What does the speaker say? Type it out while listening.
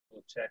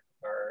double check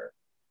our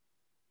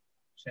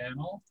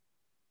channel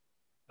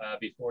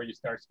before you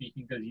start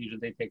speaking, because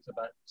usually it takes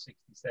about 60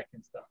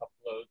 seconds to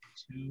upload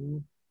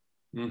to.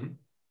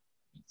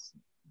 Let's see.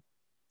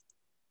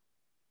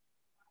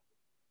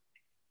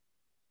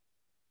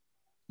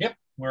 Yep,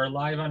 we're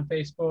live on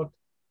Facebook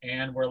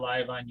and we're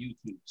live on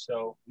YouTube.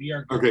 So we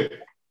are good. Okay.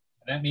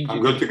 That means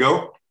I'm good to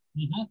go?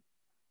 Mm-hmm.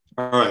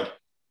 All right.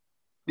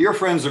 Dear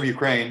friends of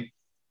Ukraine,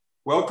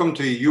 welcome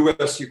to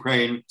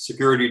US-Ukraine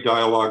Security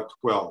Dialogue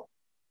 12.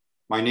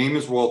 My name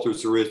is Walter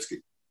Zaryckyj.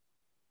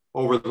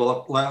 Over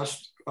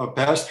the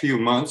past few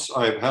months,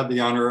 I've had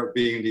the honor of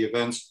being the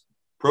event's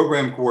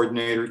program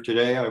coordinator.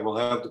 Today, I will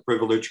have the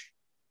privilege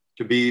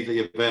to be the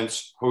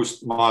event's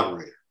host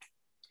moderator.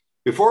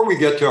 Before we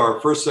get to our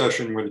first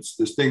session with its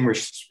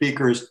distinguished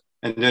speakers,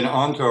 and then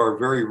on to our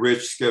very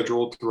rich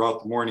schedule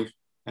throughout the morning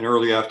and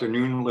early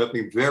afternoon, let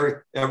me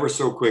ever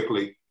so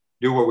quickly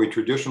do what we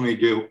traditionally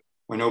do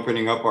when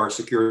opening up our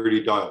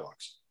security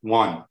dialogues.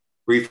 One,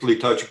 briefly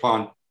touch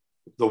upon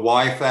the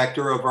why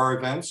factor of our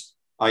events,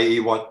 i.e.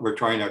 what we're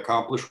trying to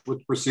accomplish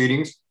with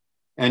proceedings,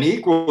 and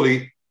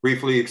equally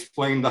briefly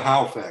explain the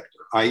how factor,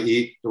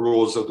 i.e. the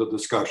rules of the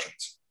discussion.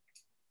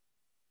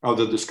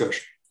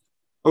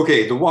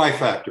 Okay, the why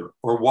factor,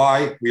 or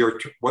why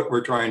what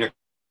we're trying to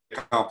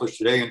accomplish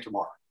today and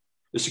tomorrow.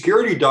 The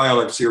Security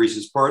Dialogue series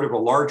is part of a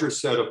larger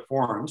set of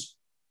forums,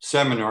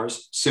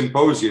 seminars,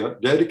 symposia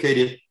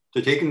dedicated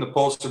to taking the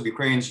pulse of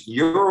Ukraine's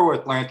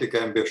Euro-Atlantic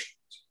ambitions.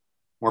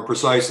 More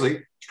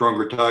precisely,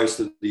 stronger ties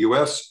to the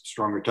US,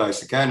 stronger ties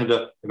to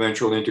Canada,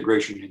 eventual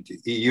integration into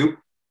EU,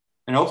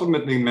 and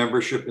ultimately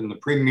membership in the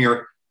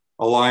premier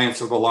alliance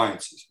of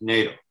alliances,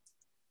 NATO,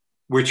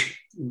 which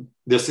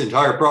this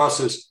entire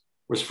process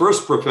was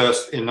first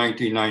professed in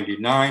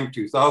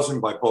 1999-2000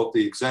 by both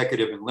the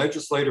executive and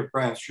legislative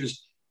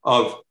branches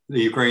of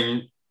the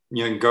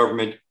Ukrainian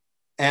government,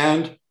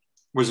 and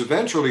was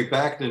eventually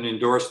backed and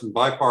endorsed in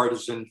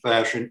bipartisan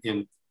fashion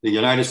in the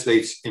United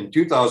States in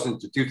 2000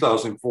 to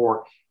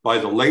 2004 by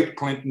the late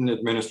Clinton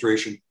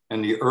administration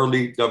and the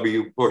early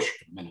W. Bush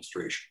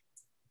administration.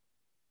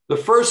 The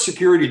first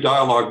security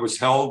dialogue was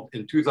held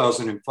in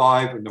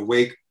 2005 in the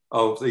wake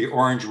of the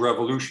Orange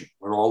Revolution,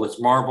 where all its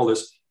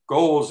marvelous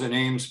goals and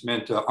aims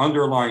meant to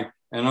underline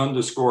and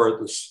underscore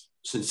the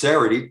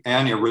sincerity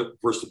and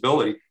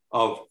irreversibility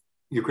of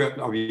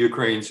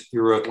Ukraine's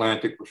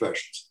Euro-Atlantic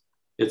professions.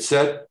 It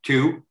set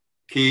two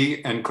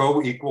key and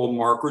co-equal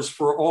markers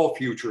for all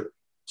future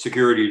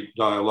security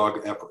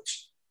dialogue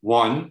efforts.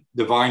 One,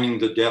 divining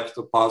the depth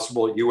of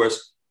possible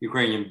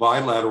US-Ukrainian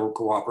bilateral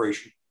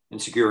cooperation in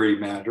security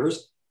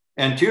matters.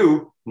 And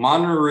two,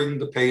 monitoring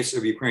the pace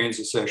of Ukraine's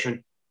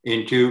accession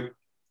into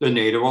the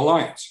NATO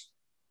alliance.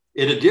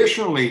 It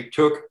additionally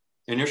took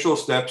initial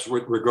steps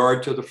with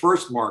regard to the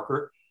first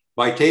marker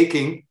by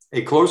taking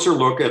a closer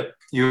look at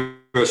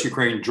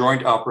US-Ukraine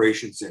joint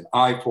operations in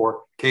I-4,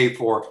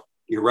 K-4,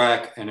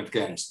 Iraq, and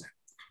Afghanistan.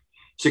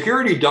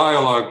 Security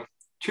Dialogue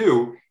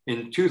 2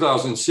 in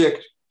 2006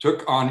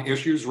 took on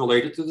issues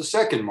related to the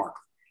second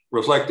marker,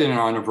 reflecting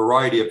on a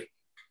variety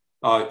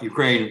of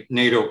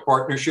Ukraine-NATO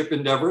partnership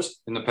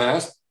endeavors in the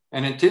past,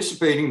 and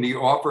anticipating the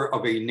offer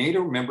of a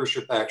NATO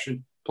membership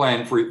action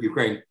plan for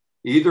Ukraine,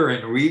 either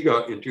in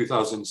Riga in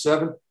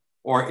 2007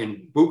 or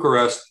in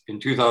Bucharest in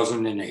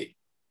 2008.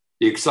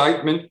 The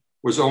excitement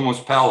was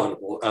almost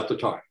palatable at the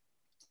time.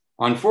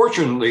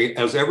 Unfortunately,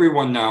 as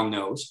everyone now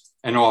knows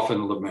and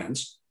often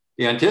laments,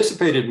 the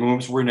anticipated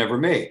moves were never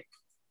made.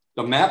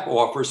 The map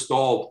offer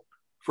stalled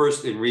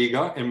first in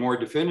Riga and more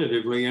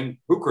definitively in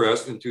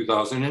Bucharest in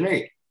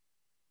 2008,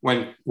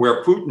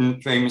 where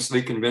Putin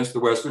famously convinced the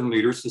Western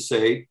leaders to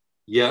say,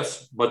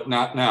 yes, but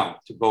not now,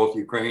 to both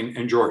Ukraine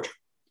and Georgia.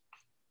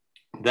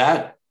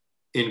 That,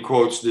 in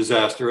quotes,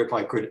 disaster, if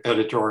I could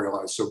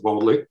editorialize so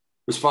boldly,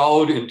 was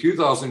followed in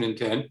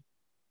 2010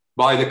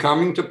 by the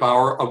coming to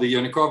power of the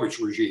Yanukovych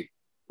regime,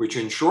 which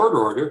in short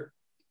order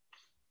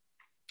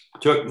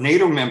took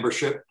NATO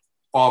membership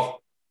off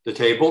the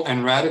table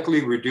and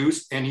radically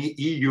reduced any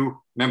EU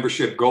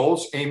membership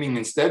goals, aiming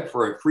instead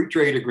for a free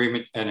trade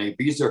agreement and a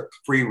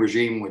visa-free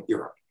regime with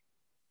Europe.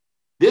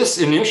 This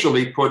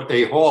initially put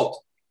a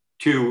halt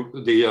to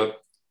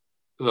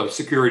the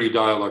Security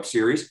Dialogue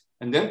series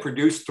and then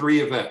produced three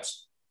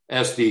events,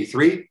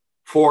 SD3,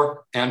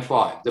 4, and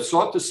 5, that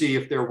sought to see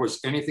if there was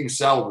anything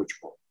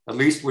salvageable, at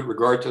least with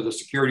regard to the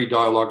Security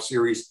Dialogue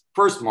series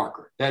first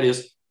marker, that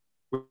is,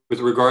 with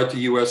regard to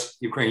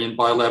US-Ukrainian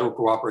bilateral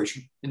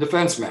cooperation in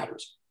defense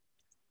matters.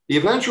 The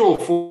eventual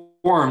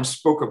forum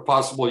spoke of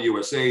possible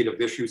US aid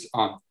of issues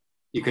on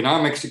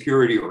economic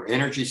security or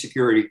energy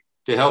security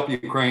to help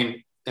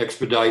Ukraine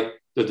expedite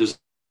the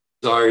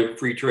desired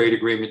free trade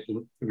agreement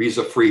and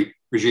visa-free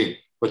regime.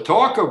 But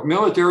talk of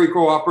military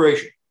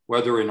cooperation,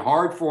 whether in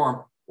hard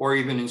form or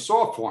even in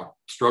soft form,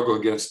 struggle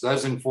against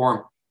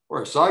disinformation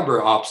or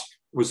cyber ops,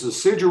 was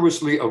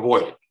assiduously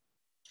avoided.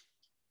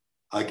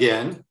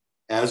 Again,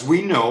 as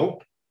we know,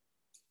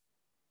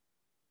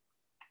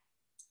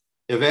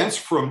 events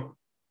from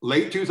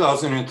late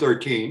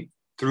 2013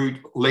 through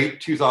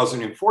late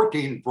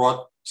 2014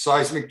 brought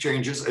seismic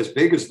changes as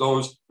big as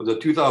those of the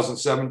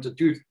 2007 to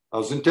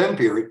 2010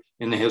 period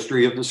in the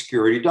history of the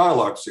Security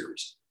Dialogue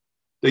series.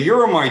 The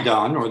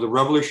Euromaidan, or the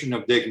Revolution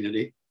of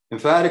Dignity,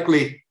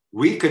 emphatically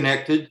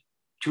reconnected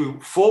to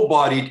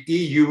full-bodied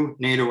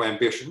EU-NATO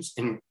ambitions,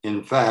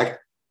 in fact,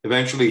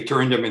 eventually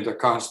turned them into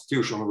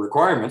constitutional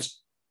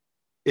requirements.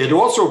 It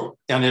also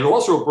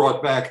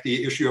brought back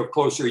the issue of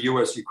closer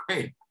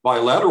US-Ukraine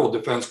bilateral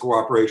defense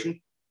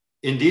cooperation,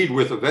 indeed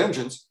with a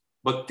vengeance,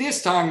 but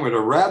this time with a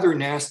rather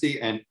nasty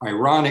and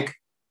ironic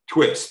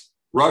twist.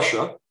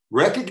 Russia,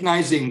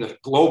 recognizing the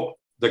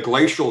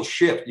glacial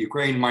shift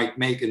Ukraine might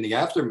make in the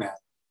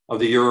aftermath of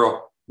the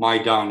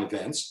Euromaidan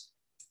events,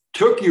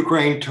 took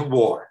Ukraine to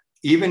war,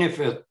 even if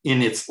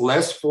in its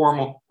less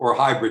formal or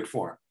hybrid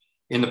form,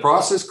 in the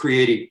process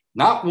creating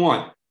not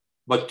one,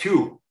 but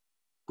two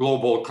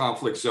global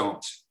conflict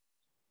zones,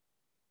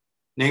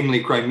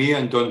 namely Crimea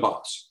and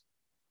Donbass.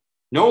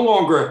 No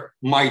longer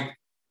might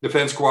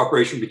defense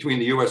cooperation between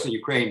the US and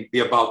Ukraine be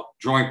about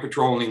joint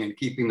patrolling and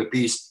keeping the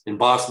peace in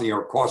Bosnia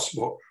or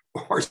Kosovo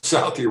or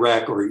South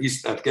Iraq or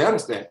East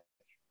Afghanistan.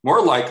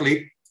 More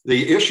likely,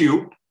 the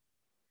issue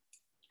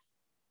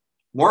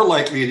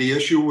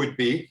would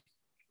be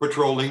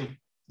patrolling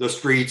the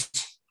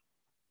streets,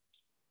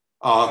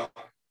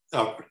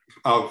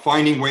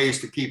 finding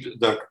ways to keep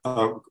the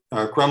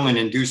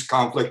Kremlin-induced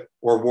conflict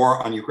or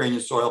war on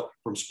Ukrainian soil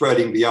from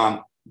spreading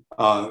beyond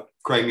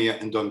Crimea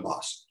and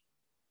Donbass.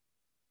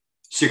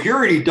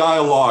 Security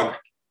Dialogue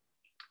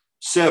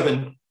 6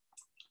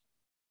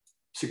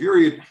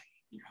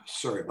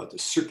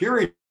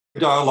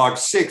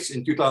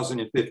 in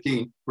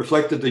 2015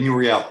 reflected the new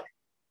reality.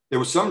 There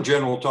was some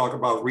general talk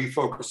about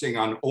refocusing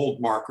on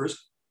old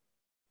markers,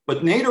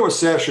 but NATO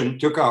accession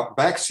took a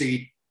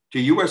backseat to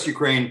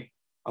US-Ukraine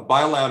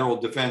bilateral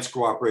defense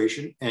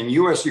cooperation, and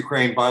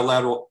US-Ukraine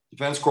bilateral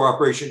defense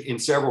cooperation in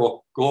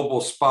several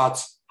global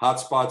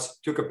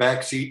hotspots took a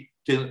backseat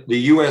to the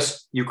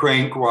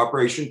US-Ukraine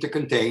cooperation to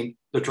contain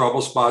the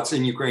trouble spots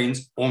in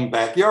Ukraine's own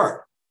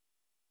backyard.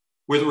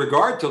 With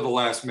regard to the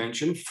last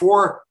mentioned,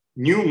 4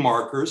 new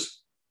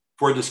markers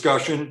for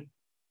discussion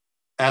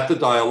at the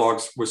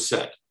dialogues was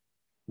set.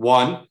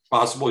 1,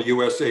 possible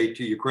US aid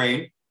to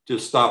Ukraine to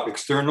stop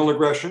external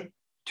aggression.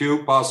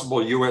 2,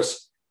 possible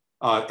US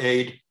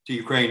aid to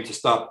Ukraine to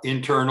stop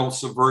internal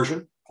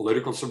subversion,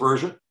 political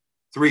subversion.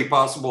 3,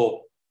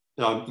 possible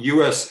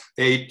US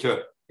aid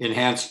to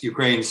enhance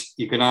Ukraine's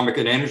economic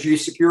and energy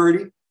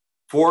security.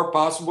 4,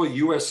 possible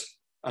US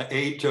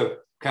aid to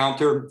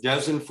counter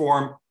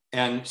disinform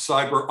and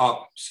cyber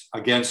ops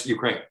against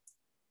Ukraine.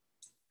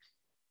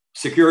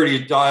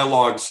 Security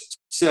Dialogues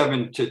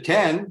 7 to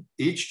 10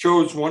 each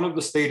chose one of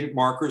the stated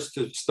markers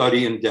to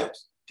study in depth.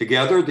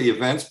 Together, the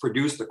events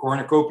produced a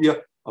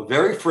cornucopia of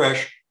very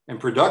fresh and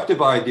productive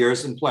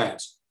ideas and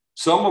plans,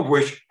 some of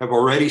which have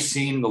already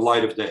seen the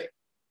light of day.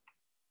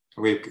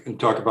 We can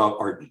talk about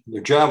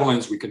the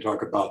javelins. We can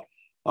talk about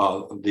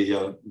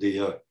the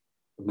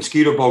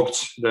mosquito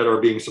boats that are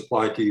being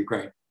supplied to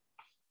Ukraine.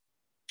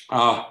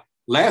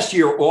 Last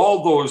year,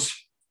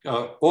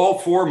 all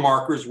 4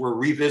 markers were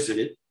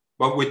revisited,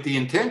 but with the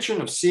intention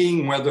of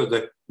seeing whether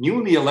the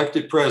newly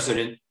elected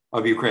president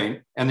of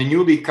Ukraine and the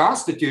newly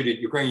constituted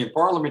Ukrainian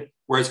parliament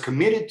were as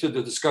committed to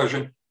the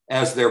discussion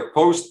as their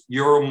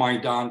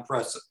post-Euromaidan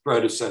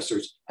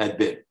predecessors had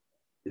been.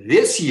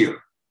 This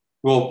year,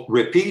 we'll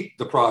repeat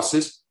the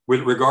process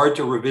with regard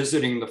to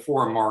revisiting the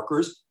 4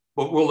 markers,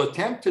 but we'll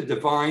attempt to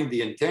divine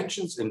the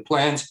intentions and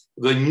plans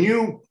of the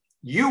new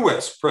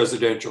US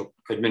presidential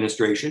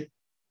administration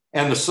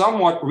and the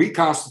somewhat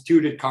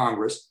reconstituted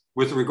Congress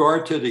with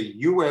regard to the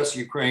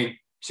US-Ukraine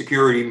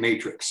security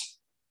matrix.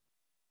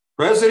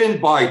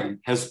 President Biden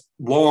has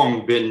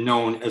long been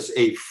known as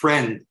a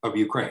friend of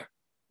Ukraine,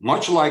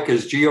 much like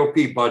his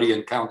GOP buddy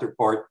and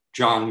counterpart,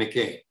 John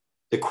McCain.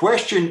 The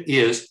question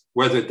is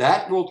whether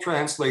that will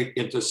translate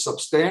into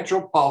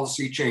substantial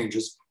policy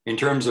changes in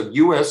terms of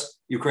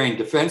US-Ukraine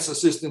defense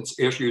assistance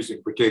issues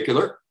in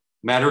particular,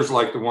 matters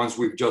like the ones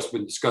we've just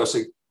been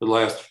discussing for the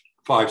last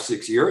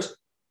 5-6 years,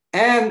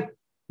 and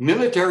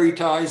military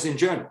ties in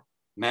general,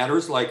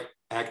 matters like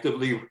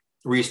actively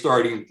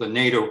restarting the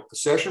NATO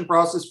accession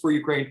process for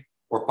Ukraine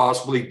or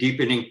possibly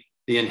deepening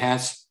the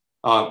enhanced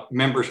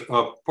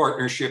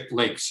partnership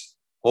links.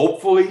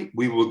 Hopefully,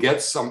 we will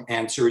get some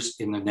answers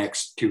in the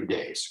next 2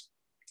 days.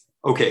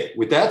 Okay,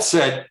 with that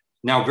said,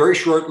 now very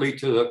shortly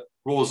to the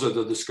rules of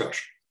the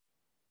discussion.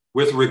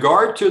 With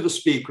regard to the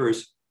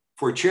speakers,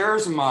 for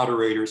chairs and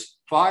moderators,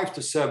 5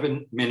 to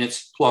 7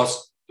 minutes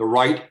plus the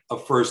right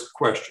of first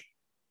question.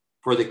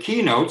 For the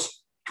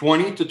keynotes,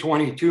 20 to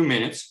 22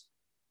 minutes,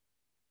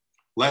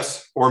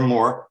 less or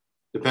more,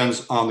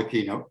 depends on the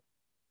keynote,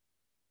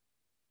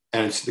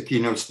 and it's the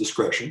keynote's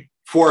discretion.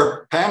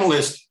 For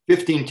panelists,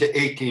 15 to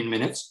 18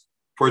 minutes.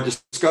 For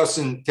lead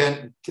discussants,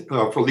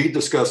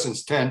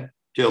 10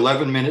 to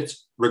 11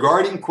 minutes.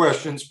 Regarding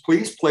questions,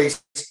 please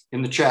place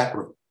in the chat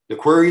room. The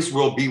queries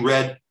will be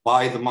read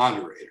by the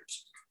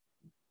moderators.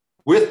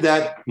 With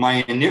that,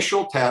 my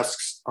initial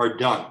tasks are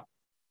done.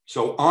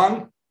 So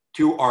on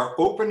to our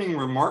opening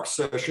remarks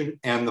session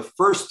and the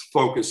first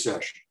focus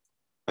session.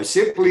 I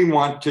simply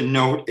want to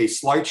note a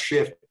slight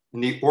shift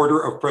in the order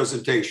of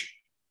presentation.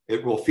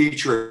 It will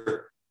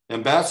feature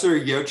Ambassador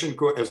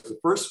Zaryckyj as the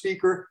first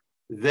speaker,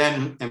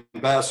 then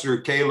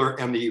Ambassador Taylor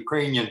and the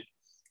Ukrainian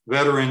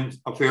Veteran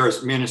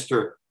Affairs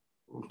Minister,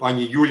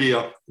 Pani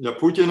Yulia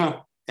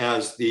Laputina,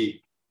 as the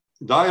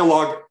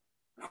dialogue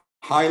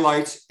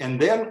highlights, and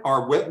then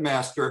our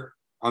webmaster,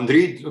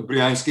 Andriy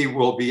Bryansky,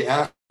 will be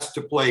asked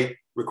to play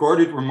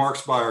recorded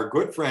remarks by our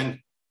good friend,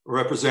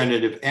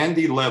 Representative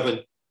Andy Levin,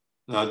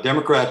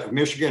 Democrat of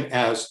Michigan,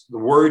 as the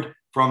word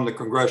from the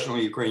Congressional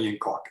Ukrainian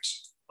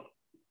Caucus.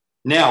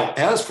 Now,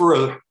 as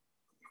for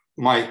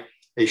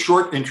a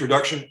short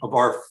introduction of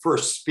our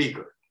first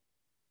speaker.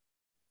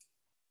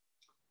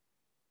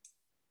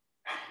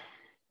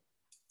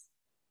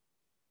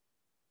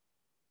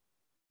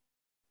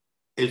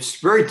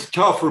 It's very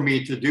tough for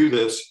me to do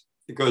this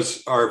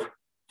because our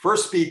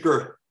first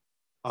speaker,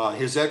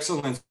 His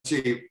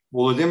Excellency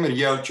Volodymyr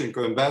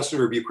Zaryckyj,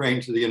 Ambassador of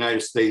Ukraine to the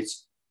United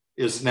States,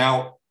 is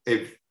now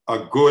a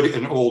good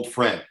and old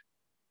friend.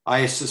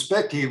 I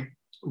suspect he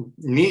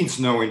needs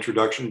no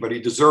introduction, but he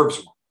deserves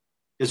one.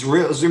 His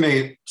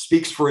resume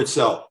speaks for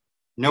itself.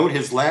 Note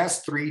his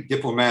last 3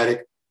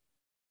 diplomatic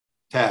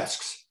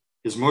tasks.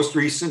 His most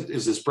recent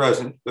is as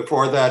president.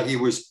 Before that, he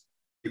was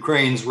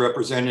Ukraine's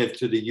representative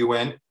to the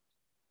UN.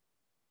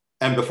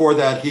 And before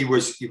that, he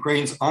was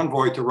Ukraine's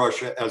envoy to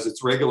Russia as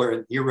its regular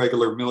and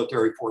irregular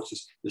military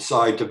forces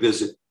decide to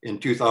visit in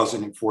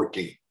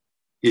 2014.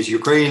 He's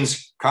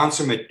Ukraine's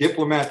consummate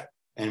diplomat,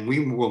 and we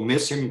will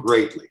miss him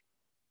greatly.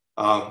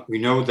 We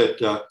know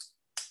that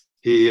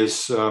he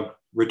is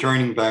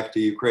returning back to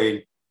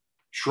Ukraine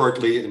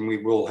shortly, and we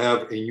will have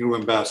a new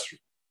ambassador.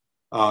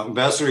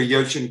 Ambassador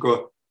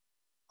Zaryckyj,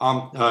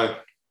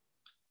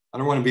 I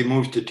don't want to be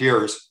moved to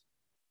tears,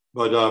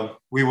 but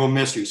we will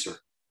miss you, sir.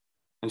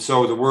 And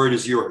so the word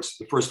is yours.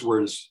 The first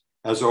word is,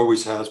 as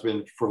always has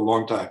been for a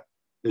long time,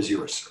 is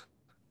yours, sir.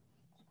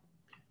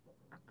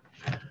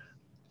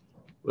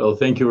 Well,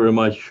 thank you very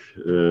much,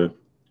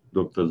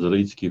 Dr.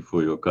 Zaryckyj,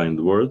 for your kind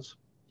words.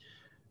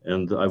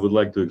 And I would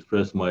like to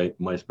express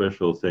my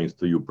special thanks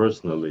to you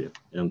personally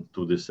and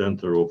to the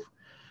Center of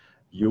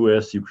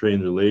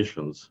US-Ukraine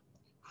Relations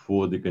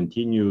for the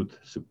continued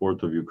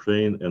support of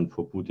Ukraine and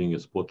for putting a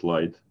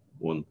spotlight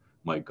on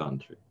my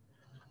country.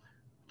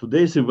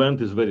 Today's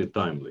event is very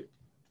timely.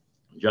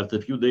 Just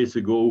a few days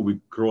ago, we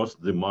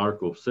crossed the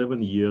mark of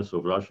 7 years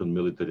of Russian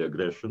military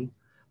aggression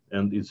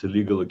and its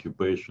illegal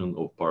occupation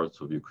of parts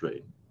of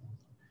Ukraine.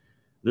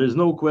 There is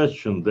no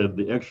question that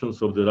the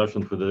actions of the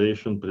Russian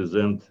Federation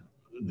present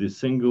the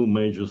single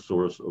major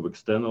source of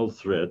external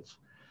threats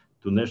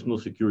to national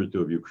security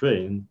of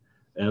Ukraine,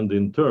 and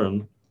in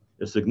turn,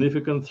 a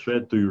significant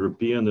threat to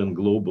European and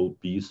global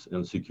peace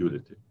and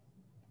security.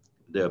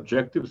 The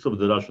objectives of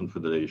the Russian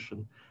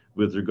Federation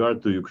with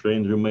regard to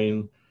Ukraine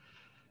remain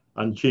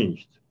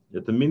unchanged,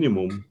 at a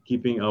minimum,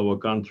 keeping our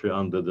country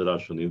under the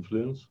Russian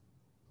influence,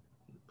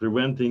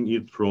 preventing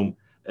it from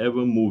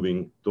ever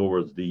moving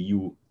towards the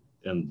EU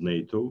and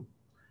NATO,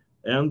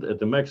 and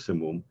at a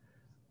maximum,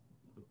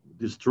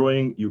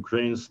 destroying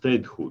Ukraine's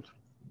statehood,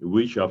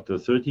 which after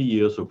 30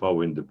 years of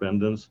our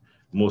independence,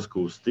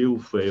 Moscow still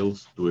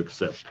fails to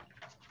accept.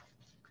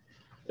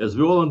 As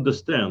we all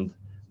understand,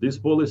 this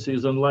policy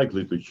is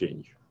unlikely to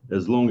change,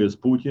 as long as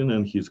Putin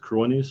and his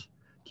cronies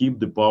keep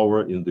the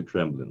power in the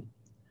Kremlin.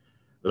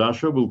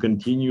 Russia will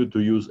continue to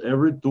use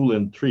every tool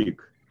and trick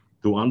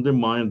to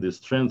undermine the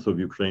strength of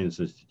Ukraine's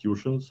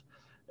institutions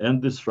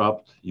and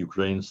disrupt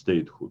Ukraine's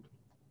statehood.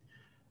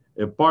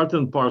 A part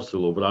and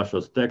parcel of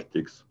Russia's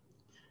tactics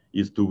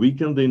is to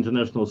weaken the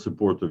international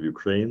support of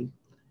Ukraine,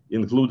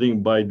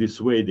 including by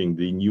dissuading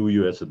the new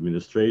US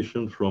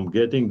administration from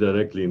getting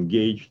directly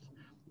engaged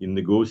in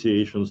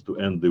negotiations to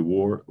end the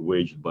war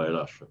waged by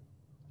Russia.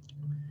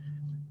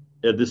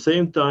 At the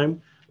same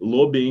time,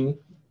 lobbying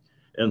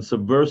and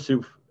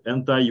subversive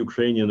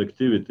anti-Ukrainian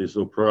activities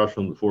of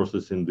pro-Russian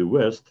forces in the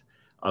West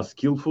are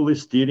skillfully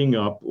steering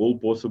up all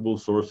possible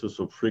sources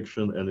of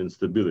friction and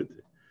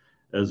instability,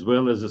 as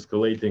well as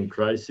escalating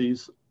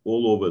crises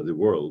all over the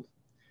world,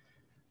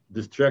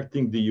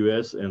 distracting the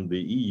US and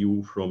the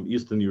EU from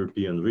Eastern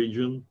European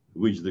region,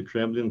 which the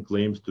Kremlin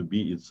claims to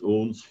be its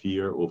own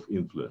sphere of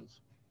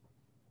influence.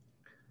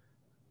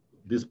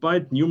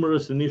 Despite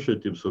numerous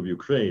initiatives of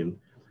Ukraine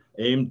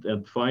aimed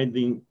at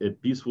finding a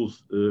peaceful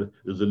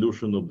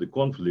resolution of the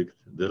conflict,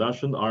 the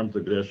Russian armed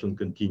aggression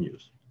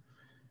continues.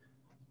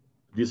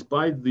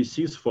 Despite the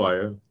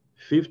ceasefire,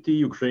 50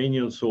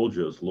 Ukrainian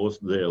soldiers lost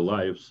their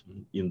lives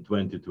in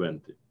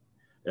 2020.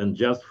 And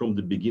just from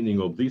the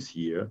beginning of this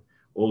year,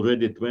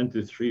 already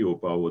 23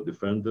 of our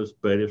defenders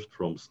perished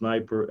from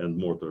sniper and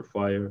mortar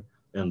fire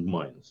and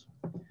mines.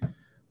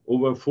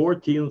 Over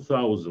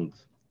 14,000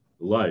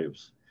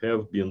 lives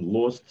have been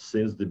lost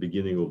since the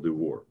beginning of the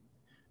war,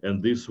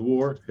 and this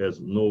war has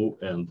no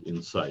end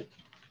in sight.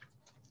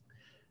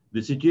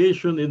 The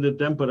situation in the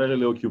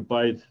temporarily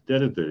occupied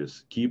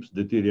territories keeps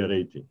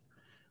deteriorating,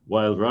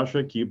 while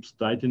Russia keeps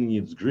tightening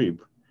its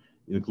grip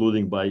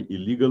including by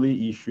illegally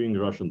issuing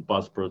Russian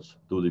passports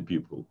to the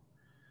people.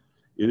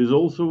 It is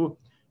also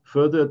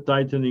further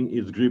tightening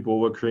its grip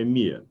over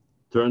Crimea,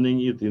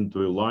 turning it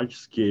into a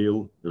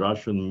large-scale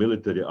Russian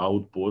military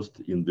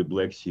outpost in the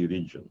Black Sea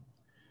region,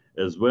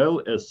 as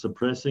well as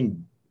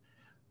suppressing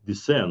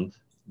dissent,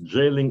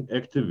 jailing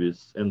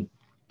activists, and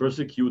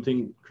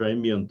persecuting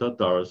Crimean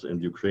Tatars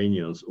and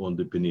Ukrainians on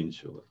the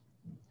peninsula.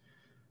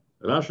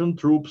 Russian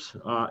troops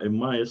are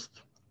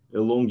amassed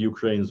along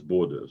Ukraine's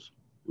borders,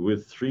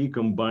 with 3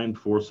 combined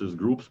forces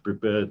groups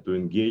prepared to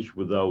engage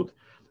without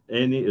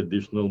any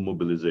additional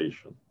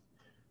mobilization,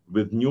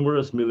 with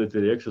numerous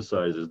military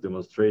exercises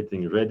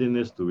demonstrating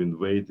readiness to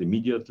invade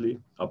immediately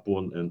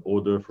upon an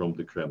order from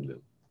the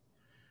Kremlin.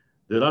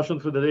 The Russian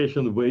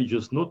Federation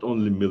wages not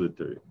only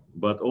military,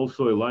 but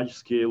also a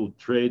large-scale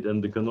trade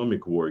and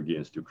economic war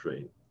against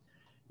Ukraine,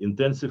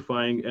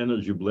 intensifying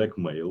energy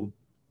blackmail,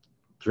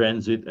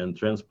 transit and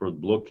transport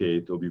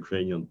blockade of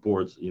Ukrainian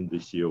ports in the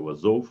Sea of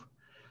Azov,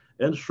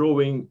 and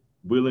showing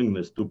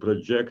willingness to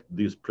project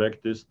this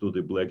practice to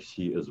the Black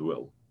Sea as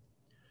well.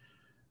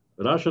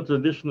 Russia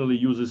traditionally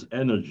uses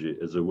energy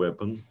as a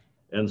weapon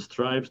and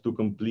strives to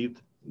complete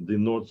the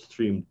Nord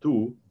Stream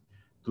 2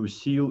 to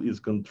seal its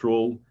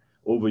control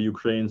over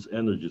Ukraine's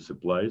energy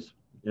supplies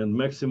and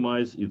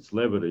maximize its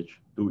leverage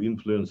to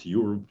influence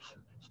Europe's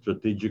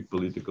strategic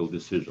political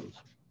decisions.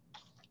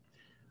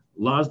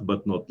 Last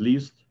but not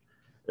least,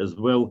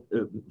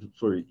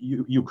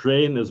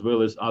 Ukraine, as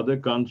well as other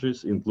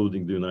countries,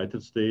 including the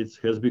United States,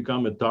 has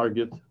become a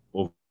target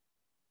of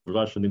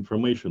Russian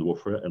information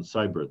warfare and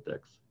cyber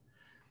attacks.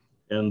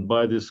 And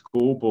by the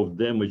scope of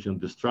damage and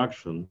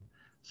destruction,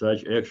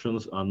 such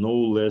actions are no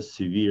less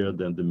severe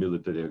than the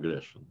military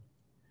aggression.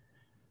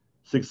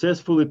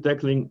 Successfully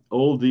tackling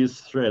all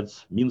these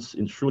threats means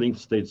ensuring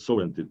state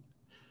sovereignty,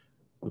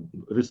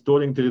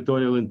 restoring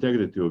territorial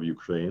integrity of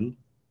Ukraine,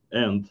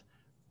 and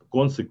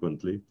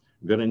consequently,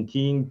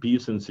 guaranteeing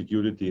peace and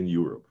security in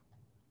Europe.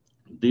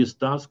 This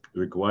task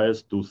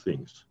requires 2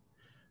 things.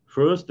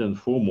 First and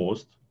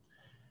foremost,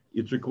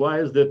 it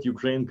requires that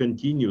Ukraine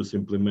continues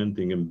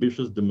implementing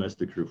ambitious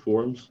domestic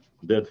reforms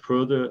that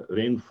further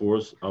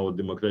reinforce our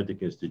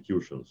democratic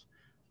institutions,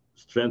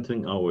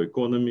 strengthen our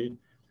economy,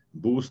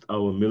 boost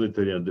our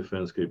military and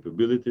defense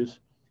capabilities,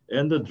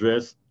 and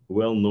address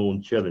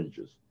well-known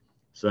challenges,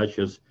 such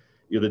as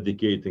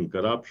eradicating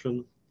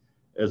corruption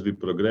as we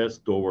progress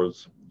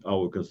towards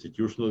our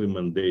constitutionally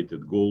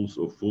mandated goals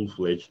of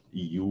full-fledged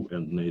EU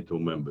and NATO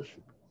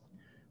membership.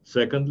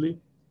 Secondly,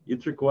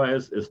 it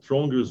requires a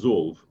strong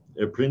resolve,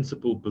 a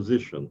principled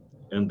position,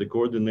 and the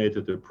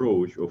coordinated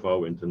approach of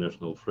our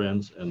international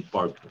friends and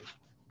partners.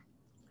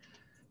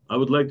 I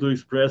would like to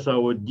express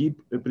our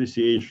deep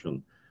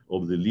appreciation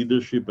of the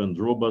leadership and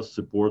robust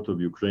support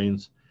of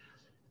Ukraine's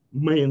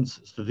main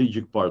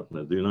strategic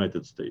partner, the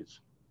United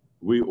States.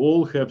 We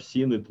all have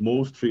seen it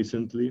most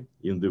recently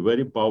in the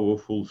very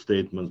powerful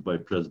statements by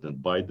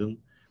President Biden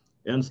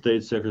and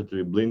State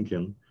Secretary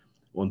Blinken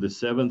on the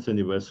 7th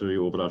anniversary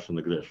of Russian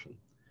aggression,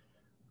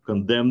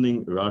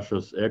 condemning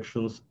Russia's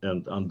actions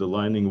and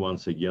underlining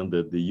once again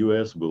that the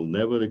US will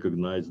never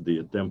recognize the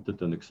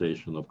attempted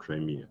annexation of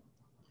Crimea.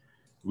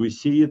 We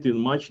see it in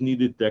much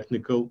needed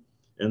technical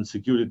and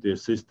security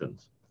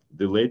assistance,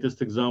 the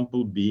latest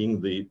example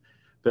being the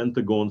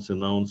Pentagon's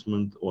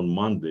announcement on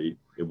Monday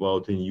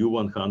about a new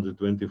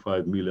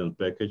 $125 million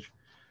package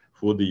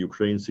for the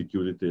Ukraine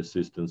Security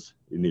Assistance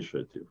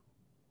Initiative.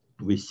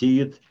 We see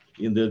it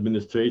in the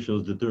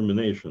administration's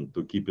determination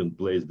to keep in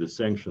place the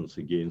sanctions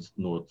against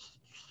Nord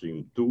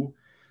Stream 2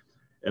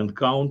 and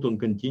count on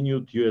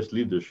continued US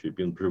leadership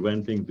in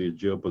preventing the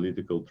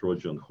geopolitical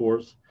Trojan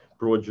horse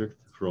project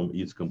from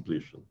its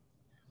completion.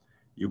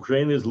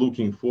 Ukraine is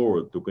looking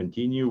forward to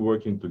continue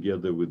working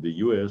together with the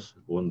US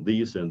on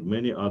these and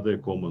many other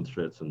common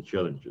threats and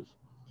challenges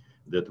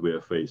that we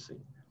are facing,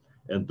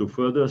 and to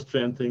further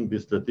strengthen the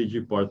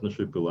strategic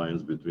partnership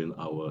alliance between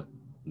our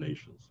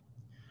nations.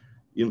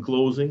 In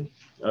closing,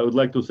 I would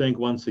like to thank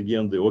once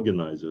again the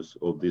organizers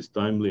of this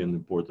timely and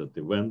important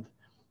event,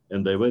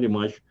 and I very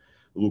much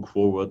look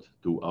forward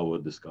to our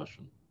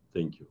discussion.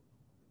 Thank you.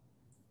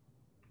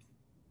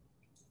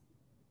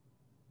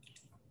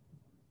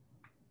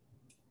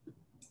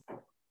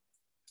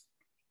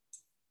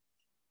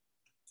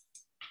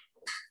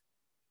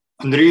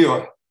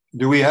 Andrea,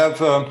 do we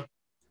have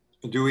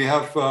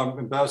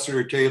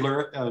Ambassador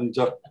Taylor and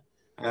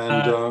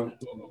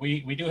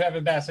we do have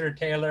Ambassador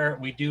Taylor.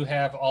 We do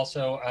have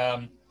also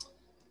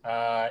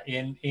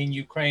in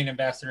Ukraine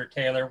Ambassador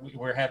Taylor.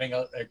 We're having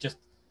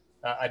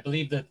I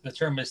believe that the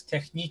term is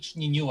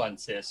techniczne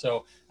nuances.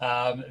 So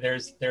there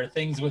are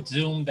things with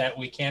Zoom that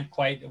we can't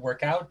quite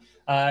work out.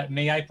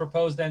 May I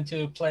propose then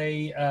to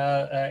play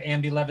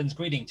Andy Levin's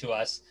greeting to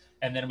us,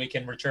 and then we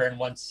can return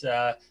once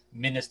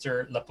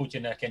Minister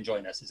Laputina can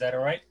join us. Is that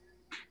all right?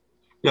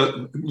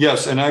 Yeah,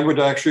 yes, and I would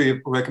actually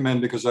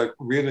recommend, because I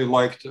really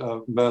liked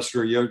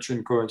Ambassador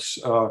Yelchenko's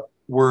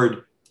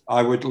word,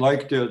 I would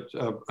like to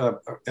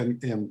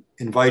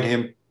invite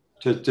him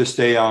to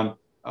stay on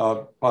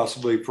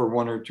possibly for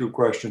 1 or 2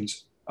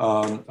 questions.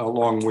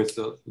 along with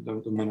the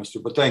minister.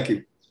 But thank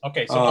you.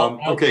 Okay, so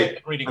I'll okay,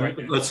 reading right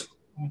now. Let's.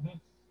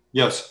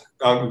 Yes,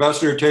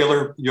 Ambassador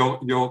Taylor,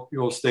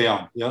 you'll stay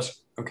on.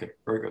 Yes. Okay.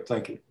 Very good.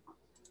 Thank you.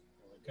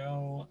 There we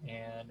go,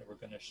 and we're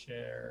going to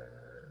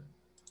share.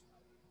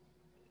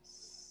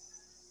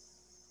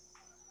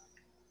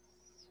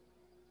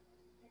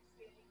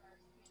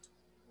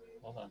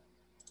 Hold on.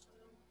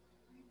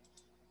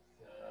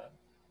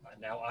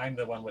 Now I'm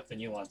the one with the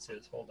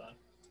nuances. Hold on.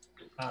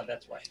 Ah,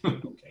 that's why.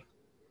 Okay.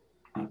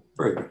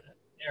 Very good.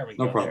 There we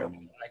go. No problem. There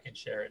we go. I can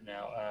share it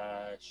now.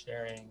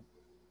 Sharing.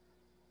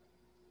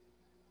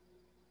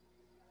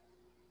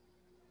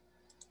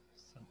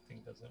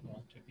 Something doesn't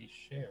want to be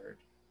shared.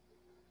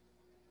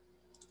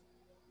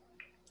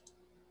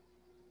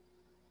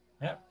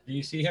 Yeah. Do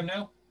you see him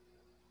now?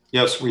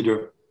 Yes, we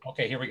do.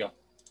 Okay, here we go.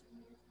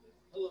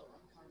 Hello,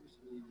 I'm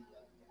Congressman.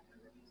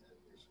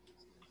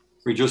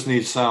 We just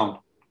need sound.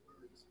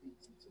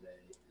 Today,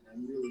 and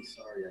I'm really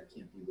sorry I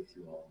can't be with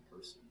you all in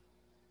person.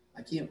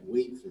 I can't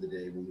wait for the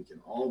day when we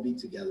can all be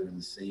together in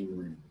the same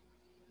room.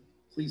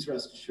 Please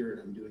rest assured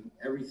I'm doing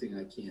everything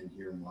I can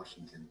here in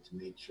Washington to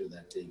make sure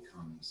that day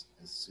comes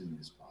as soon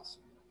as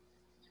possible.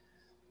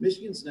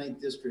 Michigan's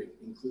 9th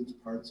District includes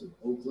parts of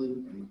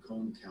Oakland and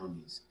Macomb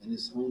counties and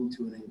is home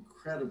to an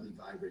incredibly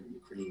vibrant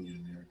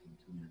Ukrainian American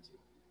community.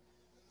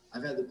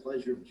 I've had the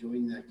pleasure of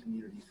joining that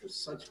community for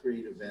such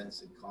great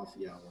events and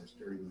coffee hours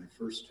during my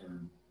first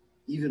term,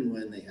 even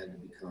when they had to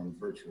become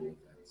virtual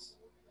events.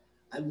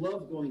 I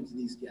love going to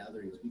these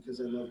gatherings because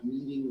I love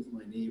meeting with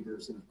my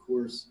neighbors, and of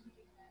course,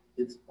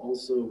 it's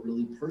also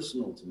really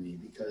personal to me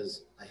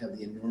because I have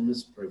the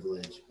enormous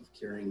privilege of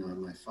carrying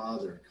on my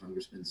father,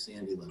 Congressman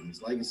Sandy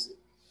Levin's legacy.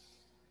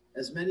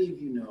 As many of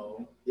you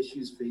know,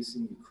 issues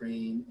facing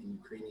Ukraine and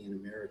Ukrainian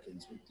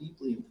Americans were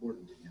deeply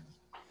important to him.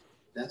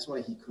 That's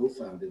why he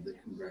co-founded the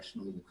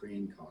Congressional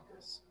Ukraine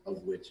Caucus,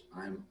 of which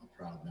I'm a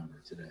proud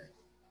member today.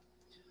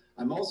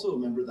 I'm also a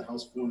member of the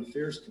House Foreign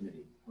Affairs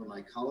Committee, where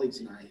my colleagues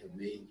and I have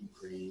made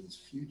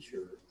Ukraine's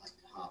future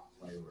a top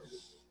priority.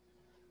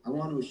 I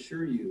want to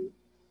assure you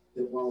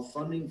that while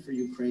funding for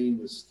Ukraine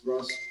was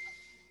thrust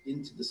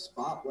into the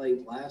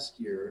spotlight last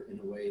year in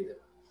a way that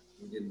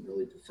we didn't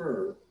really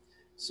prefer,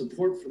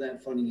 support for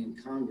that funding in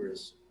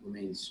Congress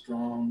remains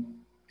strong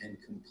and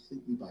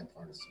completely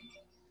bipartisan.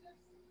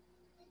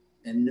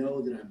 And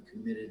know that I'm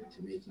committed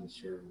to making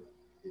sure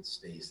it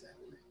stays that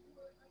way.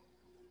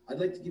 I'd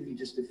like to give you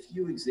just a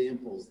few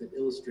examples that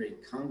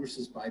illustrate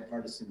Congress's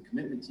bipartisan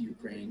commitment to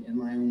Ukraine and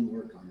my own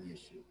work on the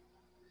issue.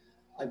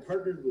 I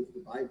partnered with the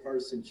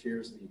bipartisan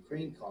chairs of the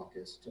Ukraine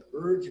Caucus to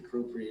urge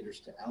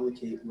appropriators to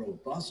allocate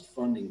robust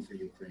funding for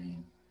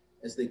Ukraine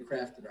as they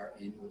crafted our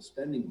annual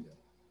spending bill.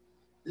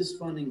 This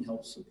funding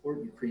helps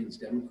support Ukraine's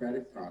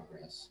democratic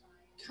progress,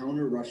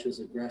 counter Russia's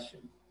aggression,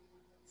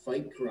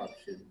 fight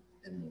corruption,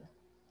 and more.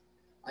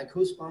 I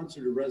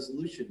co-sponsored a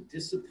resolution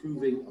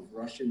disapproving of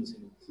Russia's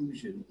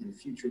inclusion in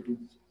future Group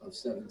of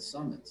 7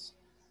 summits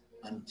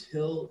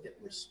until it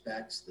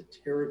respects the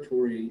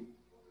territory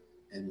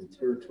and the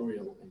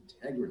territorial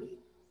integrity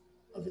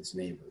of its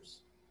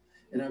neighbors.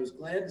 And I was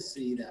glad to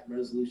see that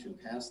resolution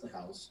pass the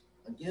House,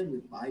 again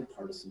with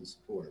bipartisan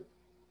support.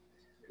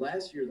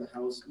 Last year, the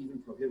House even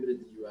prohibited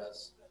the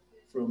U.S.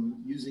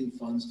 from using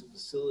funds to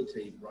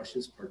facilitate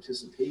Russia's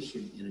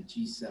participation in a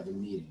G7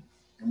 meeting,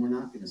 and we're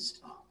not going to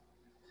stop.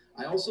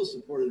 I also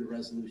supported a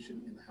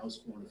resolution in the House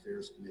Foreign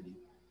Affairs Committee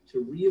to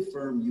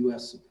reaffirm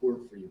U.S.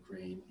 support for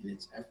Ukraine in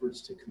its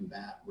efforts to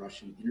combat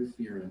Russian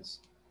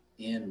interference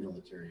and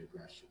military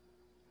aggression.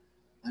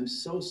 I'm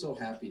so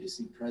happy to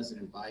see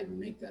President Biden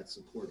make that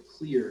support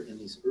clear in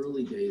these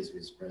early days of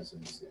his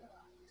presidency.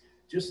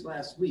 Just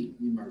last week,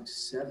 we marked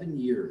 7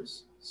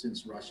 years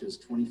since Russia's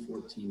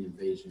 2014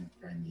 invasion of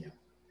Crimea.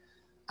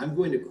 I'm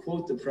going to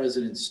quote the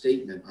president's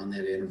statement on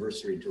that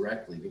anniversary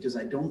directly because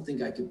I don't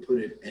think I could put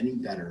it any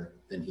better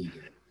than he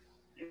did.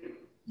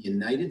 The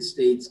United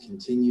States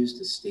continues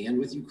to stand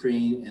with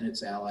Ukraine and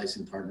its allies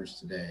and partners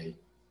today,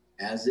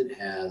 as it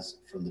has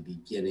from the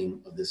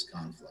beginning of this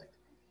conflict.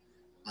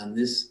 On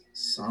this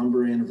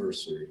somber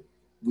anniversary,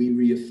 we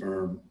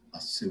reaffirm a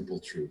simple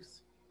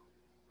truth.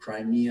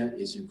 Crimea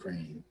is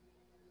Ukraine.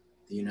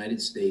 The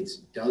United States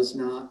does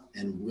not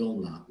and will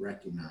not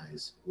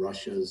recognize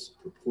Russia's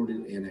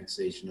purported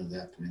annexation of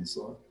that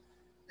peninsula,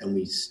 and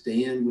we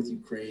stand with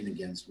Ukraine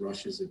against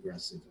Russia's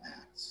aggressive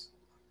acts.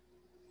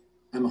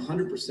 I'm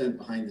 100%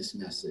 behind this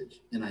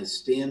message, and I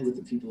stand with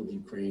the people of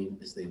Ukraine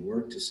as they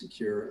work to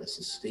secure a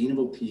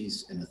sustainable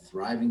peace and a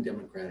thriving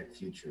democratic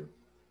future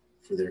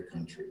for their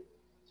country.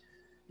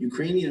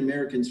 Ukrainian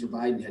Americans for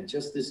Biden had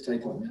just this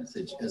type of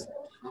message as the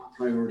top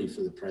priority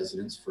for the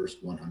president's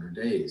first 100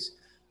 days.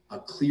 A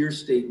clear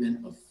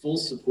statement of full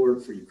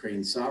support for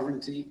Ukraine's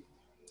sovereignty,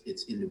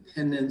 its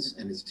independence,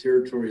 and its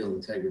territorial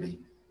integrity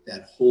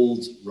that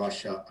holds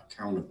Russia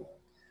accountable.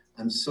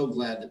 I'm so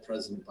glad that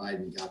President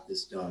Biden got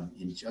this done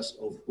in just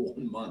over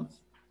 1 month.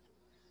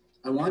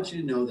 I want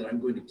you to know that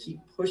I'm going to keep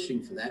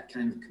pushing for that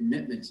kind of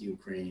commitment to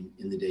Ukraine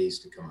in the days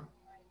to come,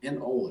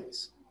 and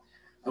always.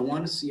 I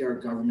want to see our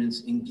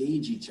governments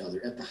engage each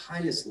other at the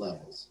highest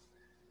levels.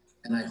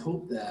 And I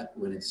hope that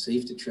when it's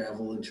safe to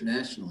travel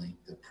internationally,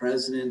 the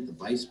president, the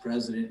vice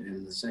president,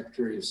 and the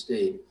secretary of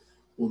state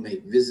will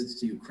make visits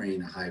to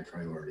Ukraine a high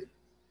priority.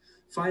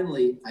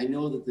 Finally, I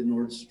know that the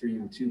Nord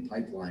Stream 2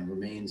 pipeline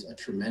remains a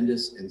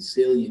tremendous and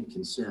salient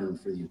concern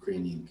for the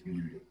Ukrainian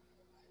community.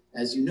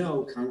 As you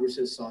know, Congress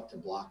has sought to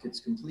block its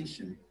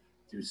completion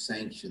through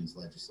sanctions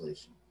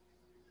legislation.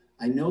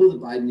 I know the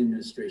Biden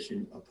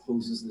administration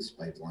opposes this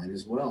pipeline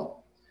as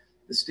well.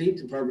 The State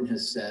Department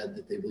has said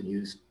that they will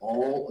use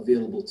all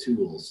available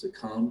tools to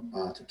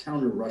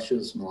counter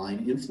Russia's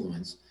malign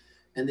influence,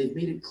 and they've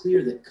made it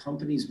clear that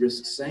companies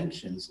risk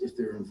sanctions if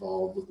they're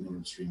involved with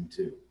Nord Stream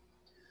 2.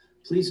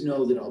 Please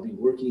know that I'll be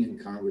working in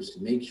Congress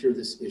to make sure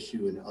this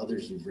issue and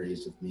others you've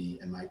raised with me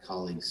and my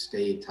colleagues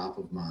stay top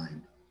of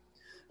mind.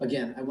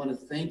 Again, I want to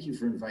thank you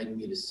for inviting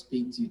me to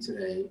speak to you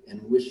today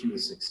and wish you a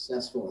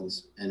successful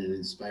and an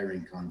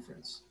inspiring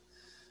conference.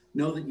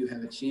 Know that you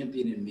have a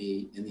champion in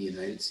me in the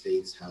United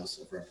States House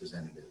of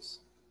Representatives.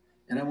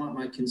 And I want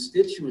my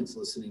constituents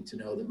listening to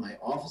know that my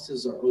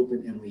offices are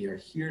open and we are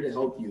here to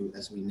help you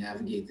as we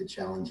navigate the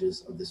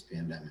challenges of this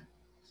pandemic.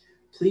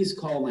 Please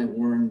call my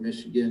Warren,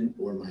 Michigan,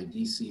 or my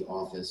DC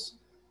office,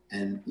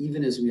 and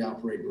even as we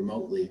operate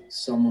remotely,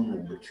 someone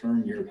will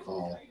return your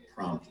call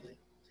promptly.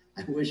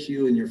 I wish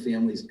you and your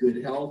families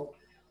good health,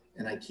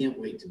 and I can't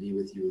wait to be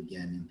with you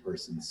again in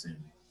person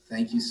soon.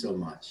 Thank you so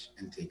much,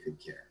 and take good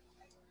care.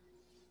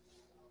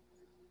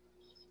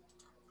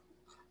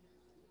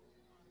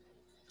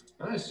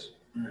 Nice.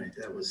 All right,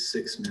 that was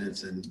 6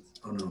 minutes, and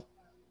oh no.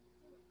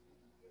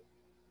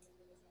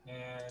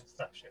 And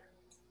stop share.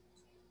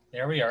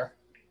 There we are.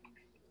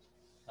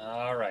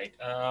 All right.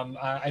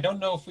 I don't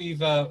know if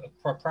we've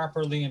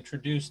properly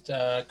introduced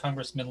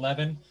Congressman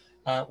Levin.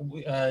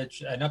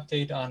 An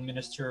update on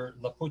Minister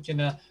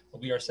Laputina.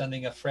 We are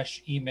sending a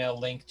fresh email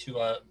link to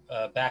a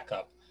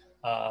backup.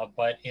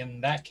 But in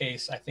that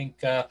case, I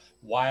think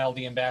while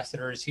the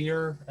ambassador is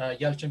here,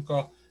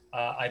 Yelchenko,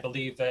 I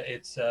believe that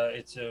it's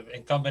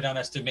incumbent on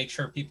us to make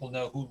sure people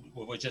know who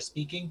was just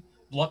speaking.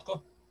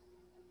 Vlodko?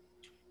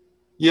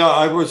 Yeah,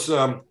 I was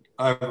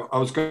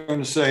going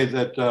to say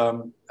that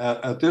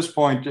at this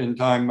point in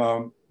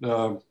time,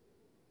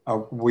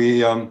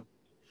 we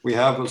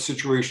have a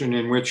situation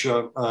in which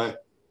I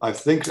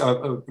think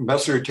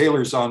Ambassador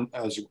Taylor's on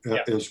as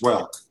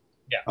well.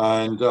 Yeah.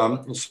 And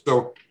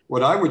so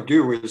what I would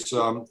do is,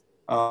 what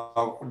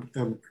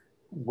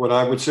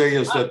I would say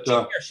is that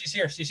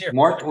she's here.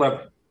 Mark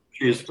Levin,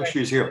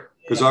 she's here,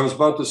 because I was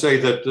about to say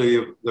that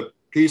the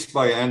piece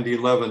by Andy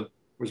Levin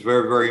was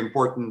very, very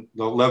important.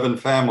 The Levin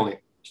family,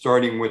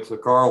 starting with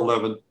Carl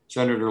Levin,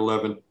 Senator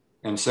Levin,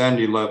 and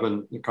Sandy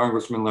Levin,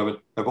 Congressman Levin,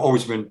 have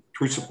always been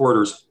true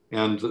supporters,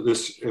 and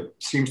this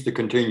seems to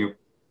continue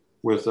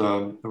with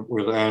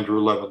Andrew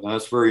Levin.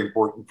 That's very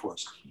important for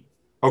us.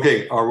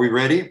 Okay, are we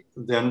ready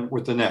then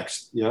with the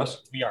next?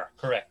 Yes? We are,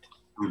 correct.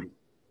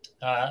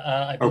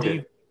 I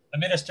believe the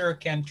minister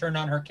can turn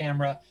on her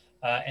camera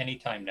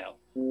anytime now.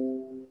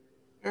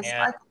 Yes,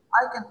 And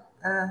I can.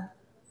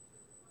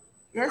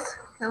 Yes,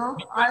 hello.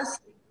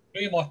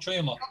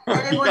 Чуємо.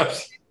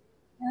 Yes.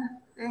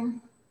 Yeah,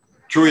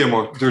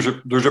 Чуємо.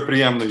 Дуже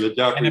приємно.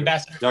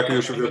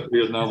 Дякую, що ви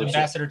приєдналися.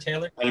 Ambassador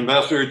Taylor? And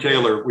Ambassador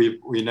Taylor,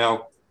 we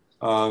now...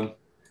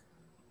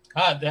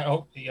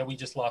 we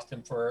just lost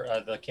him for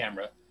the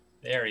camera.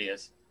 There he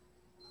is.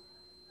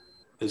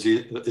 Is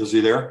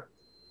he there?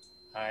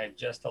 I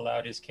just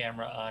allowed his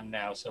camera on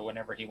now, so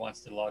whenever he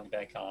wants to log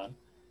back on.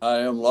 I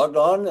am logged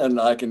on and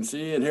I can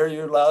see and hear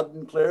you loud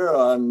and clear.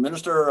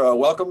 Minister,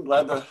 welcome.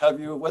 Glad to have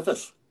you with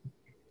us.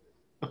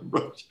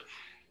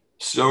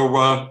 So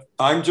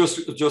I'm just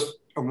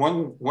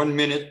 1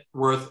 minute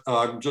worth.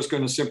 I'm just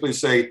going to simply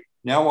say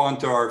now on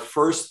to our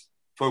first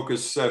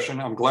focus session.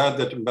 I'm glad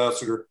that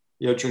Ambassador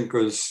Yelchenko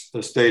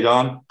has stayed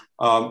on.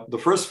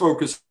 The first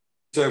focus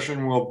session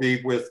will be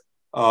with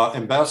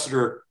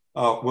Ambassador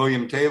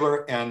William Taylor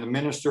and the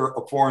Minister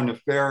of Foreign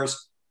Affairs,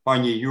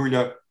 Pani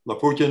Yulia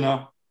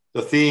Laputina.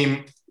 The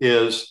theme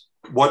is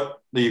what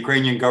the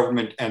Ukrainian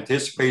government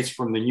anticipates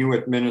from the new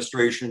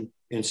administration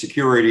in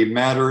security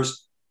matters.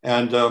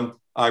 And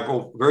I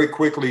will very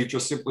quickly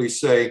just simply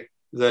say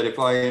that if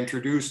I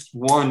introduced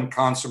one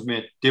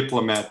consummate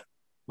diplomat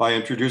by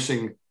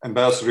introducing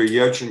Ambassador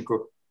Yelchenko,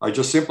 I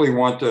just simply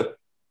want to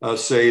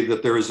say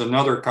that there is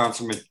another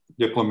consummate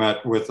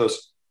diplomat with us,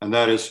 and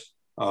that is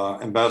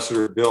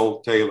Ambassador Bill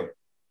Taylor,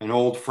 an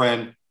old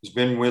friend who's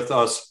been with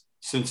us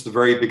since the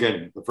very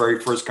beginning, the very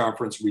first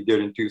conference we did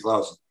in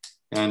 2000.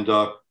 And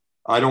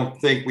I don't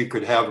think we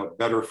could have a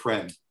better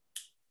friend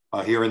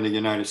here in the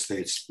United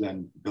States than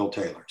Bill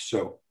Taylor.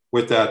 So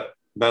with that,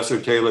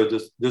 Ambassador Taylor,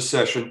 this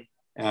session,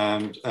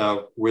 and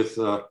with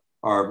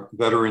our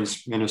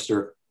Veterans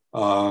Minister,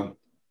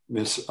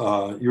 Ms.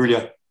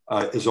 Yulia,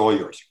 is all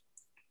yours.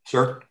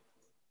 Sir?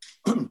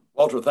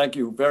 Walter, thank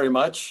you very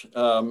much.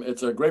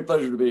 It's a great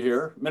pleasure to be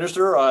here.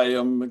 Minister, I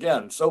am,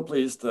 again, so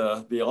pleased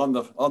to be on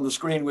the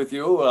screen with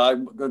you.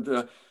 I'm going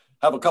to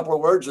have a couple of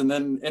words and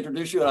then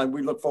introduce you, and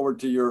we look forward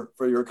to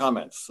your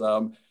comments.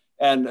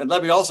 And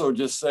let me also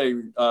just say,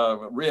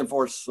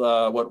 reinforce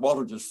what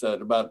Walter just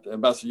said about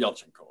Ambassador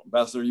Yelchenko.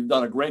 Ambassador, you've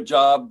done a great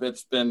job.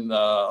 It's been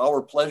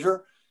our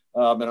pleasure.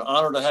 Been an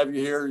honor to have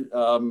you here.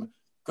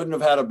 Couldn't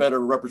have had a better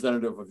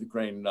representative of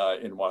Ukraine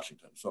in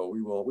Washington. So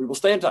we will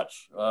stay in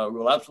touch. We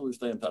will absolutely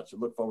stay in touch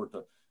and look forward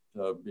to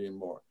being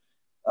more.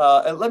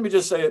 And let me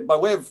just say, by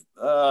way of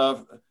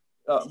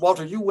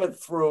Walter, you went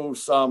through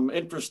some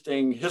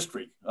interesting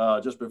history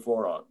just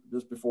before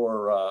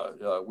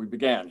we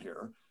began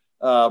here,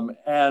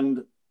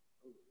 and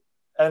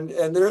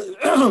there,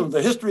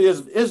 the history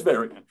is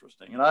very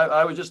interesting. And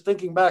I was just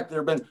thinking back.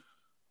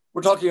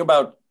 We're talking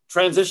about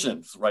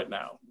transitions right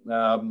now,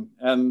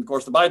 and of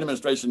course the Biden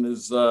administration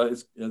is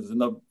in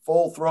the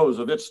full throes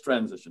of its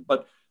transition.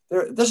 But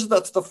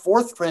that's the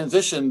fourth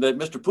transition that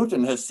Mr.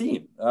 Putin has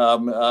seen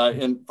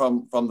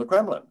from the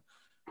Kremlin.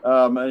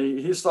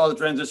 He saw the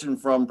transition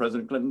from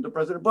President Clinton to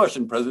President Bush,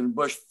 and President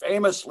Bush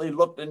famously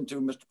looked into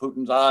Mr.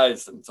 Putin's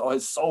eyes and saw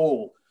his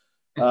soul.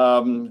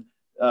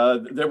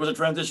 There was a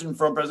transition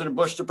from President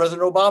Bush to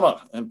President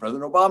Obama, and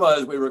President Obama,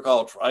 as we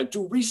recall, tried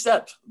to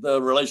reset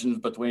the relations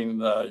between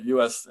the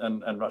US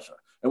and Russia.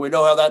 And we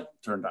know how that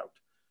turned out.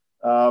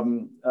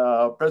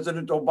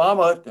 President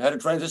Obama had a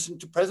transition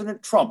to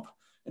President Trump,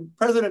 and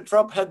President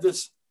Trump had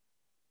this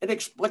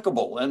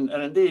inexplicable and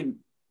indeed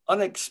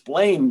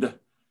unexplained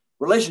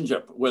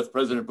relationship with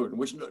President Putin,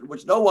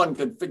 which no one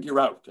could figure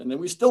out. And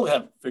we still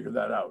haven't figured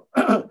that out,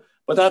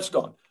 but that's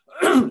gone.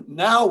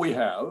 Now we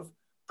have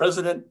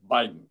President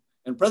Biden.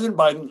 And President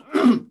Biden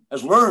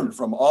has learned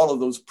from all of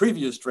those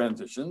previous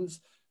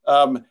transitions,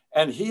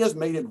 and he has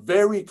made it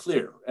very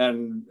clear.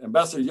 And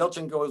Ambassador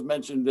Yelchenko has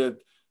mentioned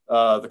it,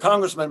 the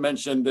congressman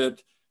mentioned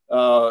it,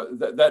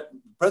 that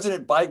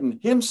President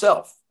Biden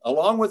himself,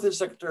 along with his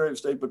Secretary of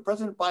State, but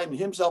President Biden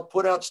himself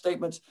put out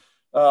statements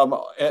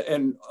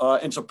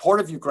in support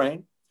of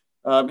Ukraine,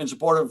 in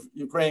support of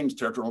Ukraine's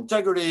territorial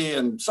integrity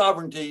and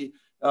sovereignty.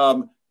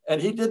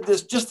 And he did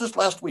this just this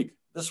last week.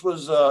 This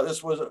was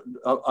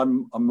a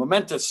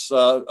momentous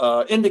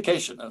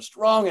indication, a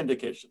strong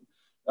indication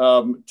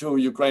to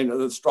Ukraine,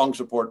 the strong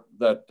support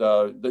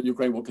that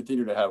Ukraine will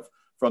continue to have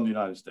from the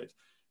United States.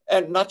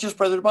 And not just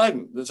President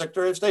Biden, the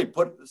Secretary of State,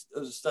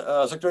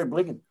 Secretary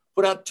Blinken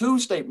put out two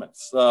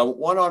statements,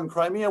 one on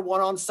Crimea,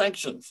 one on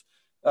sanctions.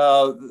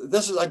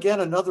 This is, again,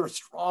 another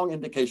strong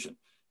indication.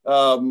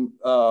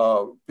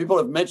 People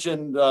have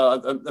mentioned,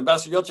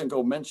 Ambassador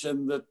Yelchenko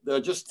mentioned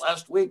that just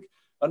last week,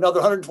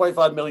 another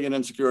 125 million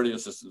in security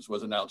assistance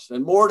was announced,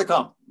 and more to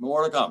come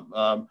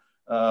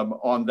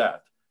on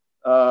that.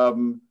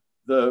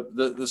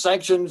 The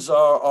sanctions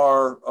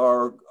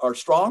are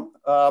strong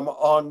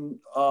on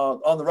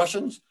the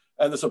Russians,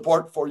 and the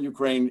support for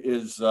Ukraine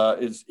is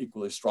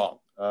equally strong.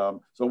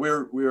 So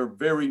we're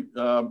very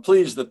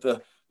pleased that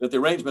the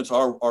arrangements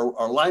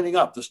are lining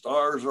up. The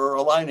stars are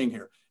aligning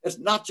here. It's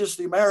not just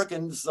the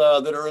Americans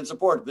that are in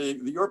support. The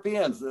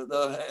Europeans,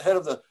 the head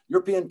of the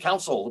European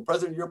Council, the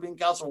president of the European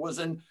Council was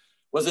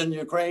in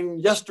Ukraine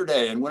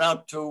yesterday and went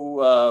out to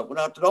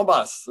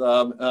Donbass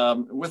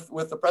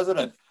with the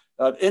president,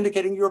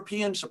 indicating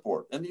European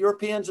support. And the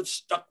Europeans have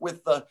stuck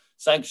with the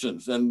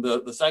sanctions, and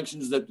the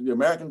sanctions that we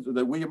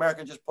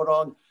Americans just put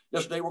on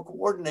yesterday were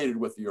coordinated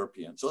with the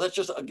Europeans. So that's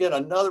just, again,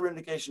 another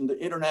indication the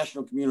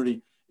international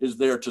community is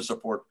there to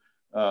support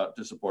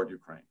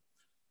Ukraine.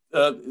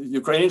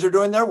 Ukrainians are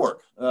doing their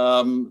work.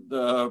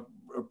 The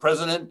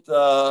President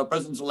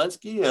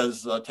Zelensky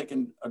has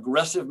taken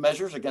aggressive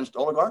measures against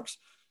oligarchs,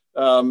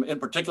 in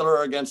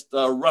particular against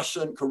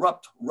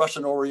corrupt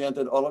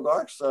Russian-oriented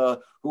oligarchs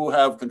who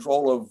have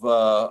control of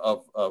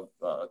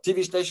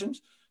TV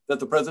stations that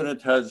the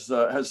president has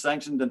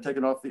sanctioned and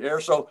taken off the air.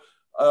 So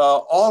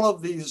all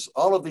of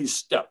these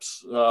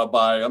steps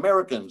by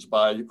Americans,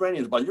 by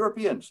Ukrainians, by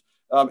Europeans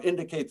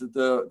indicate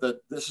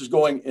that this is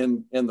going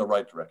in the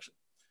right direction.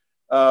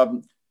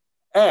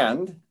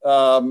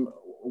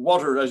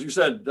 Walter, as you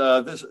said,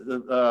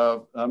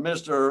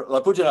 Minister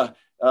Laputina,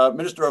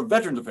 Minister of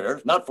Veterans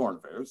Affairs, not Foreign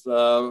Affairs,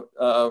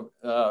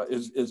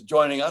 is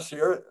joining us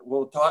here.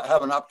 We'll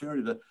have an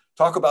opportunity to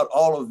talk about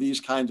all of these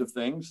kinds of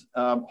things,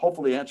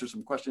 hopefully answer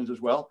some questions as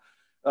well.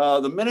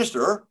 The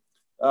minister,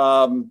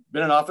 been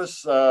in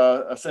office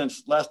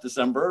since last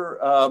December,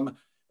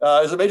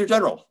 is a major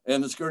general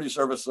in the security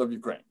service of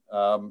Ukraine.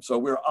 So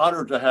we're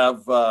honored to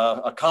have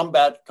a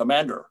combat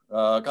commander,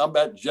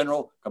 combat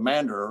general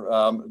commander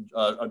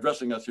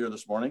addressing us here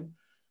this morning.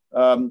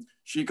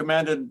 She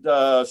commanded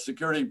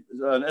security,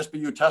 an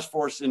SBU task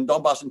force in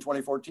Donbass in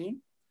 2014.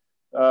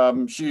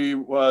 She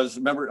was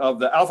a member of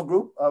the Alpha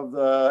Group of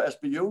the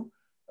SBU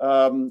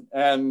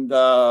and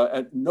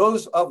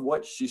knows of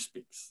what she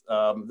speaks.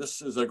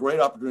 This is a great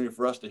opportunity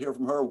for us to hear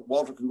from her.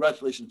 Walter,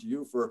 congratulations to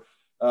you for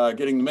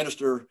getting the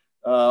minister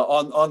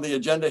on the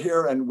agenda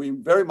here, and we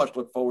very much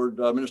look forward,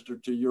 Minister,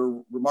 to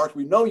your remarks.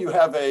 We know you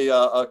have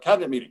a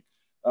cabinet meeting,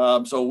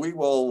 so we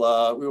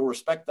will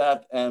respect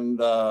that, and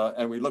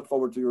we look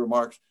forward to your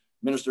remarks.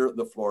 Minister,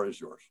 the floor is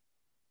yours.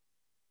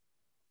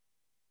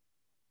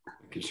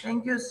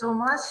 Thank you so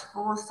much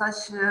for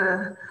such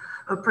a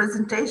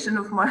presentation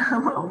of my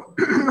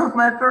of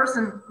my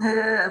person.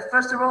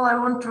 First of all, I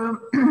want to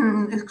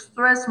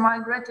express my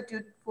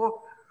gratitude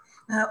for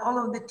all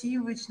of the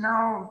team which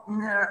now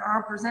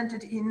are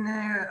presented in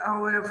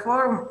our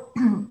forum,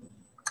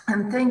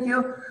 and thank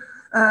you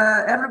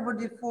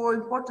everybody for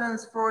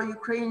importance for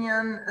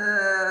Ukrainian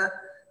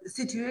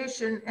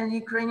situation and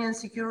Ukrainian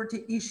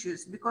security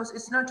issues, because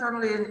it's not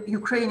only a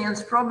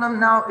Ukrainians problem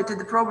now, it is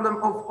the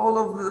problem of all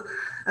of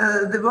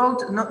the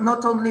world,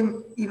 not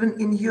only even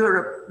in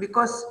Europe,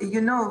 because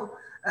you know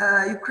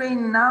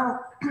Ukraine now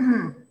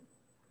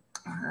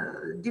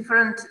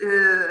different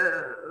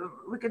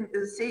we can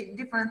say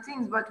different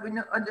things, but we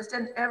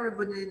understand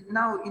everybody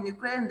now in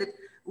Ukraine that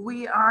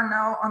we are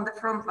now on the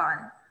front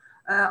line.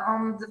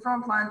 On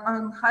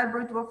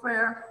hybrid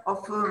warfare, of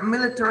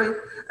military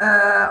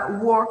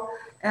war.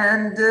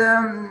 And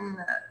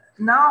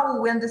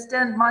now we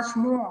understand much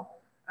more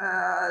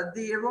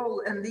the role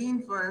and the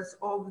influence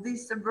of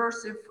these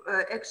subversive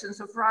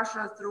actions of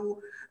Russia through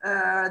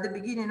the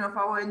beginning of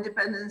our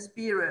independence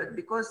period.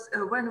 Because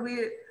when we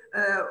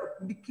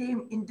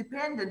became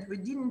independent, we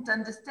didn't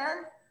understand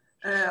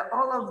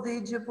all of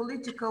the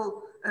geopolitical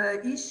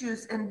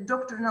issues and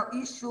doctrinal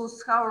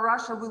issues, how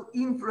Russia will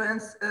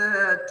influence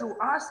to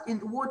us,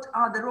 and what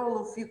are the role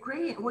of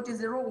Ukraine, what is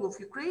the role of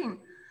Ukraine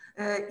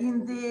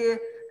in the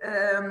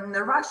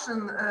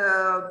Russian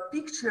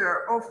picture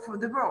of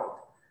the world.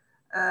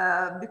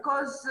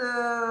 Because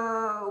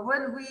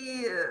when we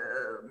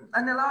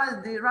analyze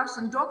the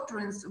Russian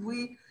doctrines,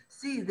 we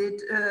see that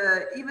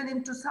even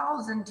in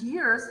 2000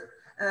 years,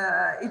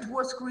 it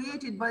was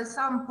created by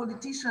some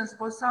politicians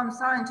or some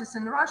scientists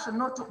in Russia,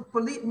 not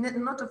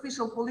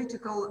official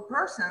political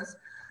persons,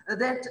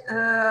 that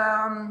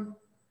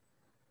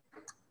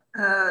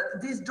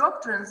these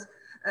doctrines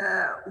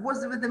was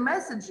with the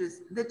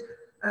messages that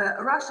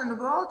Russian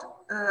world,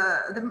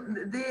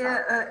 the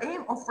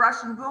aim of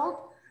Russian world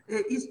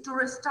is to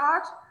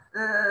restart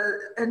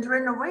and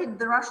renovate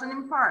the Russian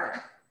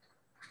Empire.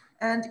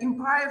 And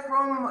empire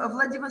from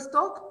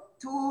Vladivostok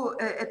to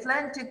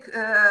Atlantic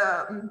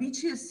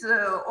beaches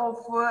of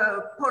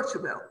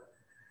Portugal.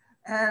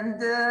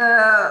 And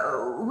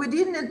we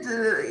didn't,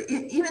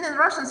 even in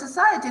Russian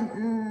society,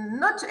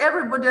 not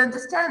everybody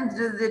understands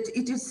that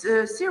it is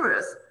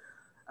serious.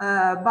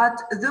 But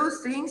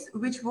those things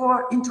which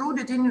were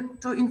intruded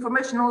into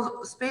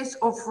informational space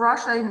of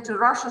Russia, into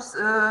Russia's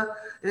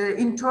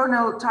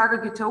internal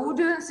target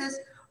audiences,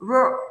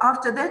 were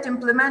after that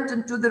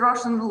implemented to the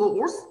Russian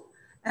laws.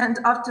 And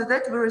after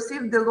that, we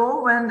received the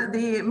law when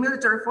the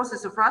military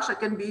forces of Russia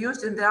can be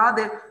used in the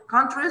other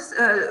countries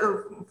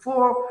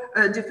for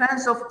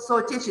defense of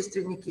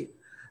Sootechestveniki.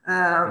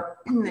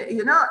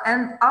 You know,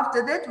 and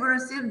after that, we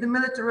received the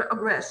military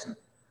aggression.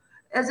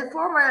 As a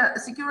former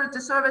security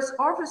service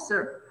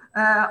officer,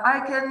 I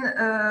can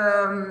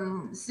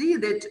see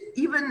that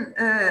even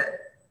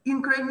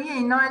in Crimea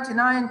in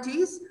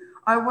 1990s,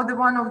 I was the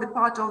one of the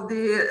part of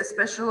the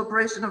special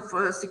operation of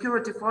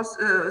security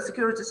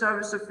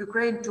service of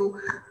Ukraine to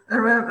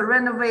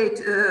renovate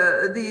to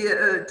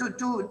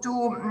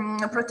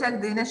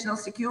protect the national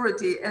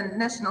security and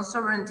national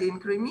sovereignty in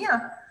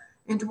Crimea.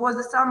 It was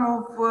the sum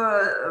of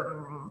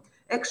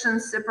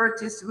actions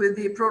separatists with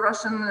the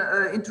pro-Russian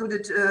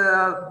intruded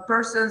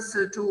persons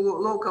to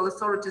local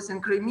authorities in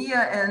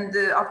Crimea, and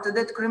after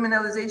that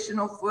criminalization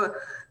of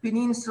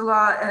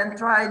peninsula and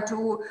tried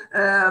to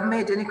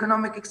make an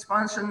economic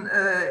expansion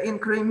in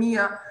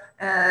Crimea,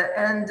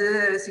 and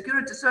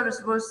security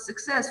service was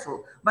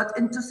successful. But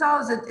in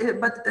 2000,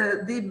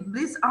 the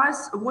Blitz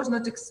Ice was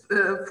not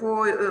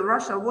for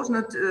Russia was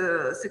not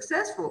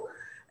successful,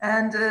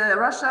 and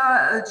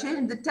Russia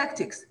changed the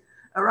tactics.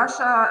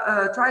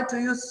 Russia tried to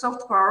use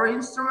soft power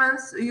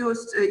instruments,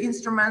 used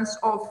instruments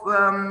of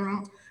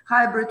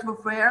hybrid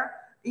warfare,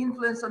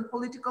 influence on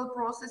political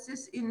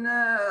processes in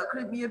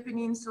Crimea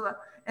Peninsula.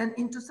 And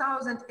in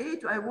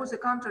 2008, I was a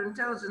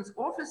counterintelligence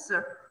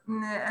officer,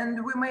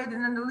 and we made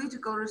an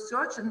analytical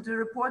research and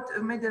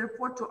made a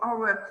report to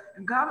our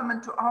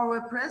government, to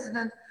our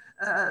president,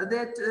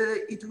 that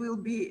it will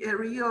be a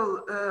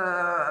real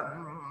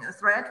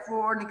threat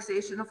for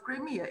annexation of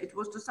Crimea. It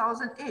was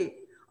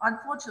 2008.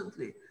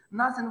 Unfortunately,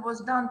 nothing was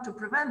done to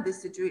prevent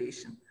this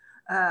situation.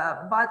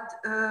 But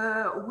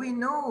we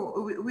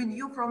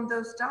knew from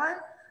those times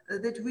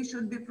that we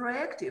should be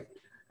proactive.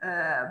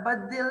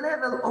 But the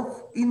level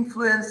of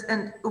influence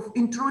and of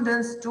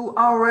intrudence to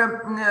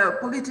our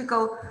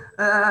political,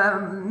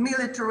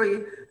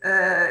 military,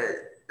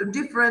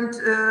 different,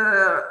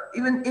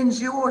 even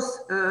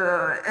NGOs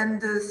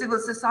and civil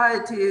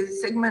society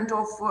segment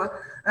of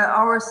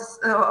our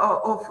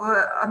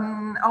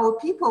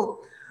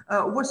people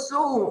was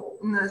so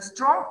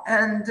strong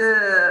and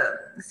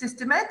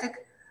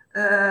systematic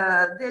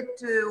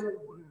that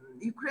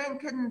Ukraine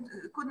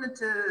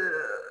couldn't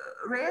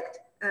react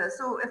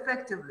so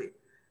effectively.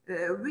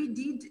 We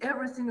did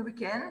everything we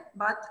can,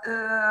 but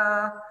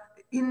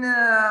in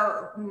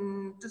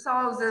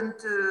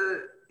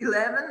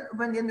 2011,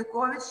 when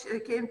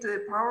Yanukovych came to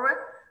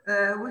power,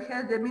 We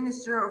had the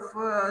Minister of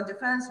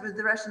Defense with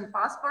the Russian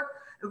passport.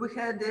 We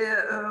had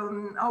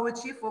our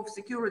Chief of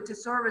Security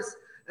Service,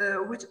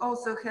 which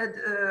also had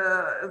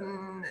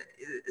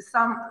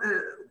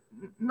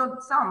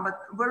not some,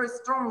 but very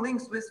strong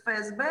links with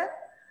FSB.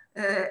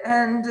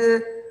 And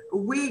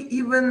we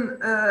even,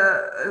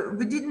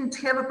 we didn't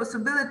have a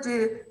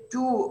possibility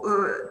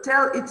to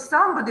tell it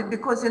somebody,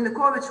 because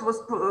Yanukovych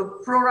was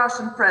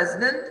pro-Russian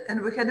president,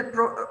 and we had a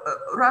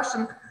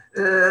pro-Russian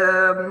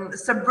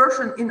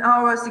subversion in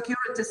our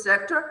security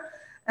sector.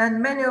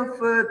 And many of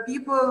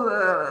people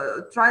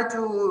try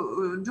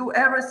to do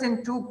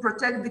everything to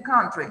protect the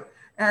country.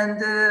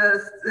 And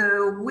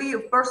we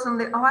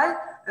personally, I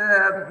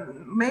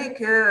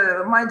make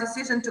my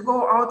decision to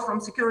go out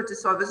from security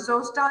service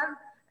those time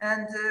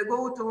and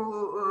go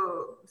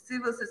to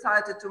civil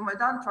society, to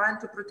Maidan, trying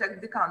to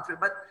protect the country.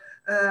 But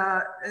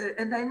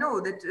and I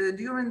know that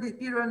during the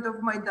period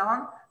of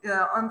Maidan,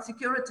 on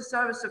security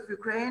service of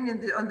Ukraine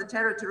on the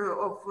territory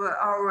of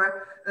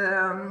our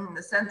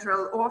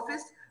central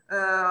office,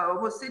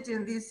 was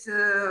sitting this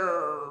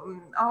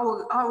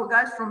our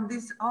guys from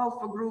this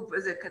Alpha group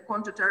as a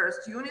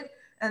counter-terrorist unit,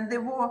 and they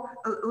were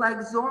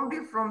like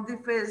zombie from the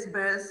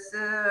FSB's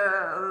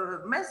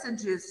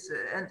messages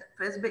and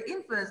FSB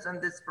influence on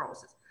this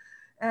process.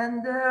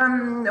 And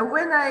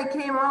when I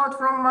came out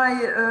from my,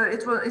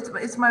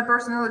 it's my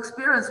personal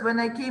experience. When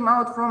I came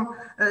out from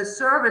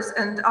service,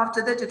 and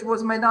after that it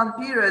was Maidan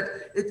period,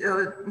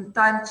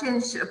 time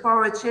changed,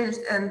 power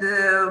changed, and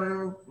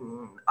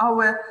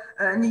our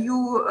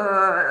new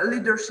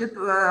leadership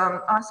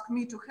asked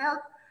me to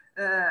help.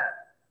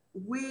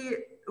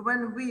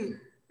 When we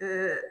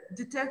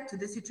detect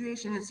the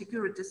situation in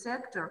security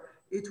sector,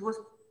 it was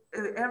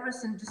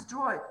everything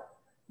destroyed.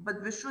 But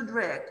we should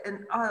react,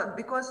 and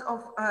because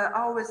of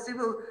our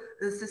civil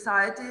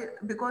society,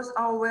 because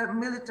our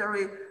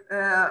military,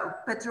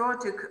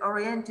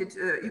 patriotic-oriented,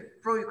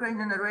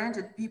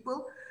 pro-Ukrainian-oriented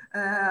people,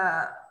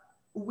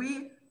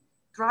 we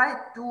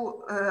tried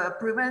to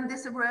prevent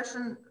this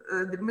aggression,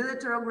 the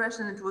military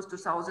aggression. It was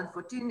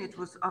 2014. It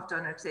was after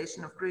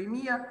annexation of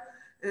Crimea.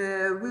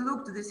 We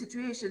looked at the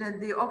situation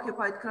in the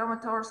occupied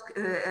Kramatorsk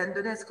and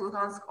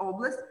Donetsk-Luhansk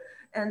Oblast.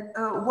 And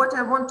what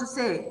I want to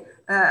say,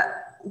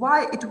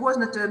 why it was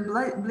not a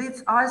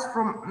blitz eyes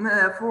from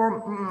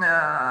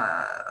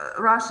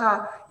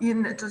Russia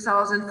in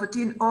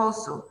 2014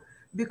 also,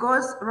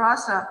 because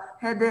Russia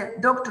had a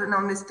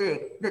doctrinal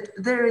mistake that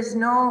there is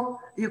no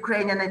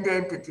Ukrainian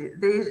identity.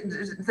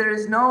 There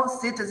is no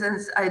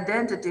citizens'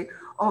 identity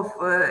of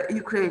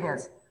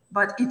Ukrainians,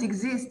 but it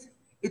exists.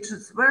 It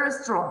is very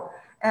strong.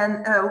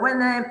 And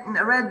when I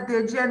read the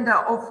agenda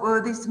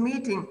of this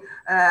meeting,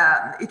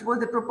 it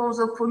was a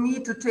proposal for me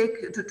to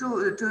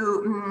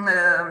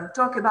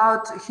talk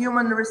about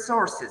human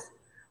resources.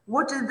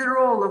 What is the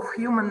role of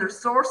human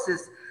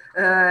resources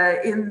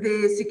in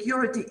the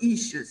security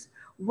issues?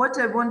 What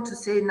I want to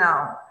say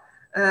now,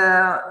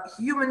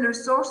 human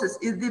resources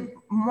is the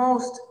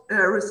most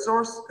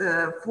resource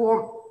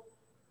for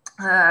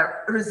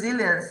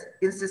resilience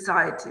in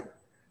society.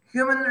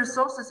 Human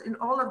resources in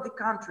all of the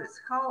countries,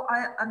 how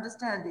I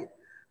understand it.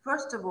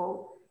 First of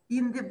all,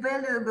 in the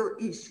valuable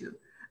issue,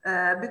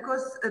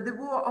 because the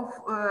war of,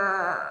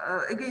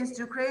 against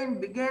Ukraine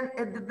began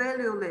at the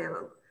value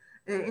level.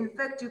 In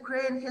fact,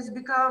 Ukraine has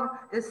become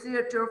a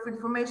theater of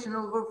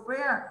informational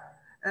warfare.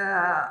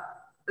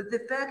 The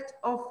fact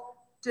of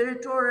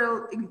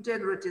territorial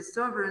integrity,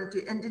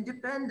 sovereignty, and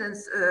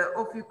independence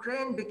of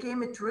Ukraine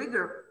became a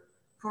trigger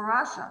for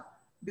Russia,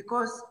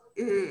 because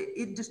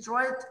it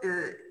destroyed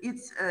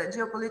its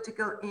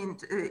geopolitical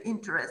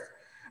interest.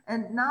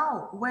 And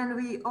now, when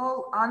we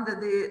all under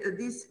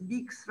this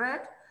big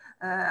threat,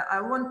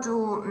 I want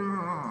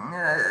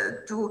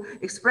to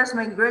express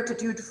my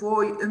gratitude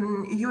for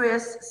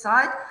US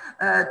side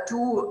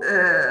to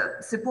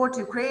support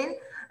Ukraine,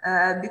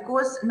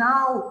 because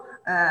now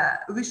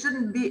we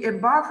shouldn't be a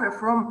buffer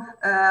from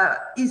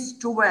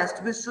east to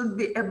west. We should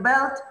be a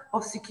belt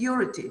of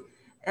security.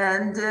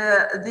 And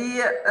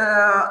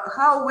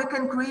how we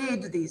can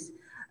create this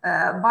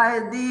by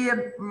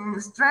the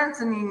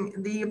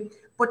strengthening the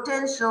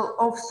potential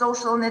of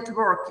social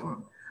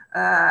networking,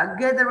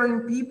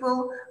 gathering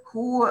people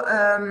who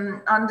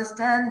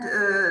understand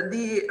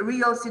the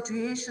real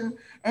situation.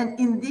 And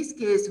in this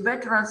case,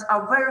 veterans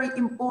are very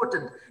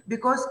important,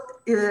 because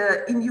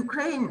in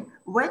Ukraine,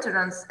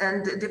 veterans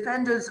and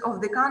defenders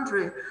of the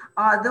country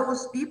are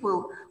those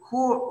people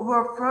who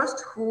were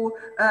first, who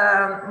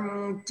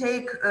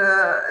take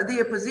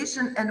their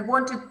position and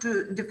wanted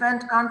to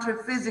defend country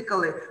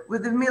physically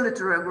with the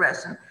military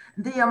aggression.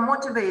 They are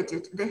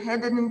motivated. They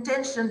had an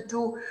intention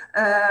to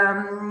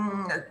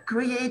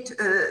create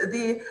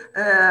the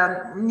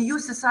new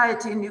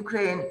society in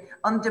Ukraine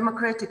on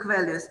democratic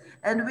values.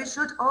 And we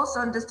should also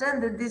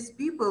understand that these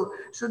people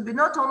should be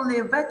not only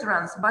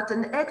veterans, but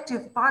an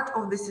active part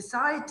of the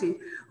society,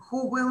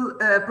 who will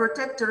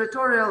protect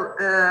territorial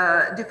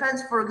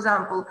defense, for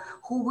example,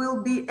 who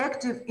will be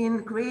active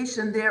in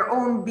creation their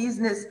own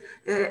business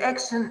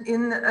action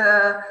in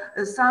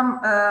some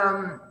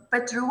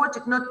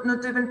patriotic,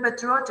 not even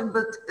patriotic,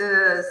 but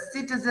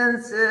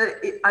citizens'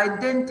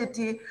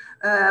 identity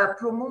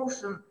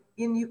promotion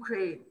in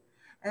Ukraine.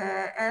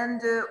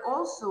 And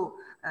also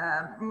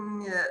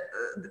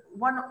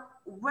one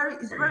very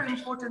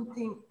important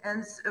thing,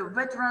 and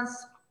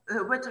veterans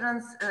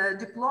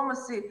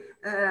diplomacy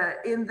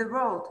in the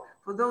world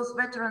for those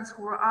veterans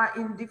who are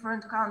in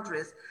different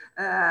countries.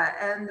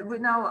 And we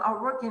now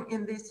are working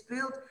in this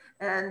field.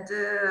 And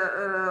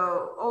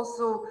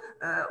also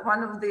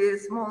one of the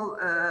small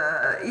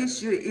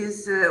issue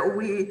is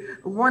we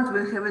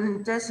have an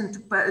intention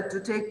to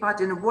take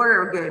part in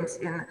Warrior Games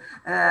in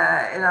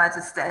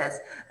United States.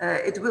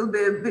 It will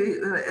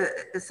be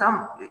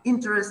some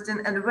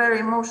interesting and very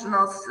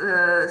emotional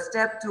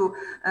step to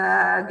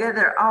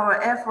gather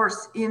our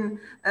efforts in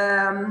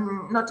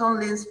not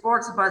only in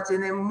sports but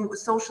in a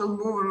social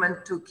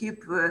movement to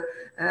keep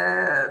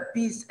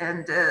peace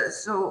and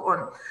so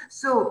on.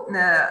 So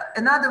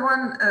another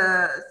one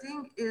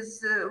thing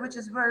is which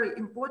is very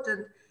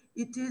important.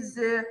 It is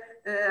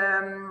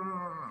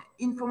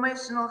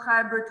informational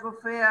hybrid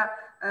warfare,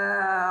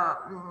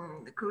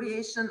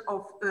 creation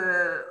of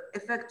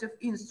effective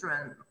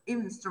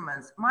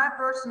instruments. My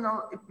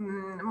personal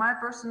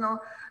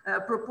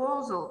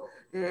proposal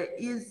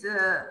is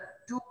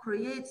to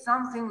create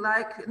something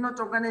like, not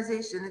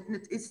organization,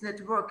 it's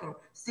networking,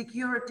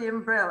 security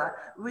umbrella,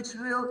 which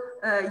will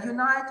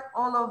unite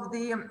all of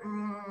the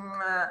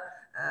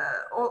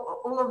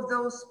all of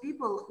those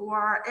people who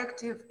are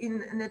active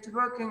in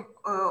networking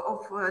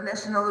of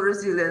national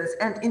resilience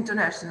and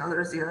international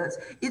resilience.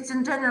 It's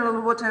in general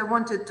what I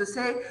wanted to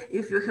say.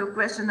 If you have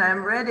questions,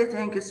 I'm ready.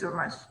 Thank you so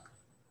much.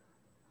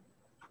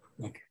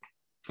 Thank you.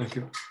 Thank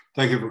you.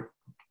 Thank you.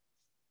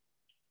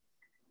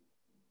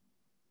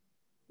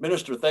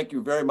 Minister, thank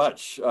you very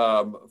much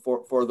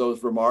for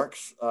those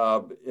remarks.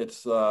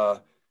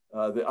 The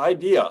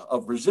idea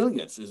of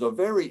resilience is a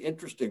very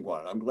interesting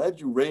one. I'm glad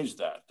you raised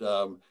that.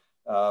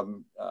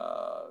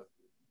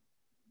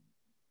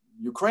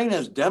 Ukraine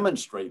has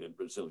demonstrated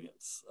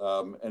resilience,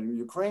 and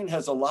Ukraine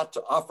has a lot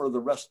to offer the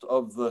rest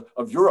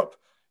of Europe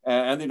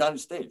and the United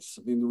States.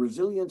 I mean, the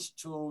resilience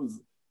to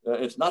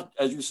it's not,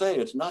 as you say,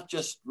 it's not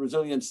just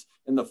resilience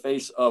in the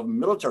face of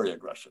military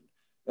aggression.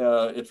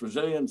 It's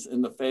resilience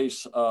in the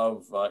face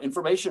of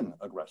information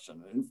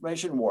aggression,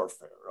 information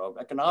warfare, of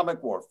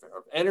economic warfare,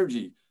 of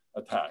energy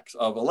attacks,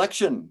 of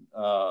election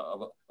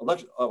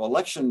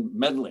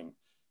meddling.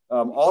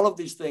 All of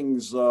these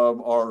things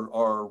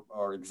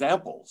are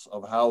examples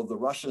of how the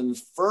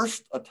Russians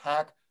first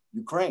attack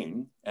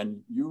Ukraine,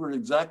 and you were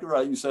exactly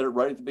right. You said it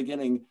right at the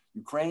beginning.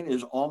 Ukraine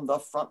is on the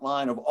front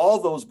line of all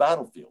those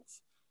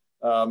battlefields,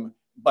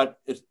 but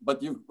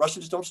the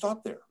Russians don't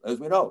stop there, as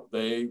we know.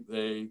 They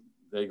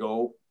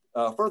go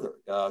further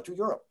to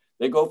Europe.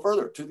 They go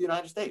further to the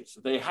United States.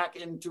 They hack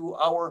into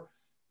our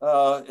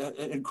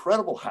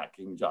incredible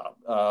hacking job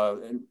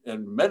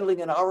and meddling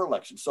in our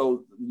elections.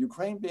 So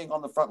Ukraine being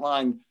on the front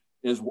line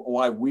is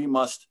why we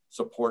must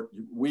support,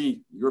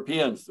 we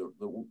Europeans,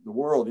 the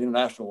world, the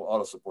international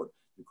ought to support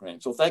Ukraine.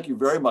 So thank you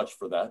very much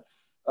for that.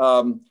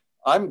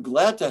 I'm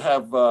glad to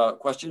have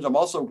questions. I'm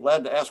also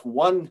glad to ask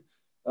one.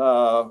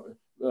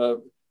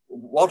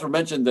 Walter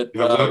mentioned that.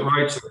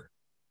 Right, sir.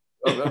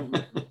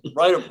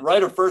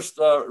 Right of first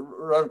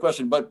round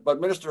question, but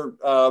Minister,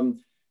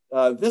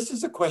 this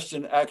is a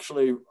question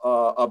actually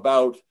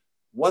about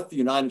what the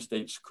United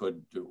States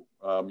could do.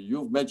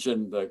 You've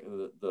mentioned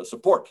the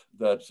support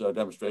that's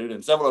demonstrated,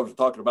 and several of us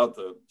are talking about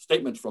the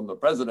statements from the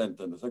President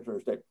and the Secretary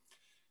of State.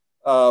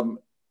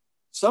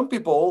 Some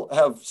people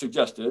have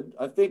suggested,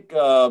 I think,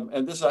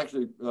 and this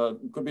actually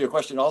could be a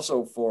question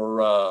also for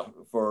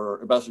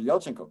Ambassador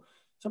Yeltsenko.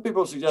 Some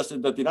people have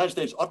suggested that the United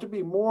States ought to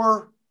be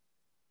more,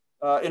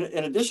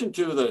 in addition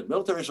to the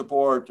military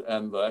support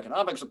and the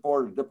economic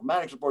support and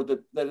diplomatic support,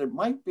 that it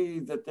might be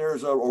that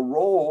there's a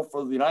role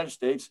for the United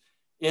States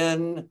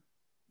in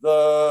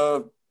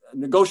the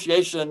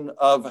negotiation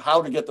of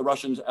how to get the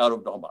Russians out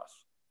of Donbass.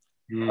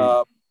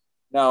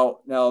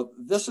 Now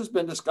this has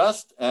been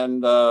discussed,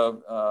 and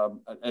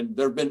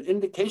there have been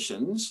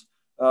indications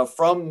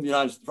from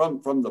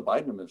the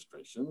Biden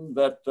administration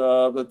that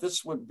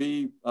this would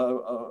be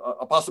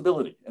a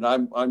possibility. And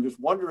I'm just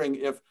wondering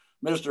if,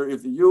 Minister,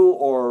 if you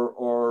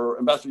or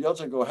Ambassador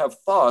Yeltsenko have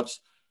thoughts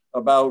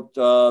about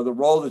the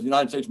role that the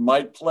United States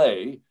might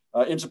play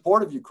in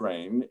support of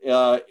Ukraine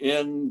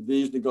in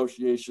these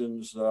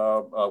negotiations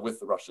with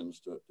the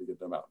Russians to get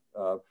them out.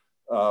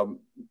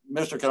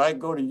 Minister, can I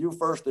go to you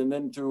first and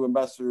then to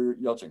Ambassador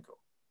Yeltsenko?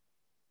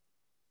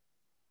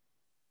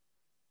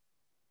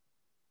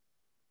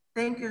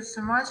 Thank you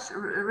so much.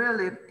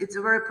 Really, it's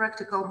a very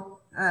practical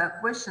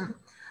question.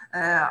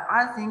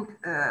 I think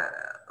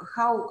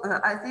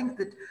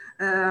that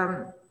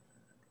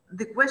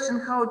the question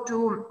how to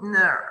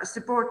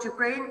support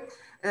Ukraine,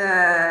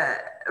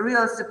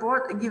 real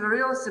support, give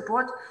real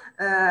support,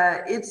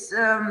 it's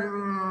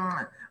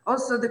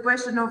also the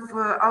question of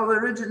our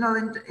regional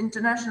and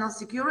international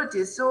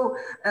security. So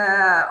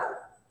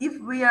if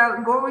we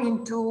are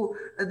going to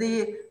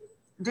the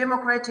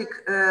democratic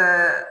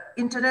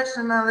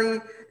internationally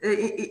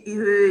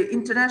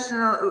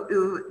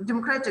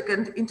democratic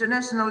and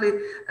internationally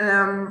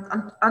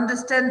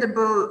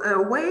understandable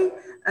way,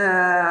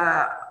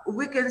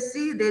 we can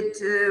see that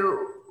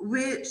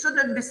we should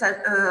not be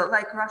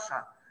like Russia.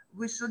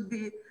 We should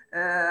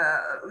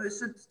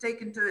take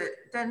into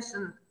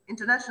attention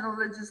international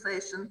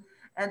legislation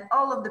and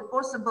all of the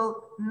possible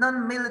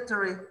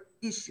non-military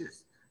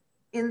issues.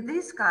 In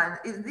this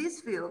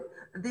field,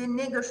 the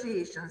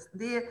negotiations,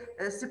 the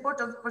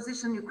support of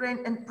position Ukraine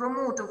and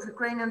promote of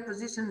Ukrainian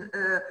position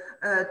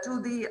to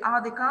the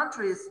other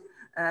countries,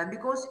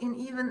 because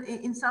even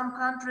in some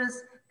countries,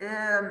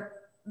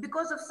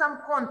 because of some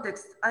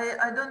context,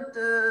 I don't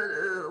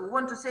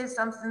want to say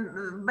something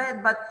bad,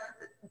 but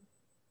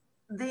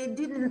they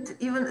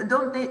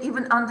don't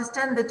even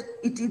understand that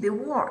it is a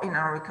war in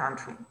our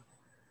country.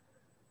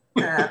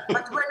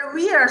 But when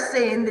we are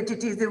saying that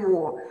it is a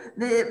war,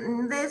 they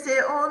say,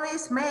 oh,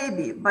 yes,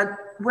 maybe. But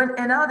when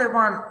another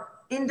one,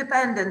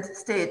 independent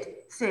state,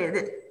 say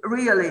that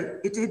really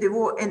it is a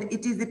war and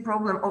it is the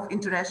problem of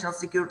international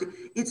security,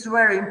 it's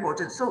very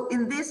important. So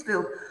in this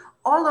field,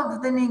 all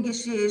of the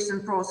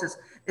negotiation process,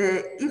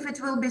 if it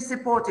will be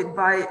supported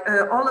by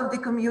all of the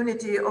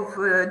community of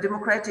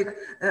democratic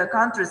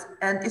countries,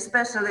 and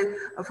especially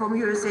from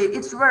USA,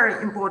 it's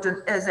very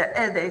important as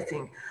I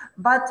think.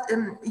 But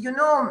you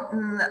know,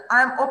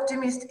 I'm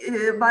optimist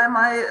by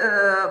my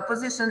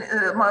position,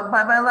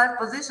 by my life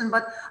position,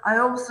 but I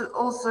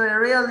also a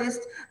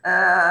realist.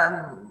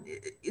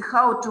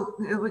 How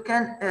we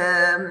can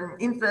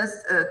influence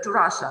to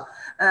Russia.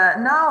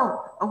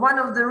 Now, one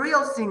of the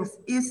real things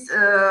is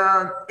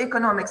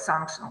economic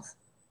sanctions,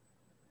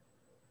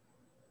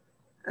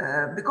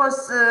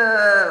 because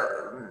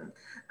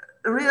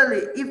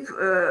really, if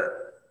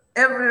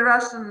every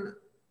Russian,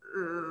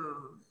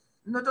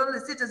 not only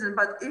citizen,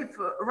 but if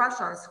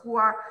Russians who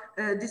are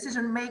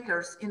decision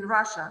makers in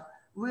Russia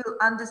will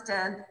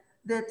understand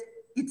that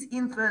its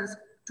influence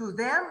to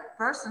them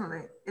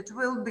personally, it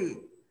will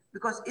be,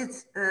 because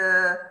it's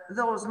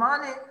those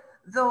money,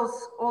 those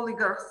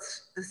oligarch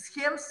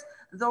schemes,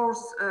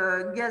 those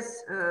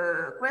gas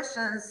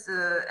questions,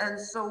 and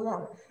so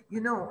on,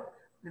 you know,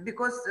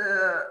 because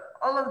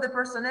all of the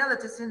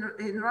personalities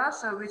in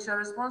Russia which are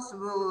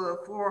responsible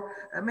for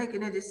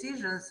making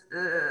decisions,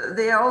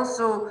 they are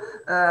also,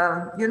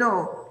 you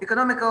know,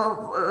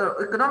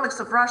 economics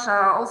of Russia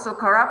are also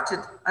corrupted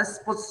as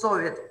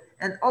post-Soviet.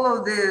 And all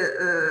of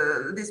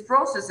these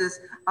processes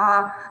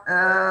are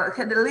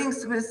had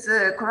links with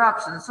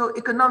corruption. So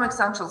economic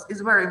sanctions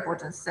is very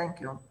important. Thank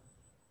you.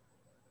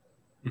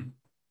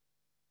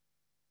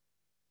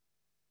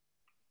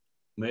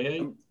 May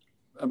I?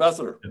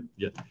 Ambassador.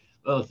 Yeah.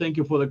 Thank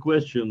you for the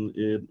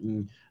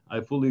question.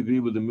 I fully agree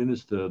with the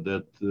minister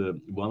that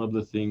one of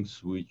the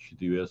things which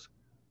the US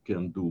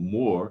can do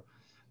more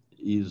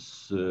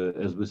is,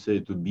 as we say,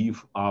 to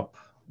beef up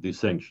the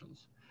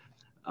sanctions.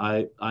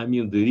 I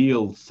mean the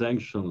real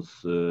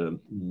sanctions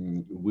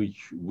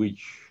which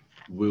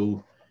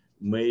will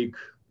make,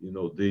 you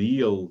know, the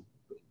real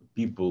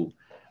people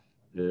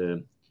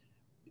in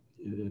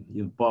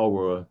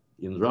power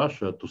in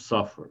Russia to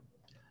suffer.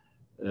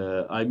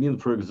 I mean,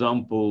 for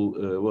example,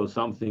 well,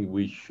 something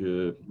which,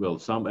 well,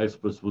 some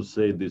experts would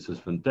say this is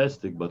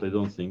fantastic, but I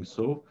don't think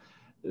so.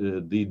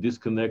 The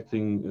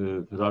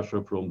disconnecting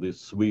Russia from the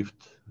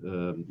SWIFT,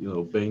 you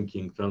know,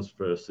 banking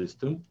transfer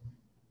system.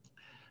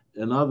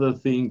 Another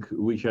thing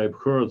which I've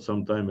heard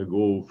some time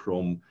ago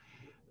from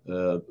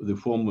the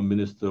former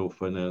Minister of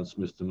Finance,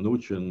 Mr.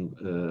 Mnuchin,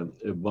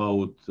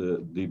 about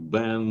the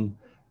ban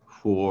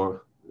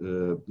for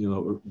you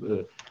know,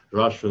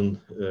 Russian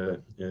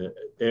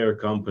air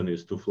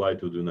companies to fly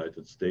to the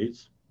United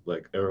States,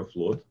 like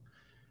Aeroflot.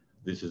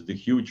 This is the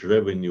huge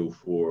revenue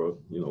for,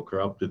 you know,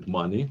 corrupted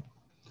money.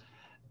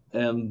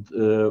 And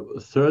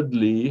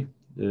thirdly,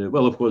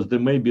 well, of course, there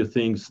may be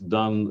things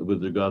done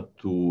with regard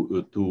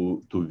to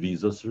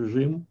visas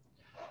regime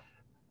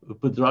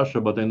with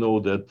Russia, but I know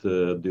that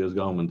the US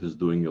government is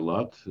doing a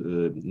lot.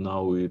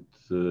 Now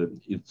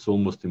it's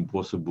almost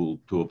impossible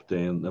to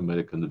obtain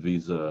American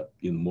visa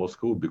in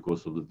Moscow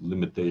because of the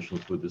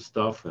limitations with the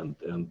staff, and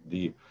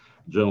the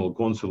general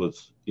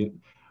consulates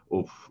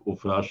of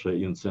Russia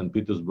in St.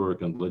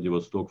 Petersburg and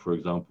Vladivostok, for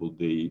example,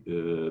 they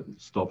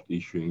stopped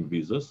issuing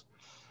visas.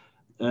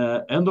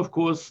 And of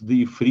course,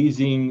 the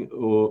freezing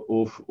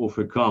of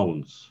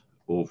accounts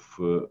of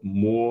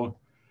more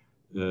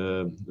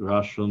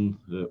Russian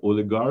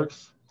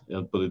oligarchs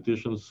and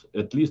politicians,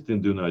 at least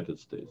in the United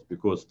States,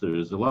 because there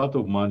is a lot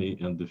of money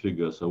and the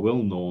figures are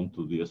well known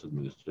to the US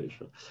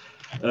administration.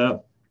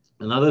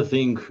 Another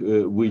thing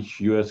which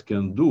US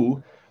can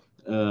do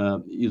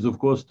is, of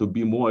course, to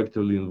be more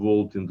actively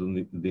involved in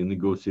the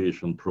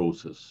negotiation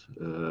process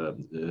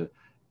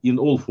in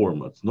all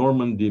formats,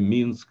 Normandy,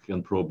 Minsk,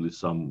 and probably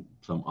some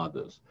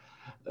others.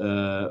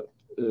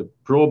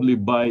 Probably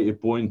by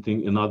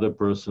appointing another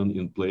person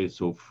in place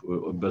of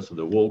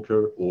Ambassador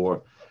Volker,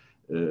 or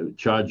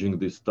charging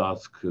this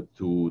task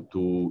to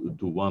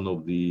one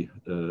of the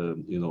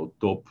you know,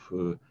 top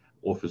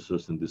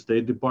officers in the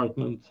State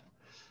Department.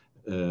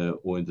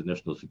 or in the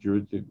National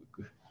Security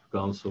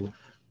Council.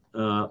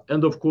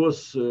 And of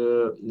course,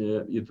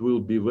 it will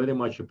be very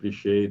much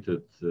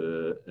appreciated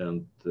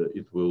and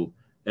it will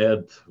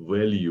add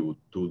value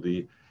to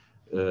the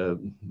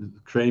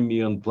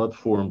Crimean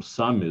Platform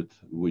Summit,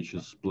 which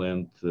is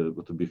planned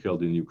to be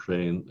held in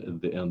Ukraine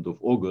at the end of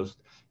August,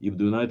 if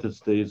the United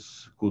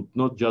States could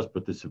not just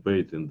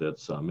participate in that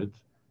summit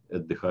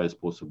at the highest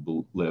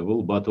possible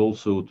level, but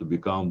also to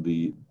become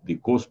the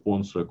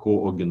co-sponsor,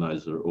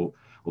 co-organizer of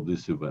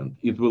this event.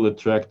 It will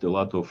attract a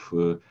lot of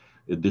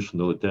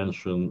additional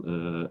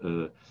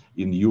attention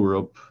in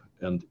Europe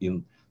and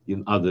in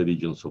other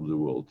regions of the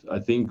world. I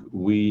think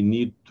we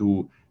need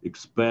to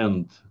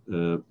expand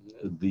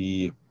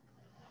the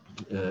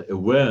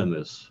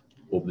awareness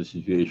of the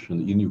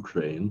situation in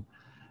Ukraine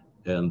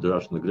and the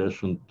Russian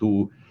aggression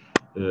to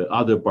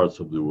other parts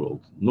of the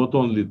world, not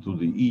only to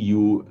the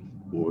EU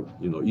or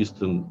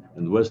Eastern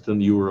and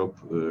Western Europe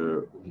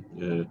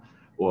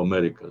or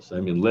Americas. I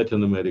mean,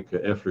 Latin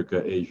America,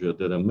 Africa, Asia,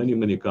 there are many,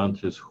 many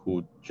countries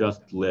who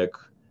just lack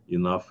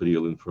enough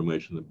real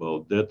information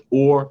about that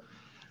or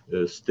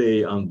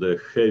stay under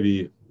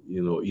heavy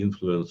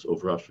influence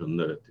of Russian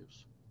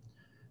narratives.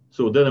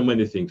 So there are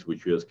many things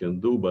which US can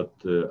do, but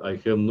I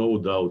have no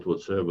doubt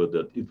whatsoever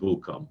that it will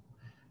come.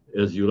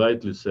 As you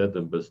rightly said,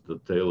 Ambassador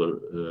Taylor,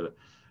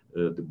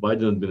 the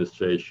Biden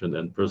administration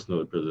and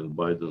personally President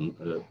Biden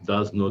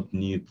does not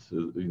need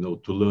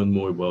to learn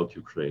more about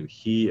Ukraine.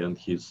 He and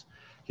his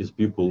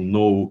people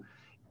know,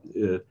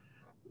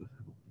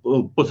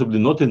 well, possibly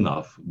not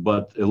enough,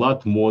 but a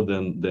lot more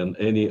than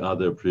any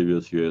other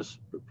previous US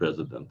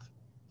president.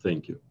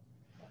 Thank you.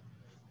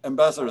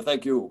 Ambassador,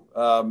 thank you.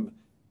 I'm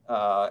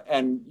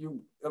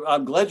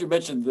glad you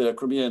mentioned the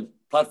Crimean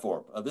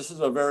Platform. This is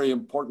a very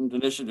important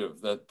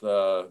initiative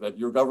that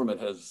your government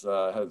has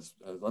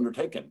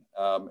undertaken,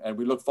 and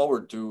we look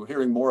forward to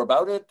hearing more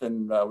about it.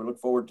 And we look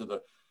forward to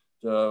the,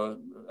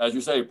 as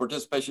you say,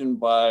 participation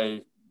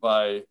by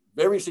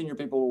very senior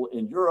people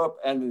in Europe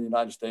and in the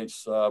United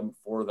States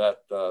for that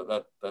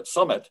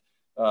summit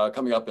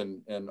coming up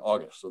in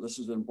August. So this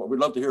is important. We'd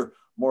love to hear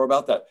more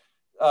about that.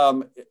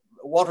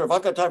 Walter, if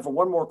I've got time for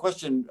one more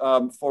question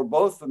for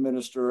both the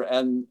minister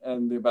and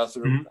the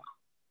ambassador.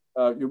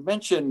 You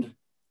mentioned,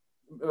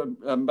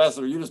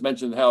 Ambassador, you just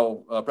mentioned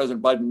how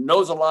President Biden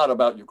knows a lot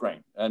about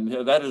Ukraine, and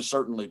that is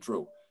certainly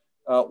true.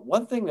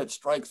 One thing that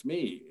strikes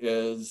me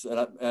is,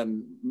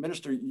 and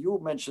Minister, you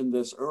mentioned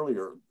this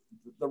earlier,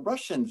 the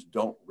Russians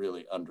don't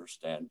really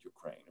understand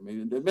Ukraine. I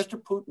mean,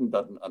 Mr. Putin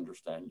doesn't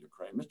understand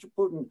Ukraine. Mr.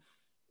 Putin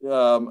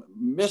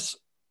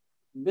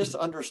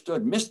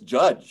misunderstood,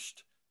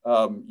 misjudged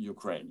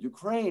Ukraine.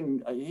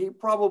 He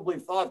probably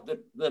thought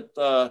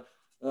that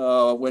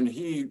when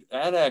he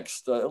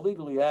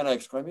illegally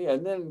annexed Crimea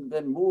and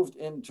then moved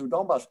into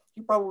Donbass,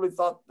 he probably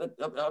thought that,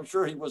 I'm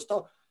sure he was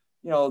told,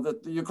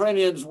 that the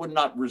Ukrainians would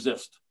not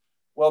resist.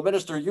 Well,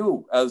 Minister,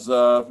 you as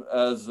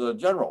a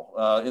general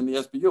in the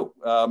SBU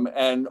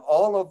and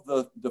all of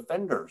the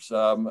defenders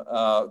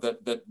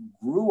that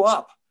grew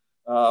up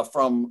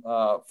from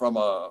a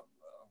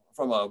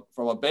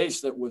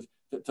base that was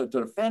to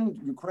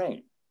defend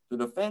Ukraine. To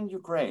defend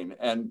Ukraine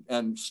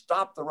and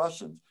stop the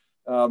Russians.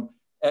 And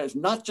it's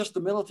not just the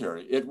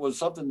military. It was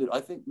something that I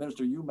think,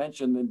 Minister, you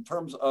mentioned in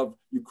terms of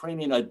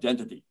Ukrainian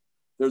identity.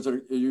 There's a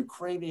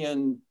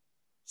Ukrainian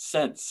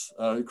sense,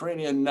 a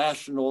Ukrainian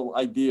national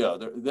idea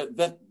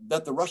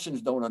that the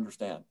Russians don't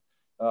understand.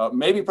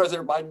 Maybe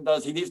President Biden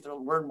does. He needs to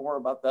learn more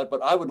about that.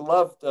 But I would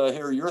love to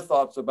hear your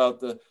thoughts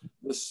about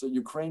this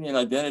Ukrainian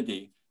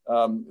identity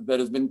that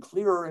has been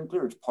clearer and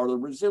clearer. It's part of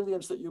the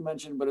resilience that you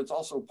mentioned, but it's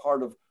also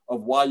part of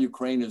why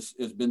Ukraine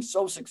has been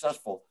so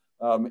successful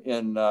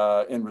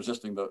in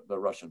resisting the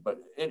Russian. But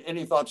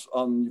any thoughts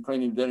on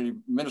Ukrainian identity,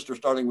 Minister,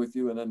 starting with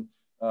you, and then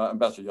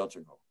Ambassador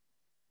Yelchenko.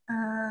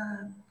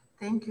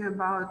 Thank you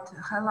about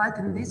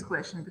highlighting this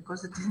question,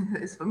 because it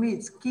is, for me,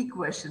 it's a key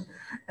question.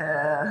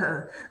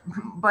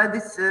 By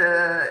this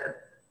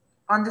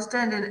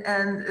understanding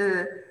and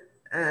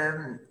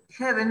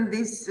having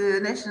this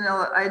national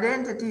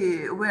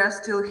identity, we are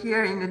still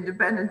here in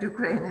independent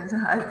Ukraine,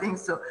 I think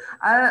so.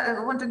 I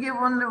want to give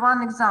only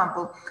one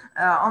example.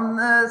 On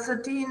the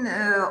 13th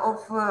of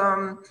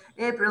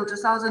April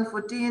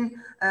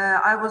 2014,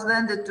 I was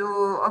landed to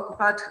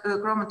occupied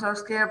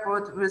Kramatorsk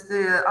airport with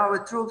our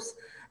troops.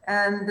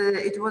 And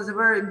it was a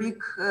very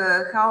big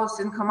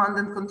house in command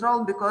and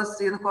control, because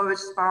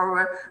Yanukovych's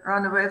power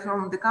ran away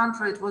from the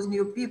country. It was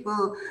new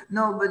people,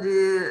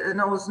 nobody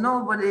knows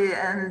nobody,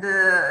 and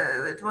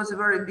it was a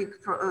very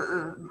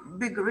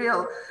big,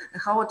 real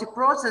chaotic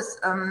process.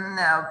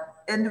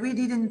 And we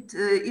didn't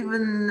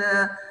even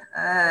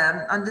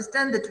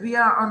understand that we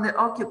are on the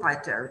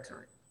occupied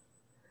territory.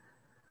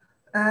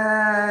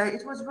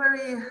 It was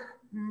very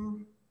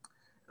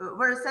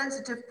very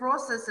sensitive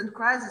process and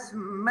crisis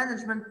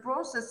management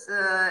process,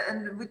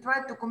 and we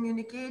tried to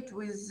communicate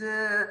with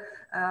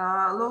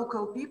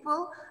local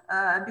people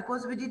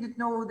because we didn't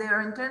know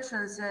their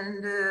intentions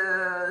and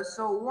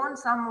so on.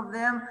 Some of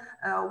them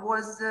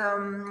was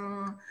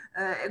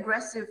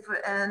aggressive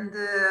and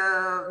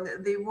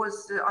they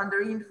was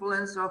under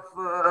influence of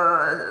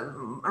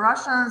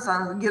Russians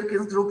and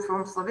Girkin's group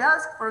from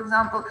Slavyansk, for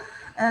example,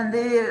 and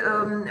they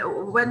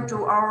went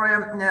to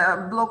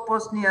our blog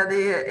post near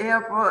the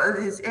airport,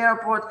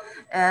 airport,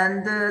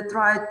 and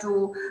tried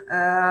to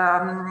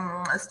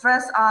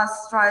stress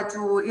us, try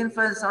to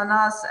influence on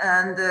us,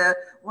 and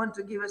want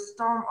to give a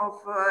storm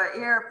of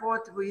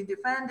airport. We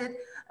defended,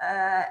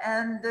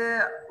 and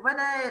when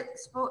I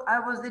spoke, I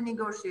was the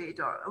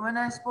negotiator. When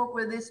I spoke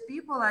with these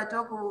people, I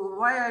talked,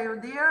 why are you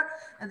there?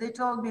 And they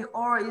told me,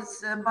 oh,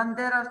 it's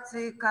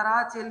Banderovцы,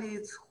 karateli,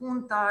 it's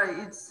junta,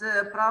 it's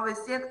правый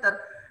сектор.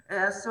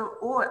 So,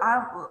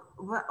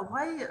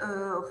 why?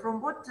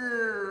 From what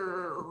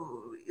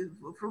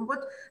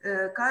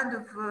kind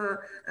of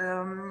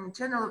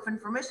channel of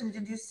information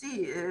did you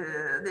see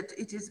that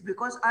it is?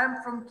 Because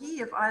I'm from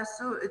Kiev, I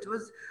saw it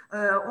was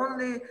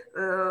only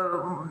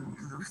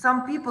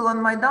some people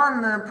on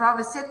Maidan,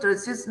 private sector.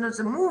 It's just not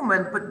a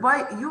movement. But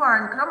why you are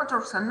in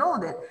Kramatorsk? I know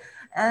that.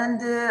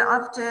 And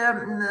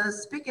after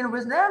speaking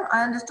with them,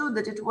 I understood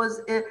that it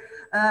was a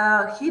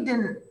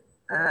hidden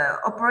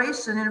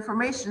operation,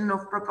 information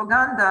of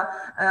propaganda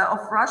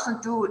of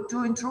Russian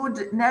to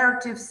intrude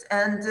narratives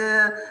and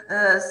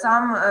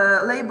some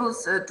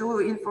labels to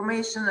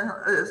information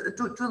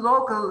to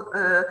local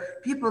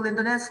people in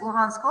Donetsk,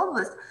 Luhansk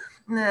Oblast,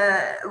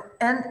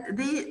 and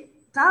they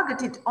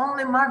targeted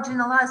only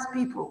marginalized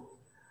people.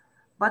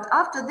 But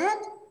after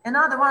that,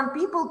 another one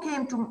people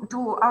came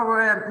to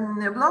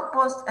our blog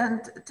post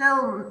and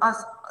tell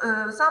us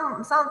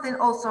something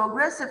also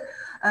aggressive.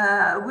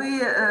 We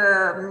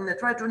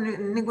try to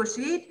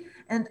negotiate,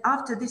 and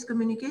after this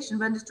communication,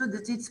 we understood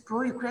that it's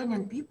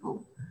pro-Ukrainian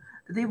people.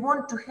 They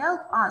want to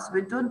help us.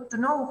 We don't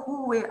know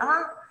who we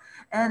are,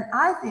 and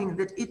I think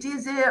that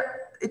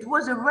it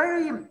was a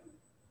very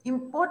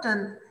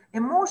important,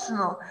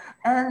 emotional,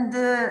 and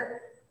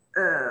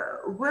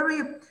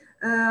very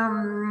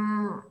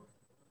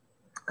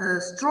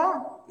strong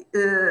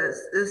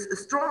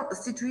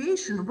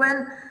situation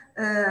when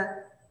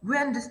we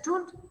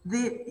understood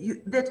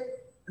that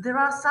there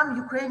are some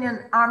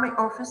Ukrainian army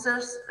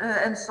officers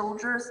and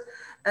soldiers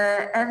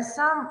and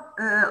some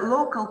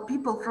local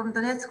people from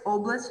Donetsk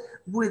Oblast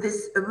with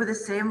the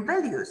same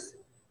values,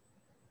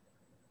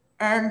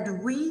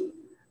 and we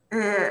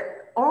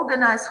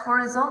organized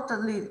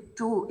horizontally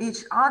to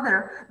each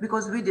other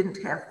because we didn't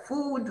have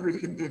food, we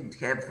didn't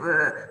have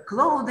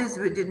clothes,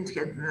 we didn't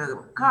have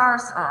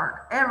cars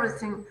or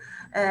everything,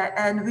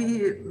 and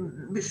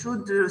we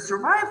should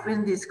survive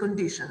in these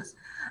conditions.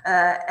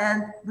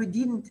 And we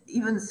didn't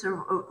even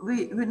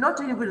we not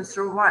even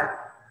survive.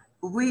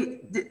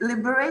 We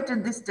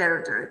liberated this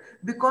territory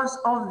because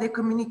of the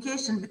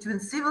communication between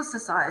civil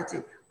society,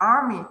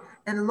 army,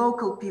 and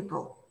local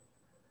people.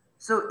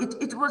 So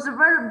it was a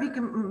very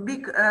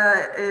big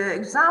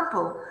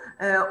example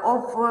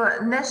of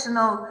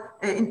national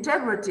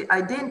integrity,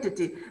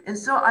 identity. And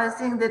so I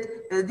think that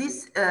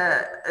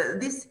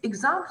these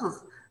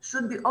examples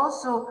should be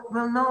also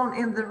well known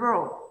in the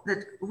world,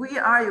 that we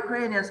are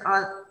Ukrainians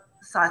are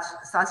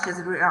such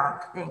as we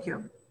are. Thank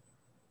you.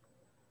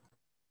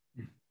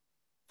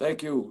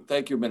 Thank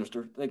you,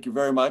 Minister. Thank you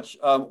very much.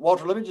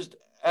 Walter, let me just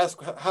ask,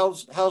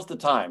 how's the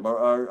time,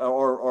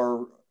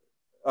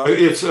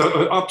 it's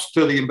up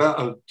to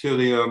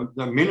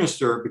the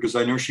minister, because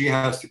I know she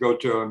has to go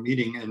to a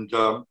meeting, and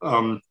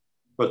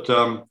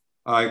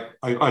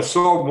I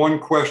saw one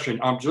question.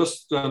 I'm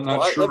just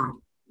not sure.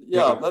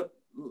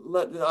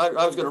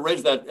 I was going to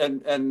raise that,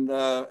 and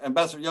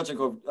Ambassador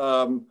Yeltsenkov,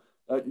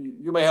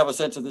 you may have a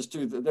sense of this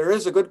too. There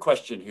is a good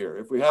question here.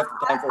 If we have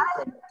time for,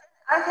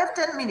 I have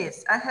 10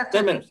 minutes. I have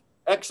 10 minutes.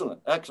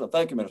 Excellent.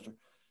 Thank you, Minister.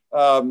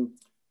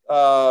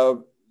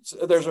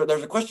 So there's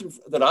a question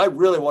that I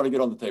really want to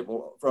get on the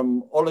table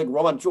from Oleg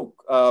Romanchuk.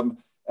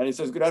 And he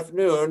says, good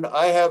afternoon.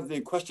 I have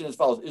the question as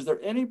follows. Is there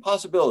any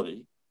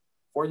possibility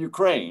for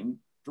Ukraine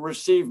to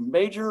receive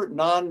major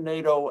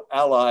non-NATO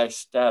ally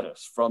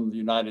status from the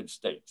United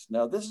States?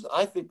 Now,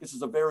 I think this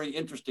is a very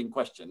interesting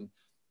question.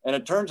 And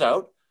it turns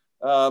out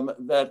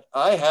that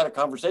I had a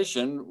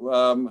conversation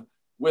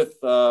with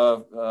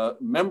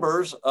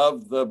members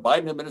of the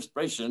Biden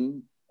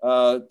administration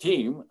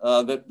team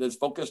that is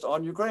focused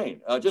on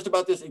Ukraine, just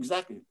about this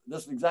exact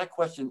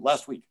question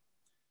last week,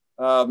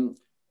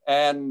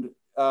 and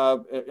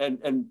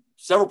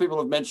several people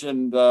have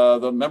mentioned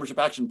the membership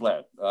action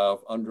plan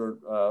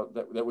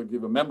that would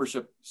give a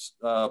membership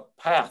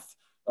path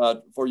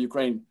for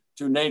Ukraine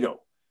to NATO,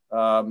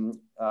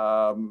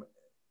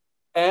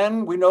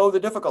 and we know the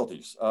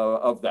difficulties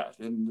of that,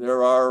 and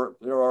there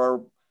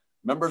are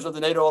members of the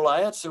NATO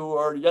alliance who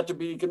are yet to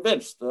be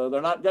convinced.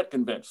 They're not yet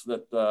convinced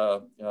that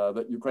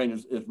that Ukraine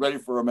is ready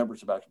for a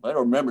membership action plan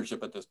or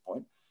membership at this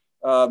point.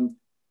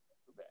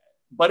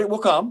 but it will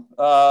come.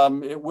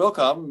 It will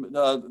come.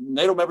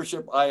 NATO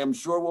membership, I am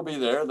sure, will be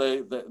there.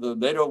 The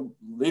NATO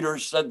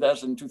leaders said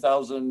this in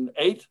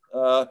 2008,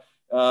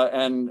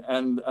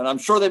 and I'm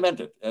sure they meant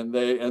it, and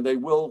they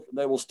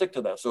will stick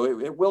to that. So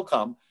it will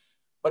come.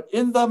 But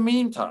in the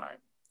meantime,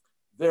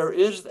 there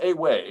is a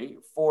way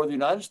for the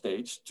United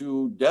States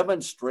to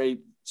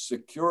demonstrate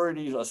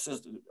security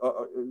assistance,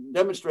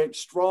 demonstrate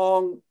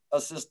strong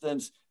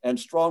assistance and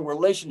strong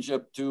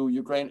relationship to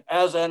Ukraine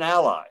as an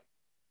ally,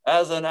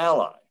 and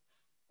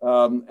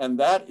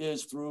that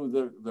is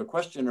through the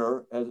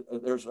questioner.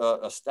 There's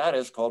a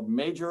status called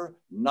major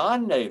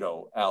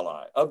non-NATO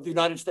ally of the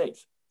United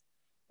States.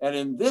 And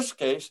in this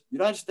case, the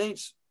United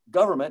States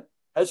government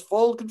has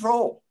full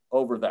control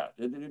over that.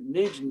 It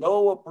needs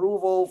no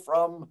approval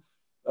from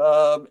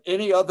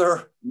any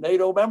other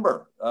NATO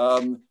member.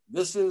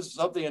 This is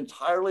something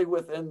entirely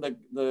within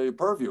the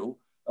purview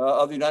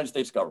of the United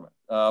States government.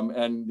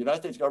 And the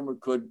United States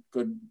government could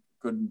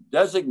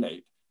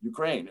designate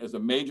Ukraine as a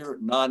major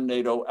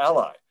non-NATO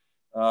ally.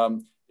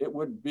 It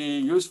would be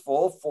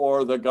useful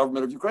for the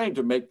government of Ukraine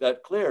to make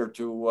that clear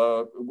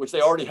to, which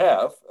they already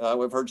have.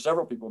 We've heard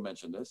several people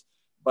mention this.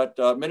 But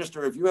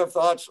Minister, if you have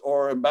thoughts,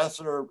 or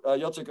Ambassador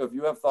Yeltsinko, if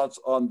you have thoughts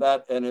on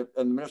that, and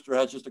the Minister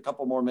has just a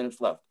couple more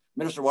minutes left.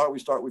 Minister, why don't we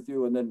start with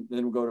you, and then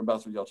we'll go to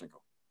Ambassador Yeltsinko.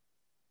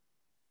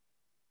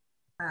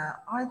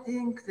 I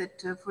think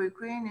that for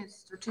Ukraine, it's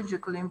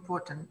strategically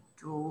important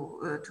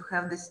to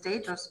have this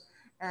status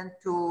and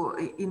to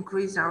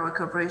increase our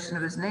cooperation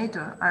with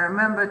NATO. I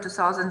remember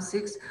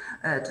 2006,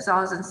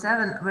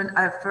 2007, when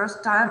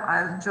first time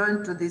I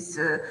joined to this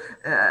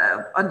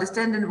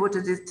understanding what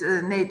is it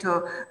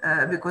NATO,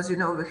 because we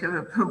have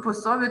a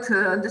post-Soviet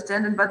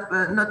understanding, but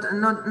not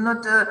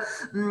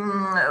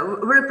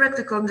very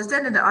practical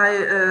understanding. I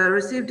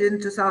received in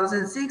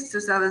 2006,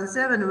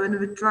 2007, when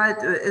we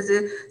tried as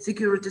a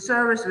security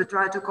service, we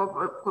tried to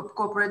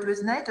cooperate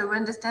with NATO. We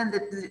understand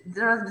that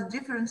there are the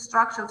different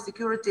structure of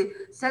security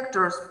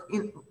sectors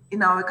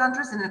in our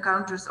countries and in the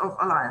countries of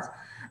alliance.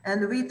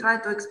 And we try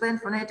to explain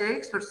for NATO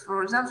experts,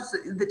 for example,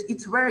 that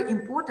it's very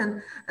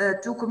important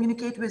to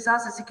communicate with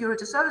us as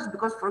security service,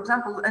 because, for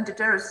example,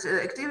 anti-terrorist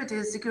activity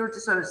is security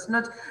service,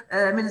 not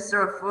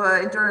Minister of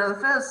Internal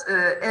Affairs,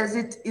 as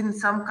it in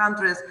some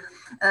countries.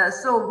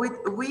 So we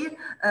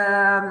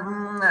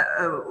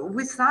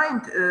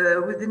signed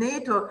with the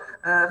NATO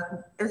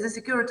as a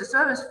security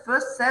service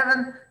first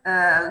 7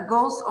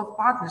 goals of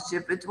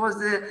partnership. It was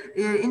the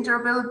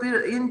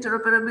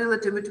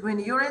interoperability between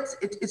units.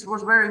 It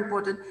was very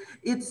important.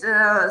 It's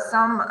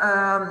some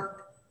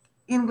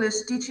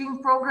English teaching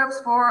programs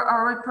for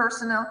our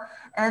personnel,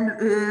 and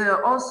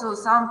also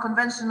some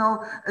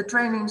conventional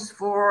trainings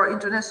for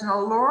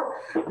international law,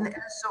 and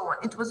so on.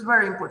 It was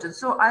very important.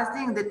 So I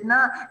think that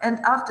now, and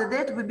after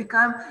that, we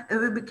became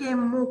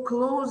more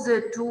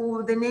closer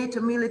to the NATO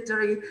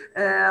military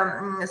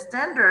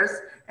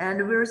standards,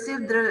 and we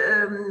received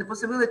the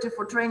possibility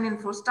for training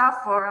for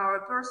staff, for our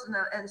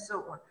personnel, and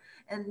so on.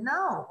 And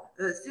now,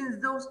 since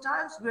those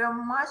times, we are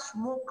much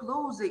more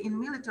closer in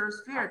military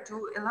sphere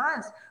to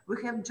alliance.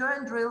 We have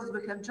joint drills,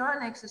 we have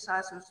joint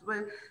exercises, we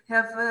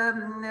have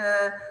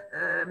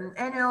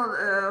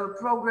annual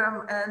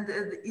program, and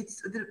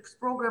this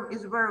program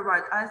is very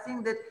wide. I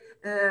think that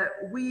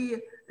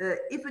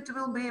if it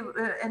will be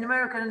an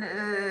American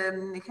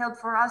help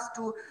for us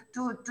to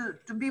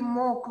be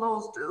more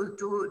close to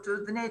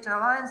the NATO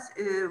alliance,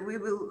 we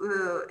will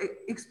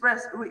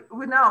express.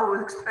 We now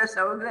will express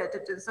our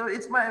gratitude. So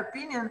it's my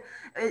opinion,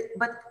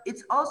 but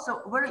it's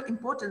also a very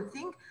important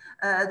thing,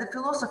 the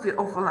philosophy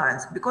of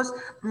alliance, because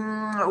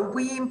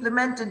we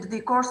implemented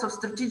the course of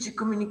strategic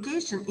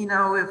communication in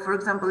our, for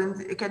example, in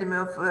the Academy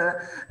of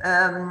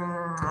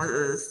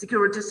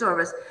Security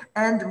Service,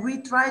 and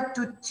we tried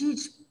to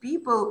teach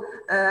people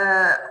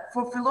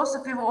for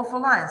philosophy of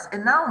alliance.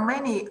 And now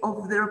many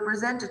of the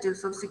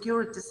representatives of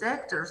security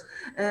sectors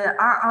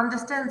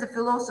understand the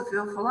philosophy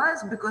of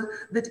alliance, because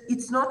that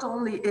it's not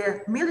only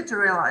a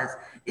military alliance,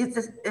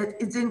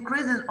 it's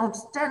increasing of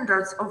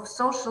standards of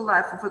social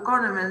life, of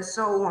economy, and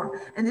so on.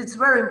 And it's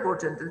very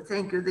important. And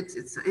thank you.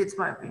 It's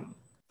my opinion.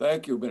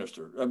 Thank you,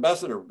 Minister.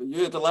 Ambassador,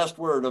 you had the last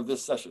word of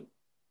this session.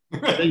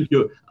 Thank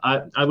you.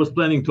 I was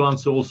planning to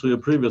answer also your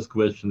previous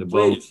question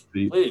about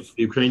the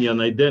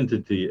Ukrainian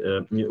identity.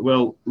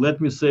 Well,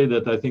 let me say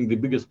that I think the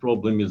biggest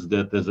problem is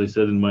that, as I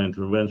said in my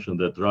intervention,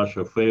 that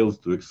Russia fails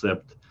to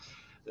accept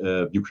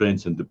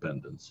Ukraine's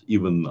independence,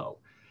 even now.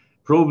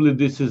 Probably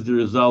this is the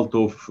result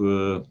of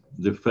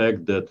the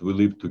fact that we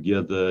live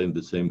together in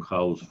the same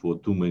house for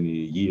too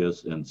many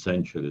years and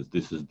centuries.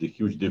 This is the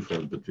huge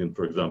difference between,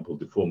 for example,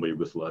 the former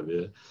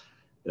Yugoslavia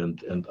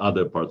and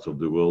other parts of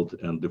the world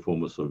and the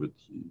former Soviet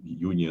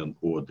Union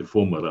or the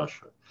former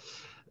Russia,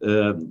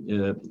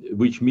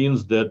 which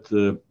means that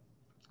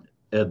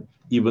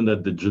even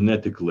at the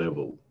genetic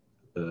level,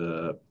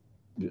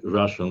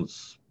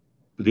 Russians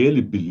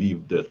really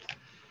believe that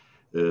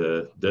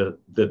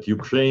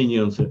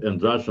Ukrainians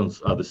and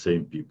Russians are the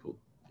same people.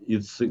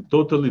 It's a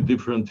totally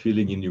different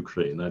feeling in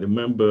Ukraine. I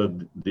remember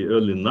the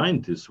early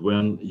 90s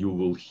when you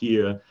will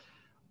hear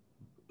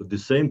the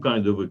same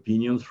kind of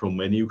opinions from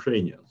many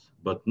Ukrainians.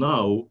 But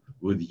now,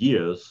 with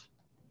years,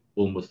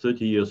 almost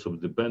 30 years of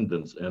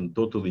independence, and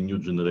totally new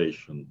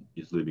generation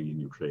is living in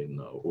Ukraine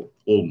now, or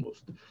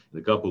almost. In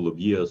a couple of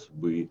years,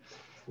 we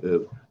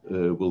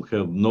will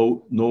have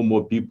no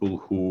more people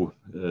who,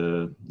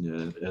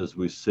 as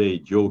we say,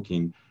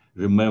 joking,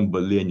 remember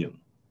Lenin.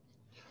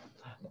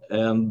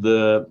 And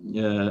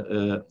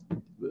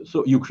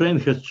so Ukraine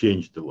has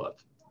changed a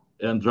lot,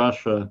 and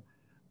Russia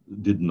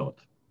did not.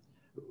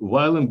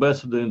 While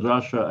ambassador in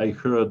Russia, I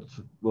heard,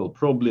 well,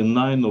 probably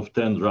 9 of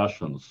 10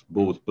 Russians,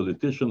 both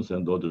politicians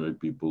and ordinary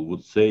people,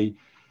 would say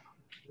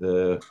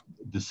the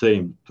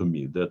same to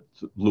me, that,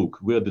 look,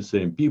 we're the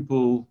same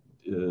people.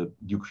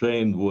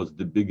 Ukraine was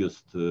the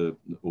biggest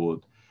or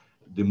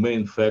the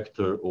main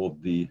factor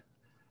of the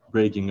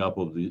breaking up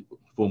of the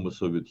former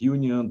Soviet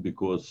Union,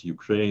 because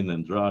Ukraine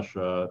and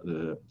Russia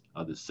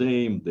are the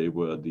same. They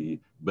were the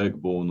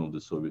backbone of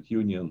the Soviet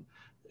Union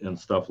and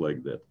stuff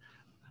like that.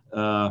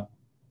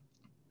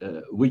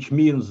 Which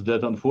means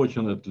that,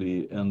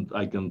 unfortunately, and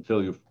I can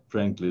tell you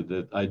frankly,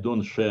 that I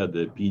don't share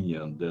the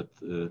opinion that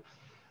a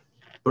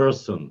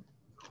person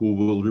who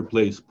will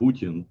replace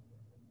Putin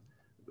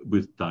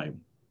with time,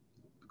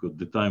 because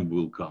the time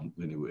will come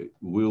anyway,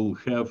 will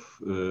have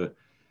a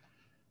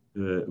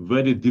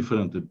very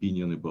different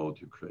opinion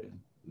about Ukraine.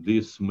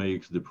 This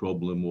makes the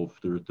problem of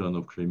the return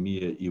of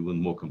Crimea even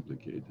more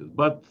complicated.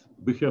 But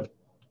we have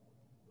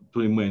to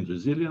remain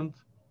resilient,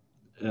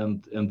 and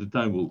the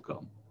time will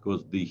come,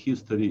 because the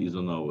history is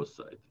on our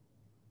side.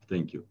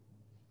 Thank you.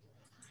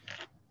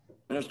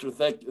 Minister,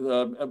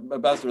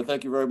 Ambassador,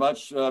 thank you very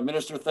much.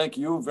 Minister, thank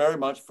you very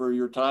much for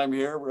your time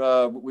here.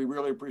 We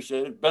really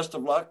appreciate it. Best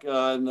of luck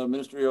in the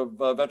Ministry of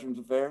Veterans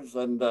Affairs,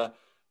 and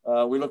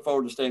we look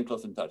forward to staying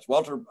close in touch.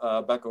 Walter,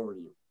 back over to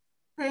you.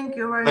 Thank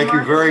you very much. Thank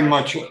you very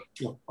much.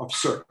 I'm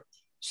sorry.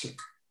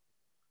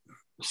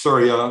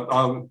 Sorry.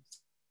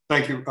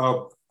 Thank you,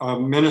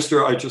 Minister.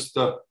 I just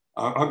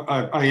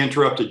I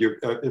interrupted you.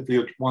 If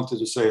you wanted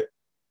to say,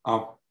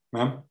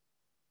 ma'am.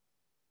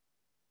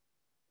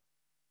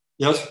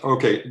 Yes.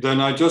 Okay. Then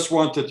I just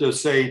wanted to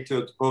say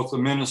to both the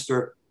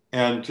minister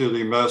and to the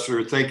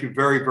ambassador, thank you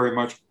very, very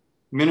much,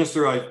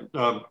 Minister.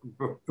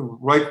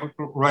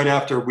 Right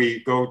after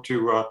we go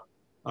to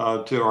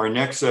our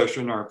next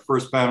session, our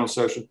first panel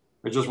session,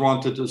 I just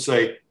wanted to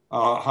say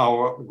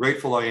how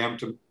grateful I am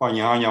to Pani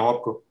Hania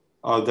Opko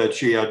that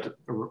she had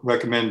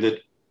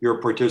recommended your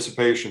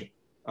participation.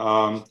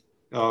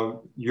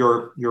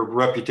 Your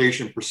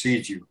reputation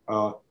precedes you.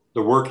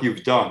 The work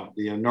you've done,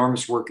 the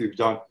enormous work you've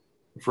done,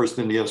 first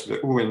in the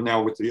SVU and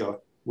now with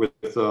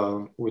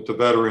the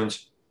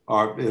veterans,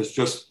 is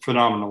just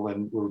phenomenal,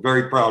 and we're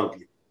very proud of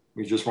you.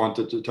 We just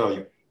wanted to tell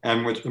you.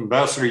 And with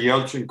Ambassador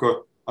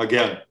Yelchenko,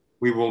 again,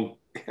 we will.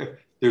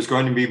 There's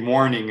going to be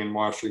mourning in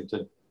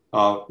Washington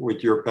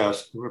with your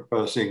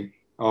passing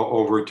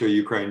over to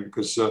Ukraine,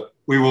 because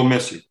we will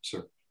miss you,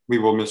 sir. We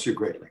will miss you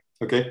greatly.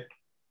 Okay.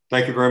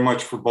 Thank you very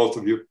much for both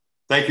of you.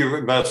 Thank you,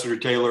 Ambassador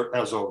Taylor,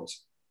 as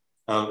always.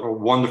 A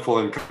wonderful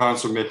and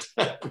consummate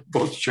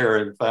both chair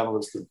and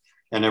panelist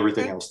and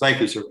everything else. Thank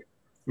you, sir.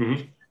 Mm-hmm.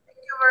 Thank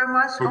you very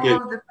much, okay.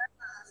 all of the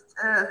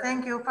panelists.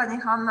 Thank you, Pani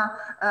Hanna,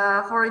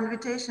 for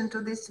invitation to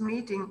this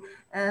meeting.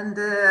 And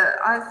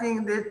I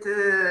think that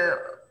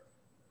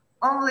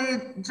only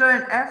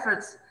joint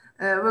efforts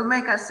will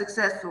make us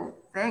successful.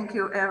 Thank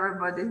you,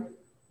 everybody.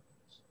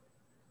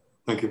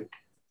 Thank you.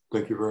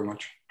 Thank you very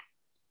much.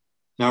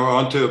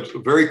 Now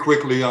very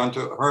quickly on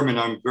to Herman.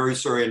 I'm very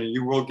sorry, and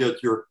you will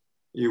get your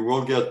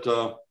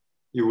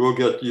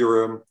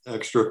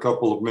extra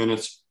couple of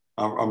minutes.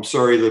 I'm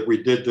sorry that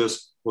we did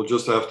this. We'll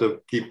just have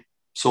to keep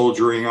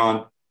soldiering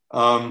on.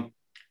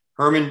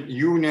 Herman,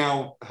 you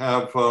now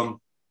have an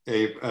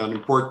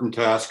important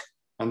task,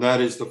 and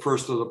that is the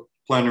first of the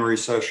plenary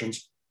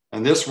sessions.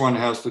 And this one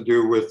has to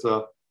do with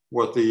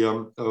what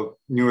the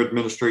new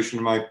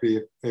administration might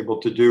be able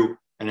to do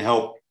and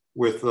help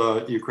with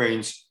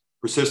Ukraine's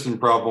persistent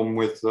problem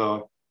with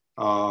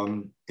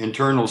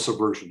internal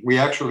subversion. We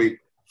actually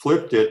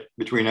flipped it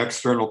between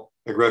external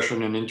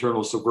aggression and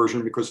internal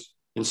subversion, because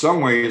in some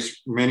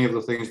ways, many of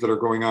the things that are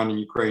going on in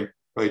Ukraine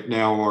right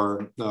now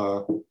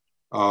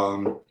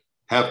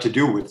have to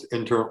do with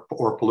internal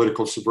or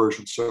political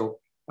subversion. So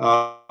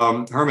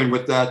Herman,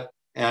 with that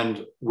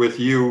and with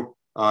you,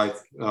 I'm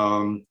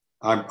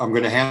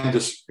going to hand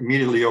this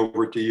immediately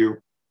over to you.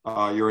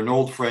 You're an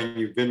old friend.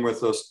 You've been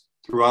with us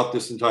throughout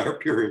this entire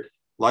period,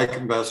 like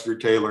Ambassador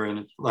Taylor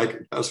and like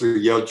Ambassador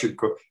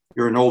Yelchenko.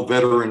 You're an old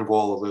veteran of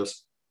all of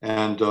this.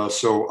 And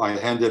so I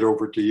hand it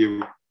over to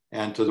you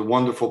and to the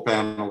wonderful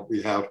panel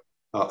we have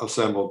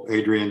assembled,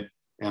 Adrian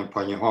and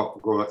Pani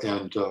Hopko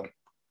and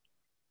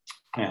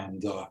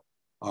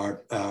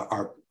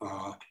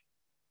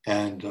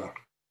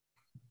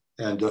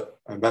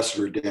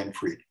Ambassador Dan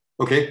Fried.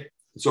 Okay,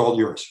 it's all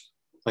yours.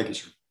 Thank you,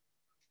 sir.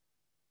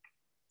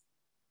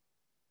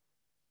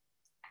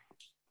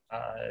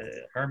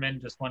 Herman,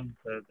 just one,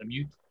 the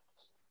mute.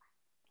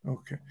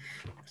 Okay.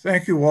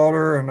 Thank you,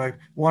 Walter. And I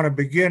want to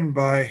begin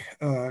by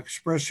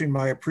expressing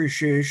my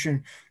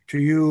appreciation to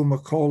you,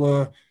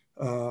 Mykola,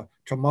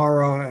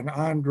 Tamara, and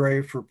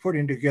Andre for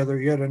putting together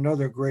yet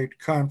another great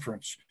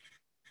conference.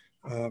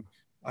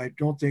 I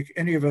don't think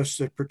any of us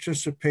that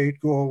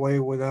participate go away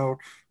without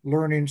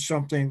learning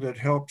something that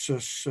helps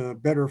us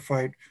better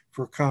fight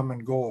for common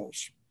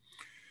goals.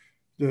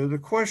 The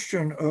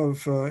question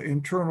of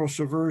internal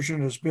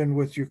subversion has been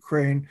with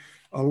Ukraine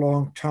a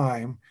long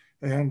time,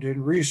 and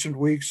in recent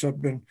weeks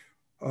I've been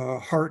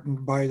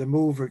heartened by the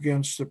move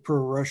against the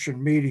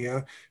pro-Russian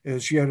media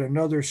as yet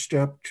another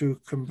step to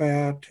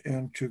combat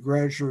and to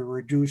gradually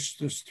reduce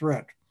this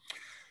threat.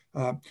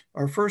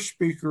 Our first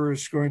speaker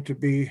is going to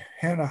be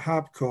Hannah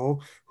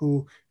Hopko,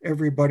 who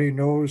everybody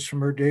knows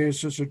from her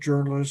days as a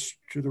journalist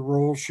to the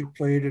role she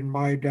played in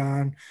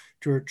Maidan,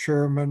 to her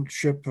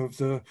chairmanship of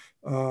the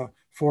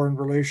Foreign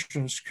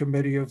Relations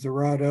Committee of the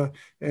Rada,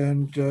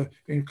 and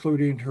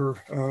including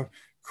her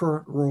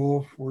current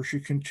role where she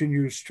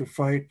continues to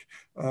fight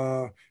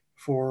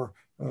for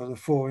the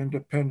full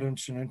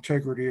independence and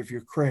integrity of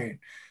Ukraine.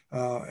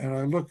 And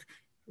I look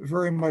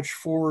very much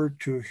forward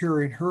to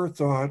hearing her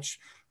thoughts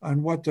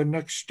on what the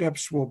next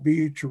steps will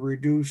be to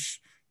reduce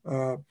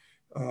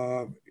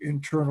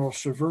internal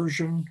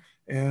subversion,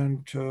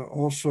 and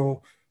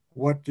also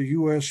what the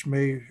U.S.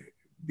 may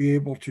be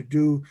able to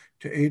do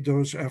to aid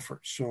those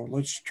efforts. So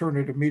let's turn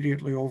it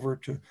immediately over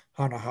to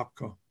Hannah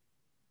Hopko.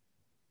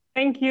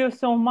 Thank you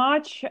so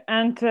much.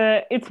 And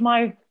it's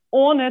my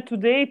honor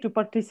today to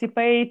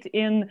participate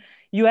in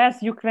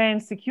US-Ukraine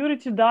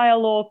security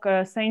dialogue.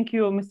 Thank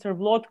you, Mr.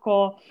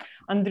 Vlodko,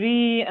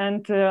 Andriy,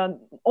 and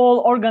all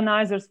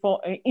organizers for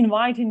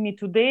inviting me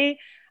today.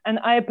 And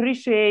I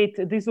appreciate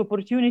this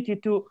opportunity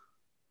to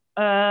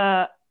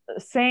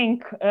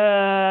thank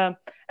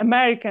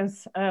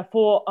Americans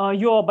for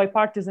your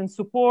bipartisan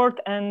support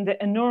and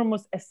the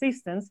enormous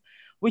assistance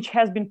which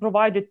has been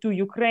provided to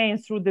Ukraine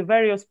through the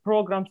various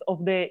programs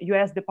of the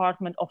US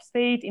Department of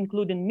State,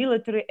 including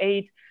military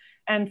aid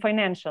and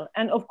financial.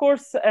 And of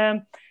course,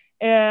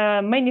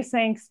 many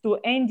thanks to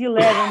Andy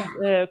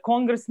Levin,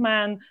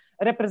 congressman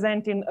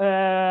representing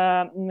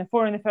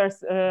Foreign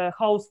Affairs,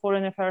 House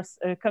Foreign Affairs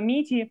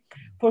Committee,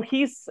 for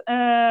his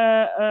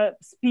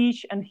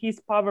speech and his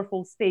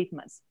powerful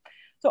statements.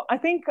 So I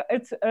think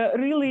it's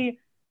really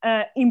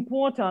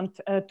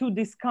important to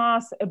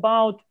discuss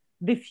about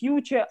the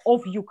future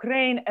of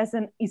Ukraine as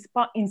an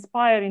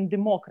inspiring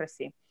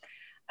democracy.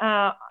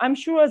 I'm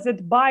sure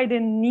that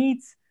Biden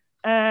needs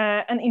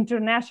an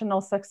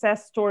international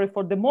success story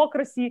for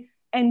democracy,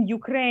 and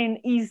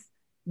Ukraine is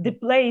the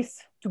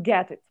place to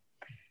get it.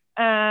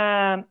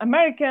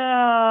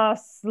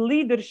 America's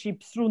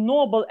leadership through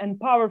noble and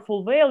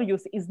powerful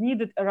values is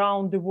needed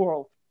around the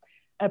world.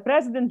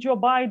 President Joe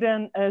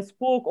Biden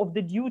spoke of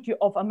the duty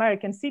of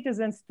American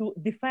citizens to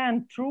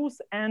defend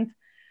truth and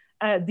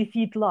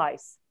defeat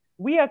lies.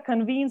 We are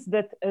convinced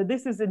that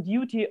this is a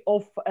duty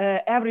of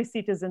every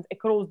citizen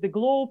across the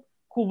globe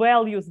who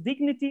values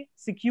dignity,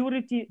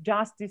 security,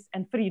 justice,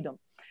 and freedom.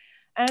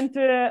 And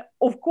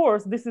of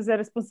course, this is a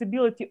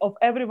responsibility of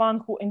everyone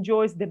who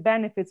enjoys the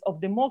benefits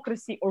of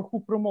democracy or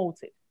who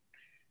promotes it.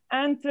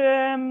 And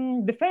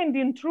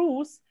defending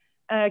truth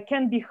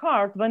can be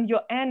hard when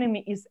your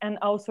enemy is an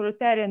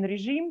authoritarian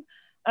regime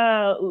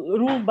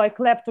ruled by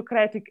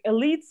kleptocratic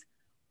elites,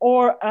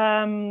 or,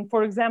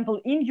 for example,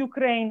 in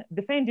Ukraine,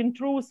 defending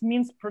truth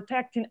means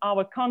protecting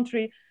our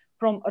country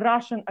from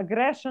Russian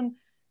aggression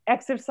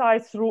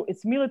exercised through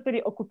its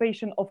military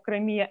occupation of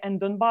Crimea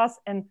and Donbass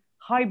and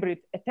hybrid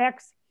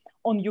attacks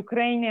on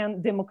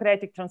Ukrainian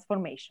democratic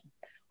transformation.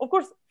 Of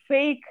course,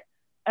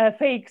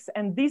 fakes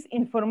and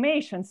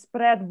disinformation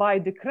spread by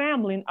the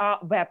Kremlin are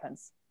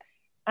weapons.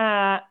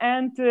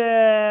 And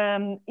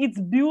its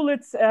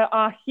bullets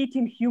are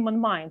hitting human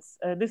minds.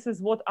 This is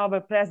what our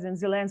President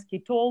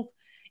Zelensky told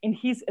in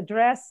his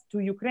address to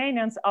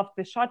Ukrainians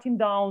after shutting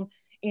down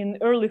in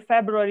early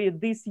February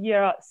this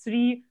year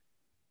 3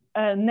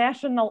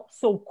 national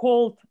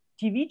so-called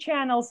TV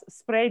channels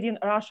spreading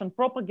Russian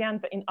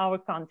propaganda in our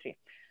country.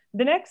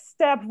 The next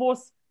step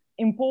was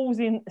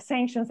imposing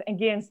sanctions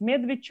against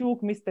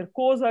Medvedchuk, Mr.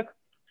 Kozak,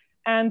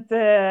 and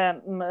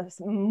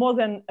more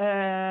than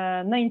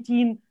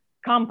 19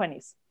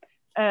 companies.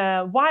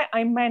 Why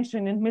I'm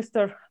mentioning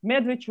Mr.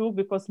 Medvedchuk?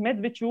 Because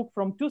Medvedchuk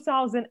from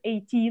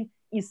 2018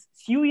 is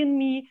suing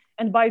me.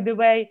 And by the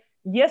way,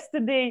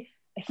 yesterday,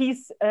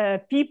 his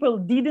people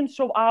didn't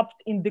show up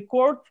in the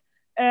court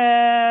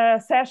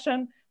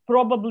session,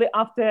 probably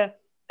after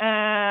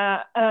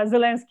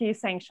Zelensky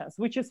sanctions,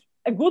 which is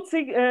a good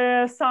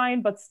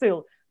sign, but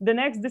still, the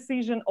next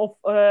decision of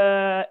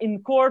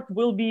in court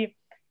will be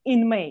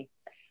in May.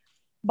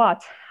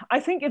 But I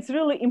think it's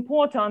really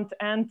important,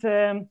 and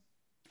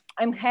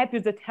I'm happy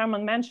that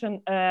Herman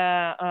mentioned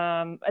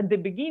at the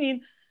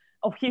beginning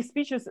of his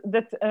speeches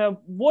that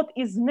what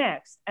is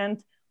next,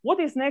 and what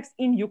is next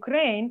in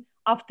Ukraine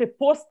after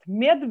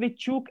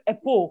post-Medvedchuk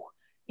epoch.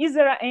 Is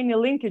there any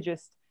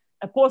linkages,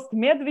 a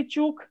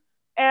post-Medvedchuk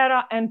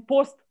era and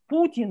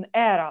post-Putin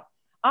era?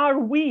 Are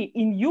we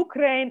in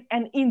Ukraine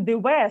and in the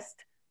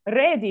West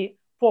ready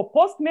for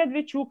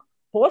post-Medvedchuk,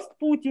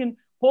 post-Putin,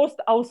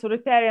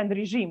 post-authoritarian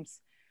regimes?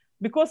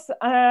 because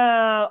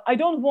I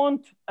don't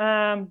want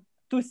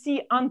to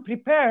see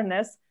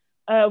unpreparedness,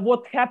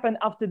 what happened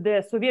after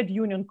the Soviet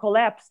Union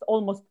collapsed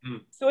almost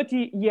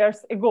 30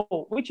 years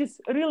ago, which is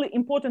really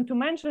important to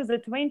mention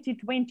that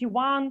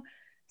 2021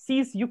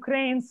 sees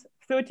Ukraine's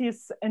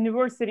 30th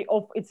anniversary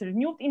of its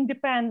renewed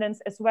independence,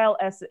 as well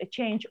as a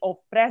change of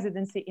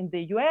presidency in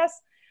the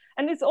US.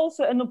 And it's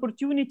also an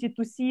opportunity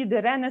to see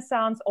the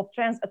renaissance of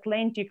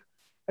transatlantic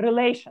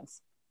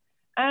relations.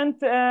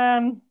 And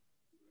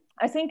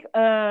I think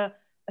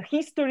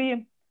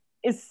history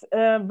is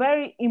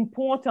very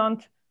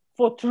important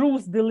for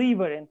truth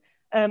delivering.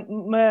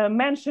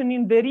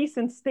 Mentioning the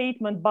recent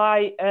statement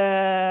by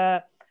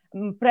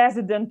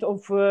President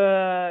of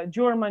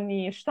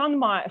Germany,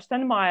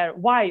 Steinmeier,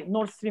 why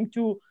Nord Stream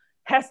 2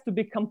 has to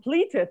be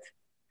completed.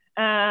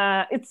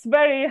 It's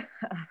very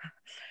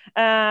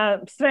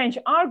strange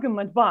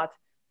argument, but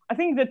I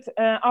think that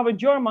our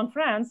German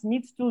friends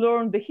need to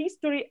learn the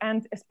history,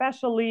 and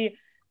especially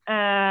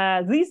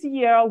this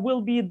year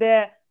will be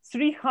the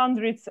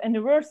 300th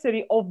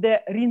anniversary of the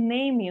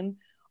renaming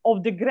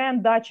of the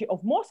Grand Duchy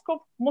of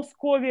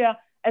Moscovia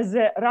as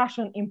a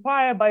Russian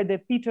empire by the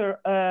Peter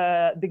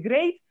the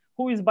Great,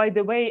 who is, by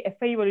the way, a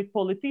favorite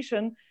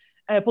politician,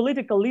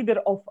 political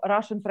leader of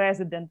Russian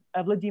President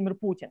Vladimir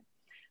Putin.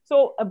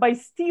 So by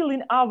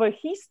stealing our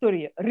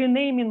history,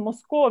 renaming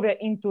Moscovia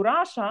into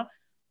Russia,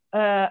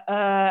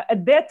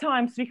 at that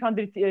time,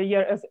 300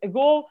 years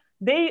ago,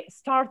 they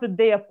started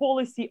their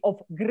policy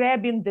of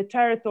grabbing the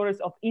territories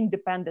of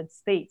independent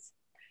states.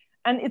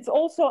 And it's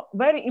also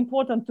very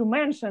important to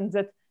mention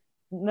that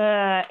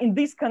in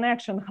this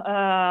connection,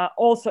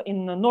 also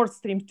in Nord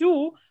Stream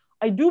 2,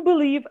 I do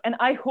believe and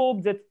I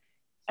hope that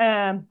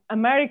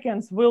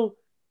Americans will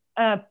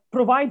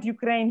provide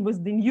Ukraine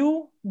with the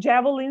new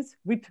javelins,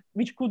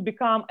 which could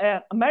become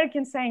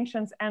American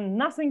sanctions, and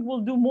nothing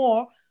will do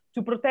more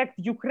to protect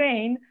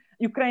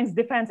Ukraine's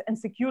defense and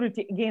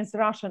security against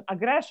Russian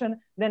aggression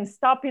than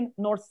stopping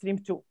Nord Stream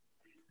 2.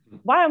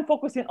 Why I'm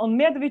focusing on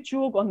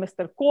Medvedchuk, on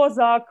Mr.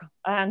 Kozak,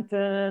 and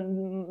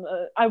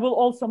I will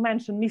also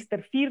mention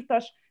Mr.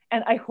 Firtash,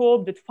 and I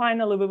hope that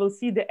finally we will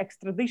see the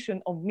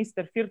extradition of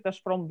Mr.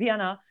 Firtash from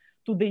Vienna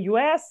to the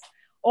US.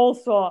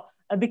 Also,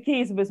 the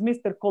case with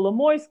Mr.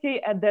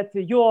 Kolomoisky, that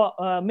your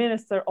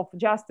Minister of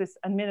Justice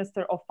and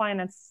Minister of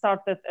Finance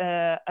started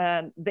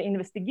the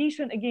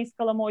investigation against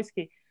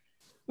Kolomoisky.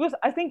 Because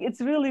I think it's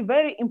really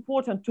very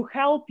important to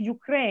help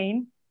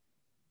Ukraine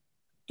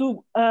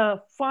to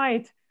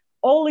fight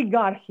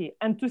oligarchy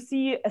and to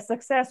see a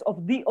success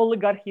of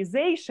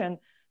de-oligarchization,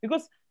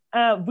 because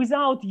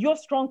without your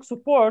strong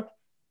support,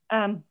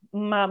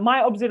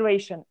 my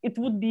observation, it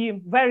would be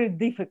very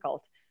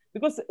difficult.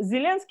 Because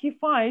Zelensky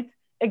fight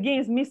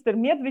against Mr.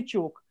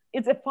 Medvedchuk,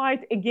 it's a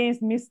fight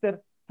against Mr.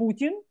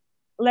 Putin,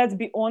 let's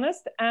be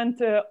honest, and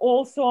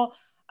also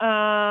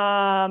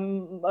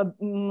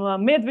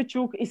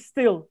Medvedchuk is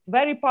still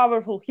very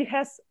powerful. He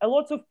has a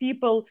lot of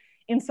people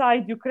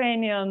inside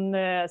Ukrainian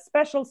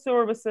special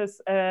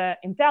services,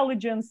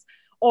 intelligence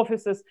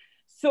offices,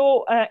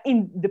 so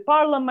in the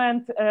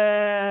parliament,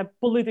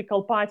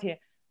 political party.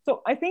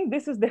 So I think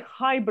this is the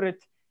hybrid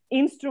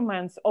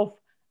instruments of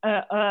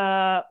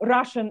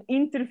Russian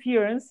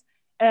interference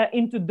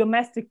into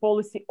domestic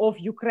policy of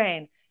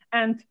Ukraine.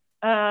 And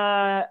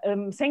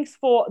thanks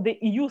for the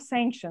EU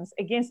sanctions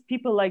against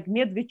people like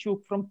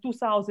Medvedchuk from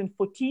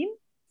 2014.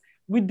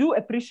 We do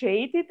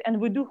appreciate it, and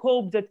we do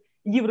hope that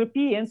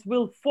Europeans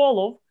will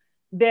follow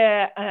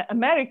the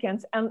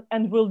Americans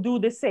and will do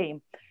the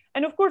same.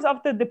 And of course,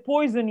 after the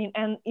poisoning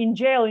and in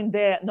jail in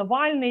the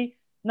Navalny,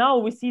 now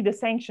we see the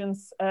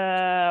sanctions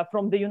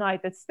from the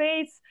United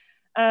States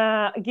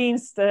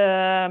against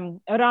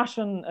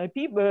Russian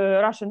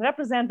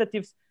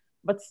representatives.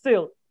 But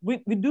still,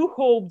 we do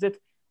hope that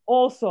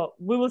also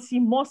we will see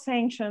more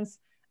sanctions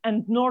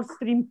and Nord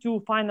Stream 2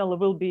 finally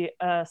will be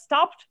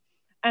stopped.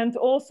 And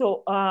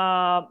also,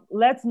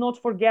 let's not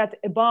forget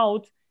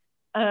about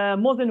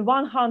more than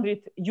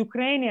 100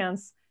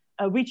 Ukrainians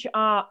which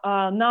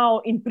are now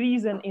in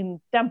prison in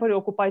temporarily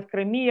occupied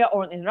Crimea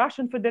or in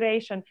Russian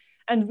Federation.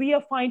 And we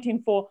are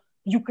fighting for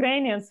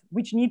Ukrainians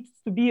which need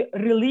to be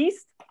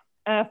released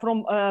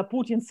from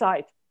Putin's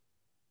side.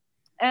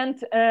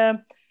 And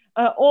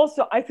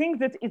also, I think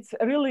that it's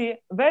really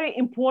very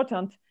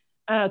important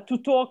to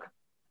talk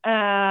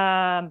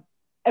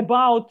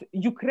about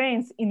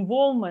Ukraine's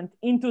involvement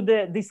into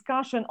the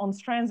discussion on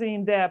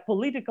strengthening the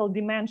political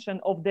dimension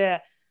of the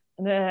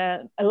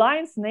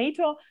alliance,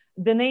 NATO.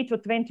 The NATO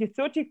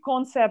 2030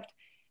 concept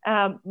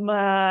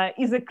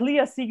is a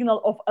clear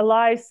signal of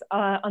allies'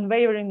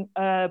 unwavering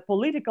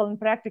political and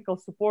practical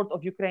support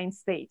of Ukraine's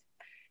state.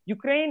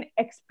 Ukraine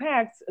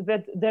expects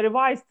that the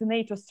revised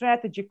NATO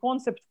strategy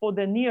concept for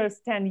the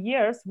nearest 10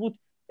 years would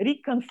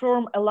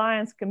reconfirm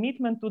alliance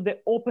commitment to the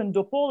open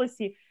door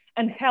policy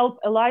and help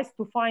allies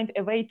to find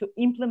a way to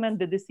implement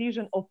the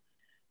decision of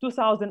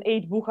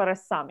 2008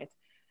 Bucharest summit.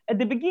 At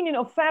the beginning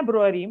of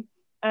February,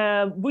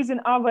 within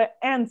our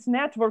ENDS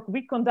network,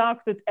 we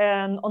conducted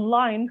an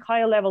online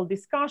high-level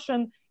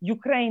discussion,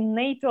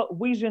 Ukraine-NATO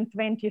Vision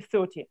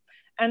 2030.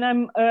 And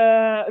I'm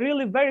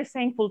really very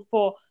thankful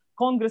for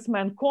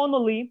Congressman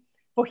Connolly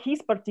for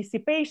his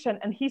participation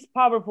and his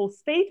powerful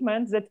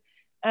statement that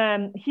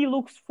he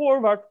looks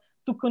forward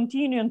to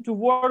continuing to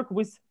work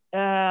with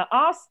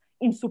us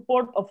in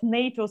support of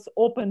NATO's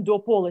open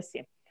door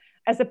policy.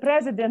 As a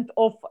president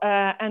of,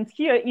 and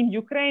here in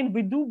Ukraine,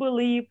 we do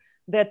believe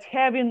that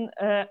having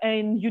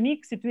a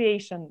unique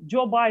situation,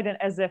 Joe Biden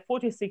as the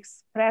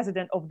 46th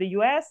president of the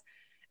US,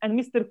 and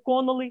Mr.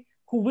 Connolly,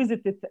 who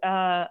visited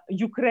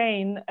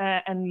Ukraine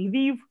and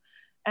Lviv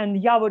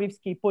and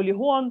Yavorivsky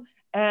Polygon,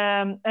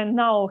 and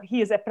now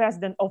he is a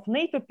president of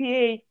NATO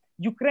PA,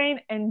 Ukraine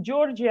and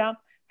Georgia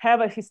have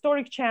a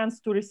historic chance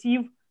to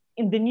receive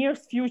in the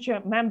nearest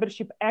future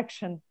membership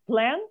action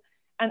plan.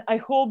 And I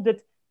hope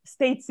that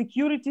state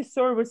security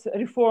service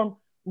reform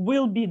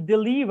will be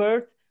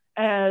delivered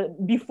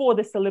before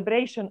the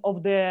celebration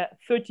of the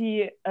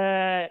 30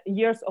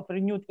 years of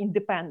renewed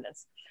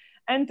independence.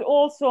 And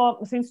also,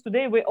 since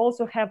today we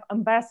also have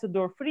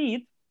Ambassador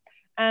Fried,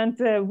 and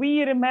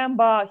we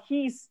remember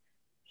his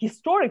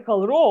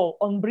historical role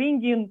on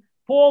bringing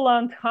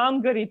Poland,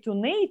 Hungary to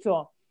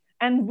NATO.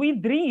 And we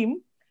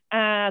dream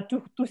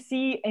to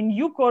see a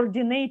new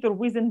coordinator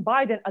within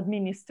Biden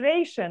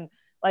administration,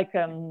 like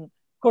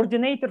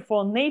coordinator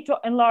for NATO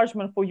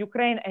enlargement for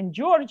Ukraine and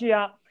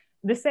Georgia,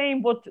 the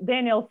same what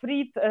Daniel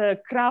Fried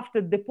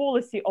crafted the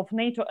policy of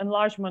NATO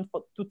enlargement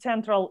to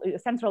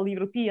Central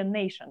European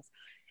nations,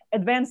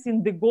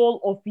 advancing the goal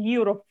of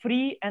Europe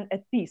free and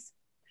at peace.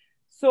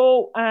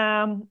 So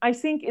I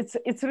think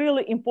it's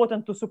really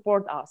important to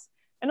support us.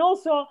 And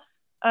also,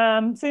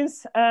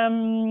 since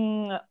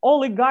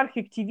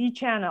oligarchic TV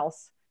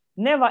channels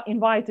never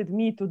invited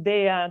me to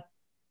their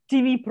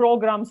TV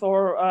programs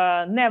or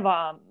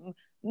never,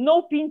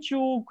 no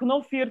Pinchuk,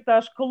 no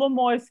Firtash,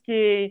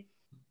 Kolomoisky,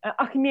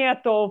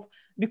 Akhmetov,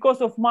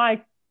 because of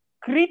my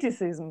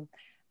criticism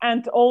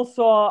and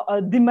also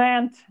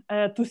demand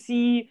to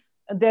see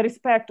the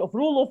respect of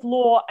rule of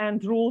law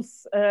and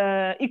rules,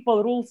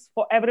 equal rules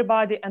for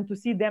everybody, and to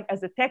see them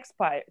as the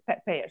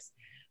taxpayers.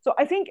 So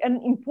I think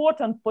an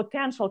important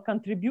potential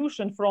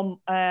contribution from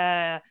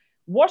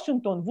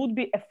Washington would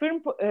be a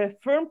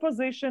firm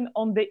position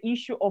on the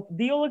issue of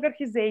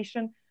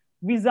de-oligarchization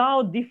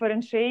without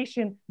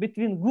differentiation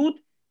between good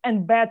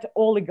and bad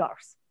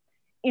oligarchs,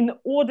 in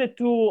order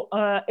to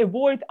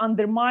avoid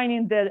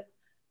undermining the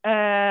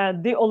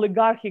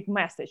oligarchic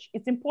message.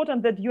 It's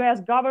important that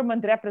US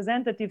government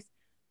representatives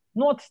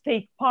not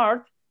take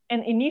part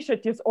in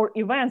initiatives or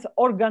events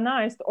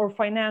organized or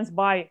financed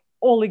by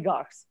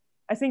oligarchs.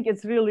 I think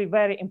it's really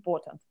very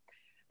important.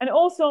 And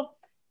also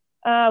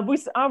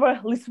with our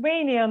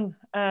Lithuanian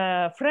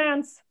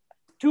friends,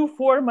 two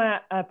former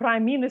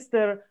prime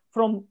ministers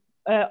from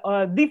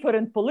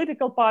different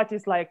political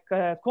parties like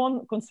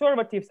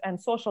conservatives and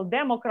social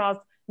democrats,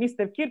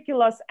 Mr.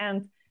 Kirkilas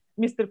and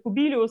Mr.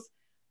 Kubilius,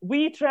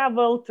 we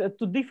traveled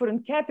to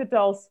different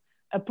capitals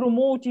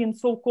promoting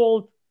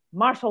so-called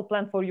Marshall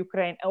Plan for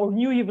Ukraine or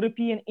New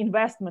European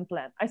Investment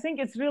Plan. I think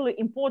it's really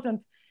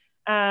important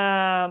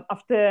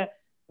after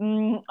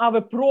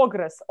our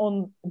progress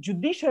on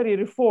judiciary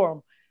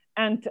reform,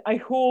 and I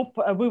hope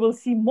we will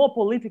see more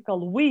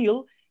political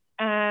will,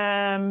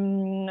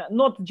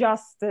 not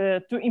just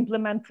to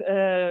implement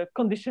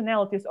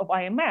conditionalities of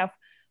IMF,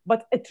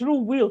 but a true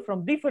will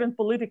from different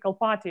political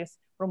parties,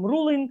 from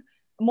ruling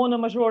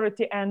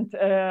mono-majority and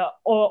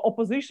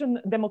opposition,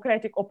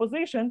 democratic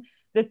opposition,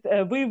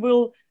 that we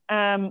will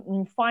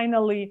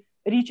finally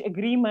reach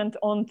agreement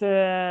on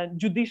the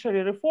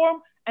judiciary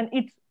reform, and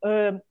it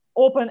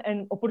open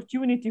an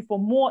opportunity for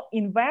more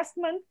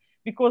investment,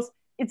 because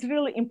it's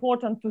really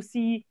important to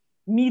see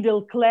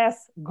middle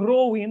class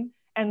growing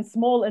and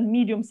small and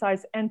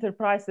medium-sized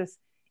enterprises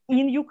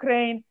in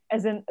Ukraine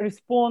as a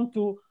response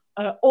to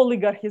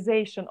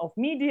oligarchization of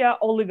media,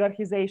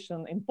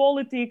 oligarchization in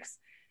politics,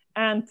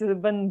 and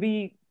when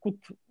we could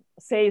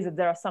say that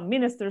there are some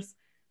ministers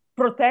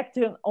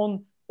protecting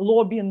on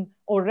lobbying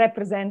or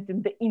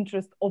representing the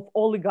interest of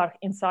oligarch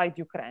inside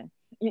Ukraine.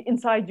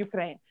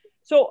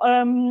 So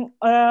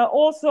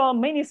also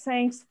many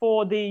thanks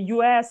for the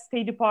US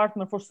State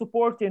Department for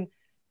supporting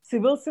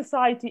civil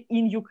society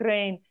in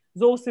Ukraine,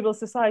 those civil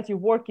society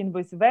working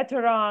with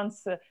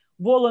veterans,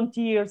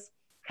 volunteers,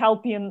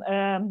 helping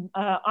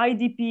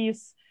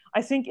IDPs.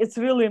 I think it's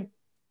really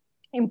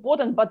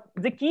important, but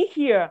the key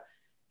here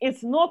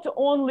is not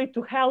only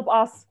to help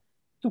us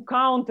to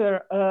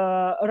counter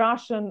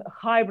Russian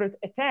hybrid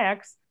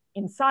attacks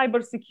in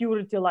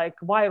cybersecurity like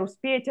virus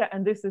Petya,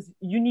 and this is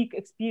unique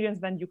experience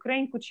when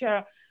Ukraine could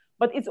share,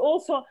 but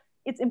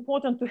it's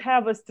important to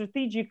have a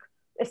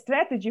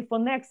strategy for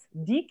next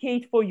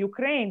decade for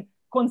Ukraine,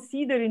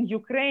 considering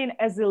Ukraine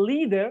as a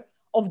leader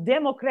of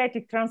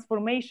democratic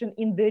transformation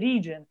in the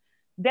region.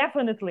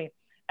 Definitely,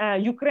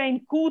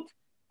 Ukraine could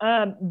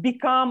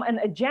become an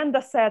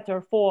agenda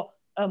setter for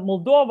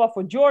Moldova,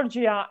 for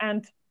Georgia,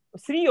 and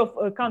three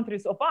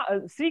countries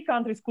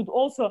could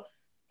also,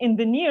 in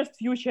the nearest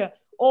future,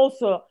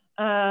 also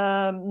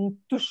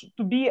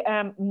to be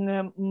a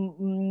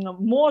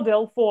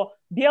model for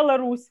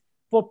Belarus,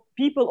 for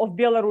people of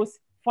Belarus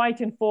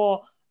fighting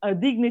for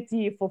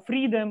dignity, for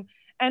freedom.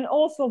 And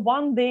also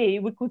one day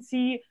we could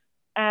see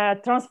a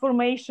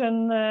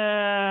transformation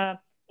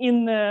in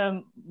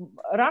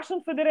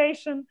Russian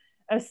Federation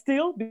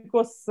still,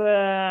 because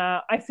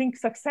I think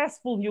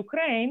successful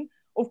Ukraine,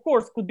 of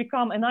course, could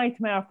become a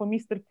nightmare for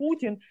Mr.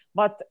 Putin,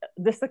 but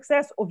the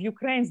success of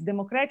Ukraine's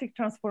democratic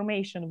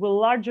transformation will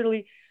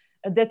largely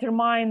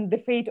determine the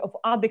fate of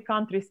other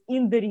countries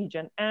in the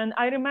region. And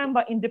I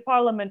remember in the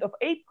Parliament of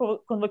 8th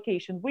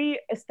convocation, we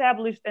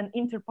established an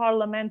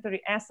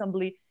interparliamentary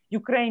assembly,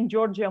 Ukraine,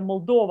 Georgia,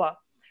 Moldova,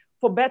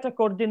 for better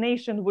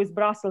coordination with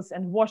Brussels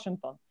and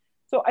Washington.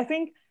 So I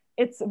think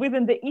it's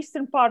within the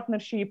Eastern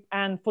Partnership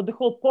and for the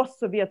whole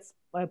post-Soviet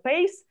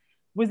pace,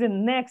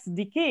 within next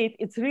decade,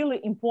 it's really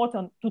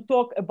important to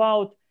talk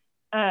about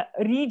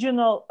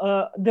regional,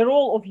 the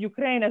role of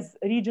Ukraine as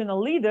regional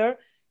leader.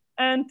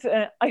 And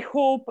I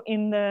hope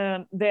in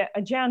the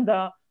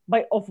agenda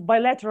of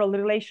bilateral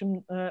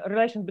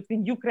relations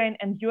between Ukraine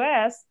and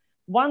US,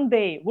 one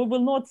day we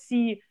will not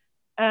see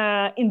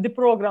in the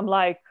program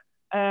like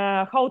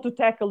how to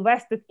tackle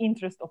vested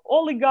interest of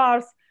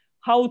oligarchs,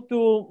 how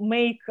to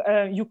make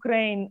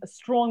Ukraine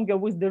stronger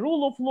with the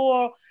rule of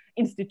law,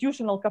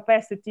 institutional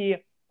capacity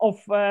of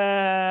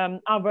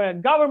our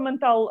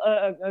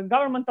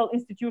governmental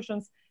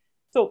institutions.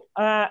 So,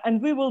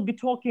 and we will be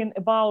talking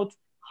about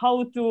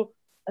how to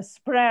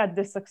spread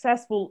the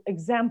successful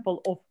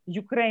example of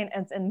Ukraine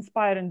as an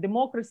inspiring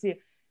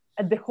democracy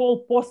at the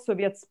whole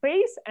post-Soviet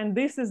space. And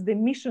this is the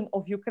mission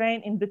of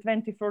Ukraine in the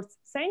 21st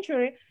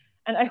century.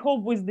 And I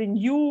hope with the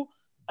new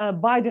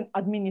Biden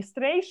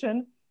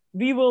administration,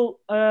 we will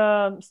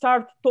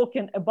start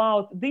talking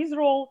about this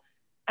role.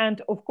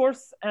 And of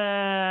course,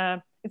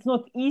 it's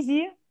not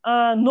easy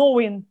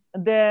knowing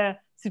the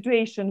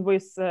situation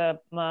with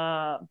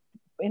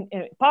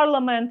in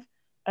Parliament,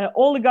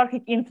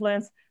 oligarchic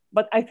influence,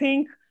 but I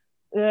think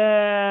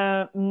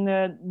the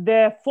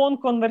phone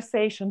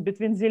conversation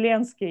between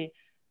Zelensky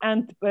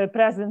and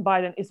President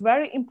Biden is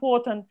very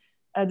important,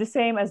 the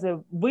same as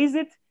a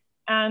visit.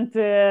 And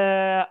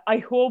I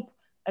hope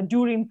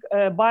during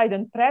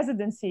Biden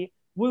presidency,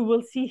 we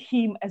will see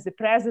him as a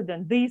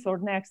president this or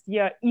next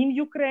year in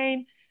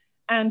Ukraine.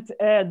 And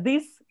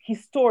this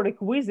historic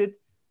visit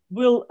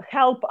will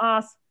help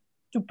us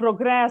to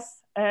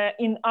progress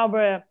in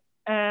our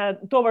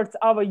towards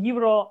our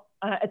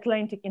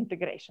Euro-Atlantic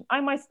integration.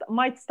 I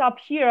might stop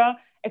here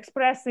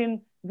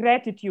expressing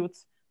gratitude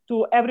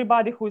to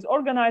everybody who is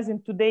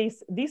organizing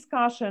today's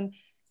discussion,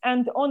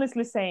 and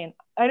honestly saying,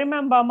 I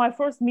remember my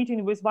first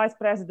meeting with Vice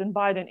President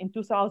Biden in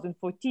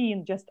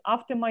 2014, just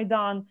after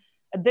Maidan.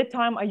 At that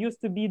time, I used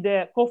to be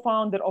the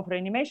co-founder of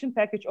Reanimation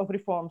Package of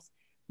Reforms.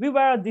 We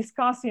were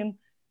discussing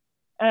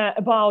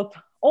about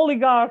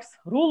oligarchs,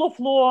 rule of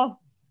law,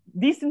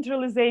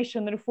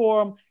 decentralization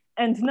reform,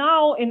 and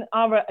now in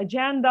our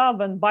agenda,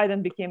 when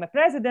Biden became a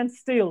president,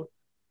 still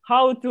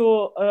how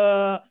to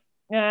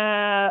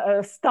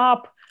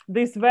stop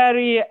this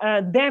very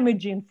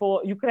damaging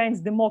for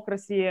Ukraine's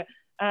democracy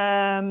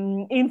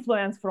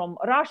influence from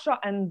Russia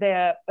and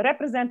their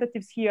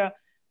representatives here.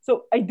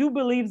 So I do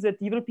believe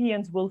that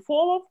Europeans will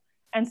follow,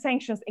 and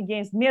sanctions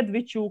against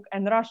Medvedchuk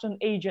and Russian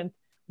agent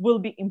will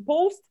be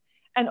imposed,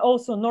 and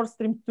also Nord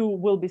Stream 2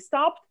 will be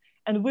stopped,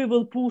 and we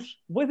will push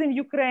within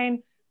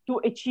Ukraine to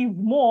achieve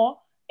more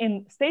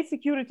in state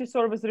security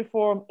service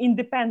reform,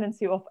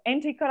 independency of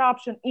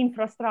anti-corruption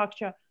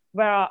infrastructure,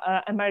 where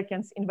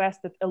Americans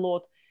invested a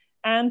lot,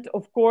 and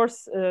of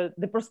course,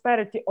 the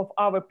prosperity of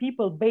our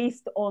people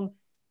based on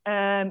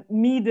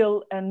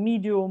middle and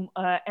medium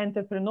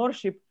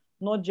entrepreneurship,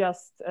 not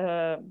just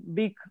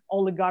big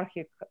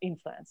oligarchic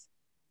influence.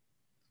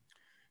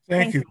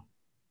 Thank you.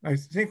 I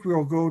think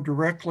we'll go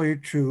directly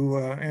to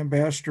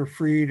Ambassador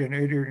Fried and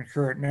Adrian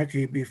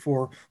Karatnecki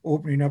before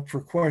opening up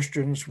for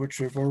questions, which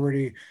have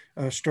already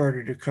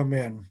started to come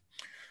in.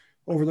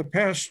 Over the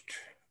past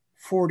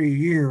 40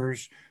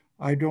 years,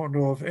 I don't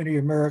know of any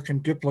American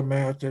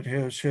diplomat that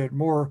has had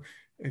more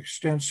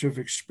extensive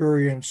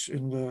experience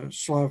in the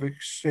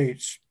Slavic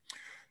states.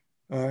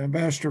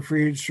 Ambassador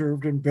Fried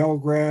served in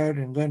Belgrade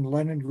and then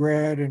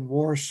Leningrad and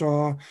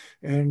Warsaw,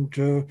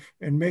 and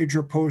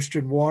major posts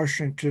in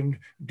Washington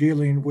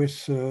dealing with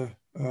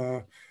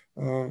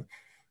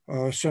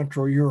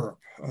Central Europe.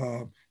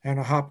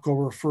 Anna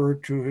Hopko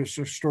referred to his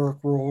historic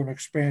role in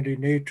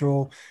expanding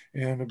NATO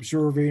and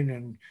observing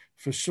and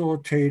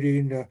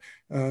facilitating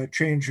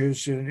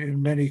changes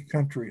in many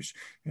countries.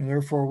 And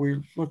therefore,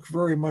 we look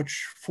very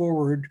much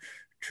forward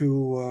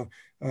to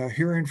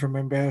hearing from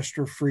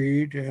Ambassador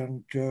Fried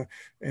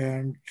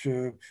and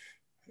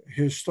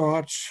his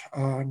thoughts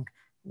on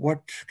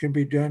what can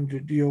be done to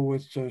deal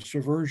with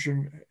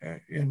subversion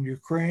in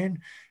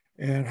Ukraine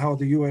and how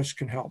the U.S.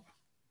 can help.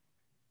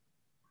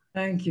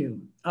 Thank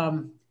you.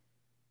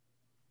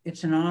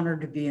 It's an honor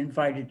to be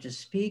invited to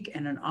speak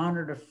and an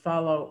honor to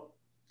follow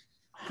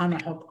Hanna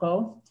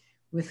Hopko,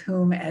 with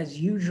whom, as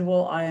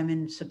usual, I am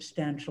in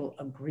substantial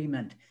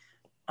agreement.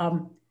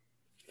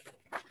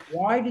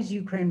 Why does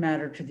Ukraine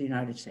matter to the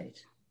United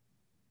States?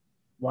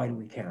 Why do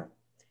we care?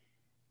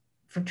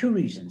 for two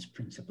reasons,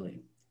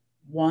 principally.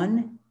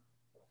 One,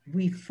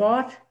 we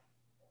fought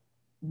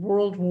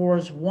World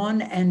Wars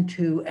I and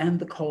II and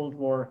the Cold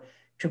War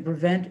to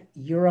prevent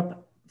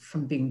Europe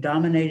from being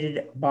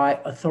dominated by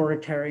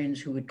authoritarians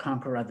who would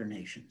conquer other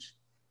nations.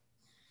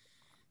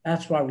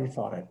 That's why we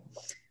fought it.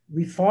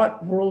 We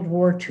fought World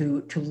War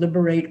II to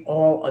liberate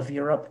all of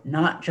Europe,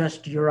 not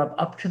just Europe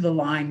up to the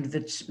line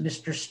that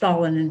Mr.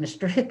 Stalin and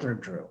Mr. Hitler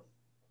drew.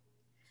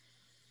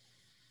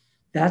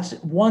 That's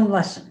one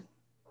lesson.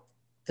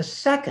 The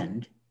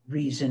second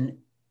reason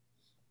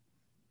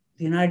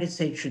the United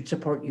States should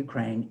support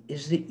Ukraine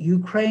is that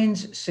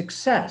Ukraine's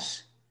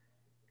success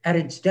at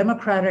its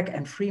democratic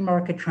and free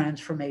market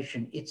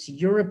transformation, its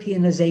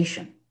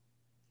Europeanization.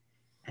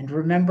 And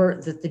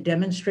remember that the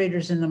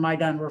demonstrators in the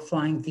Maidan were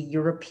flying the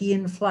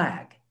European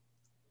flag,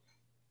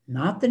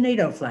 not the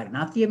NATO flag,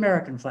 not the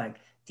American flag,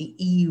 the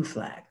EU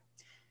flag.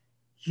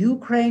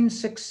 Ukraine's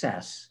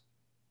success,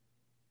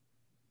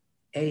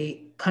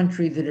 a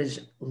country that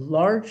is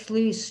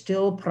largely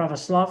still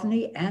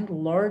Pravoslavny and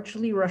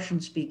largely Russian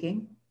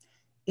speaking,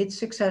 its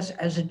success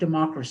as a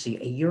democracy,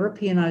 a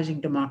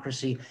Europeanizing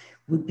democracy,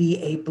 would be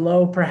a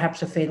blow,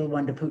 perhaps a fatal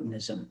one, to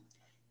Putinism.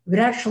 It would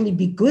actually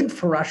be good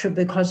for Russia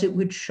because it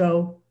would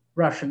show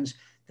Russians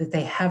that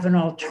they have an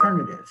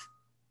alternative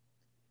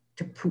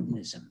to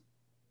Putinism,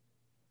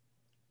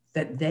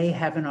 that they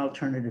have an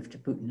alternative to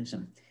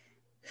Putinism.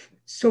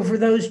 So for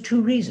those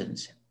two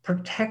reasons,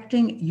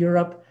 protecting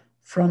Europe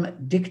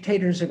from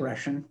dictators'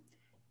 aggression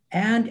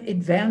and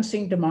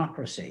advancing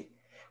democracy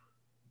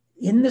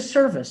in the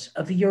service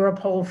of a Europe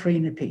whole, free,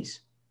 and at peace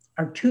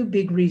are two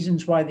big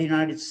reasons why the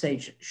United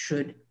States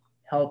should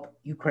help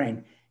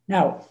Ukraine.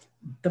 Now,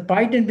 the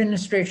Biden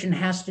administration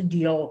has to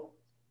deal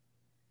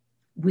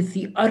with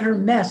the utter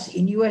mess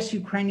in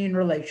US-Ukrainian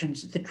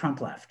relations that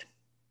Trump left.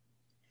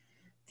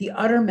 The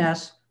utter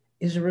mess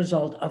is a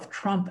result of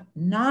Trump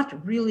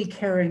not really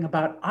caring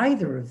about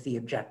either of the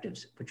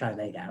objectives which I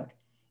laid out,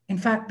 in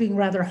fact, being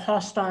rather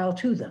hostile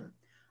to them.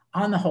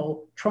 On the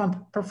whole,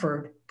 Trump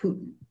preferred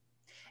Putin.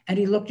 And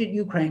he looked at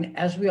Ukraine,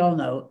 as we all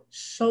know,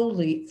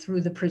 solely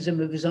through the prism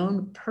of his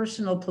own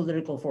personal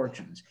political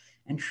fortunes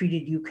and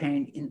treated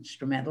Ukraine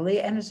instrumentally.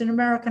 And as an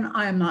American,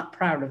 I am not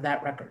proud of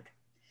that record.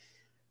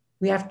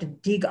 We have to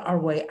dig our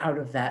way out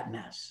of that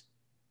mess.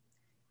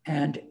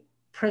 And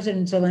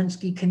President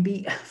Zelensky can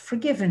be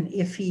forgiven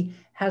if he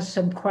has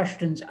some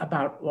questions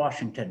about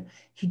Washington.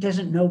 He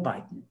doesn't know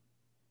Biden.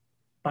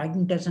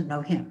 Biden doesn't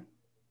know him.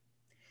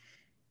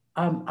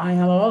 I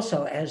am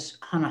also, as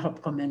Hannah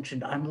Hopko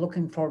mentioned, I'm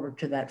looking forward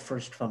to that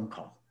first phone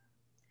call.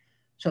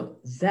 So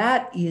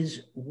that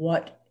is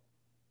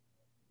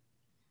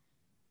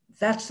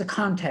that's the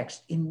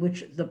context in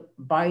which the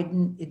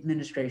Biden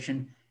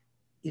administration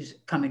is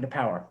coming to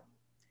power.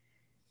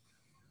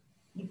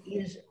 It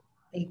is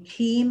a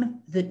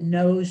team that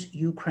knows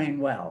Ukraine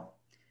well.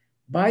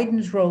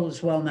 Biden's role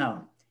is well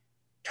known.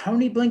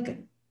 Tony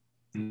Blinken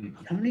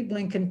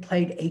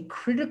played a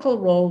critical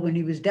role when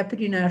he was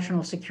Deputy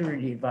National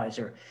Security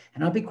Advisor.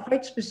 And I'll be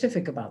quite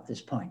specific about this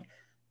point.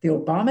 The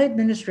Obama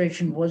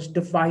administration was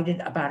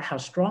divided about how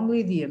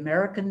strongly the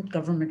American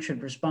government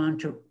should respond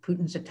to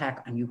Putin's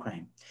attack on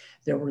Ukraine.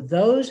 There were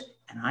those,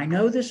 and I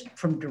know this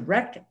from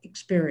direct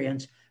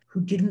experience, who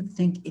didn't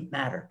think it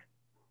mattered.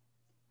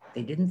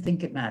 They didn't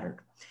think it mattered.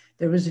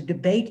 There was a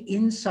debate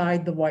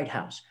inside the White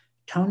House.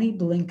 Tony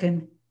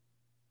Blinken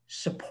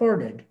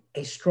supported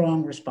a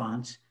strong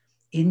response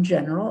in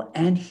general,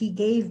 and he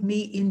gave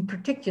me in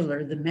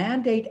particular the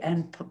mandate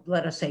and,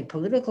 let us say,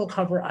 political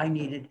cover I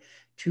needed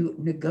to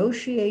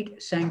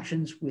negotiate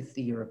sanctions with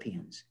the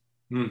Europeans.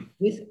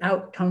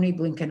 Without Tony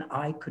Blinken,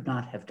 I could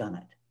not have done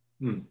it.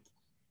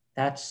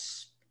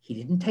 He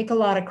didn't take a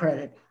lot of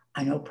credit.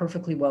 I know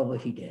perfectly well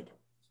what he did.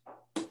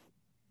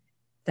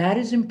 That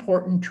is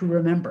important to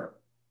remember.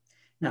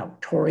 Now,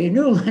 Toria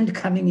Nuland,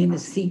 coming in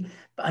as the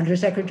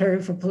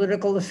Undersecretary for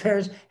Political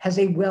Affairs, has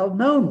a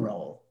well-known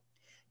role.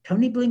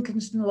 Tony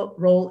Blinken's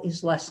role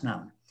is less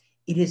known.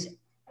 It is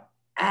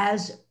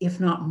as, if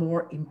not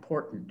more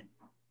important,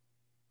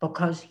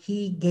 because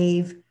he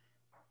gave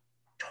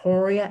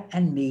Toria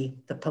and me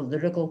the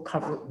political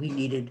cover we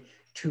needed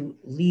to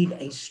lead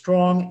a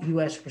strong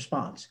US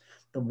response.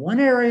 The one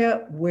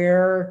area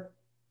where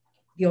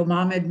the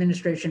Obama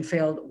administration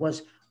failed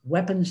was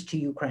weapons to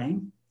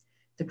Ukraine.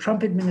 The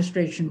Trump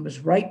administration was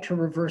right to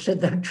reverse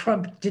it, though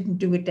Trump didn't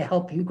do it to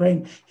help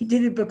Ukraine. He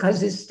did it because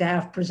his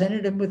staff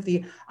presented him with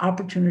the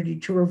opportunity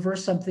to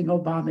reverse something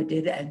Obama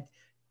did, and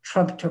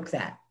Trump took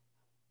that.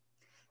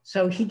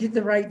 So he did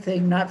the right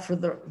thing, not for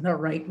the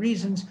right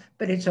reasons,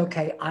 but it's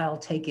okay, I'll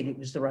take it, it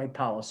was the right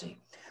policy.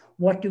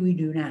 What do we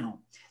do now?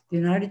 The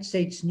United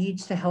States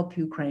needs to help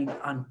Ukraine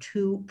on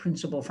two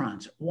principal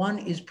fronts. One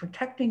is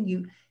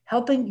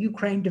helping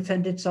Ukraine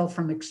defend itself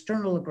from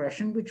external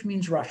aggression, which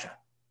means Russia.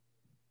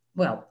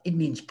 Well, it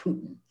means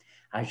Putin,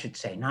 I should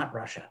say, not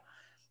Russia.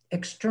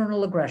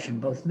 External aggression,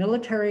 both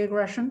military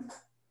aggression,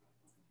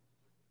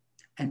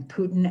 and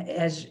Putin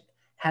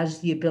has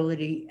the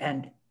ability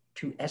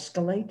to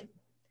escalate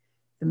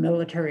the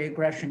military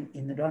aggression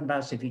in the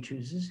Donbass if he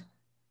chooses.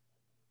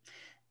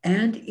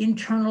 and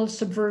internal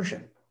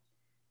subversion.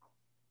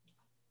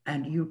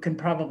 And you can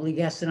probably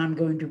guess that I'm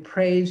going to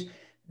praise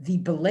the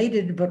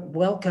belated but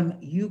welcome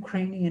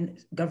Ukrainian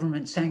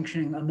government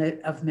sanctioning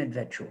of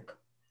Medvedchuk.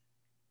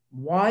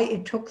 Why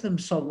it took them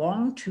so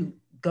long to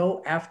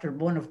go after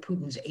one of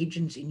Putin's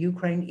agents in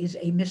Ukraine is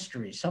a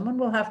mystery. Someone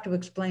will have to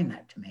explain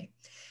that to me,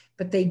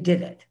 but they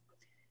did it.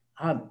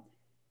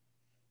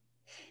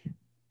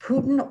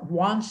 Putin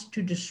wants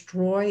to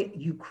destroy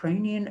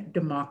Ukrainian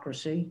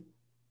democracy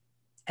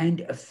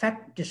and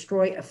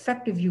destroy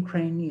effective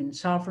Ukrainian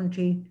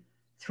sovereignty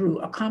through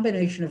a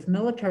combination of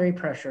military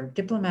pressure,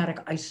 diplomatic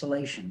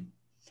isolation,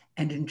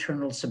 and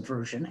internal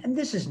subversion. And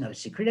this is no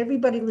secret.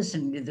 Everybody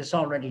listening to this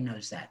already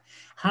knows that.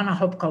 Hannah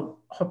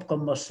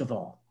Hopko most of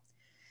all.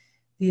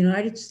 The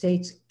United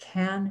States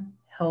can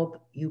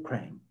help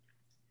Ukraine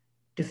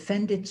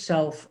defend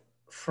itself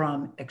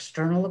from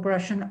external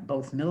aggression,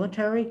 both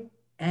military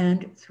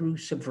and through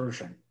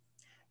subversion.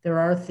 There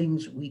are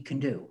things we can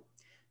do.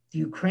 The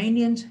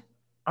Ukrainians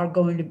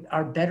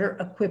are better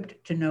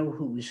equipped to know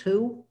who is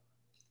who,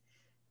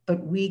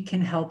 but we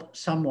can help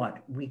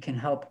somewhat. We can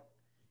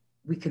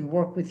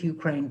work with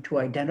Ukraine to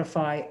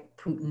identify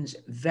Putin's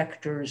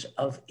vectors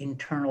of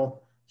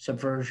internal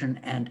subversion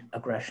and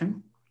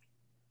aggression.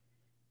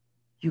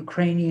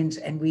 Ukrainians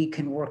and we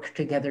can work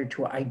together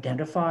to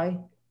identify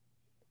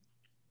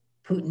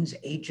Putin's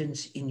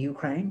agents in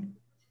Ukraine.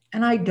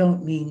 And I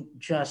don't mean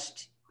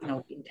just,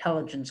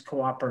 intelligence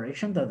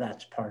cooperation, though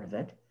that's part of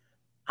it.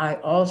 I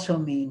also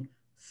mean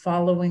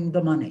following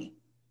the money.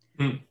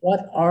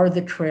 What are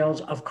the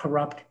trails of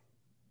corrupt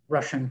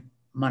Russian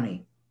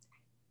money?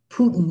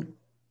 Putin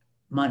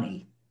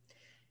money,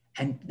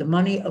 and the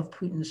money of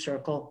Putin's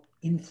circle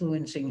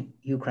influencing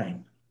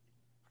Ukraine.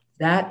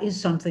 That is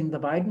something the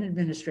Biden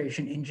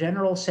administration in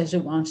general says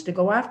it wants to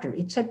go after.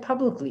 It said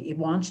publicly it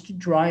wants to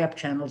dry up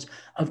channels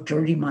of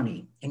dirty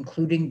money,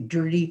 including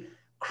dirty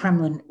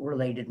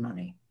Kremlin-related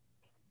money.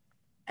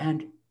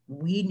 And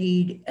we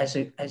need,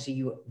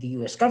 the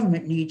US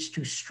government needs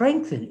to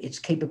strengthen its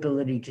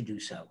capability to do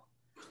so.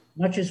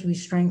 Much as we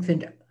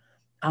strengthened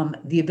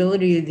the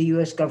ability of the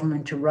US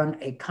government to run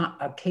a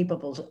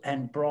capable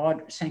and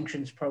broad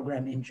sanctions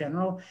program in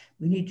general,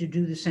 we need to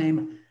do the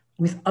same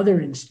with other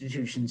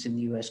institutions in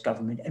the US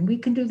government. And we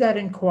can do that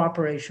in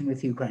cooperation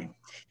with Ukraine.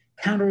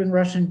 Countering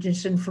Russian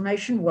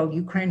disinformation, well,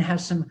 Ukraine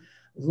has some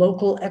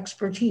local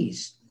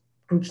expertise,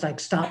 groups like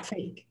Stop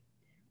Fake,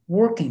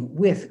 working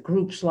with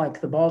groups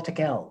like the Baltic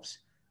Elves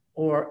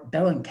or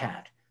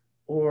Bellingcat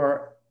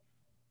or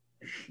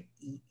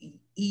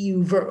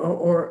EU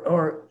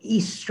or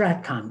East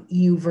Stratcom,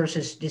 EU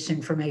versus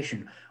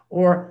disinformation,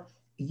 or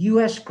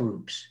US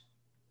groups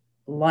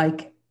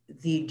like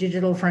the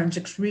Digital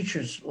Forensics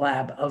Research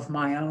Lab of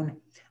my own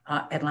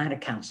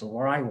Atlantic Council,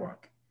 where I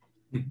work.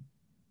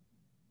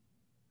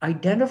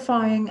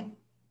 Identifying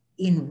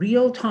in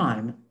real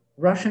time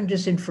Russian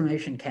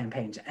disinformation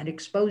campaigns and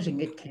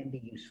exposing it can be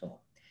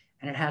useful.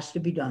 And it has to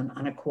be done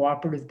on a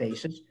cooperative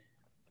basis.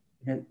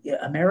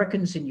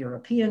 Americans and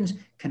Europeans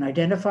can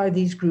identify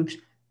these groups.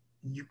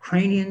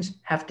 Ukrainians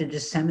have to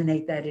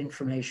disseminate that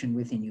information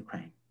within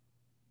Ukraine.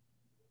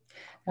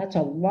 That's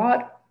a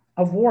lot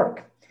of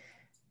work.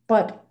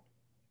 But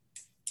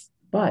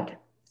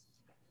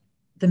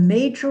the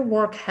major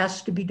work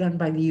has to be done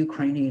by the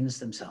Ukrainians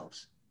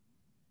themselves.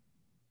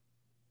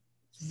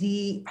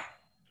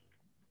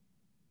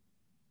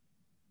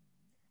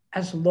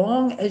 As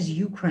long as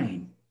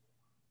Ukraine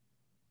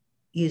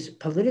is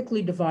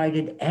politically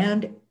divided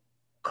and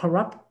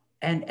corrupt,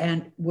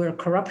 and where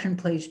corruption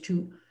plays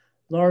too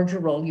large a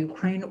role,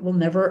 Ukraine will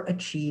never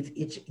achieve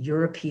its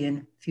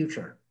European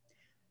future.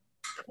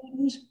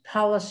 Putin's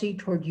policy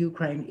toward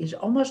Ukraine is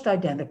almost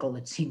identical,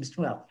 it seems,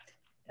 well,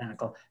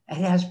 identical. It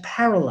has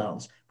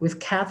parallels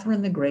with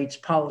Catherine the Great's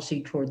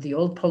policy toward the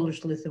old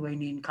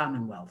Polish-Lithuanian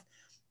Commonwealth.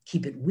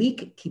 Keep it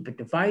weak, keep it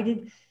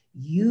divided,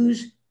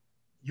 use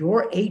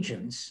your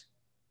agents,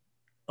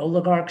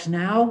 oligarchs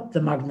now, the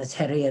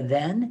Magniteria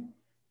then,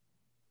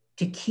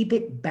 to keep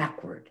it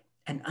backward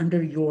and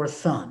under your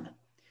thumb.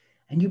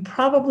 And you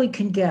probably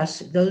can guess,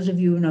 those of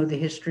you who know the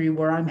history,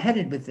 where I'm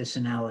headed with this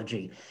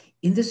analogy.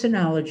 In this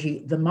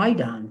analogy, the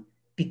Maidan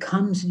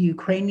becomes the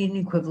Ukrainian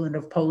equivalent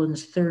of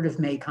Poland's 3rd of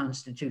May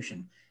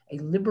constitution, a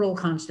liberal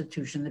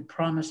constitution that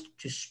promised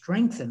to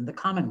strengthen the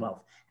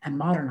Commonwealth and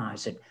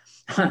modernize it.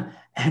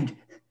 And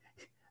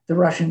the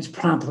Russians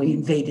promptly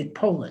invaded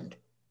Poland,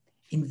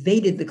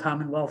 invaded the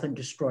Commonwealth and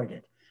destroyed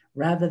it,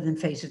 rather than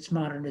face its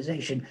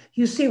modernization.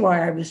 You see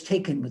why I was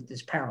taken with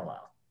this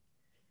parallel.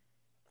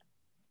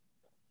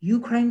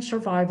 Ukraine's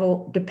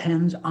survival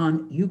depends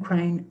on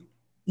Ukraine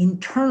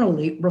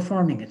internally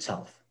reforming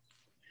itself.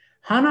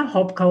 Hannah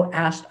Hopko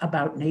asked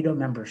about NATO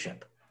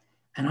membership,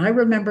 and I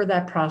remember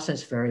that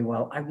process very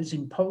well. I was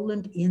in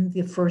Poland in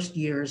the first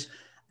years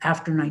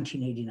after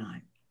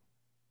 1989.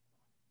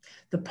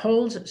 The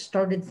Poles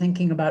started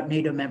thinking about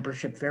NATO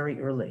membership very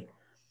early,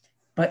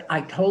 but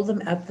I told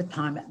them at the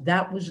time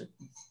that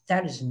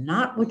is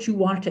not what you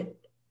want to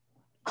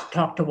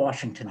talk to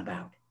Washington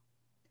about.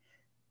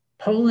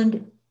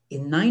 Poland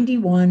in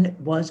 91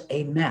 was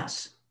a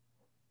mess.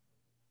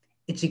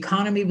 Its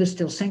economy was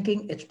still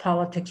sinking, its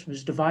politics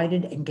was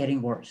divided and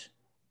getting worse.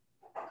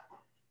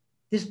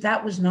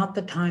 That was not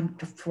the time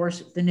to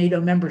force the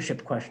NATO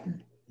membership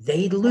question.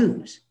 They'd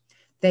lose.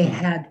 They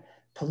had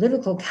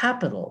political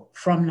capital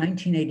from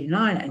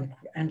 1989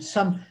 and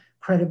some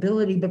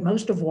credibility, but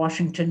most of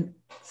Washington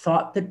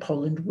thought that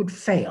Poland would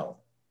fail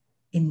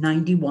in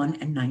 91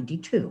 and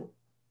 92.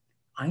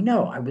 I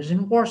know, I was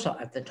in Warsaw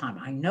at the time.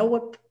 I know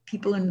what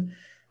people in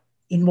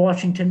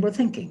Washington were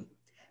thinking,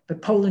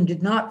 but Poland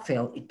did not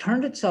fail. It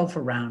turned itself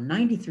around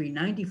 93,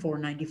 94,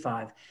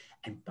 95,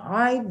 and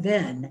by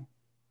then,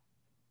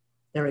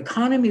 their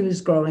economy was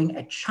growing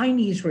at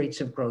Chinese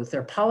rates of growth.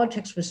 Their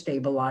politics was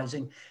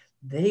stabilizing.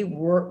 They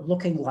were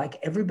looking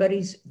like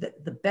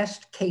the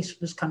best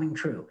case was coming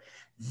true.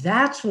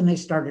 That's when they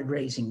started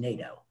raising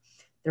NATO.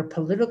 Their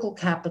political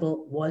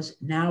capital was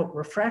now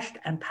refreshed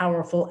and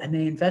powerful, and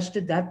they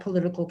invested that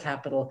political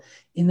capital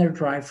in their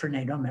drive for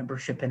NATO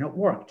membership, and it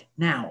worked.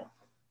 Now,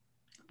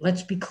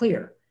 let's be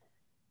clear.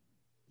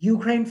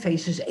 Ukraine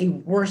faces a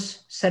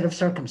worse set of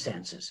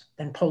circumstances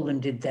than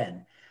Poland did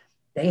then.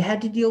 They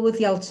had to deal with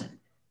Yeltsin.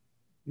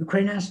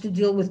 Ukraine has to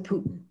deal with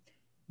Putin.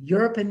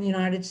 Europe and the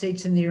United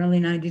States in the early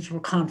 90s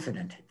were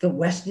confident. The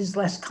West is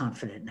less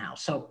confident now.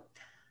 So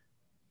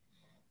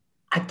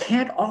I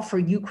can't offer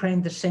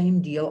Ukraine the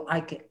same deal I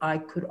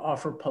could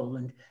offer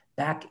Poland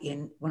back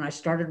when I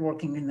started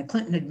working in the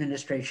Clinton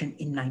administration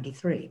in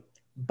 93.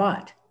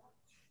 But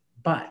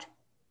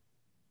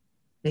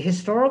the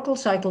historical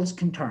cycles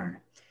can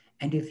turn.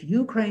 And if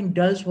Ukraine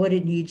does what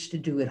it needs to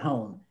do at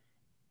home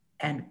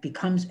and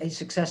becomes a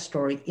success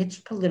story, its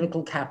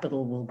political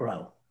capital will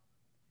grow.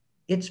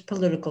 Its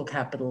political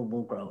capital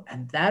will grow.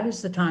 And that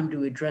is the time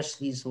to address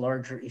these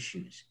larger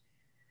issues.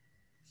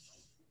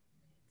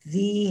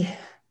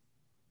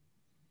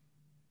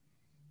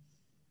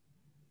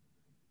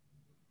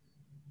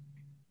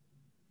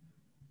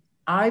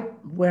 I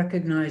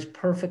recognize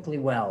perfectly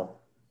well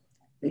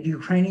that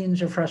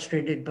Ukrainians are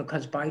frustrated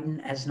because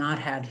Biden has not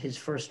had his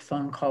first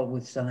phone call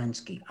with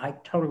Zelensky. I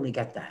totally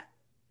get that.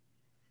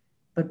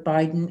 But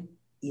Biden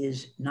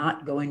is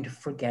not going to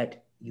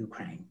forget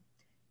Ukraine.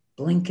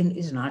 Blinken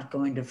is not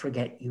going to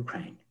forget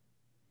Ukraine.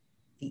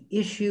 The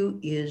issue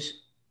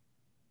is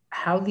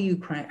how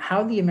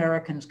the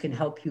Americans can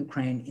help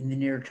Ukraine in the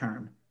near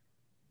term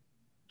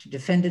to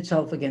defend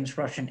itself against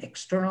Russian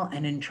external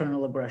and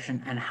internal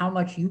aggression, and how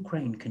much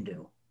Ukraine can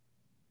do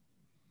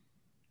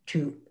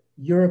to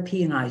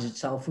Europeanize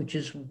itself, which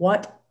is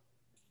what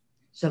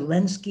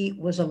Zelensky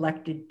was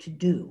elected to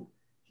do.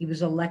 He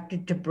was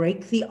elected to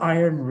break the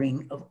iron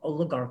ring of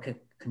oligarchic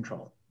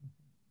control.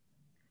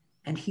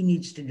 And he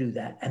needs to do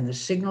that. And the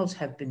signals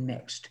have been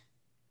mixed.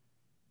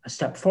 A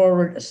step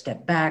forward, a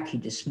step back.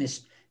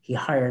 He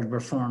hired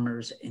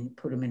reformers and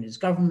put them in his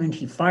government.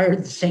 He fired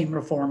the same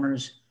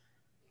reformers.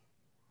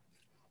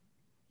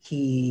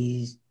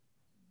 It's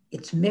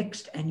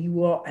mixed, and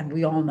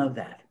we all know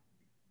that.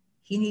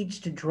 He needs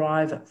to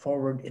drive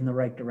forward in the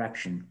right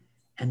direction.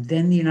 And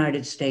then the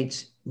United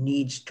States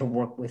needs to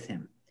work with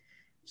him.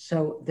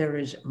 So there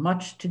is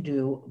much to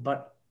do,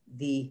 but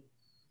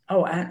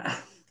and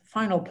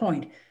final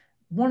point,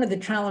 one of the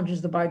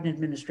challenges the Biden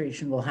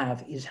administration will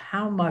have is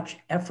how much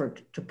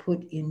effort to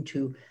put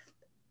into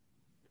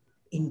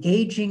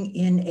engaging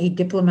in a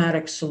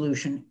diplomatic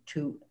solution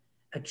to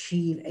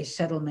achieve a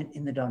settlement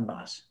in the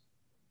Donbass.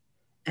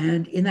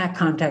 And in that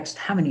context,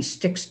 how many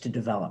sticks to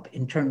develop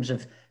in terms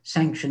of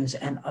sanctions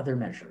and other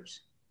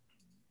measures.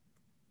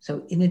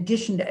 So in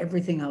addition to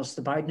everything else,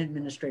 the Biden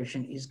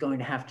administration is going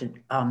to have to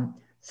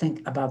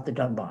think about the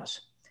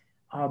Donbass.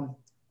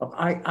 Look,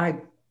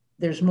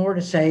 there's more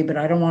to say, but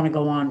I don't want to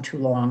go on too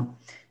long.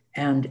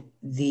 And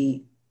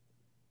the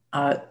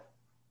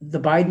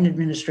Biden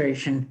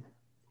administration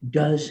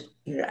does,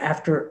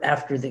 after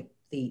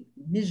the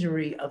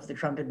misery of the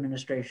Trump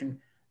administration,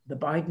 the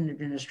Biden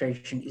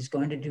administration is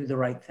going to do the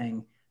right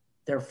thing.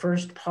 Their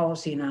first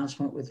policy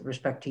announcement with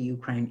respect to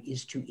Ukraine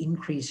is to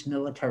increase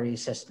military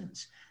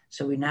assistance.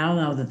 So we now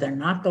know that they're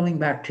not going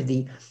back to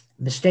the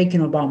mistaken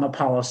Obama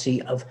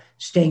policy of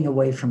staying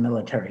away from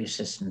military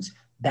assistance.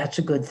 That's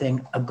a good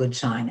thing, a good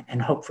sign,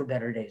 and hope for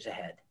better days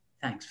ahead.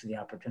 Thanks for the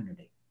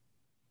opportunity.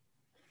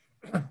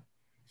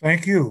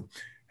 Thank you.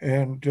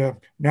 And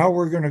now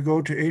we're going to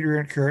go to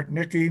Adrian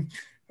Karatnicki.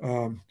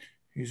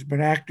 He's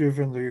been active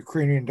in the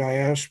Ukrainian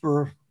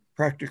diaspora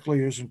practically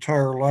his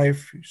entire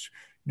life. He's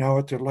now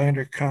at the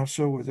Atlantic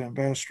Council with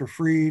Ambassador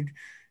Fried.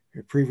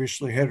 He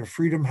previously had a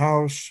Freedom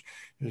House.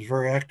 Is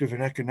very active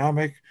in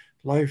economic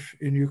life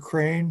in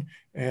Ukraine.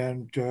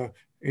 And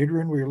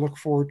Adrian, we look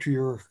forward to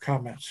your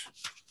comments.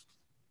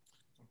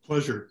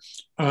 Pleasure.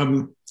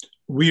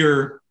 We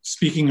are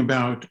speaking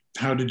about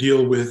how to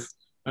deal with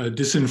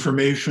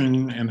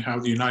disinformation and how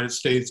the United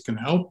States can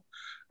help.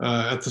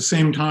 At the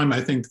same time,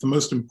 I think the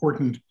most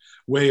important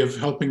way of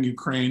helping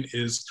Ukraine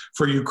is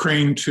for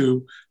Ukraine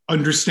to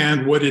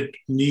understand what it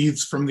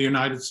needs from the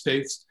United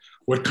States,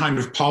 what kind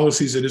of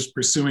policies it is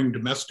pursuing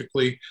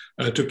domestically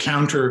to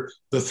counter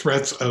the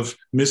threats of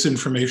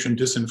misinformation,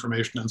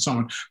 disinformation, and so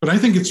on. But I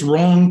think it's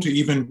wrong to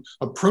even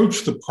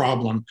approach the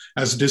problem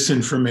as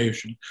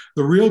disinformation.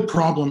 The real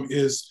problem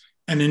is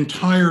an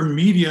entire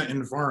media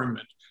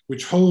environment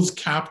which holds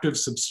captive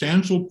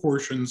substantial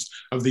portions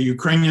of the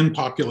Ukrainian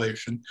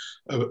population,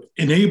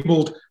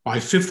 enabled by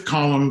fifth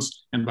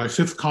columns and by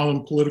fifth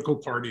column political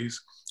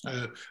parties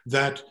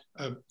that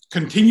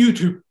continue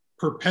to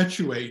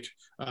perpetuate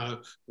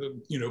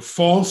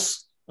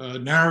false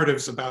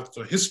narratives about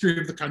the history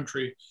of the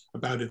country,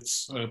 about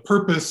its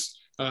purpose,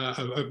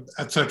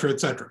 et cetera,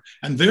 et cetera.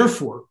 And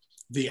therefore,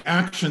 the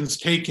actions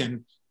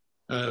taken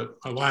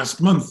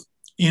last month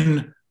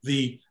in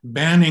the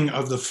banning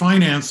of the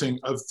financing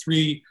of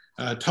 3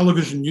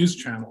 television news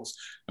channels,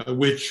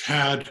 which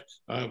had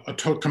a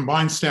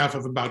combined staff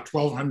of about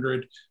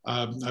 1,200,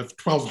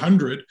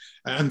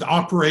 and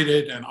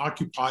operated and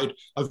occupied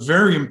a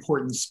very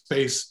important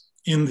space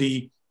in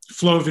the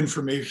flow of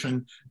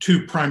information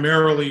to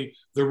primarily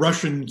the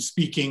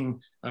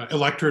Russian-speaking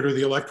electorate, or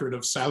the electorate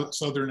of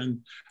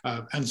southern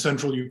and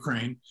central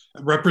Ukraine,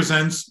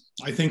 represents,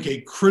 I think, a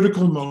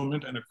critical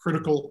moment and a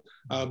critical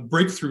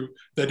breakthrough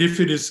that, if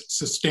it is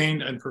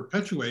sustained and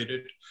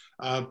perpetuated,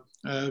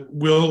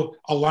 will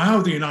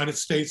allow the United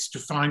States to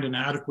find an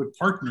adequate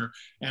partner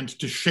and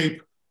to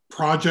shape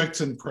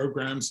projects and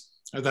programs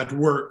that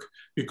work,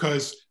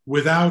 because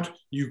without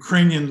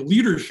Ukrainian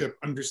leadership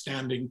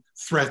understanding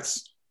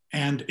threats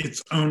and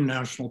its own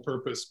national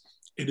purpose,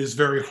 it is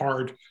very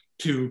hard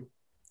to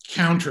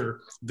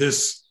counter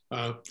this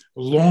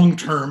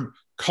long-term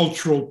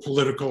cultural,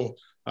 political,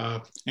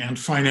 and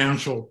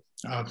financial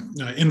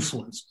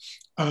influence.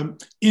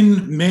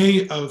 In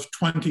May of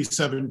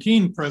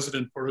 2017,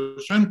 President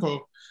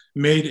Poroshenko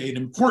made an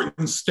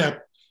important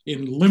step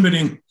in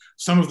limiting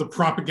some of the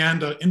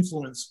propaganda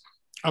influence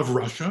of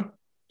Russia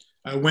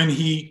when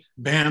he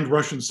banned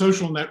Russian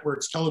social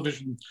networks,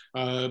 television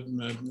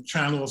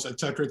channels, et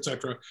cetera,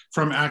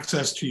 from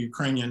access to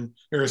Ukrainian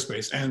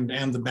airspace,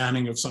 and the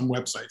banning of some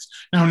websites.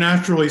 Now,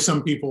 naturally,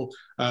 some people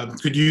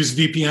could use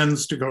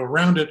VPNs to go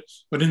around it,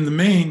 but in the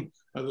main,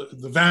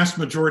 the vast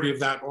majority of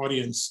that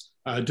audience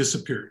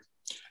disappeared.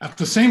 At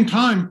the same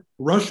time,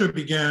 Russia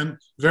began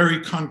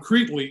very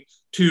concretely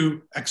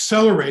to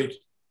accelerate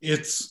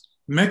its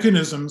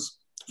mechanisms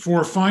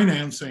for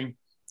financing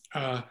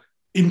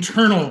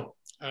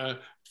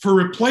for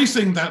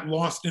replacing that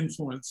lost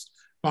influence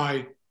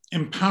by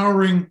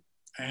empowering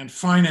and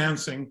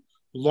financing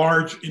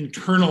large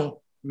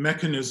internal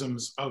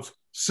mechanisms of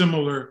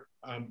similar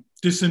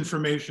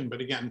disinformation, but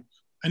again,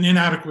 an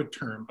inadequate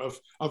term, of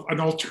an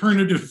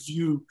alternative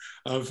view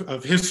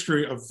of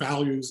history, of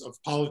values,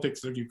 of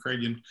politics, of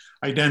Ukrainian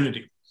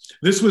identity.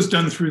 This was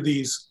done through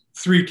these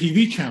 3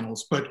 TV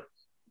channels, but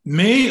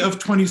May of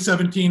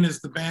 2017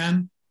 is the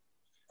ban.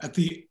 At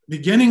the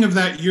beginning of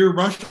that year,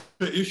 Russia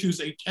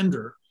issues a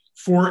tender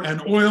for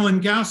an oil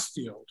and gas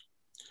field,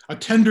 a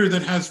tender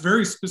that has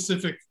very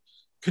specific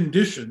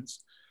conditions,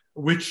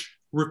 which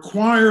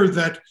require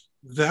that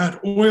that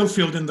oil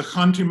field in the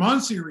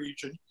Khanty-Mansi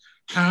region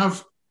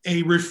have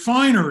a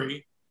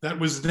refinery that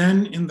was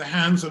then in the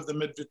hands of the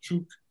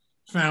Medvedchuk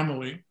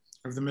family,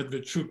 of the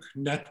Medvedchuk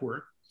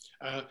network.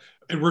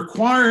 It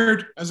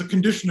required, as a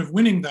condition of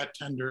winning that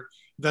tender,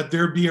 that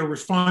there be a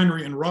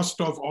refinery in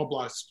Rostov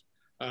Oblast,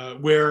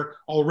 where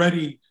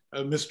already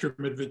Mr.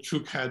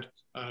 Medvedchuk had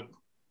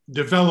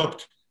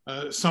developed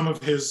some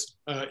of his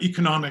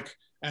economic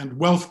and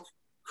wealth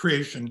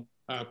creation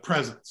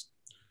presence.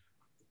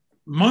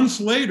 Months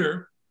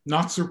later,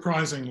 not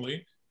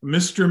surprisingly,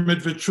 Mr.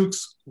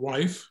 Medvedchuk's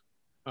wife,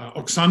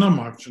 Oksana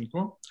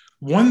Marchenko,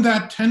 won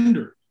that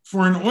tender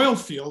for an oil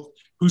field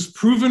whose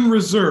proven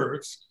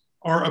reserves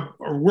are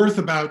worth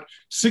about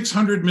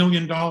 $600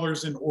 million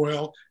in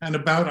oil and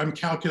about, I'm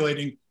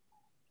calculating,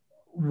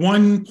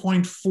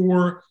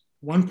 1.4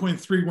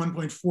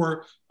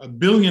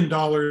 billion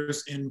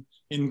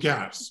in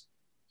gas.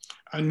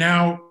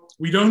 Now,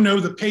 we don't know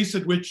the pace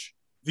at which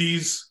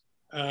these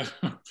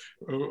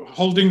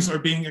holdings are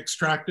being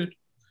extracted,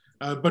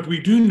 but we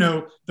do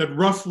know that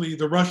roughly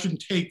the Russian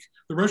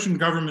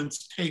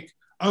government's take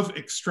of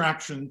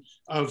extraction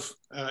of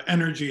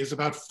energy is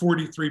about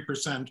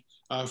 43%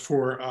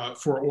 for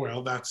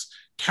oil. That's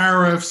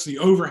tariffs, the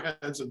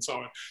overheads, and so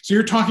on. So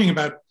you're talking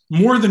about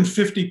more than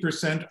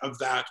 50% of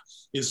that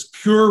is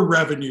pure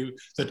revenue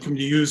that can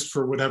be used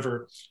for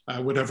whatever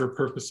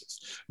purposes.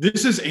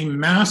 This is a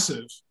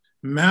massive,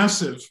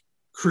 massive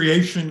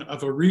creation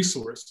of a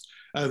resource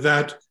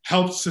that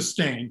helps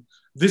sustain.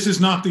 This is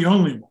not the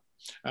only one.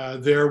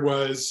 There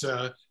was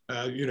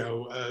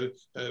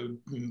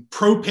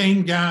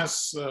propane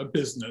gas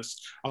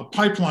business, a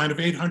pipeline of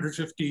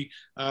 850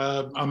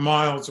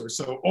 miles or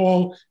so,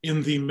 all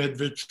in the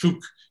Medvedchuk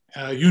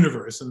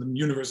universe, in the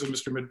universe of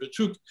Mr.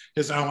 Medvedchuk,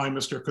 his ally,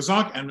 Mr.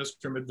 Kozak, and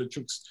Mr.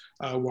 Medvedchuk's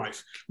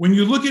wife. When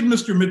you look at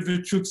Mr.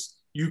 Medvedchuk's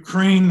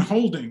Ukraine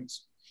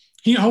holdings,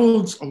 he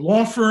holds a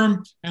law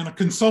firm and a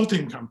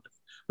consulting company.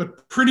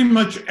 but pretty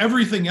much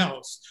everything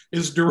else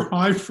is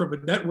derived from a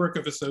network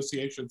of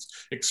associations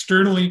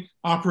externally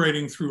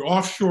operating through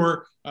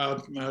offshore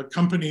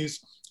companies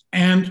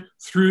and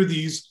through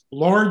these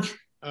large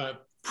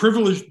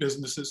privileged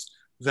businesses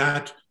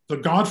that the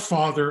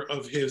godfather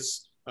of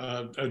his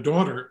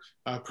daughter,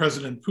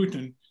 President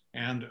Putin,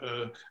 and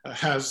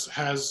has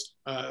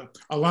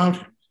allowed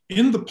him.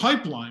 In the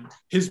pipeline,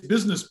 his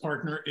business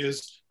partner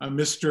is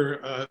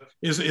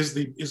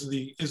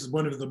is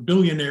one of the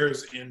billionaires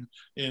in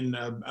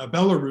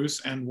Belarus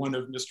and one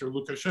of Mr.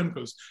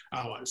 Lukashenko's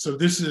allies. So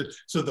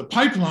the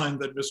pipeline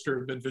that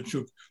Mr.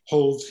 Medvedchuk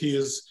holds. He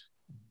is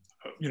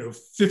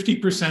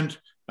 50%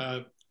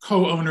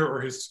 co-owner, or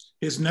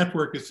his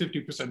network is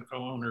 50%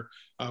 co-owner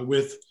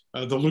with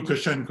the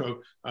Lukashenko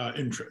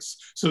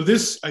interests. So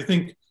this, I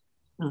think,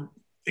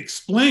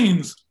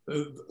 explains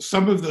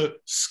some of the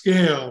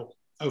scale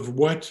of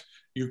what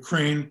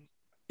Ukraine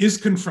is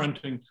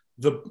confronting.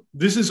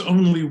 This is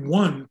only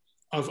one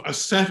of a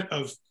set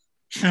of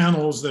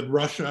channels that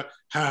Russia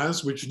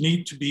has, which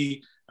need to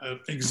be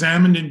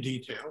examined in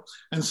detail.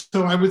 And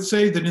so I would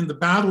say that in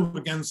the battle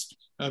against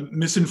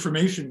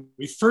misinformation,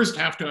 we first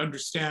have to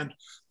understand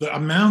the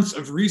amounts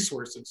of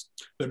resources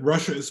that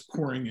Russia is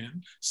pouring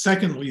in.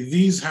 Secondly,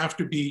 these have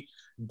to be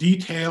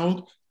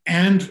detailed,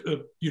 and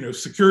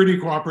security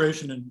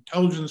cooperation and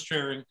intelligence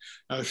sharing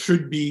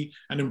should be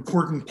an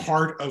important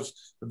part of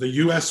the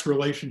US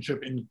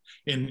relationship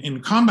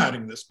in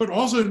combating this, but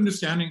also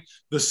understanding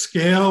the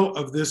scale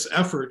of this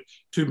effort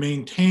to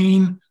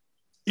maintain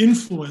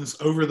influence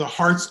over the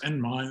hearts and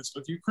minds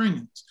of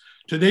Ukrainians.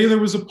 Today,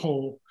 there was a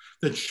poll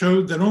that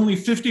showed that only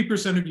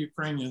 50% of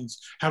Ukrainians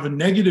have a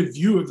negative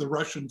view of the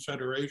Russian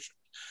Federation.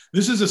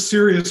 This is a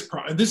serious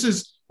problem. This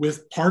is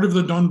with part of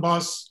the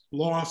Donbass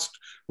lost,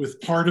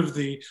 with part of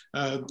the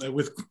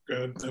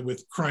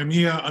with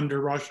Crimea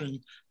under Russian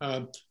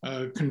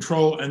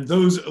control, and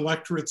those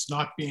electorates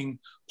not being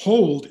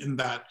polled in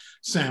that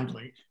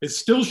sampling. It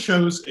still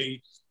shows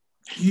a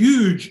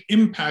huge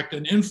impact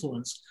and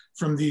influence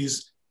from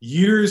these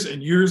years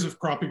and years of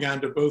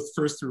propaganda, both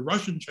first through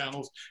Russian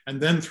channels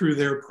and then through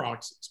their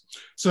proxies.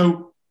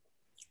 So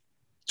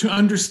to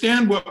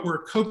understand what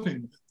we're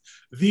coping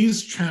with,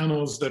 these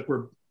channels that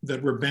were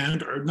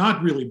banned are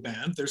not really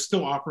banned. They're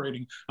still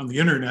operating on the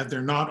internet.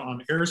 They're not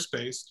on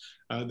airspace.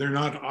 They're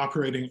not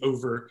operating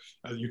over.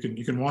 You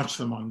can watch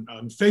them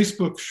on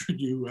Facebook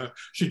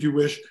should you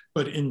wish.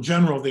 But in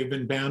general, they've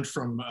been banned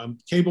from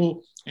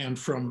cable and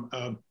from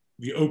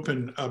the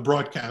open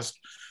broadcast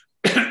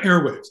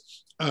airwaves.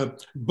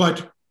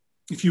 But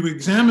if you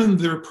examine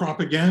their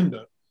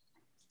propaganda,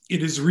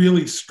 it is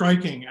really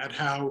striking at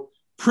how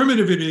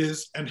primitive it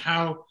is and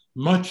how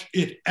much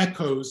it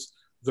echoes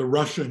the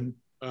Russian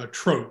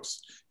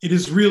tropes. It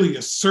is really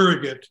a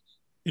surrogate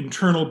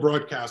internal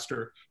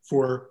broadcaster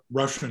for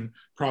Russian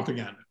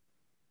propaganda.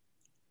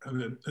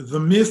 The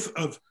myth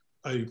of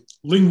a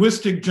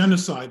linguistic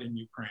genocide in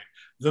Ukraine,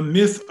 the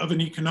myth of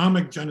an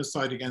economic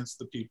genocide against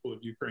the people of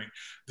Ukraine,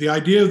 the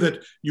idea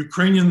that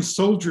Ukrainian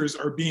soldiers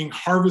are being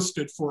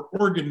harvested for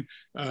organ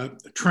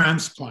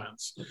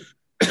transplants,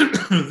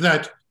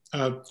 that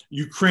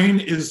Ukraine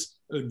is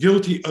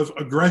guilty of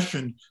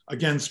aggression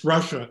against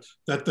Russia,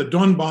 that the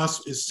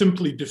Donbass is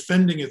simply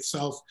defending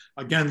itself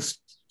against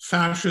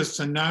fascists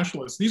and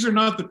nationalists. These are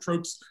not the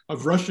tropes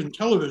of Russian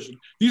television.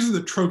 These are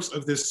the tropes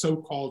of this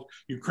so-called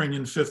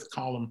Ukrainian fifth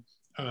column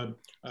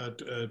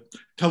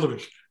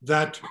television,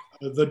 that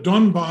the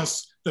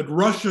Donbass, that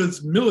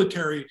Russia's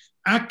military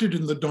acted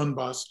in the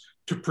Donbass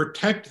to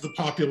protect the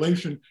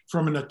population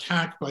from an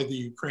attack by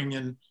the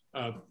Ukrainian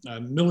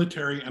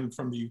military and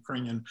from the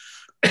Ukrainian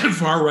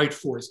far-right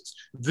forces.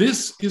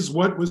 This is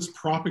what was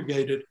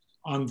propagated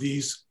on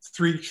these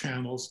three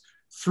channels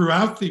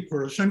throughout the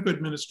Poroshenko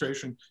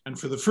administration and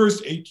for the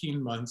first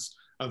 18 months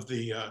of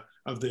the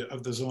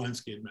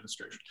Zelensky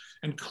administration.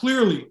 And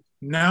clearly,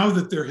 now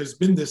that there has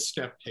been this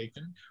step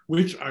taken,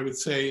 which I would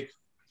say,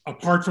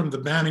 apart from the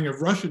banning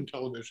of Russian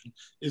television,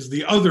 is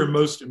the other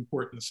most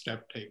important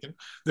step taken,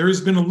 there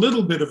has been a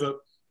little bit of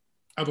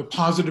a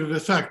positive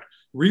effect.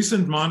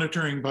 Recent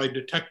monitoring by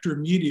Detector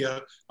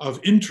Media of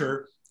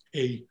Inter,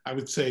 I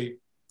would say,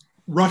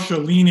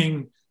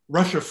 Russia-leaning,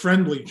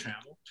 Russia-friendly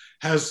channel,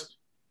 has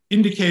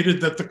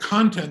indicated that the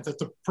content, that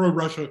the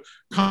pro-Russia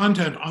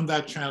content on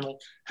that channel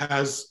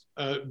has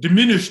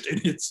diminished in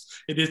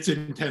its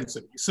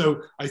intensity.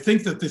 So I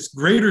think that this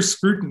greater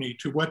scrutiny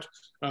to what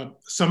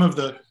some of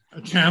the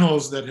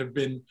channels that have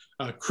been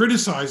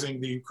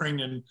criticizing the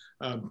Ukrainian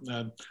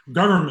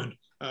government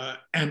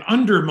and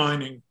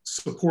undermining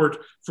support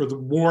for the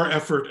war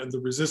effort and the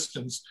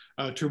resistance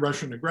to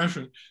Russian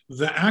aggression,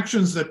 the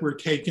actions that were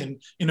taken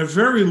in a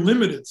very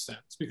limited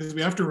sense, because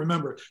we have to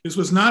remember, this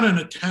was not an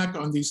attack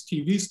on these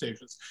TV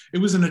stations. It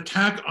was an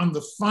attack on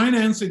the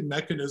financing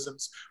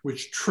mechanisms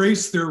which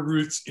trace their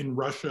roots in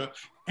Russia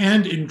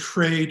and in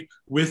trade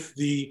with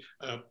the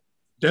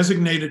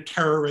designated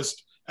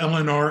terrorist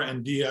LNR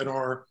and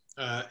DNR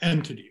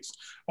entities.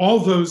 All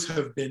those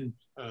have been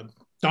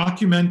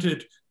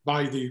documented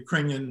by the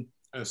Ukrainian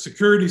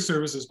security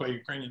services, by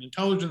Ukrainian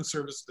intelligence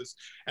services,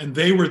 and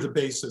they were the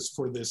basis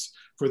for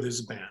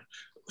this ban.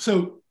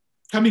 So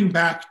coming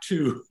back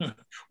to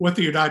what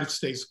the United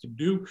States can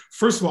do,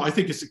 first of all, I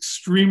think it's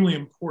extremely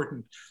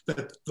important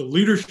that the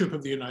leadership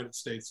of the United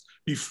States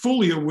be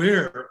fully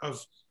aware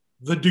of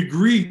the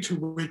degree to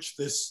which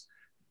this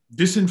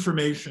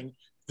disinformation,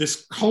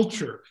 this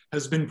culture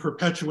has been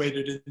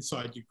perpetuated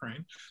inside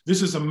Ukraine.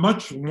 This is a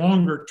much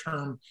longer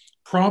term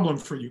problem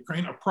for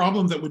Ukraine, a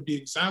problem that would be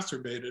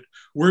exacerbated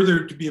were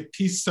there to be a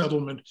peace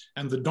settlement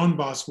and the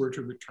Donbass were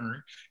to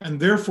return. And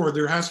therefore,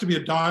 there has to be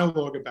a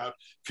dialogue about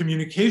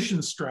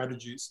communication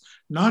strategies,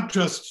 not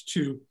just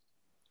to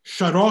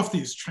shut off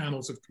these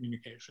channels of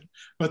communication,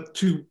 but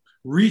to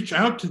reach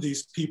out to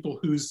these people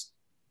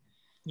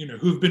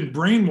who've been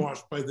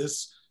brainwashed by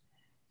this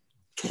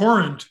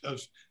torrent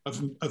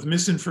of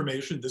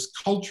misinformation, this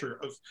culture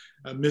of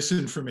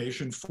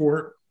misinformation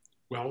for,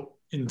 well,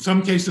 in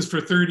some cases for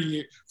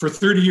 30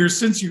 years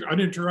since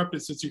uninterrupted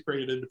since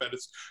Ukrainian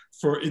independence,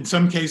 in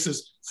some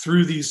cases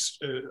through these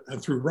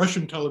through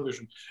Russian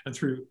television, and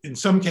in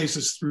some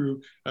cases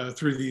through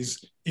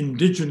these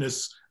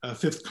indigenous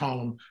fifth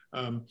column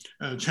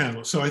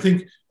channels. So I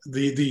think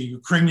the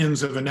Ukrainians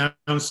have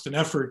announced an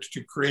effort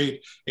to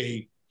create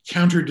a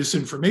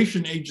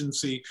counter-disinformation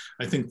agency.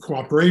 I think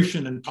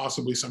cooperation and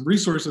possibly some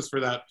resources for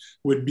that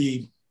would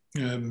be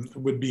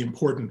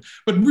important.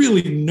 But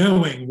really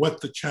knowing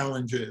what the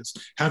challenge is,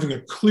 having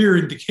a clear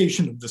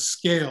indication of the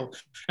scale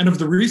and of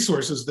the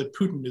resources that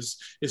Putin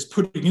is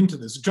putting into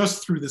this,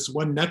 just through this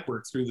one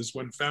network, through this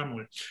one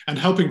family, and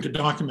helping to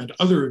document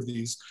other of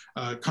these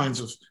kinds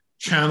of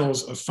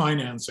channels of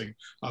financing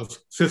of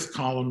fifth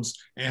columns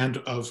and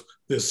of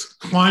this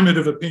climate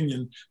of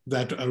opinion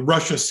that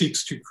Russia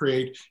seeks to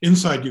create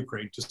inside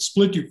Ukraine, to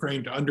split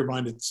Ukraine, to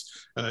undermine its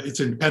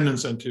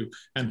independence, and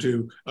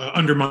to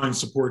undermine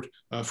support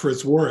for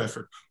its war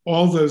effort.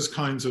 All those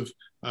kinds of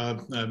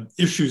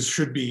issues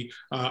should be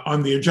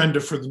on the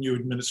agenda for the new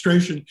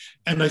administration.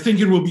 And I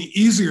think it will be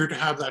easier to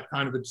have that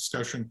kind of a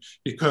discussion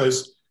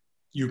because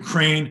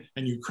Ukraine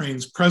and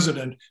Ukraine's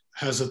president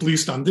has, at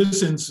least on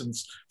this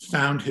instance,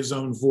 found his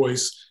own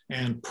voice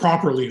and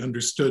properly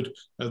understood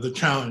the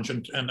challenge.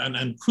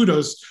 And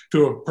kudos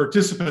to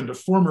a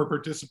former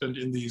participant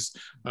in these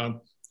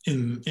Walter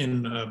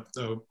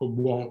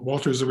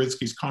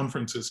Zaryckyj's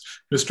conferences,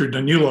 Mr.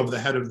 Danilov, the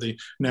head of the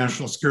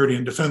National Security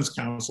and Defense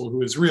Council,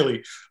 who has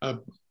really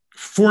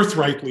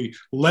forthrightly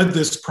led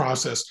this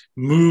process,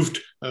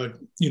 moved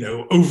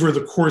over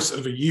the course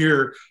of a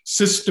year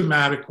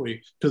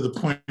systematically to the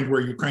point where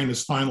Ukraine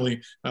has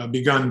finally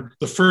begun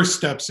the first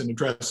steps in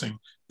addressing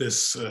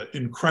this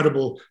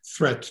incredible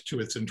threat to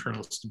its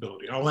internal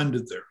stability. I'll end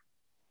it there.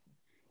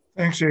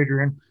 Thanks,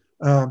 Adrian.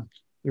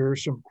 There are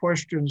some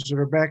questions that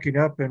are backing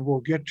up and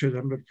we'll get to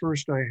them, but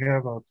first I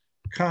have a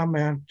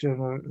comment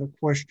and a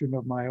question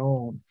of my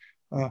own.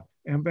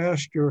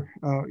 Ambassador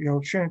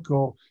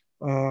Yelchenko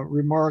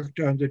remarked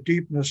on the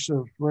deepness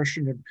of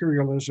Russian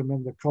imperialism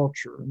in the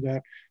culture, and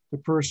that the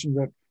person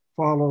that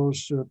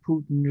follows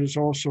Putin is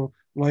also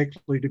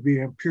likely to be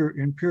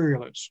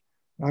imperialist.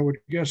 I would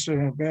guess that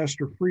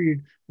Ambassador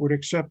Fried would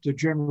accept the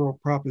general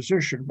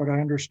proposition, but I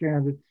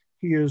understand that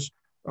he is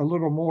a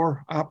little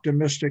more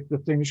optimistic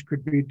that things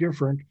could be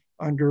different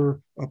under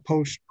a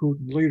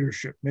post-Putin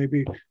leadership.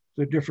 Maybe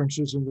the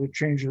differences and the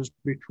changes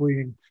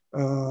between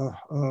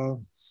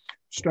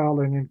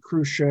Stalin and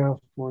Khrushchev,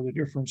 or the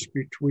difference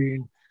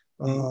between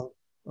those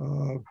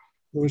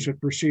that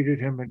preceded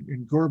him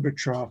in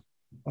Gorbachev.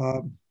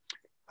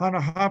 Hanna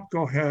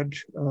Hopko had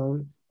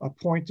a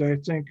point that I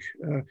think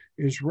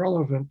is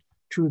relevant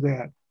to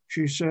that.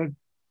 She said,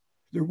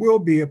 there will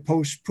be a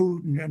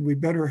post-Putin and we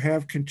better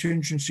have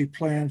contingency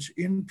plans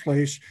in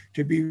place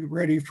to be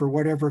ready for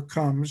whatever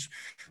comes,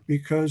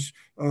 because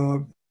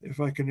if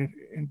I can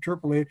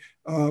interpolate,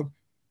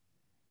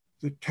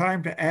 the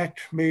time to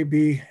act may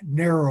be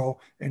narrow,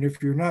 and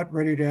if you're not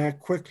ready to act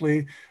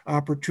quickly,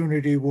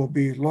 opportunity will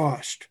be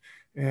lost.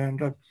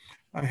 And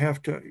I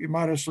have to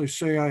modestly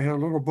say I had a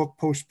little book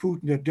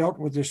post-Putin that dealt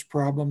with this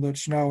problem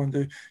that's now in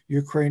the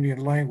Ukrainian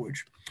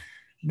language.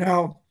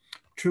 Now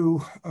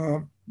to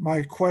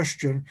my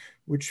question,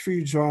 which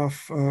feeds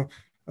off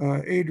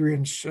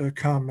Adrian's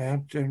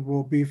comment and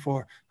will be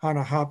for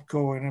Hanna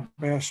Hopko and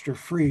Ambassador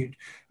Fried.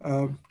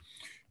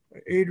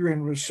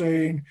 Adrian was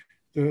saying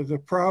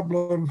the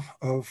problem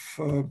of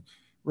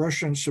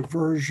Russian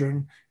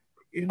subversion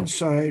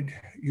inside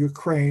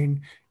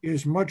Ukraine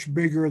is much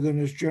bigger than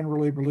is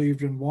generally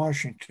believed in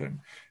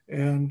Washington.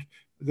 And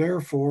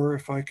therefore,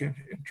 if I can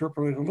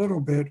interpolate a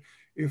little bit,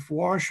 if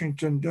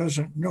Washington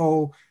doesn't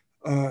know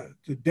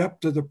the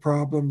depth of the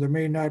problem, there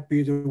may not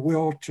be the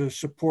will to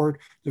support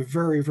the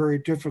very, very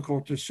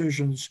difficult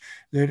decisions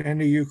that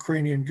any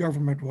Ukrainian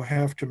government will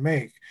have to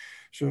make.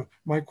 So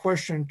my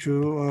question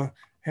to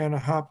Hanna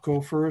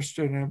Hopko first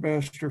and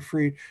Ambassador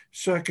Fried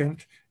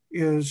second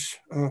is,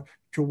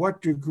 to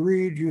what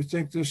degree do you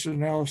think this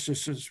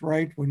analysis is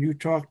right? When you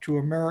talk to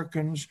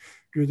Americans,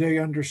 do they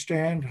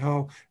understand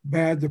how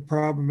bad the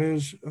problem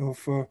is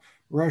of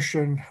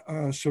Russian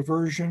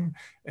subversion?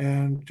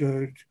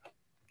 And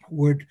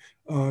would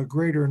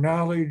greater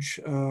knowledge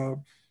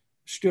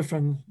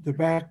stiffen the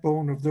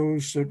backbone of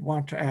those that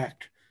want to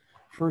act?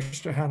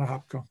 First to Hannah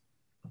Hopko.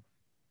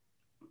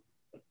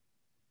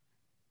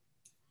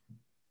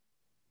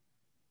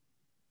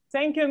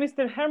 Thank you,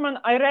 Mr. Herman.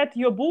 I read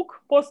your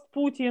book,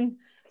 Post-Putin,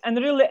 and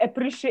really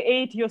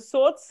appreciate your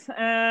thoughts.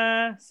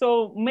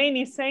 So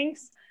many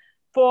thanks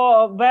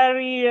for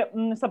very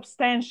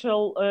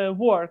substantial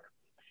work.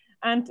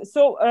 And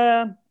so,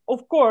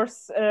 of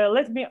course,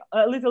 let me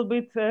a little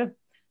bit,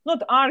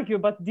 not argue,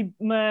 but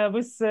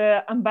with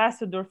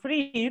Ambassador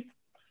Fried.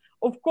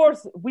 Of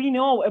course, we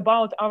know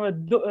about our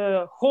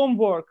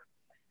homework,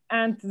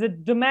 and the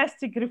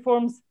domestic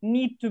reforms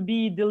need to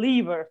be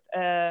delivered,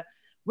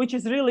 which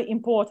is really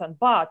important.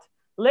 But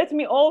let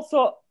me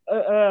also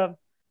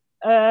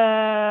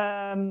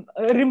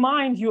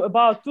remind you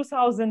about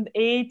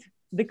 2008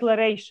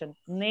 declaration.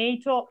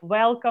 NATO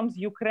welcomes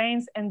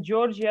Ukraine's and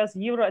Georgia's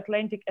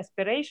Euro-Atlantic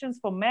aspirations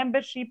for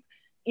membership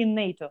in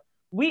NATO.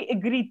 We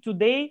agreed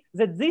today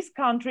that these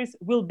countries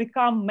will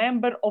become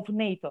members of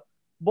NATO.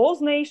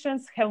 Both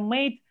nations have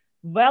made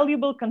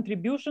valuable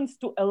contributions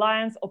to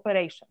alliance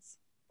operations.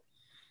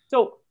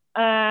 So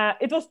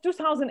it was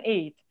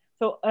 2008.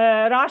 So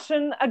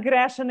Russian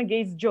aggression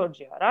against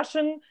Georgia,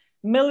 Russian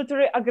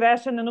military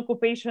aggression and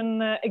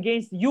occupation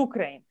against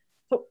Ukraine.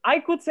 So I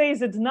could say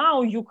that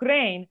now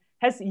Ukraine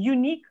has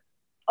unique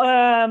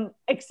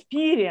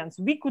experience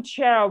we could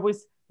share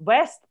with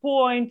West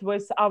Point,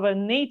 with our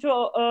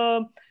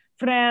NATO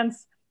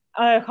friends,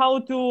 how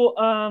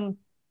to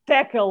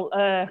tackle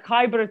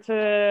hybrid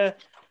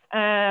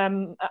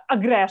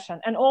aggression.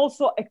 And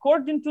also,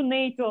 according to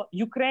NATO,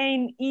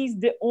 Ukraine is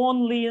the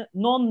only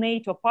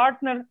non-NATO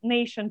partner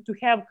nation to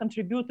have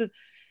contributed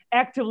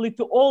actively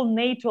to all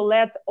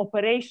NATO-led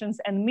operations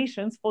and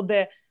missions for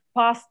the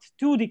past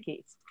 2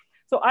 decades.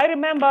 So I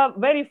remember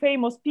very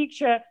famous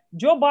picture,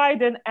 Joe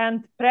Biden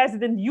and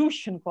President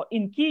Yushchenko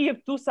in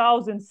Kiev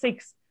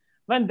 2006,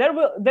 when there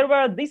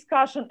were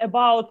discussion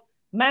about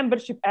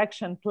membership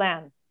action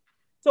plan.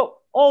 So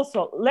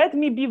also, let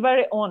me be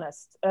very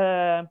honest.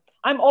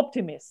 I'm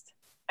optimist.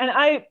 And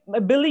I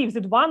believe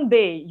that one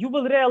day you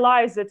will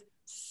realize that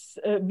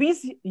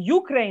with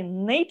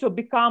Ukraine, NATO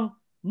become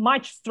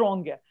much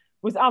stronger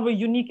with our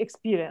unique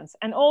experience.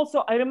 And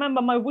also, I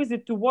remember my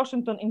visit to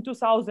Washington in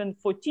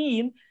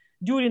 2014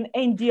 during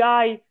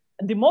NDI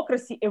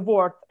Democracy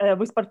Award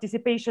with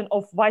participation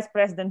of Vice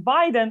President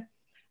Biden.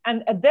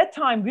 And at that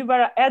time, we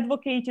were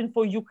advocating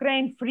for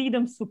Ukraine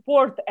Freedom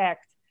Support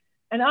Act.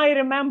 And I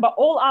remember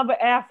all our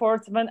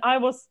efforts when I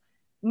was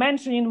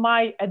mentioning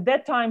my, at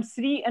that time,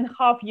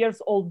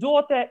 3.5-year-old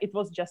daughter. It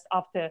was just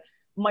after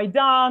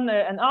Maidan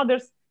and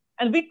others.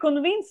 And we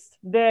convinced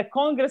the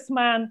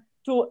congressman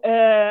to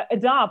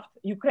adopt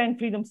Ukraine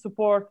Freedom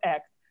Support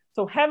Act.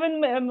 So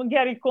having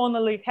Gary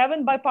Connolly,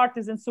 having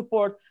bipartisan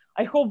support,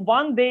 I hope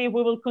one day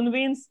we will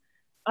convince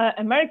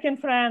American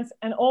friends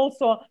and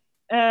also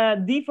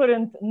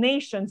different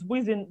nations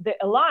within the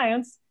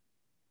alliance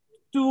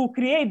to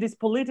create this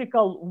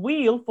political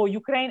will for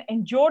Ukraine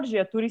and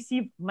Georgia to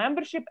receive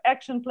membership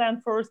action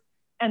plan first,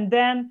 and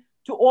then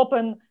to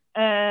open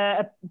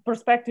a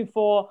perspective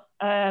for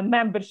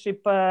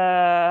membership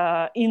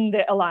in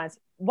the alliance.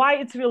 Why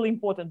it's really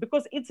important?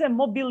 Because it's a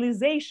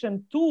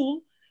mobilization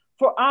tool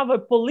for our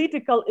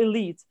political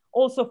elites,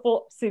 also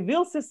for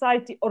civil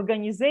society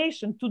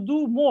organization to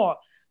do more.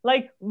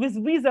 Like with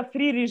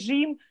visa-free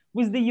regime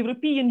with the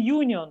European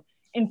Union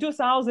in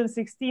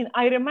 2016,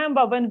 I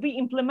remember when we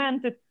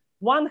implemented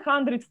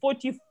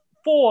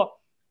 144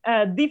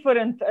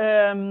 different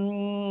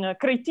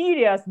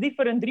criteria,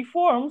 different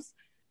reforms,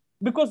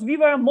 because we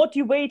were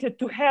motivated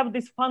to have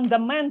this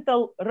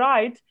fundamental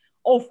right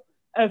of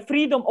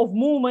freedom of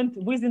movement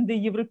within the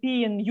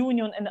European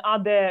Union and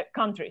other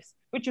countries,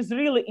 which is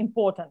really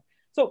important.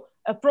 So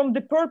from the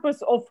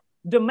purpose of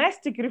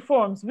domestic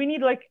reforms, we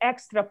need like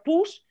extra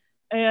push,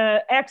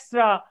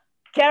 extra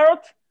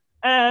carrot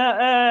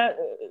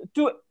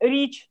to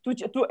reach,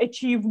 to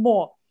achieve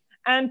more.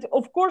 And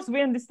of course, we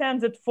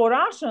understand that for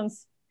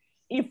Russians,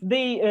 if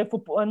they,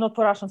 not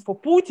for Russians, for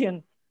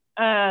Putin,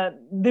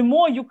 the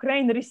more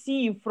Ukraine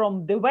receive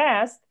from the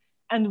West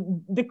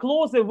and the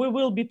closer we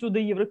will be to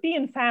the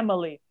European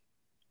family,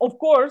 of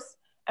course,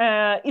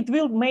 it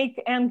will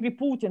make angry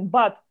Putin.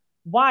 But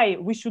why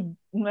we should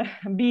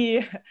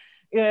be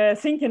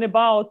thinking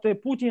about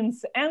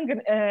Putin's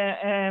anger,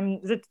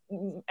 that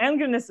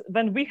angerness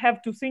when we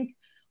have to think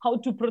how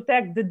to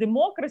protect the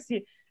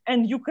democracy,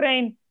 and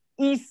Ukraine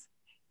is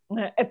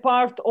a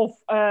part of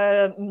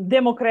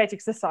democratic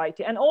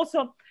society. And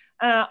also,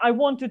 I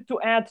wanted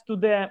to add to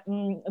the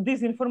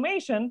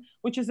disinformation,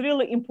 which is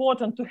really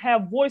important to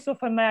have Voice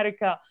of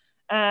America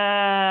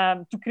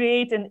to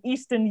create an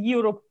Eastern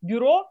Europe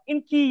bureau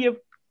in Kyiv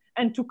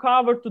and to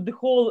cover to the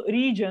whole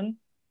region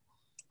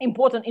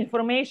important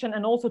information,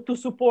 and also to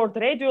support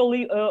radio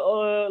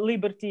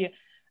liberty,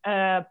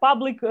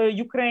 public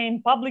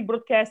Ukraine, public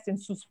broadcasting,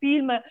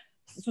 Суспільне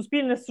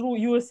through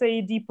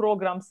USAID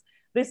programs.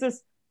 This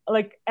is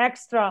like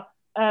extra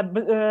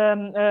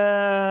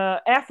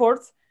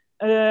efforts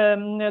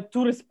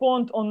to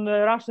respond on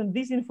Russian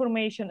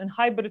disinformation and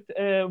hybrid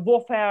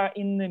warfare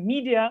in the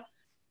media,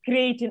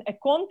 creating a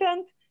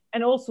content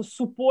and also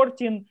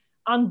supporting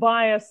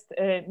unbiased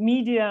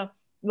media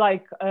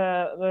like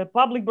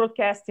public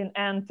broadcasting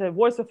and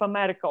Voice of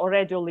America or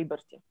Radio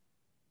Liberty.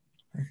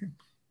 Thank you.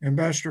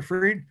 Ambassador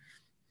Fried?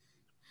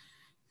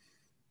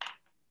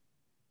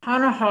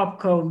 Hannah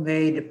Hopko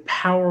made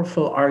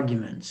powerful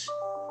arguments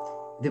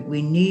that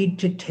we need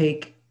to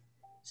take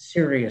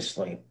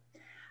seriously.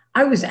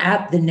 I was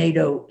at the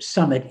NATO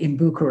summit in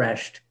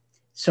Bucharest,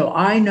 so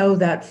I know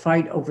that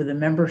fight over the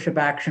membership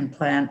action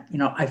plan. You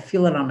know, I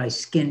feel it on my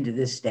skin to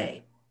this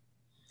day.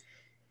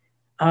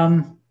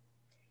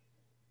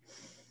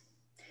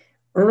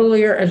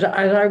 Earlier, as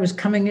I was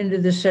coming into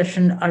this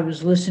session, I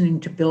was listening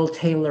to Bill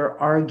Taylor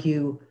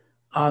argue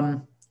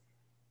the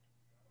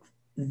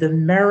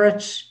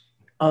merits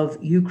of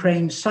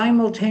Ukraine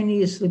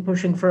simultaneously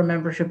pushing for a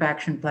membership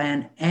action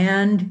plan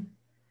and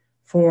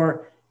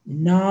for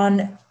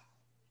non-member,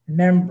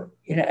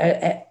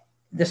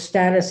 the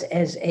status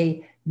as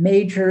a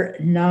major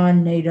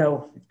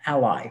non-NATO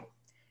ally.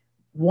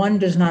 One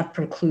does not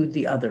preclude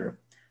the other.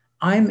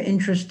 I'm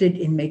interested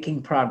in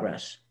making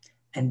progress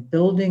and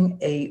building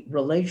a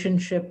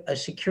relationship, a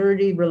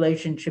security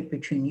relationship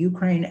between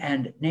Ukraine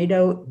and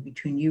NATO,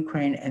 between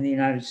Ukraine and the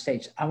United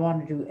States. I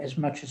want to do as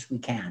much as we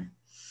can.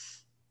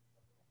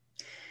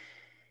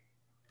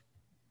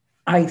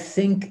 I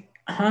think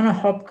Hannah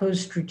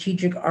Hopko's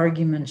strategic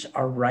arguments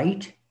are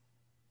right.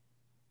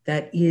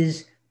 That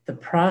is, the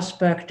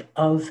prospect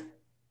of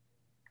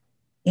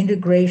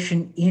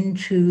integration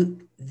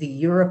into the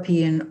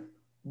European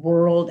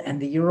world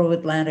and the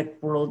Euro-Atlantic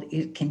world,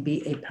 it can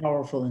be a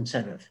powerful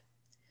incentive.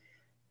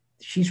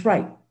 She's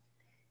right.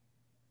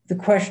 The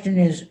question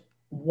is,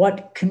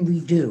 what can we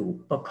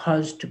do?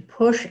 Because to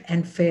push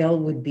and fail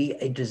would be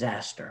a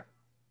disaster.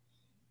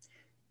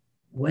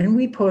 When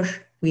we push,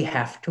 we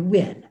have to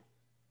win.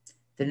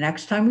 The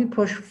next time we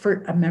push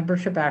for a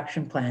membership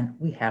action plan,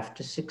 we have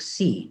to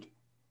succeed.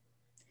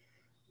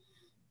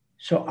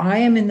 So I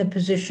am in the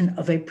position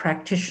of a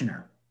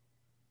practitioner.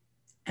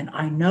 And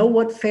I know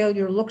what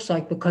failure looks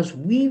like because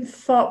we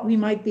thought we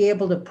might be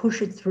able to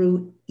push it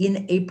through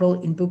in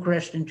April in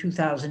Bucharest in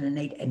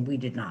 2008, and we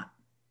did not.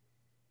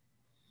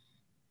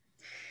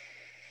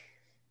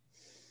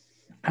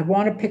 I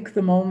want to pick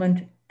the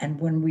moment, and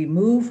when we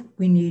move,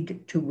 we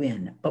need to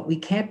win. But we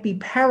can't be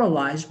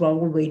paralyzed while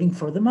we're waiting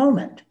for the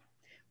moment,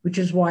 which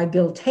is why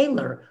Bill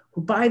Taylor,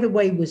 who, by the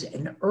way, was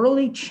an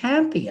early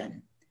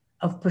champion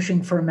of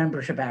pushing for a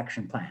membership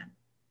action plan,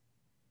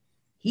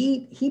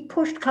 he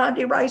pushed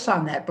Condi Rice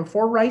on that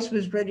before Rice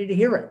was ready to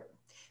hear it.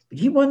 But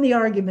he won the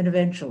argument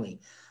eventually.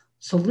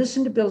 So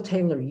listen to Bill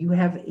Taylor. You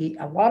have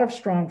a lot of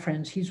strong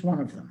friends. He's one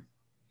of them.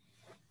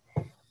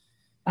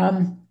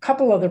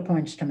 Couple other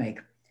points to make.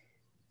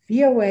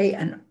 VOA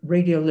and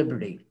Radio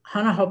Liberty.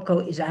 Hannah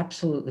Hopko is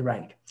absolutely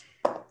right.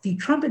 The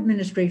Trump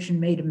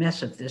administration made a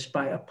mess of this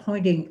by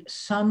appointing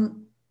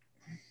some,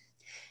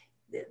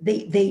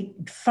 they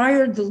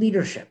fired the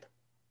leadership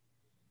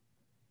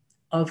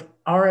of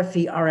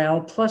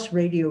RFE-RL plus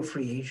Radio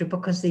Free Asia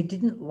because they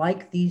didn't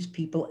like these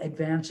people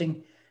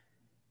advancing,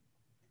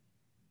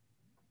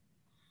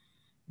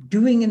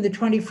 doing in the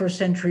 21st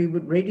century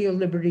what Radio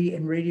Liberty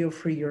and Radio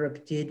Free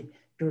Europe did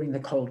during the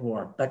Cold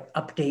War, but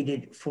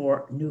updated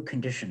for new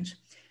conditions.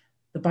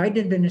 The Biden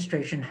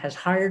administration has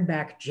hired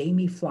back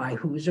Jamie Fly,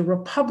 who is a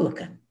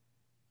Republican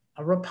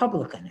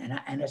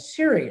and a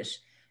serious,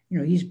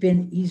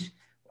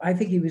 I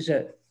think he was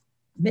a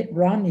Mitt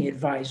Romney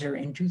advisor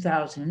in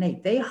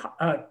 2008.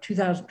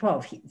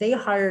 2012, they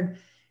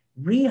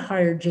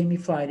rehired Jamie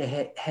Fly to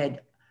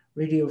head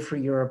Radio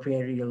Free Europe,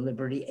 Radio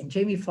Liberty, and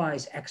Jamie Fly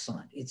is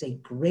excellent. It's a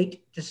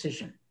great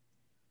decision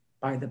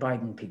by the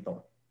Biden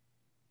people.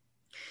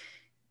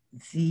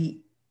 The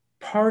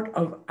part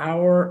of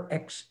our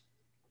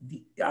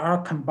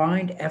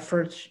combined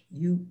efforts,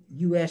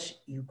 US,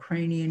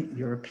 Ukrainian,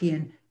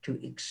 European, to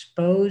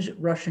expose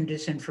Russian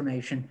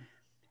disinformation,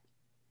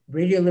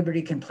 Radio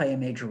Liberty can play a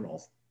major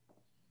role.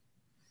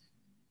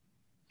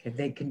 Okay,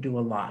 they can do a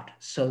lot.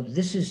 So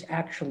this is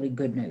actually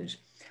good news.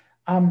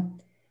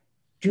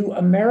 Do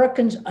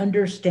Americans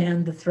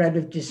understand the threat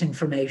of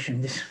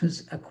disinformation? This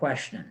was a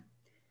question.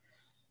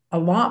 A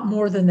lot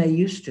more than they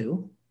used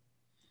to,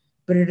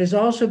 but it has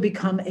also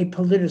become a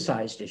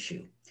politicized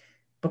issue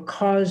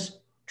because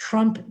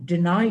Trump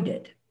denied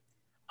it.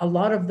 A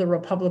lot of the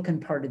Republican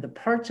Party, the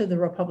parts of the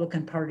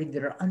Republican Party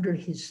that are under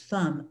his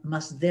thumb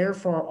must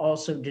therefore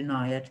also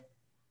deny it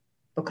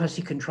because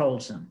he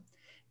controls them.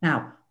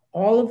 Now,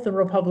 all of the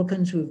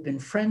Republicans who have been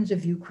friends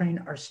of Ukraine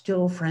are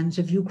still friends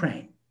of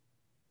Ukraine,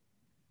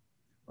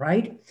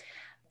 right?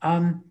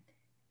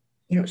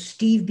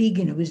 Steve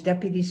Biegun, who was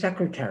deputy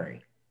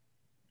secretary,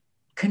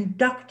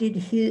 conducted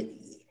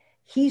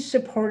he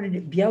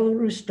supported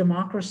Belarus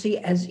democracy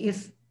as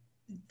if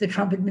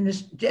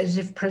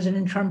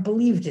President Trump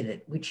believed in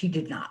it, which he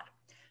did not.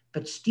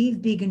 But Steve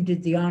Biegun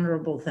did the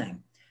honorable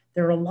thing.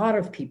 There are a lot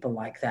of people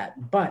like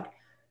that, but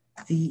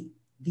the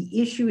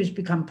issue has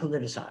become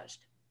politicized.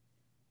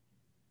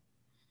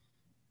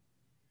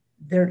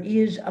 There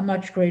is a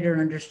much greater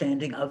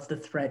understanding of the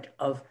threat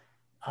of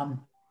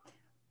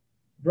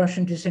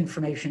Russian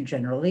disinformation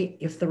generally.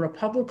 If the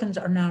Republicans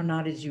are now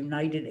not as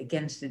united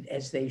against it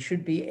as they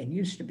should be and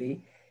used to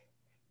be,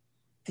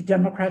 the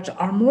Democrats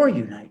are more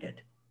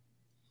united.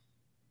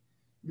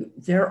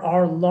 There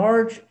are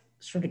large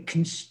sort of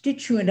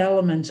constituent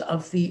elements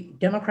of the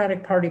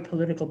Democratic Party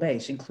political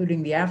base,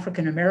 including the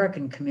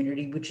African-American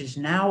community, which is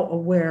now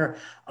aware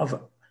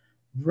of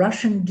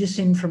Russian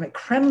disinformation,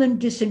 Kremlin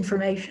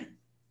disinformation,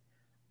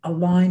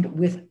 aligned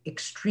with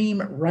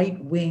extreme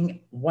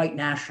right-wing white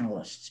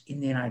nationalists in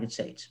the United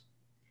States.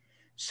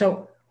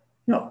 So,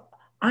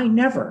 I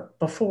never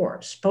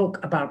before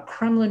spoke about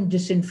Kremlin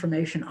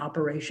disinformation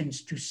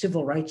operations to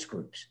civil rights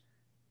groups.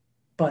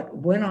 But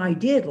when I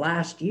did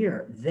last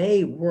year,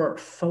 they were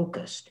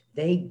focused.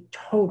 They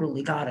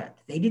totally got it.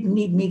 They didn't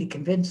need me to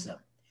convince them.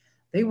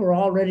 They were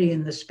already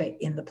in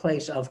the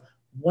place of,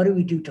 what do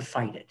we do to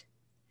fight it?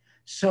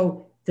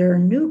 So there are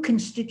new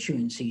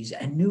constituencies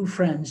and new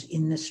friends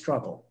in this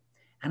struggle.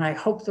 And I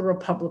hope the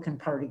Republican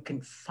Party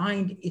can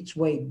find its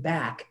way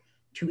back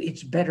to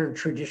its better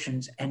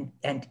traditions and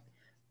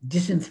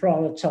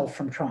disenthrall itself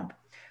from Trump.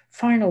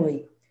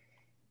 Finally,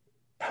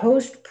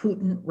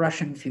 post-Putin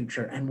Russian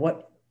future and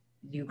what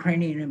the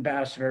Ukrainian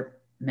ambassador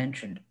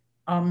mentioned.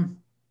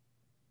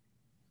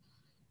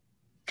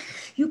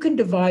 You can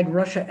divide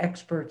Russia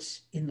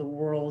experts in the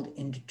world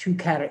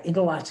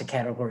into lots of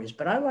categories,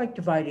 but I like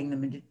dividing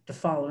them into the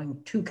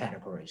following two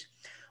categories.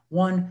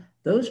 One,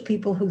 those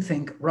people who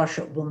think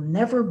Russia will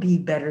never be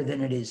better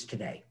than it is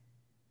today,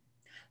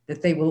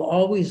 that they will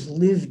always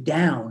live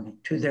down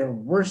to their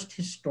worst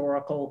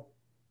historical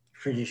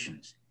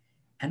traditions.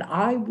 And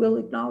I will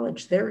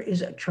acknowledge there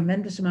is a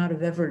tremendous amount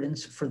of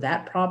evidence for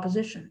that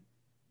proposition,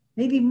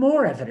 maybe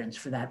more evidence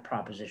for that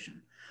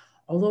proposition.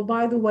 Although,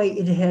 by the way,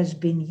 it has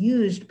been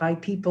used by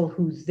people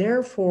who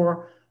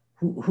therefore,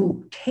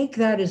 who take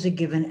that as a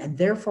given and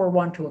therefore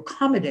want to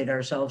accommodate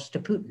ourselves to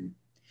Putin.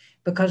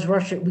 Because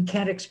Russia, we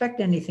can't expect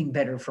anything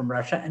better from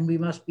Russia, and we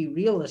must be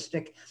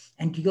realistic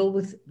and deal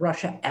with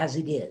Russia as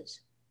it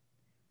is,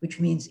 which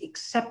means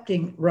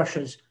accepting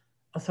Russia's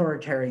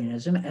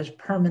authoritarianism as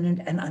permanent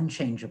and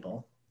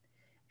unchangeable.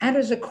 And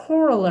as a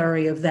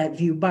corollary of that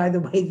view, by the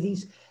way,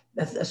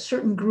 a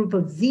certain group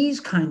of these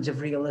kinds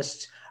of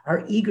realists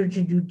are eager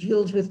to do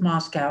deals with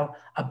Moscow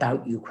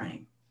about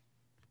Ukraine.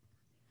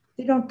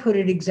 They don't put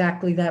it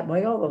exactly that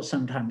way, although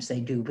sometimes they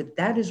do, but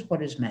that is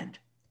what is meant.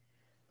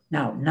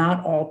 Now,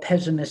 not all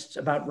pessimists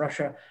about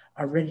Russia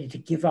are ready to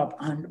give up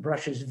on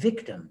Russia's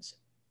victims,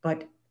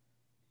 but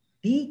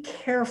be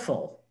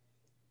careful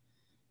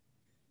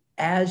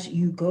as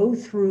you go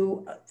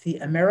through the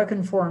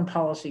American foreign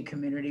policy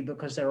community,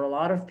 because there are a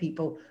lot of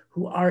people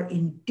who are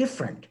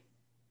indifferent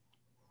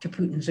to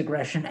Putin's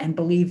aggression and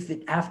believe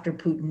that after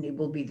Putin, it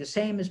will be the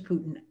same as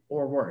Putin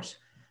or worse.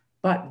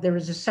 But there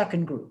is a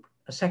second group,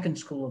 a second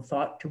school of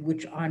thought to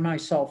which I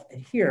myself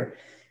adhere,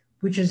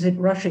 which is that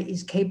Russia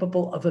is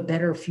capable of a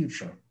better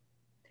future.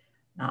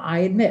 Now, I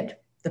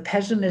admit the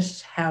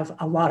pessimists have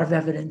a lot of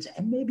evidence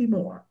and maybe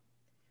more.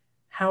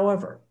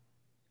 However,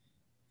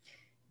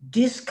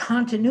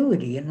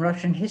 discontinuity in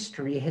Russian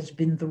history has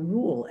been the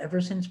rule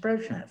ever since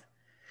Brezhnev.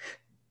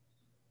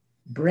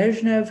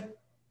 Brezhnev,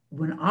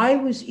 when I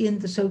was in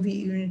the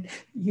Soviet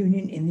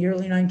Union in the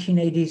early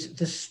 1980s,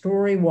 the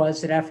story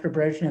was that after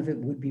Brezhnev, it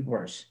would be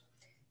worse.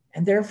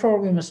 And therefore,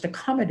 we must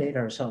accommodate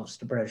ourselves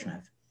to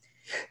Brezhnev.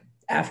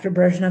 After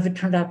Brezhnev, it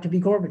turned out to be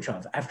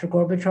Gorbachev. After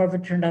Gorbachev,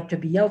 it turned out to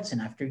be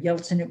Yeltsin. After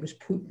Yeltsin, it was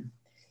Putin.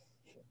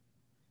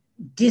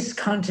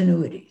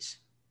 Discontinuities.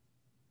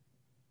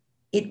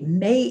 It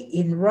may,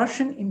 in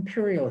Russian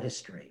imperial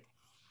history,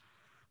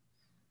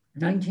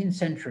 19th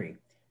century,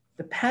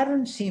 the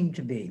pattern seemed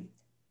to be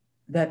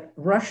that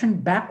Russian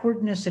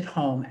backwardness at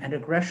home and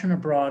aggression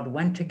abroad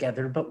went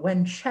together, but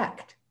when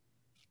checked,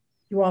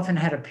 you often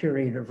had a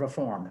period of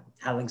reform.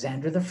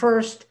 Alexander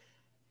I,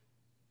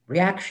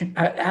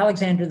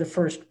 Alexander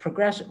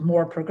I,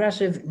 more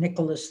progressive,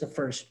 Nicholas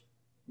I,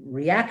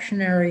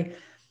 reactionary,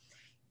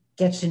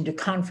 gets into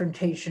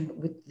confrontation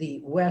with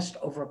the West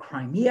over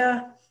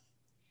Crimea,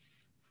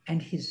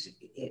 and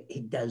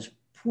he does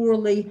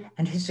poorly,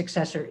 and his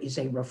successor is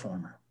a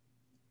reformer.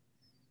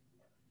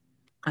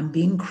 I'm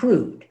being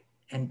crude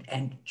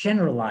and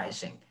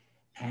generalizing,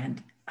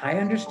 and I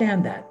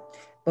understand that,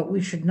 but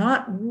we should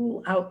not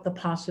rule out the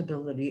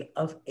possibility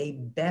of a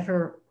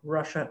better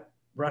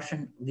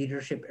Russian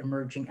leadership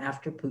emerging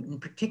after Putin,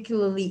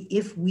 particularly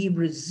if we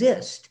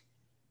resist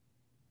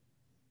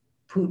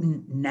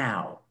Putin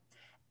now.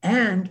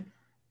 And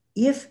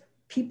if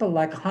people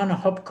like Hanna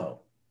Hopko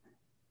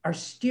are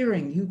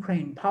steering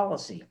Ukraine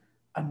policy,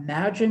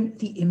 imagine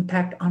the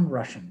impact on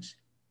Russians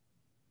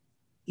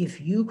if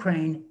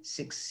Ukraine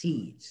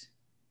succeeds.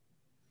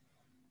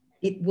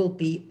 it will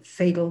be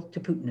fatal to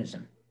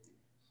Putinism.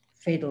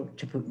 Fatal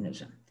to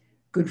Putinism.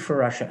 Good for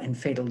Russia and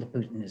fatal to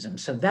Putinism.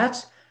 So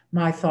that's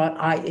my thought.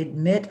 I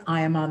admit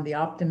I am on the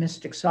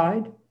optimistic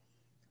side.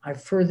 I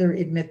further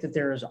admit that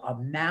there is a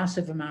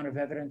massive amount of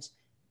evidence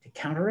to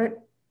counter it.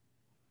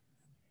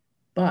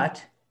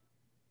 But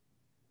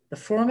the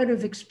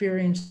formative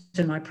experience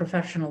in my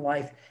professional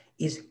life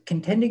is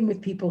contending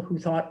with people who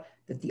thought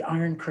that the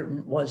Iron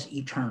Curtain was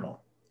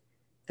eternal,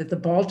 that the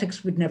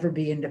Baltics would never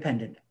be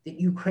independent, that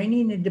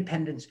Ukrainian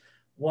independence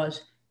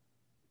was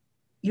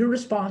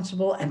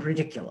irresponsible and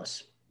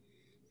ridiculous.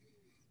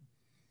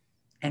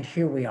 And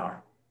here we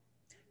are.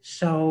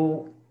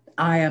 So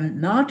I am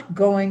not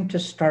going to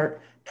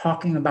start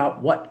talking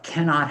about what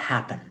cannot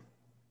happen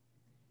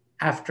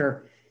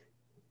after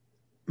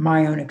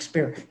my own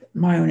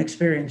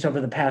experience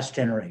over the past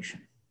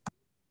generation.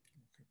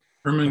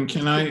 Herman,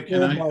 can I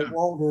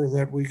Walter,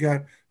 that we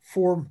got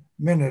 4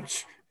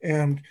 minutes,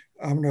 and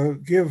I'm going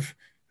to give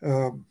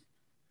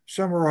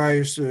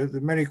summarize the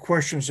many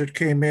questions that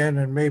came in,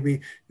 and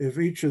maybe if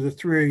each of the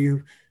three of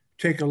you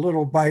take a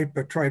little bite,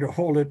 but try to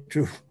hold it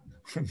to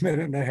a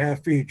minute and a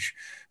half each.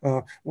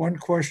 One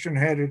question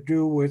had to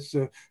do with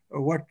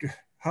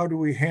how do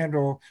we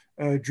handle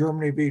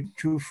Germany being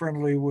too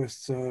friendly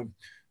with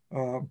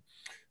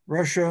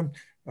Russia?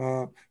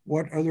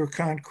 What other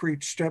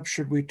concrete steps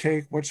should we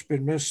take? What's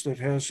been missed that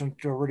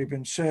hasn't already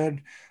been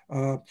said?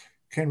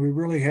 Can we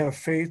really have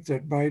faith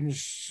that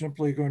Biden's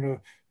simply going to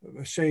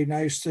say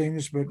nice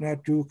things but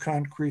not do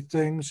concrete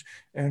things?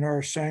 And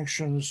are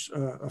sanctions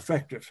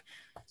effective?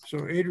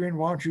 So Adrian,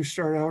 why don't you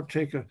start out?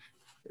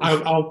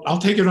 I'll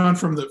take it on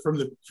from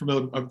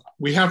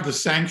we have the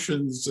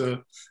sanctions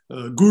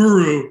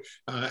guru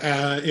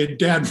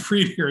Dan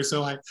Fried here,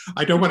 so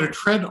I don't want to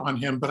tread on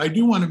him, but I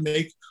do want to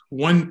make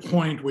one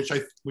point which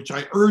I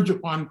urge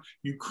upon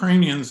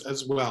Ukrainians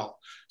as well.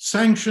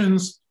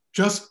 Sanctions,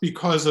 just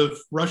because of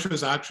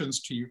Russia's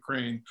actions to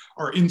Ukraine,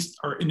 are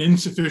an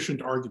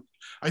insufficient argument.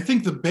 I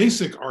think the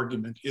basic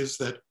argument is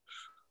that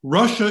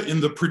Russia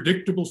in the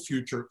predictable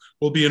future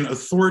will be an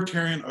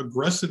authoritarian,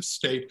 aggressive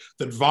state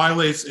that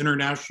violates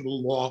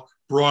international law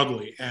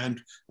broadly,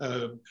 and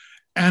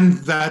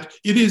that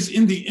it is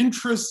in the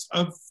interests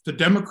of the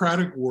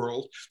democratic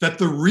world that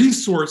the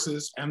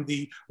resources and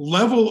the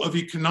level of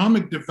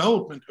economic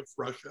development of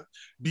Russia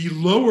be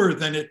lower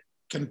than it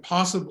can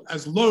possibly,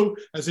 as low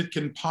as it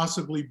can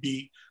possibly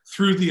be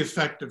through the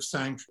effect of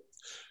sanctions.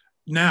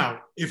 Now,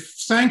 if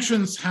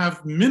sanctions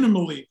have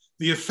minimally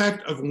the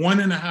effect of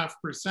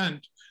 1.5%,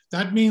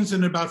 that means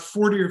in about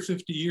 40 or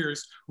 50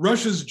 years,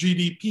 Russia's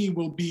GDP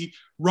will be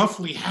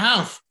roughly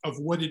half of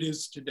what it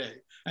is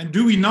today. And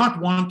do we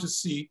not want to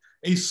see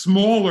a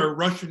smaller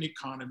Russian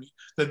economy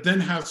that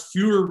then has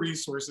fewer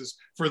resources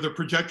for the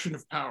projection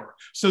of power?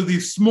 So the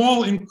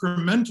small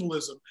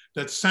incrementalism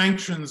that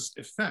sanctions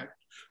effect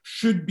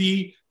should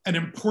be an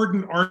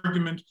important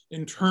argument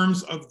in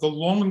terms of the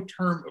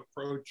long-term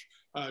approach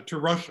to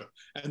Russia.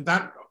 And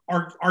that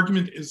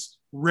argument is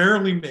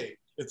rarely made.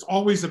 It's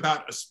always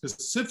about a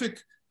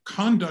specific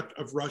conduct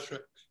of Russia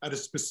at a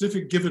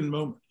specific given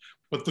moment.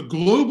 But the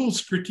global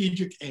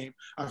strategic aim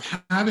of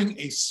having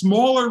a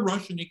smaller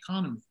Russian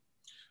economy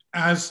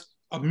as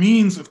a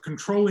means of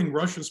controlling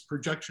Russia's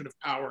projection of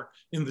power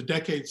in the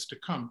decades to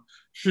come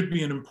should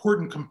be an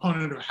important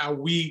component of how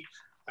we,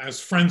 as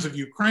friends of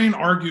Ukraine,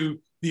 argue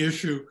the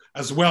issue,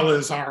 as well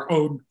as our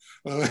own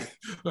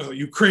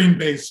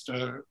Ukraine-based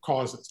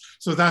causes.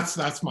 So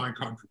that's my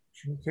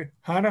contribution. Okay,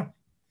 Hannah?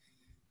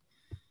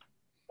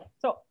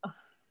 So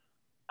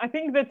I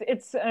think that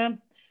it's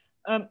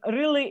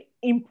really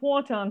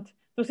important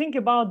to think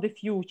about the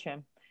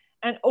future.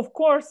 And of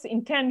course,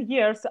 in 10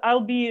 years, I'll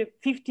be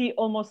 50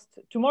 almost.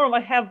 Tomorrow I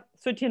have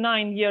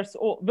 39 years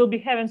old, will be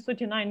having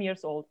 39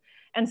 years old.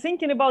 And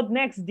thinking about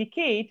next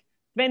decade,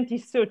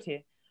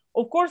 2030.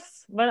 Of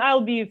course, when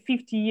I'll be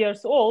 50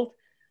 years old,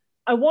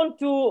 I want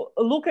to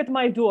look at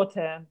my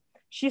daughter.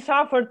 She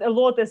suffered a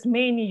lot, as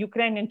many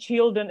Ukrainian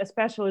children,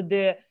 especially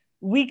the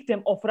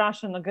victim of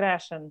Russian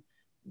aggression.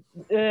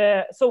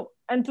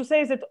 And to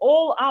say that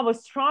all our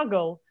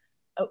struggle,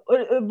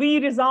 we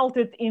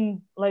resulted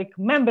in like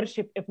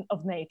membership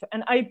of NATO.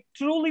 And I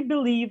truly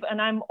believe,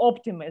 and I'm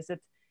optimistic,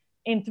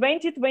 in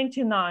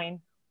 2029,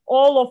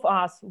 all of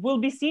us will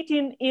be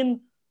sitting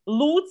in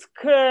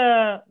Lutsk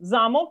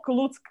Zamok,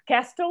 Lutsk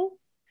Castle,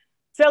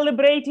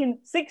 celebrating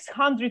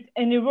 600th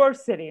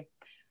anniversary.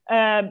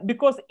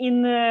 Because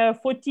in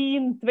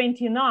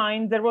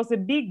 1429, there was a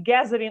big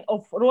gathering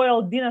of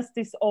royal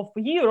dynasties of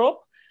Europe,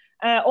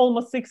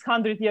 almost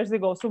 600 years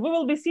ago. So we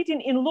will be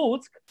sitting in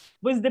Lutsk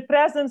with the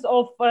presence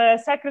of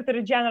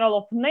Secretary General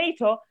of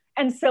NATO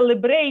and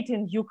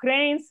celebrating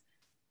Ukraine's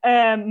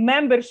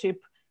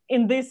membership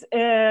in this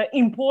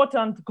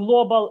important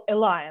global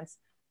alliance.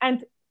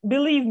 And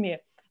believe me,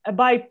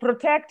 by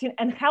protecting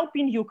and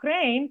helping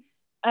Ukraine,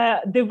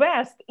 the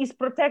West is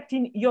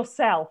protecting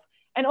yourself.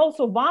 And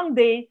also one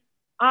day,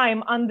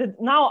 I'm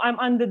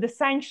under the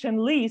sanction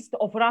list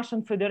of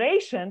Russian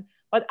Federation,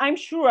 but I'm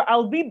sure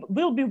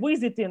will be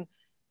visiting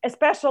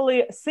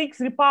especially 6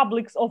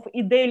 republics of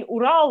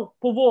Idel-Ural,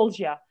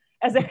 Povolzhia.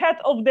 As a head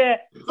of the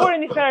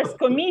Foreign Affairs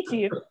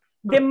Committee,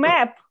 the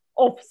map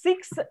of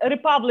 6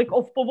 Republic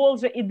of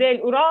Povolzhia,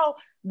 Idel-Ural,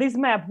 this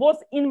map was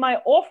in my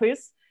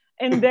office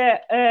in the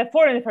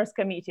Foreign Affairs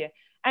Committee.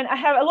 And I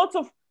have a lot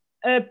of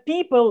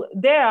people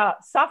there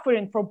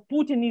suffering from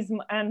Putinism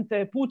and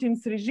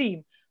Putin's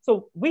regime.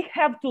 So we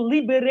have to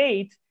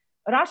liberate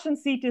Russian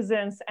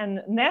citizens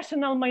and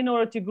national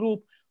minority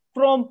group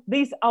from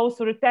this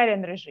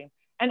authoritarian regime.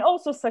 And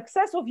also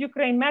success of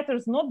Ukraine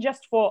matters not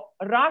just for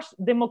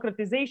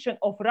democratization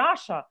of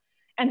Russia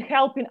and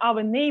helping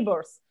our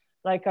neighbors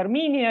like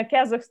Armenia,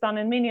 Kazakhstan,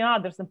 and many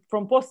others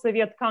from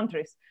post-Soviet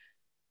countries,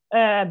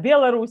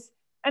 Belarus.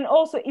 And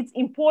also it's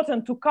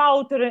important to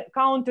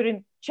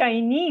countering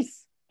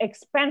Chinese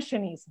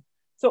expansionism.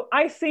 So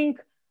I think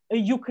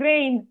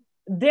Ukraine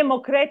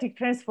democratic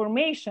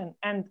transformation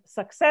and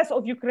success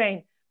of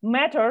Ukraine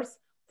matters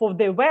for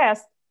the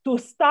West to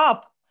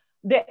stop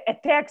the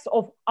attacks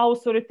of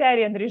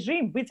authoritarian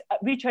regime,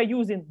 which are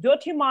using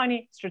dirty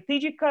money,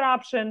 strategic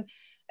corruption,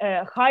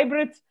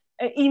 hybrid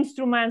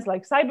instruments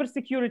like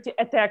cybersecurity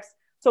attacks.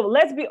 So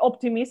let's be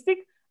optimistic.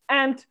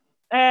 And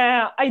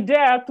I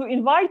dare to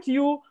invite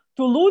you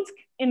to Lutsk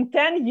in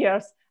 10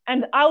 years.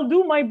 And I'll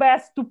do my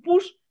best to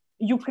push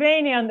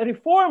Ukrainian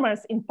reformers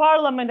in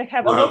parliament. I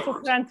have a lot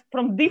of friends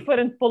from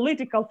different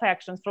political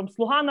factions, from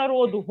Sluga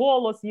Narodu,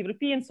 Golos,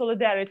 European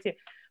Solidarity,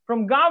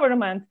 from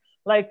government,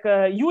 like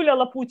Yulia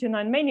Laputina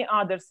and many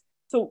others.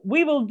 So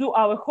we will do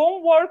our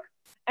homework.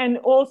 And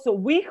also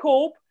we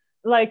hope,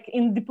 like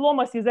in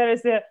diplomacy, there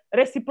is a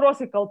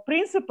reciprocal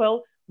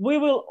principle. We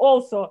will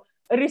also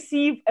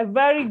receive a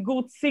very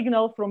good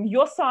signal from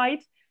your side,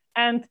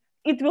 and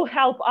it will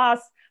help us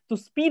to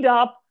speed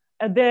up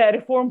the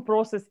reform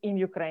process in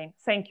Ukraine.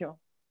 Thank you.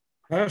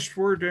 Last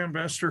word to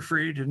Ambassador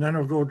Fried, and then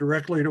I'll go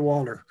directly to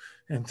Walter.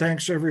 And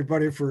thanks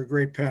everybody for a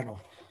great panel.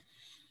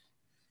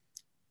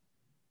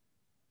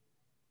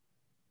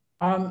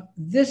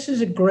 This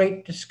is a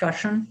great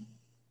discussion.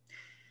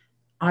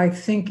 I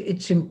think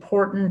it's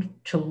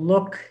important to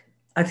look,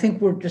 I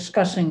think we're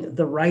discussing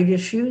the right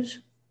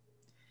issues.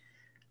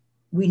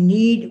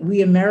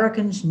 We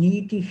Americans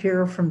need to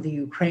hear from the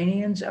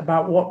Ukrainians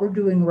about what we're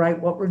doing right,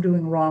 what we're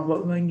doing wrong,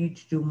 what we need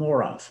to do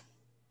more of.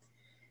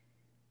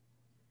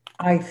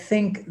 I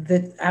think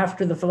that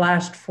after the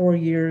last 4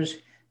 years,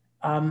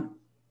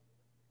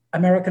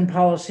 American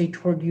policy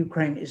toward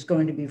Ukraine is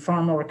going to be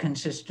far more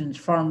consistent,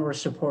 far more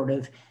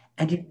supportive,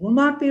 and it will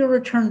not be a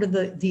return to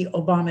the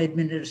Obama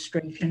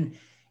administration.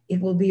 It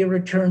will be a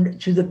return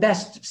to the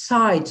best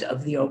sides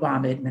of the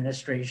Obama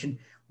administration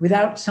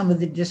without some of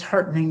the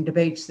disheartening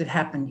debates that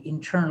happened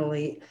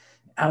internally,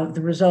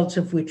 the results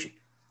of which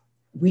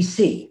we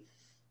see.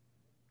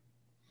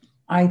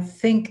 I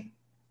think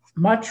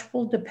much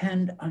will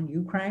depend on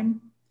Ukraine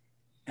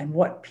and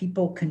what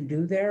people can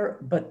do there,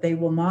 but they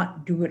will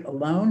not do it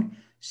alone.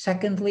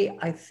 Secondly,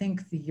 I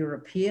think the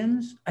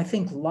Europeans, I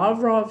think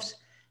Lavrov's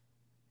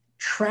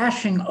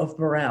trashing of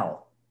Borrell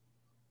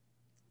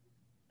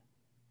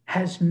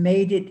has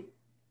made it,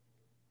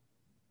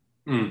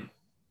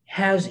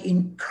 has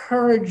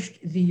encouraged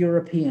the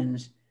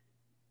Europeans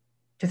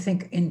to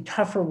think in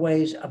tougher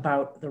ways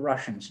about the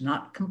Russians,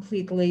 not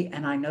completely.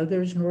 And I know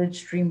there's Nord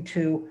Stream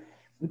 2,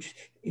 which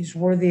is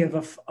worthy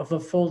of a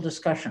full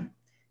discussion,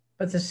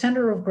 but the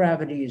center of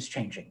gravity is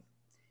changing.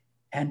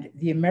 And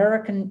the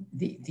American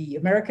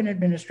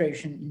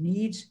administration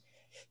needs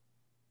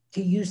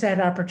to use that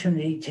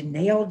opportunity to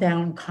nail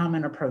down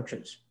common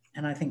approaches.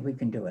 And I think we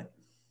can do it.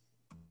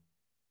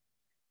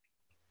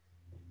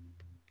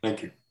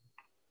 Thank you.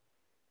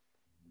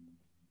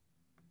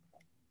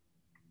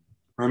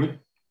 Herman?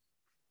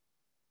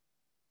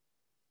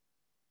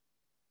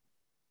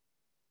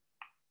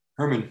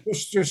 Herman.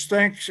 Just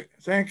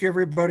thank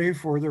everybody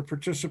for their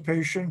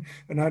participation.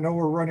 And I know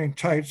we're running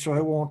tight, so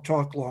I won't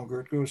talk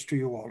longer. It goes to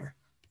you, Walter.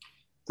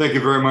 Thank you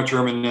very much,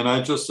 Herman. And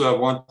I just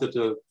wanted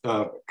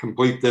to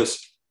complete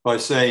this by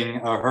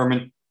saying,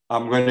 Herman,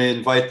 I'm going to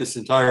invite this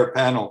entire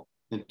panel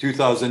in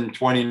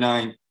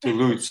 2029 to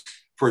Lutsk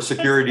for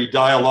security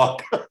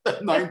dialogue,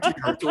 19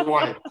 or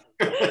 20.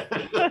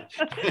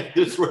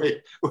 This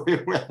way.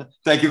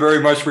 Thank you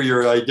very much for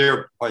your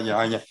idea,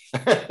 Anya.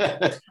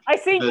 I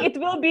think it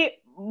will be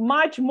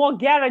much more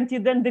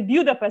guaranteed than the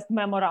Budapest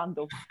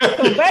memorandum.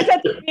 So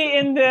better to be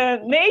in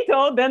the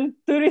NATO than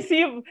to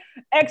receive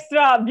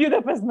extra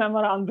Budapest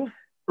memorandum.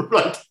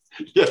 Right.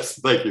 Yes,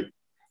 thank you.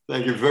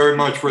 Thank you very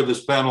much for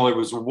this panel. It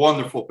was a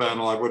wonderful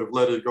panel. I would have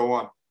let it go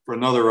on for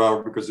another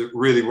hour because it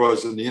really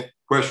was, and the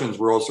questions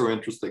were also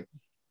interesting.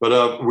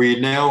 But we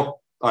now,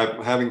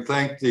 having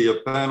thanked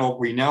the panel,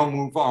 we now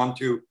move on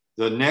to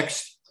the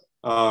next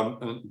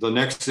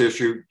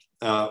issue,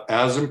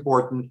 as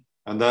important,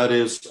 and that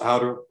is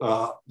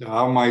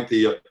how might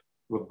the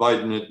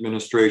Biden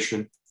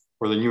administration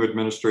or the new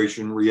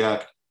administration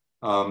react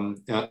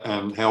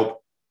and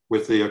help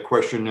with the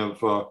question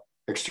of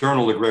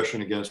external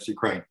aggression against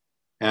Ukraine.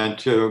 And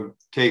to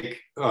take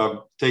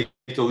the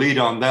lead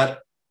on that,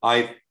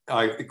 I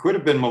it could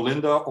have been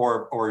Melinda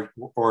or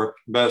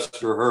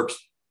Ambassador Herbst.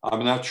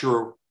 I'm not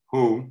sure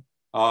who.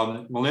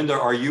 Melinda,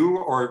 are you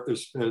or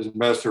is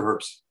Ambassador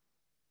Herbst?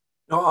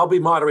 No, I'll be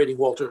moderating,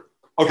 Walter.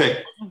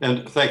 Okay,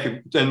 and thank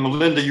you. And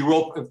Melinda, you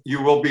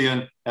will be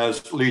in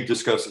as lead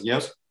discussing,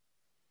 yes?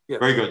 Yeah.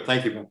 Very good,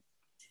 thank you, man.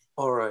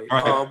 All right.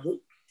 All right.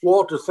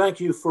 Walter, thank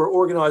you for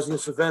organizing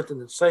this event,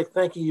 and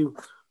thank you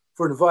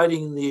for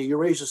inviting the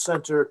Eurasia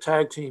Center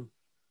tag team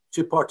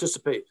to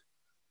participate.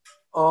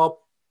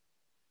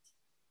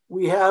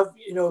 We have,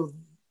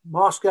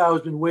 Moscow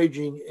has been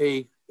waging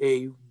a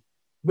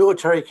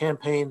military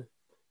campaign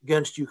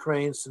against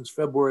Ukraine since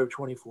February of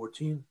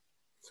 2014,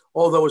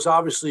 although it's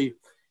obviously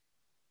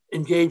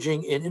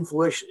engaging in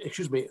influence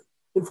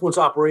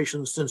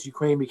operations since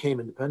Ukraine became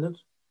independent.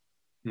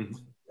 Mm-hmm.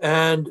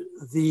 And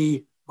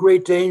the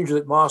great danger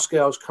that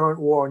Moscow's current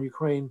war on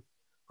Ukraine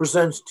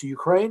presents to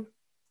Ukraine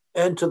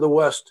and to the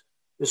West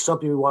is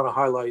something we want to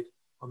highlight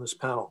on this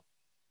panel.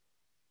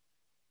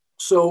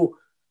 So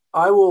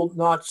I will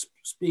not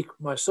speak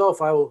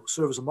myself. I will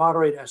serve as a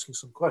moderator, asking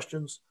some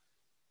questions.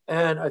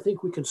 And I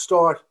think we can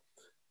start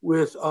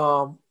with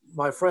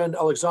my friend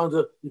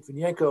Alexander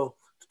Litvinenko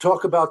to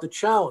talk about the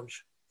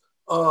challenge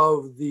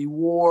of the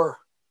war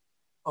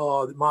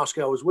that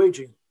Moscow is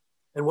waging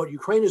and what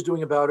Ukraine is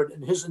doing about it,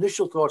 and his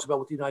initial thoughts about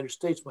what the United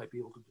States might be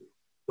able to do,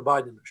 the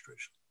Biden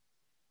administration.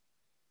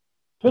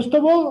 First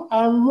of all,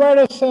 I'm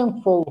very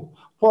thankful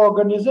for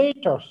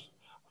organizers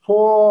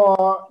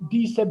for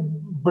this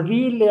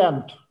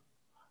brilliant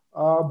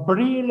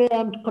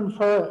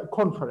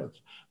conference,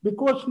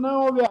 because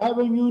now we have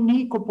a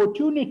unique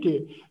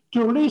opportunity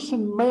to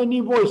listen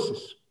many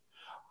voices.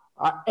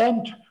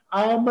 And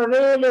I am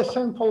really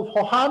thankful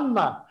for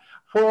Hannah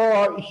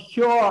for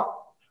her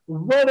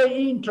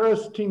very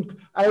interesting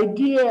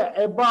idea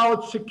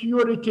about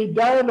security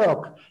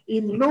dialogue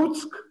in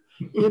Lutsk,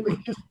 in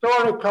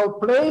historical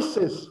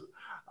places,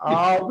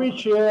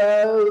 which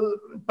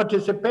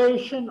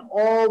participation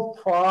of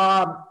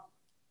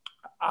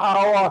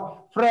our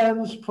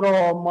friends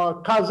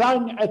from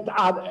Kazan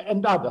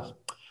and others.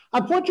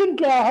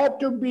 Unfortunately, I have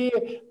to be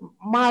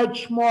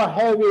much more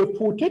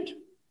heavy-footed,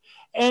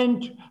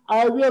 and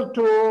I will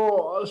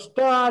to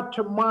start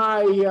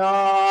my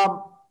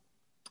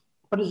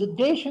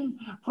presentation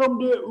from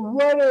the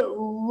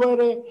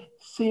very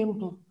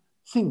simple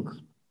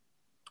things.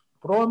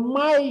 From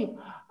my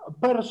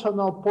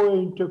personal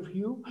point of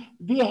view,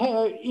 we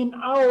have in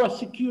our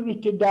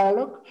security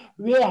dialogue,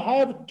 we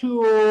have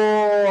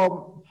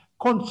to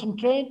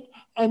concentrate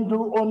and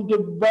on the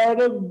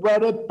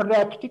very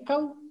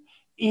practical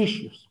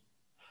issues,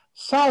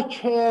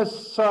 such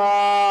as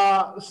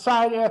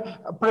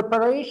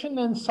preparation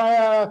and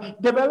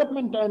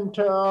development and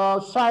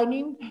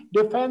signing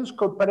defense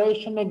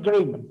cooperation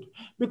agreement.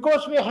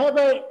 Because we have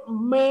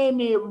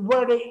many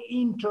very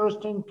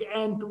interesting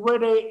and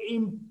very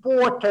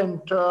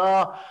important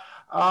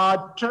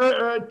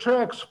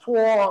tracks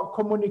for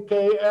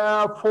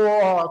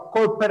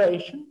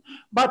cooperation.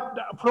 But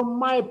from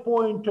my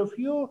point of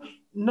view,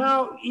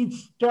 now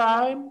it's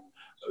time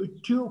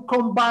to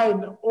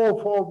combine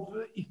all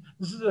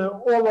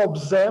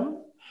of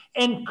them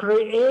and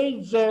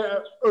create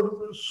the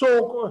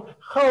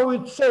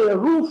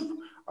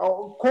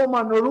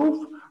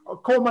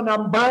common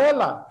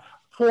umbrella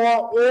for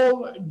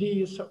all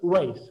these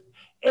ways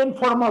and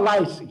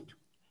formalize it.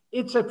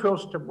 It's a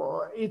first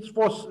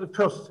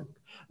thing.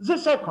 The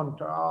second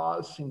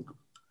thing,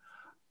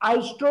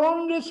 I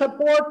strongly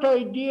support the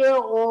idea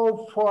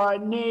of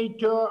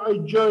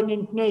NATO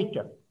joining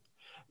NATO.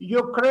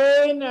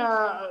 Ukraine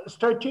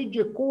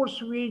strategic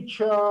course, which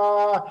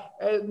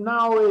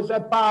now is a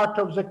part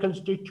of the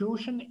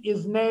constitution,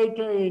 is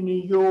NATO and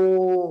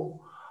EU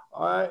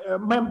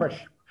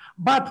membership.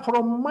 But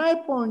from my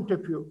point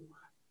of view,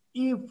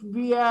 if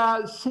we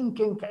are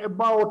thinking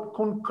about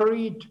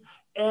concrete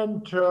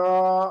and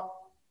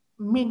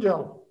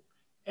middle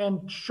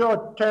and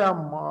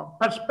short-term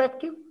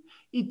perspective,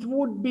 it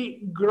would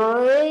be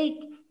great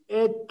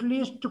at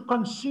least to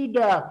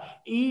consider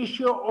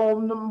issue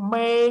on the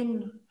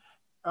main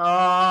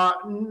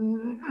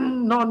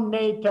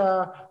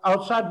non-NATO,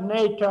 outside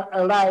NATO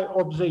ally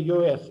of the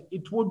US.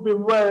 It would be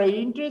very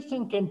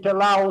interesting and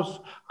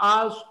allows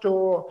us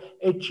to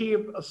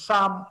achieve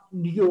some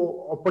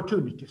new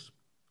opportunities.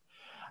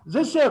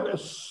 The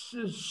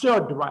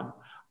third one,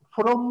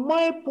 from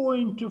my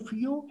point of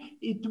view,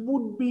 it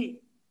would be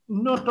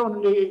not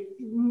only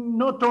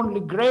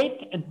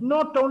great and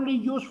not only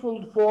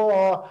useful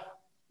for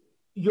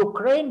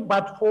Ukraine,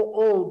 but for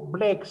all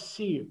Black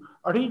Sea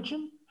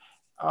region,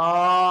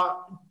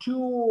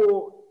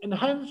 to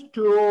enhance,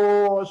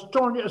 to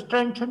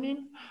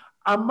strengthening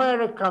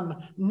American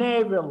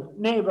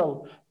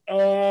naval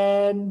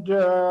and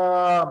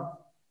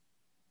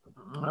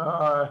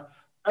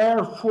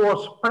Air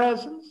Force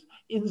presence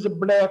in the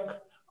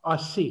Black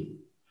Sea.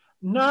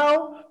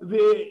 Now,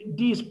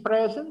 this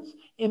presence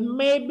is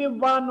maybe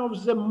one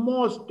of the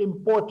most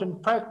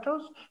important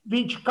factors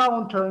which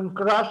countering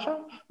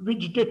Russia,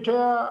 which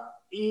deter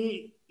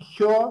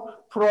her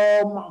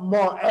from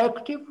more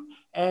active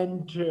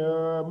and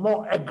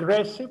more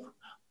aggressive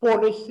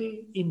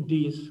policy in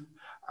this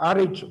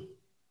region.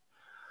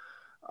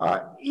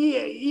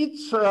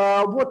 It's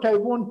what I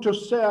want to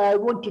say. I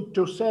wanted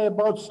to say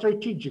about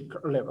strategic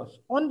levels.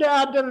 On the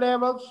other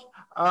levels,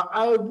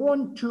 I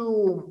want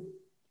to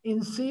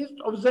insist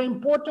on the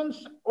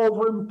importance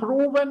of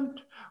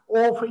improvement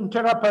of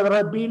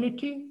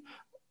interoperability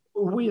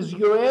with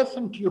US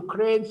and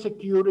Ukraine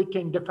security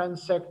and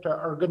defense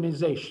sector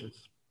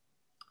organizations.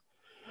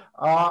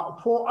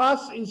 For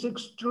us, it's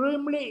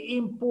extremely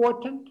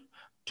important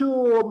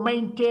to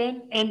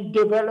maintain and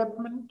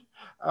development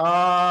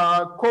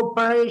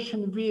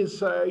cooperation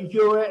with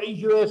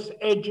US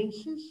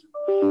agencies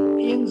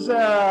in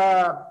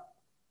the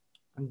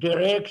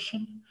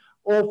direction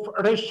of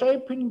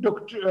reshaping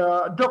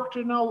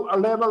doctrinal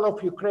level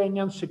of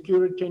Ukrainian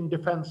security and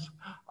defense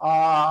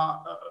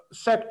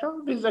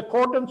sector with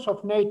accordance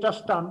of NATO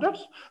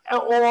standards,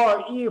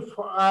 or if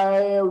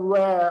I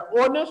were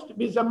honest,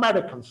 with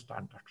American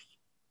standards.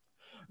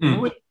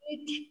 We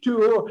need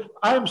to,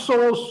 I'm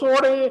so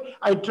sorry,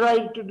 I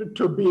tried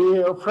to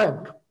be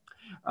frank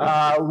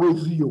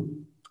with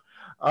you.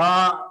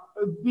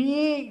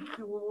 We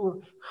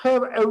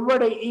have a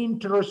very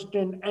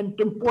interesting and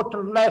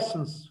important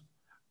lessons.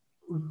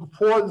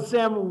 For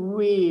them,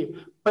 we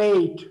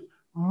paid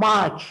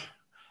much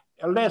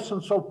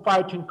lessons of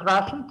fighting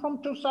Russian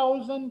from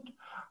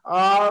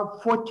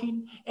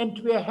 2014, and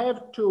we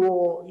have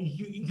to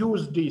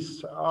use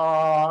these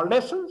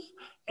lessons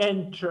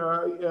and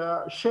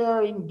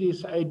sharing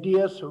these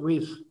ideas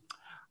with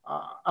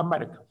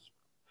Americans.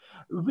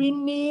 We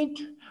need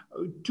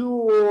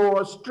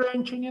to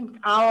strengthen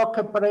our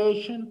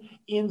cooperation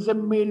in the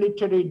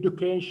military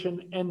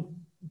education and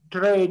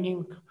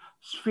training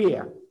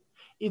sphere.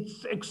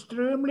 It's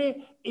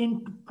extremely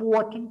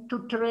important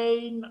to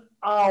train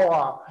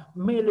our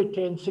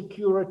military and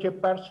security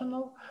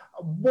personnel,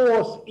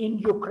 both in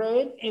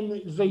Ukraine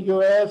and the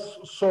US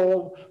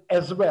soul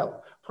as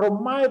well.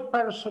 From my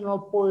personal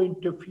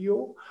point of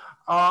view,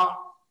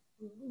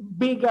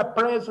 bigger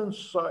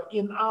presence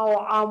in our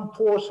armed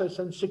forces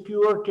and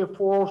security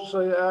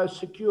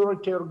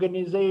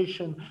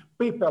organization,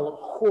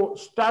 people who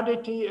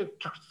studied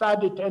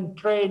and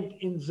trained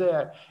in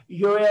the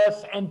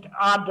US and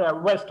other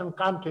Western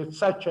countries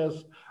such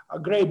as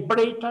Great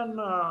Britain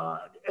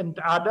and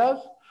others,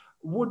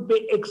 would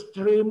be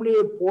extremely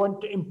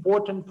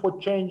important for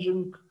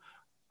changing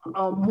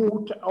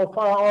mood of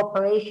our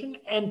operation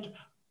and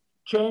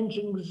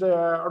changing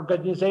the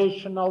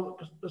organizational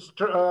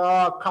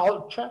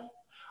culture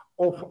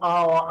of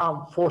our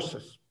armed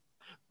forces.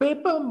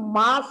 People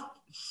must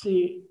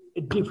see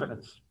a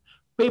difference.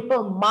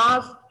 People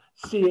must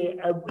see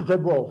the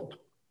world.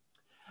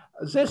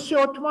 The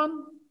third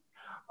one,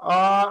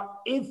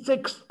 it's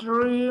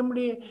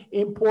extremely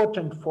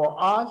important for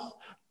us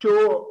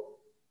to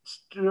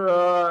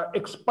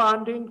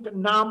expanding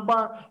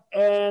number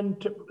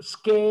and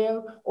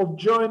scale of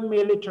joint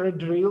military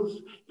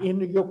drills in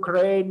the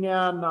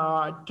Ukrainian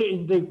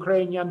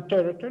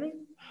territory,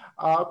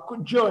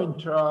 joint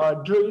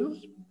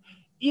drills.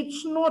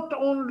 It's not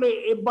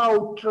only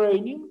about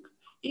training,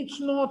 it's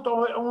not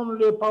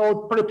only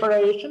about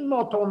preparation,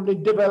 not only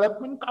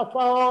development of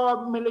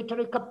our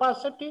military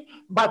capacity,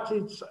 but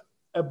it's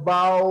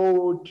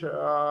about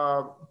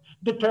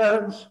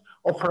deterrence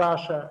of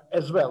Russia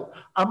as well.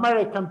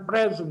 American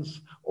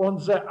presence on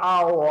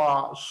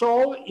our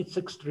soil, it's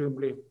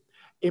extremely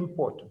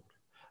important.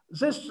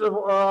 This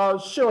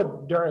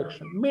third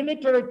direction,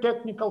 military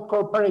technical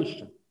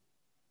cooperation.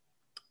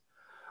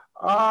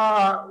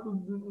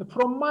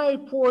 From my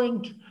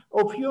point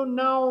of view,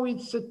 now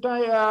it's a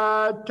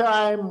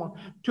time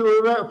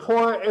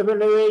for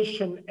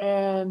evaluation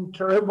and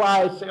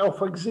revise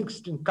of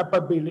existing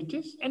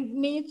capabilities and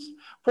needs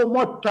for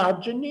more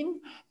targeting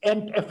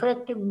and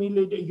effective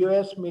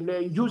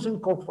using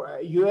of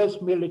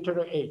US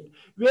military aid.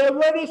 We are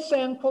very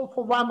thankful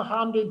for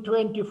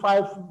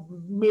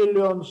 $125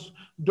 million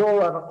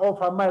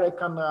of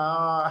American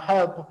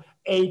help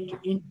aid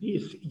in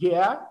this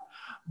year.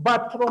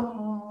 But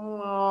from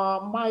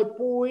my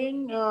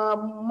point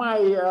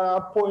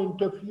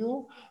of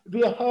view,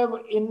 we have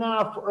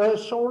enough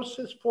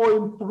resources for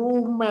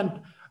improvement,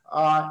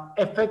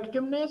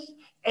 effectiveness,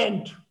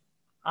 and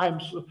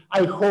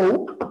I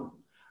hope,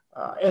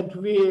 and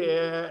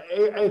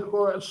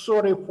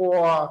sorry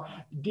for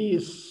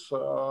this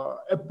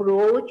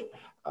approach,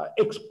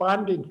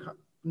 expanding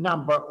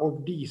number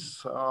of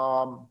these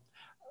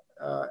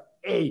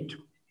aid.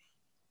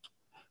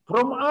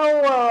 From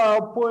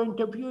our point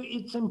of view,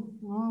 it's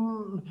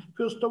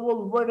first of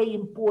all very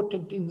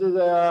important in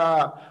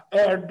the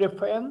air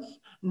defense,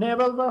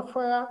 naval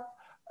warfare,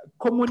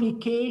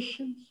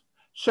 communications,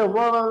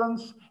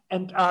 surveillance,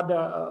 and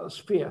other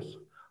spheres.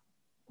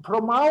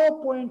 From our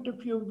point of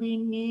view, we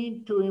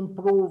need to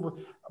improve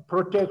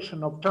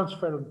protection of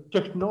transfer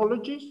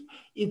technologies.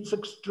 It's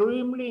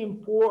extremely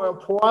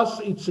important for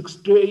us. It's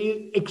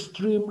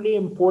extremely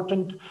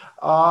important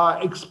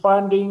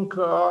expanding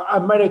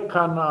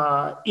American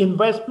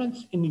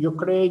investments in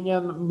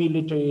Ukrainian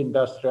military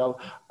industrial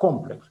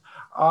complex.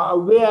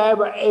 We have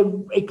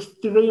an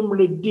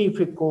extremely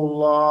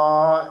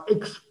difficult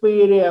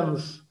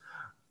experience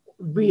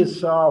with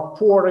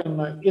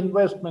foreign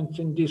investments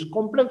in this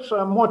complex.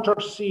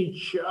 Motor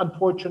siege,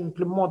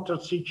 unfortunately, motor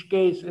siege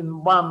case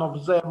in one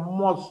of the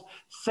most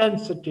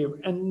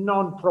sensitive and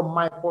known, from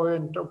my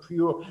point of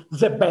view,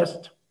 the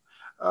best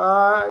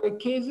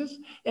cases.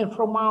 And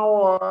from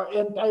our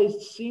end, I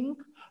think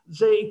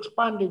the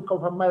expanding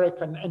of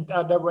American and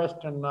other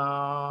Western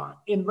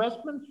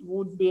investments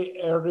would be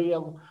a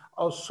real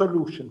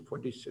solution for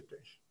this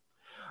situation.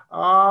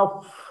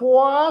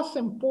 For us,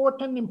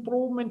 important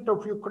improvement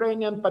of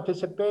Ukrainian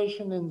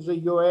participation in the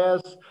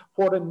US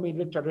foreign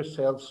military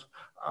sales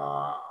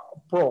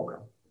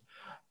program.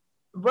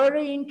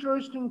 Very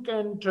interesting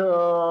and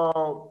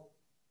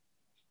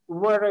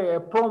very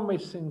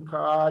promising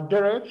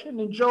direction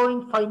in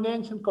joint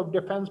financing of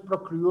defense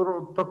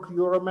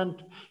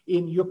procurement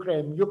in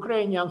Ukraine.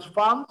 Ukrainians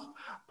funds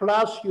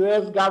plus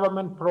US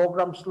government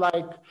programs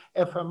like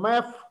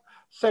FMF,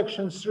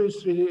 Section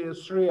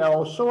 333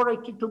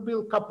 authority to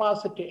build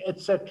capacity,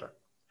 etc.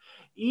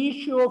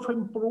 Issue of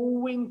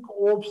improving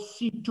of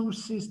C2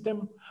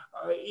 system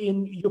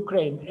in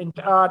Ukraine and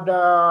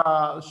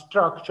other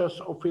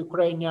structures of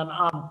Ukrainian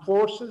armed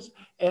forces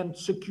and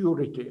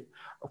security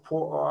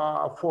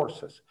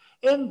forces.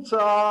 And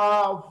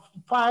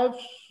five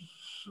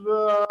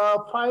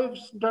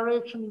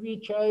direction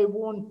which I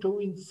want to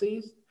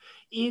insist,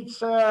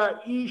 it's an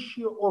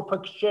issue of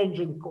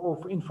exchanging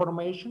of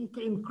information,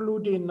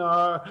 including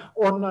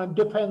on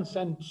defense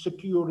and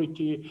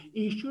security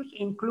issues,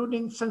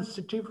 including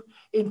sensitive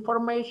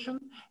information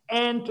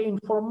and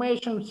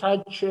information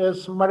such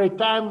as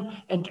maritime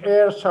and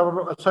air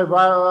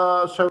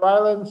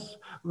surveillance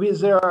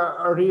with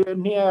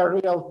near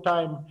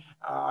real-time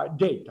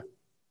data.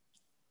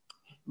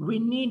 We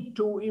need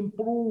to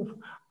improve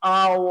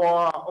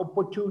our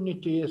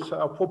opportunities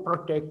for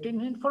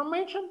protecting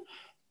information.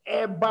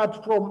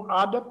 But from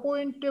other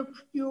point of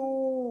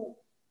view,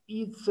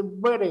 it's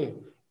very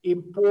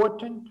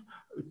important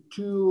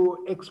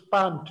to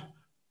expand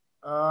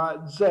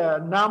the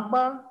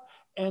number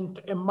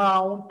and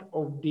amount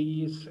of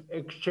these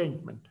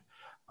exchangement.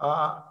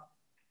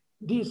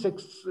 This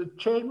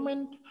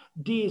exchangement,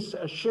 this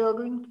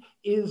sharing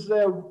is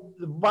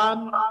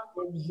one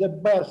of the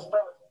best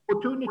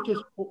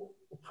opportunities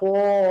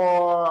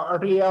for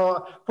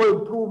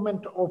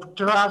improvement of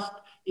trust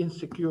in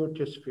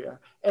security sphere.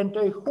 And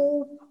I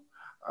hope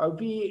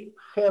we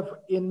have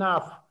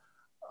enough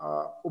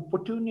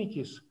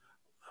opportunities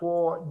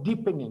for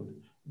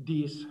deepening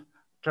this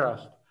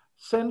trust.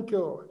 Thank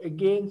you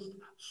again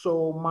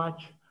so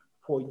much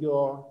for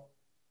your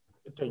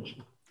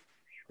attention.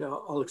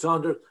 Now,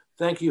 Alexander,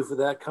 thank you for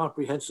that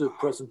comprehensive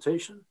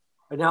presentation.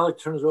 I now like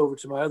to turn it over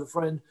to my other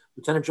friend,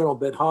 Lieutenant General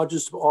Ben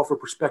Hodges, to offer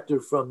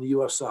perspective from the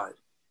U.S. side.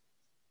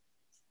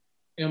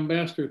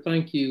 Ambassador,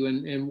 thank you.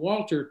 And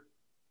Walter,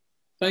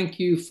 thank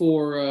you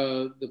for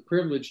the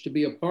privilege to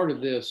be a part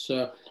of this.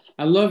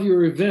 I love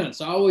your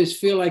events. I always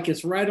feel like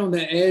it's right on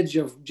the edge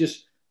of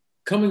just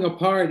coming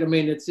apart. I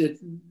mean,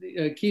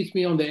 it keeps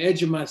me on the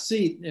edge of my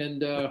seat.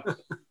 And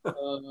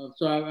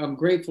so I'm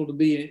grateful to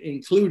be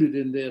included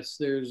in this.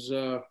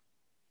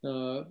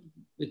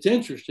 It's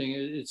interesting,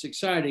 it's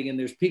exciting, and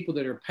there's people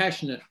that are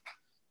passionate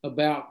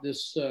about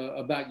this,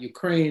 about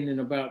Ukraine and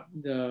about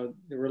the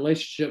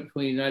relationship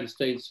between the United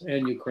States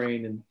and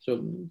Ukraine. And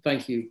so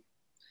thank you.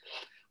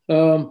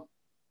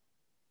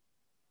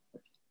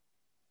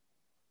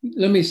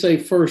 Let me say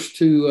first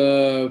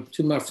to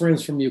my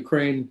friends from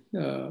Ukraine,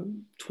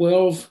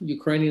 12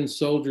 Ukrainian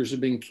soldiers have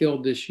been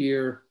killed this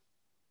year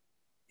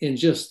in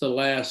just the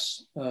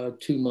last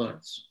 2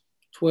 months.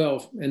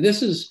 12, and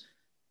this is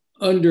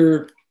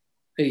under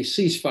a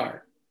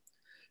ceasefire.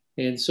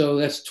 And so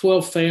that's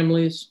 12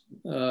 families,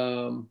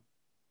 12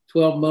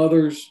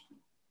 mothers,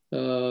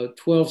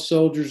 12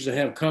 soldiers that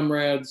have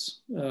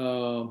comrades.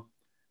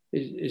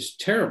 It's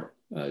terrible.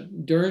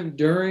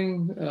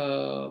 During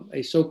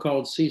a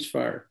so-called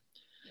ceasefire.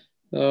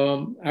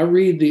 I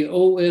read the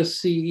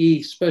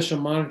OSCE Special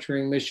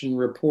Monitoring Mission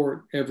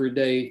report every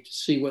day to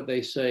see what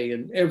they say.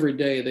 And every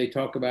day they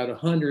talk about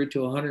 100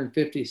 to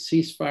 150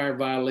 ceasefire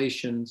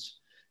violations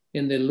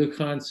in the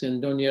Luhansk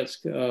and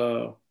Donetsk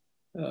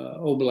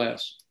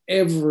Oblast.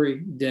 Every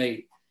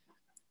day.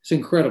 It's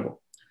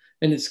incredible.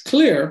 And it's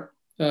clear,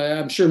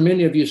 I'm sure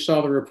many of you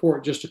saw the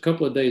report just a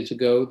couple of days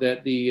ago,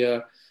 that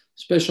the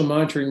Special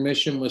Monitoring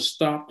Mission was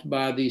stopped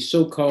by the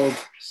so-called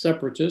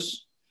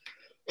separatists,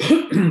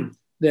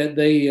 that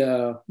they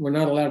were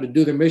not allowed to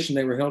do their mission.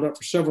 They were held up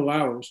for several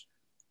hours.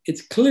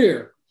 It's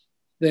clear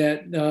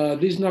that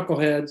these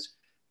knuckleheads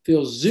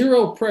feel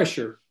zero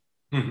pressure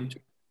to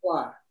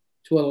fly,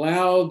 to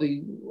allow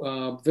the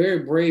very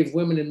brave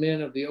women and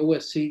men of the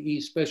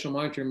OSCE Special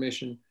Monitoring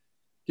Mission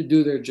to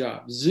do their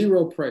job.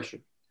 Zero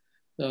pressure.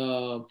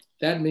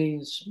 That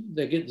means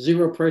they get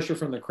zero pressure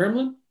from the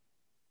Kremlin.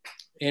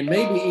 And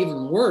maybe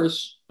even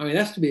worse, I mean,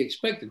 that's to be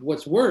expected.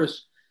 What's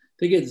worse,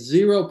 they get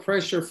zero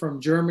pressure from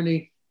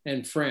Germany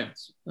and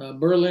France.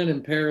 Berlin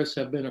and Paris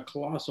have been a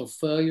colossal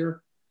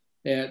failure.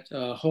 at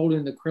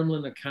holding the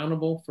Kremlin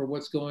accountable for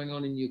what's going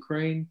on in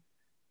Ukraine.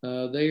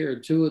 They are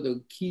two of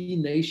the key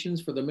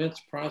nations for the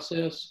Minsk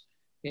process,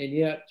 and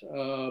yet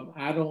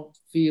I don't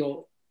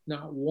feel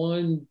not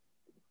one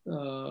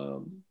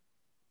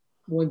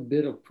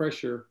bit of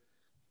pressure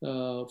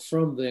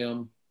from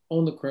them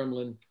on the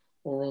Kremlin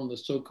or on the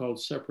so-called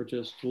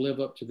separatists to live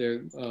up to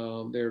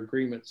their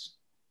agreements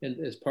and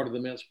as part of the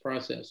Minsk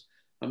process.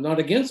 I'm not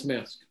against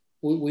Minsk.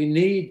 We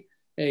need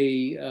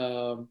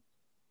a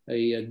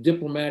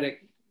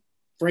diplomatic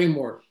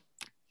framework,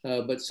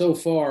 but so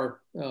far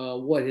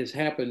what has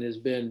happened has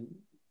been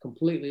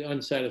completely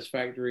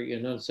unsatisfactory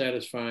and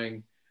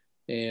unsatisfying.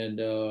 And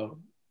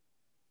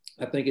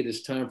I think it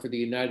is time for the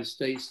United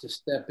States to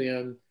step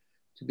in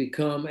to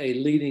become a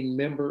leading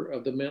member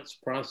of the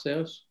Minsk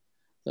process,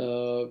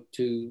 to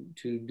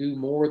do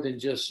more than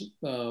just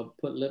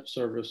put lip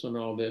service on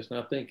all this. And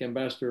I think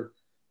Ambassador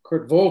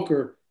Kurt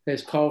Volker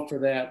has called for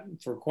that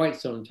for quite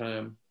some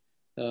time.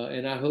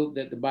 And I hope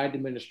that the Biden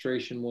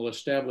administration will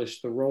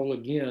establish the role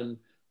again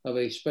of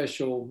a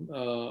special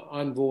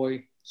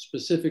envoy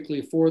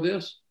specifically for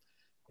this.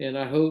 And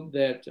I hope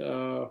that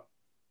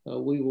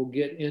we will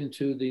get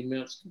into the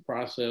Minsk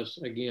process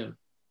again.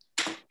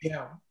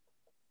 Yeah.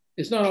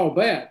 It's not all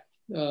bad.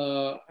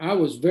 I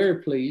was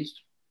very pleased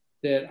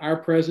that our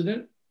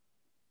president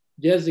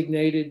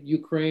designated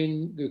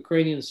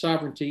Ukrainian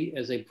sovereignty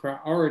as a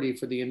priority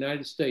for the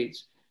United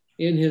States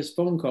in his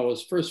phone call,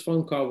 his first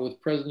phone call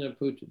with President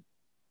Putin.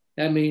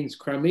 That means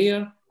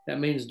Crimea, that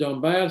means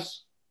Donbass,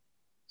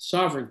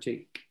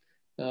 sovereignty,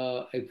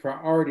 a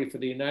priority for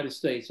the United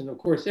States. And of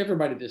course,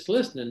 everybody that's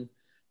listening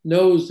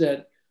knows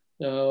that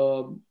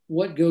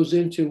what goes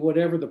into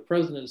whatever the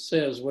president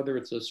says, whether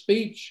it's a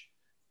speech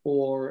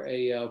or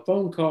a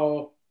phone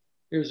call,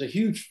 there's a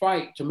huge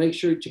fight to make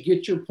sure to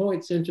get your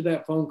points into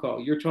that phone call,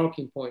 your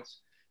talking points.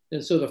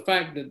 And so the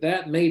fact that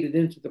that made it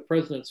into the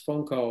president's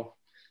phone call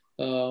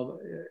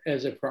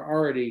as a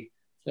priority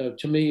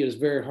to me is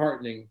very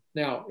heartening.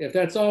 Now, if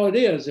that's all it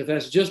is, if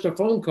that's just a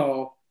phone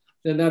call,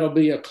 then that'll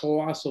be a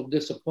colossal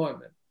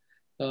disappointment.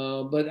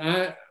 But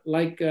I,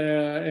 like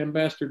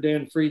Ambassador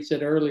Dan Fried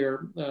said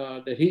earlier,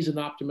 that he's an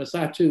optimist.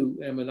 I too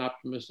am an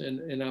optimist,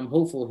 and I'm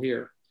hopeful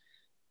here.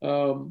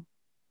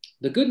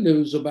 The good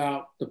news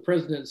about the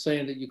president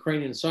saying that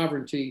Ukrainian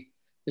sovereignty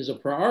is a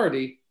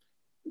priority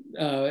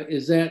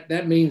is that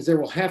that means there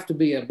will have to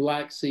be a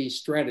Black Sea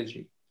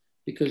strategy,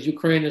 because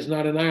Ukraine is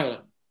not an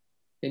island,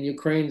 and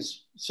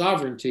Ukraine's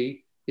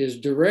sovereignty is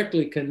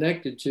directly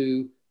connected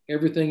to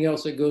everything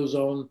else that goes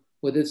on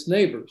with its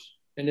neighbors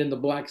and in the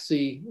Black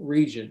Sea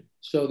region.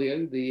 So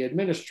the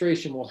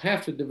administration will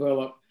have to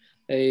develop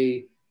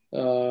a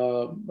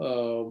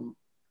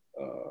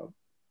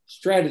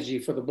strategy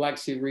for the Black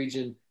Sea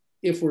region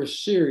if we're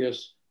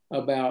serious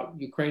about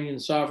Ukrainian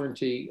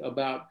sovereignty,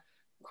 about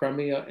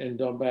Crimea and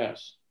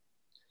Donbass.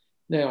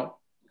 Now,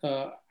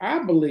 I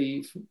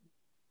believe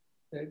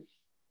that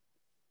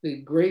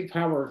the great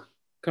power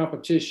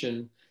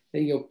competition,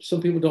 and, you know,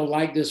 some people don't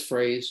like this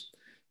phrase.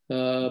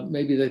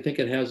 Maybe they think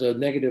it has a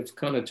negative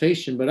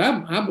connotation, but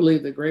I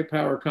believe that great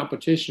power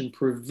competition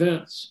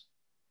prevents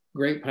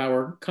great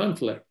power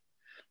conflict.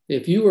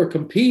 If you are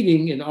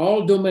competing in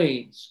all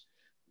domains,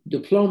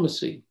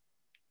 diplomacy,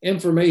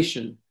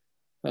 information,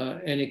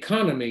 and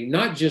economy,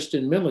 not just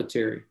in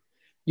military,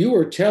 you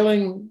are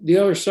telling the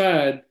other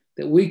side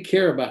that we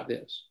care about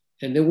this,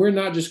 and that we're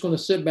not just going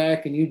to sit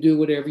back and you do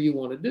whatever you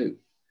want to do.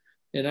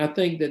 And I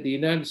think that the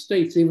United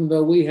States, even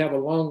though we have a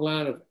long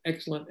line of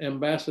excellent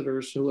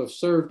ambassadors who have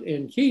served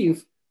in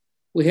Kyiv,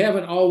 we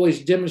haven't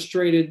always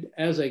demonstrated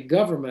as a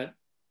government,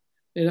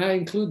 and I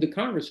include the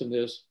Congress in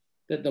this,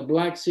 that the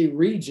Black Sea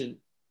region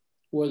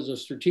was of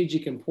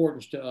strategic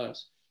importance to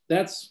us.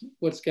 That's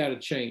what's got to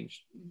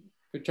change.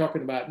 We're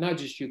talking about not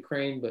just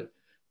Ukraine, but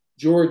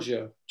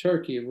Georgia,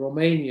 Turkey,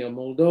 Romania,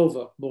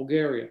 Moldova,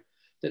 Bulgaria,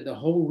 that the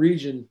whole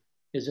region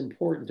is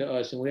important to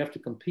us, and we have to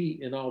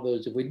compete in all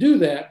those. If we do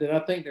that, then I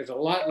think there's a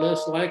lot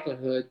less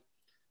likelihood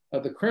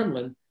of the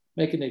Kremlin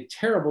making a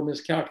terrible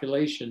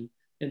miscalculation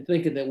and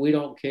thinking that we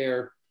don't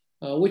care,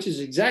 which is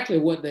exactly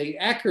what they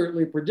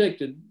accurately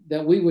predicted,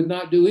 that we would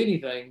not do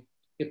anything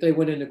if they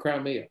went into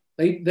Crimea.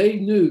 They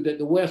knew that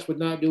the West would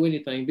not do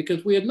anything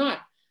because we had not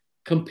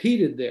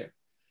competed there.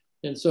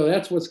 And so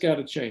that's what's got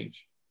to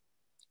change.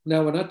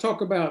 Now, when I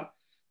talk about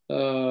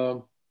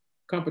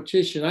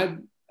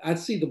competition, I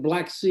see the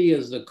Black Sea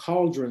as the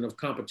cauldron of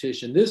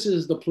competition. This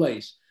is the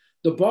place.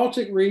 The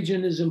Baltic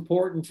region is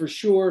important for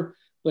sure,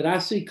 but I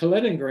see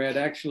Kaliningrad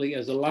actually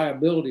as a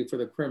liability for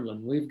the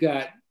Kremlin. We've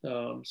got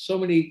so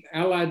many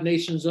allied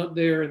nations up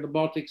there in the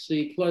Baltic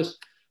Sea, plus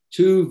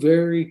two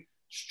very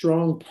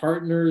strong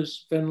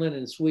partners, Finland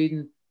and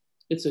Sweden.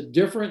 It's a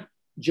different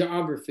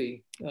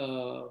geography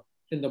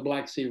in the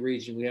Black Sea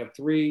region. We have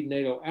 3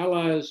 NATO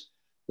allies.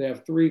 We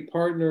have 3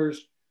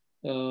 partners.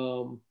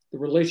 The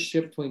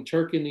relationship between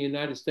Turkey and the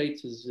United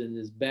States is in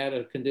as bad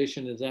a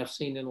condition as I've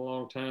seen in a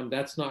long time.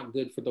 That's not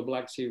good for the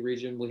Black Sea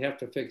region. We have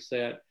to fix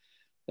that.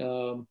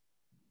 The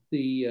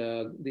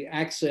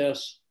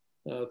access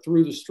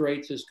through the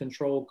straits is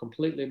controlled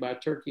completely by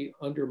Turkey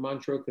under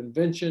Montreux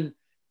Convention.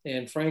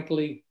 And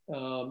frankly,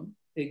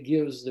 it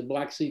gives the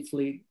Black Sea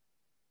Fleet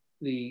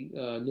the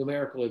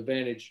numerical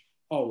advantage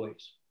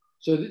always.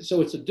 So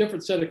it's a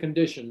different set of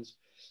conditions.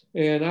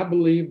 And I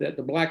believe that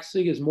the Black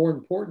Sea is more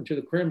important to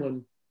the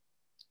Kremlin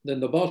than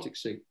the Baltic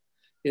Sea.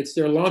 It's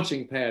their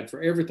launching pad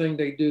for everything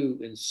they do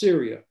in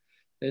Syria,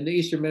 in the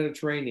Eastern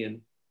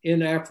Mediterranean,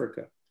 in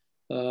Africa.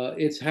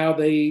 It's how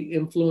they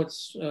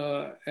influence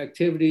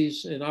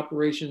activities and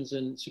operations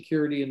and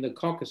security in the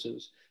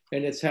Caucasus.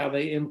 And it's how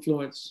they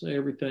influence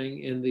everything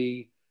in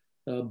the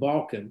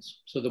Balkans.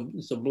 So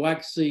the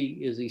Black Sea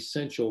is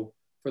essential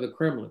for the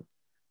Kremlin.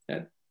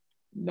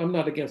 I'm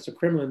not against the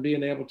Kremlin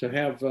being able to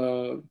have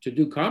to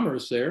do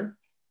commerce there,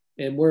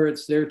 and where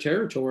it's their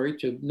territory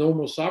to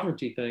normal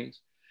sovereignty things.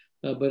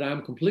 But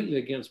I'm completely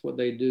against what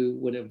they do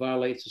when it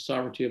violates the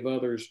sovereignty of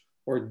others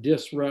or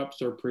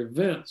disrupts or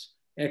prevents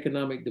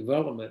economic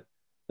development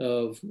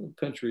of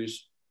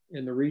countries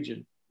in the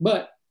region.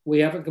 But we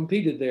haven't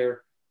competed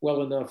there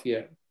well enough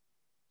yet.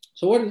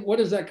 So what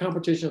does that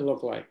competition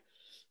look like?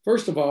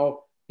 First of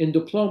all, in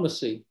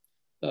diplomacy,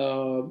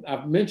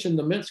 I've mentioned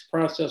the Minsk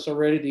process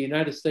already. The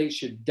United States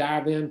should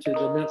dive into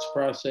the Minsk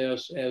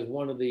process as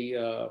one of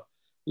the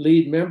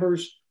lead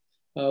members.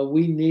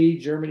 We need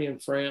Germany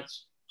and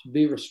France to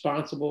be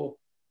responsible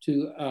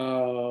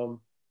to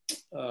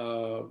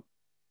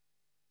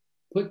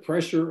put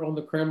pressure on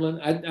the Kremlin.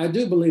 I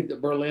do believe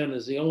that Berlin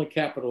is the only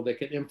capital that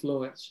can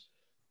influence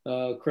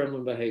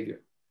Kremlin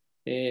behavior.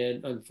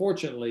 And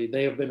unfortunately,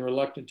 they have been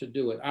reluctant to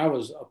do it. I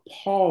was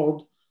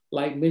appalled,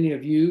 like many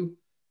of you,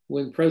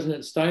 when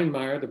President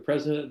Steinmeier, the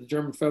president of the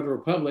German Federal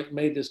Republic,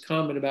 made this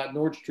comment about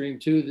Nord Stream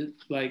 2 that,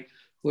 like,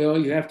 well,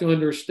 you have to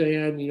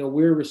understand, you know,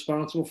 we're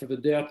responsible for the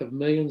death of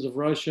millions of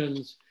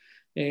Russians.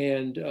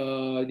 And,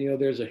 you know,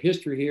 there's a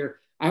history here.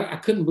 I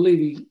couldn't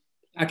believe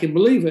I can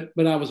believe it,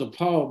 but I was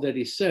appalled that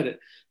he said it.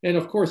 And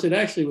of course, it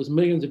actually was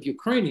millions of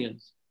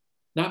Ukrainians,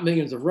 not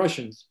millions of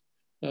Russians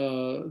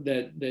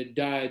that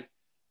died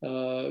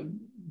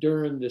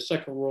during the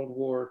Second World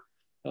War.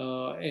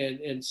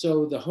 And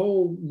so the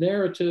whole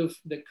narrative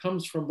that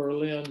comes from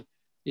Berlin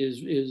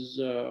is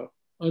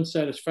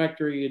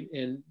unsatisfactory.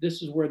 And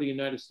this is where the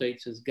United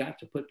States has got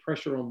to put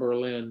pressure on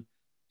Berlin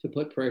to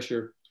put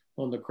pressure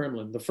on the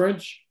Kremlin. The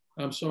French,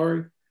 I'm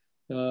sorry,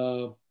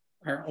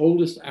 our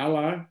oldest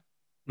ally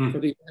for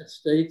the United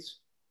States,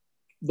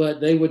 but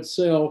they would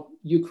sell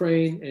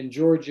Ukraine and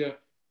Georgia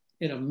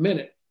in a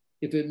minute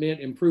if it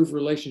meant improved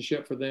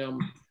relationship for them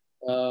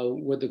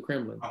with the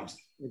Kremlin.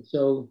 And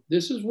so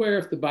this is where,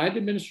 if the Biden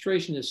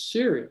administration is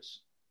serious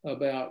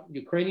about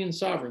Ukrainian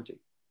sovereignty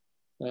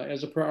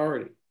as a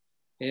priority,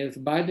 and if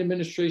the Biden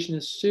administration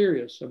is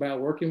serious about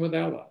working with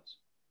allies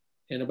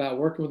and about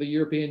working with the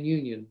European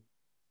Union,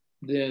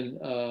 then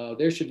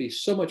there should be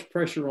so much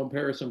pressure on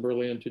Paris and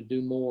Berlin to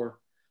do more.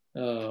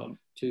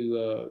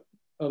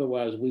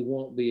 Otherwise, we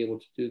won't be able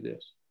to do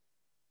this.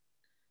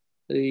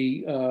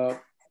 When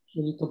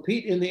you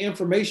compete in the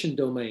information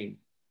domain,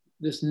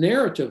 this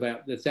narrative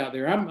that's out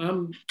there.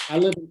 I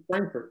live in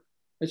Frankfurt.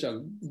 It's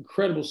an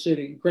incredible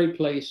city, great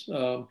place.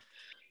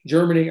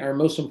 Germany, our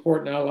most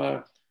important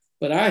ally.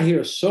 But I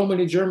hear so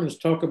many Germans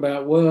talk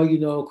about, well, you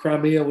know,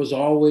 Crimea was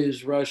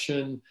always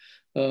Russian,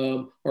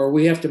 or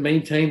we have to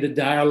maintain the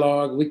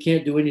dialogue. We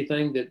can't do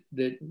anything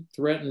that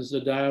threatens the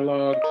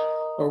dialogue,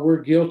 or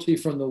we're guilty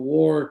from the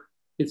war.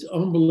 It's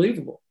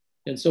unbelievable.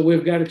 And so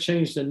we've got to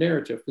change the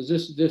narrative, because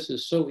this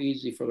is so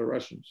easy for the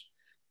Russians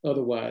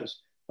otherwise.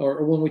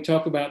 Or when we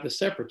talk about the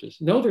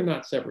separatists, no, they're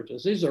not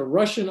separatists. These are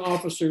Russian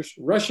officers,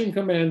 Russian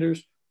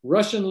commanders,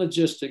 Russian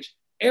logistics.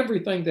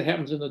 Everything that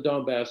happens in the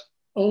Donbass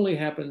only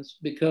happens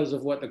because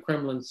of what the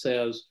Kremlin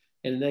says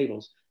and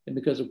enables, and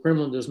because the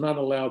Kremlin does not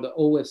allow the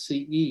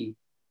OSCE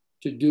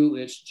to do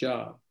its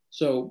job.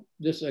 So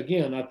this,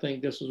 again, I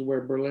think this is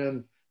where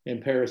Berlin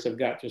and Paris have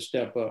got to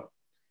step up.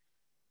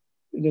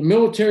 In the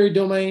military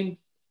domain,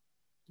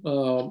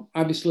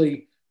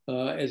 obviously,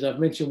 as I've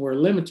mentioned, we're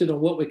limited on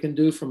what we can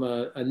do from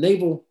a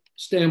naval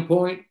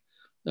standpoint.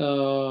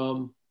 It's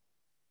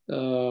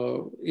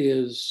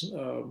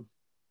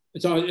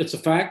a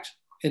fact,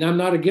 and I'm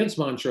not against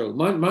Montreux.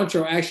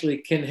 Montreux actually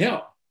can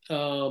help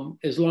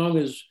as long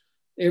as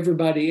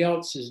everybody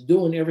else is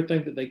doing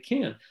everything that they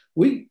can.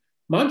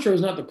 Montreux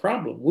is not the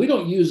problem. We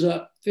don't use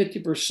up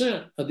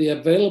 50% of the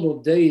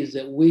available days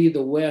that we,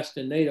 the West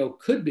and NATO,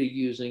 could be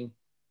using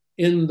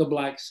in the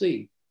Black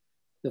Sea.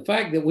 The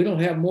fact that we don't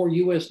have more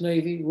US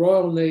Navy,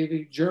 Royal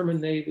Navy, German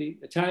Navy,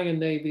 Italian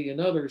Navy,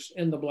 and others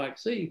in the Black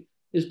Sea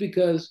is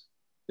because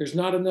there's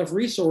not enough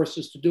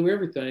resources to do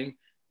everything,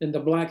 and the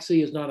Black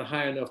Sea is not a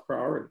high enough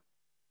priority.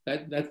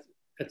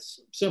 That's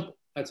simple.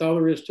 That's all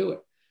there is to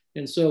it.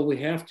 And so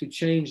we have to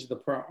change the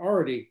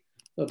priority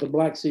of the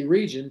Black Sea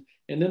region,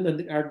 and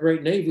then our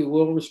great Navy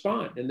will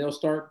respond, and they'll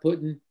start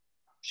putting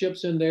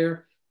ships in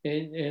there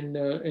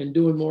and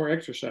doing more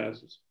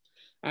exercises.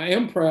 I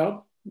am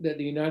proud that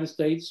the United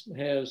States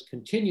has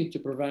continued to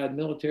provide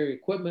military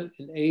equipment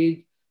and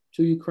aid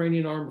to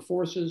Ukrainian armed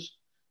forces.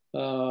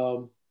 The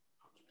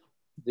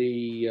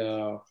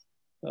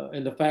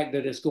and the fact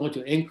that it's going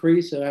to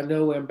increase. And I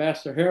know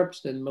Ambassador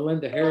Herbst and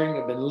Melinda Herring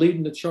have been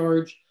leading the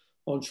charge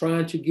on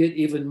trying to get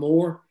even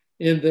more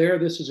in there.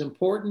 This is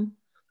important.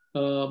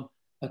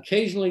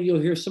 Occasionally you'll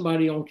hear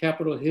somebody on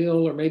Capitol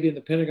Hill or maybe in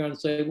the Pentagon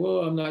say,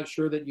 well, I'm not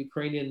sure that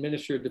Ukrainian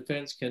Ministry of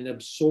Defense can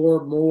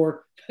absorb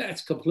more.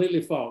 That's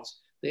completely false.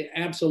 They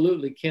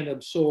absolutely can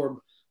absorb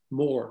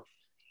more.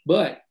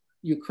 But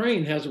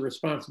Ukraine has a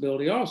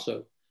responsibility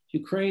also.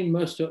 Ukraine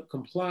must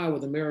comply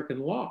with American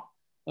law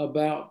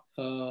about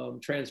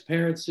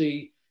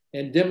transparency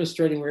and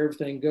demonstrating where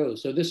everything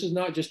goes. So this is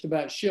not just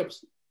about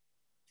ships,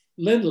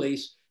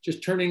 lend-lease,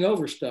 just turning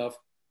over stuff.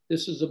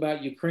 This is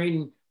about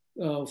Ukraine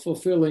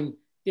fulfilling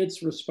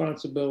its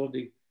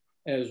responsibility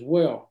as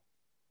well.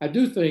 I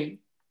do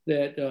think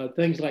that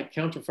things like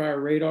counter-fire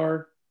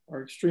radar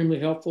are extremely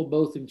helpful,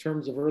 both in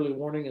terms of early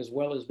warning as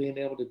well as being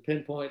able to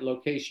pinpoint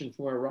location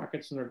from where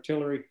rockets and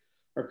artillery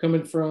are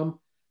coming from.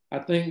 I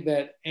think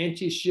that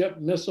anti-ship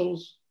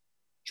missiles,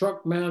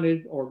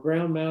 truck-mounted or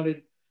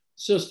ground-mounted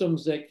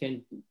systems that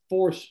can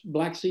force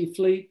Black Sea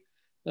Fleet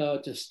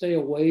to stay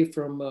away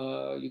from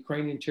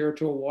Ukrainian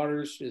territorial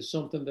waters is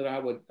something that I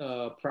would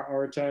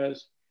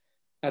prioritize.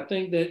 I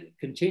think that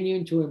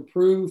continuing to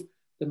improve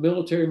the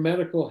military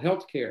medical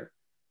health care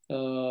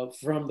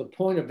from the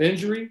point of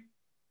injury,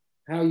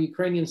 how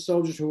Ukrainian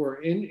soldiers who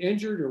are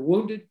injured or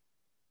wounded,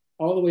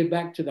 all the way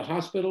back to the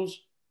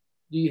hospitals,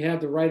 do you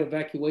have the right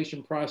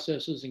evacuation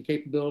processes and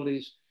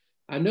capabilities?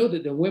 I know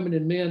that the women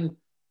and men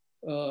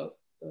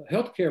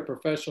healthcare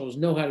professionals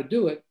know how to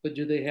do it, but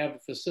do they have the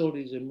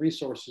facilities and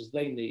resources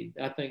they need?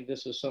 I think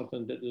this is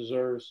something that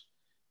deserves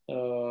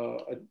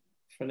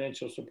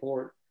financial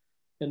support.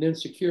 And then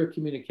secure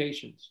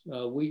communications.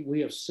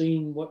 We have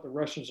seen what the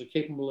Russians are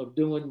capable of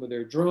doing with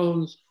their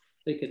drones.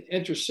 They can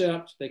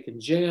intercept, they can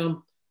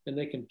jam, and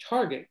they can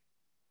target.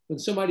 When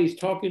somebody's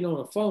talking on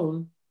a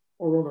phone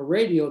or on a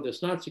radio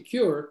that's not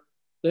secure,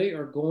 they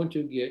are going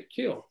to get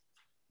killed.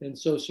 And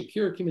so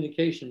secure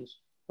communications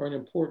are an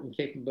important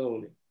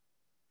capability.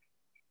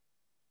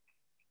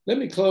 Let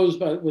me close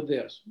with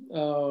this.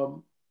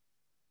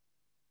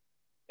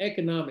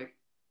 Economic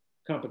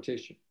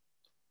competition.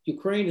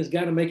 Ukraine has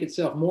got to make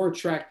itself more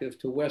attractive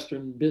to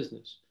Western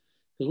business.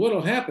 Because what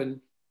will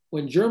happen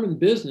when German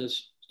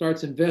business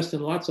starts investing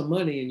lots of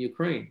money in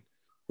Ukraine,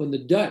 when the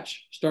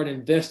Dutch start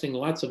investing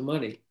lots of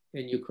money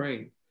in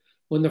Ukraine,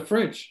 when the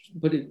French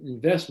put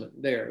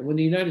investment there, and when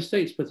the United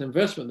States puts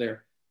investment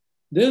there,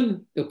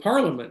 then the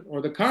parliament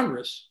or the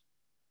Congress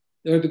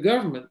or the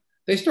government,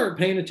 they start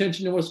paying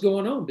attention to what's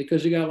going on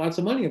because you got lots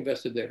of money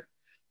invested there.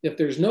 If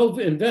there's no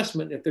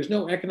investment, if there's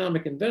no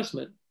economic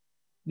investment,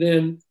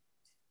 then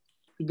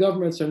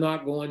governments are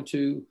not going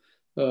to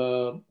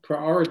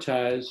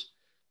prioritize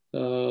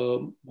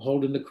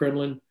holding the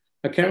Kremlin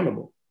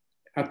accountable.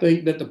 I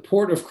think that the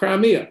port of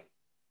Crimea,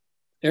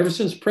 ever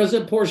since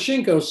President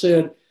Poroshenko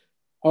said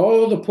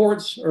all of the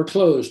ports are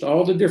closed,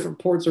 all the different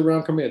ports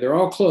around Crimea, they're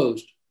all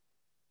closed.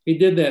 He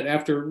did that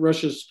after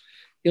Russia's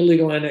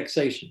illegal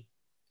annexation.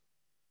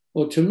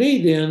 Well, to me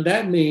then,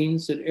 that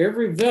means that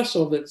every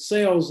vessel that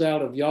sails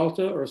out of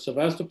Yalta or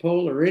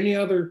Sevastopol or any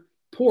other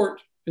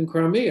port in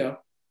Crimea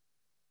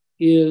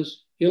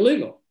is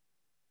illegal.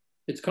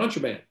 It's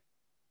contraband.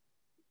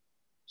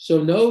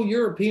 So no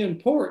European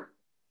port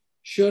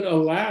should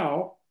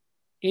allow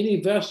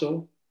any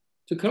vessel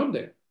to come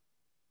there.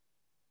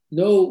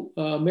 No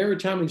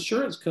maritime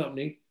insurance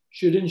company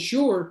should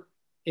insure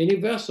any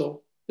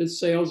vessel that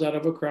sails out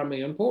of a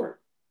Crimean port.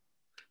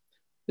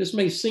 This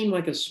may seem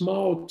like a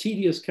small,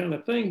 tedious kind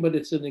of thing, but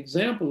it's an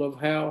example of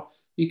how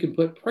you can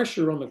put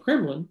pressure on the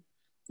Kremlin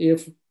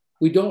if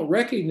we don't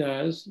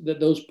recognize that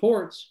those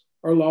ports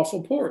are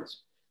lawful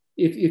ports.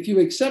 If you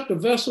accept a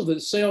vessel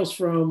that sails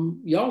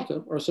from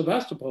Yalta or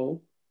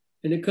Sevastopol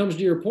and it comes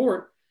to your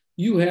port,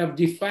 you have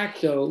de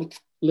facto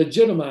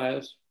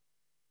legitimized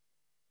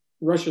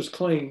Russia's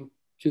claim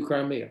to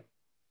Crimea.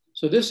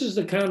 So this is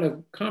the kind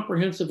of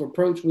comprehensive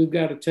approach we've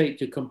got to take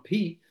to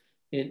compete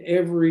in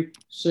every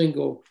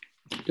single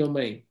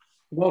domain.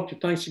 Walter,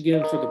 thanks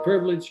again for the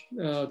privilege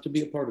to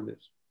be a part of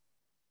this.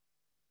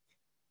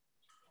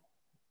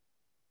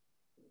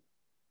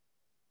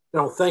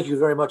 No, thank you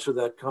very much for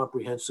that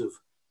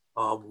comprehensive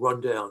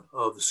rundown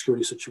of the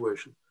security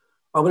situation.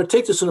 I'm going to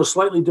take this in a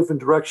slightly different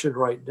direction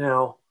right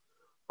now.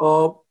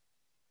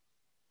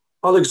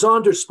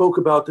 Alexander spoke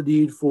about the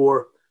need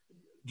for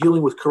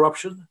dealing with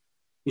corruption.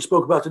 He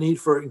spoke about the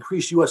need for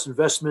increased U.S.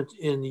 investment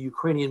in the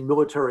Ukrainian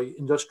military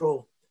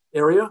industrial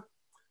area.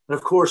 And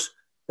of course,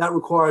 that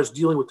requires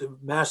dealing with the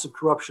massive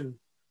corruption,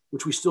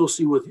 which we still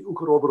see with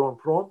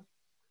Ukroboronprom.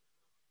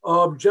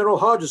 General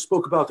Hodges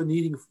spoke about the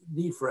need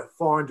for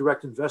foreign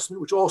direct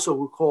investment, which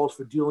also calls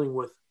for dealing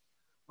with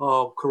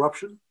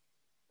corruption.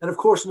 And of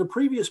course, in the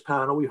previous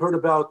panel, we heard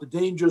about the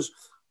dangers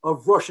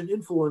of Russian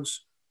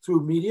influence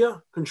through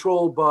media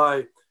controlled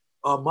by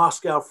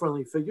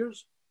Moscow-friendly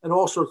figures and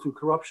also through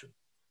corruption.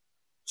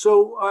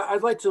 So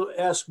I'd like to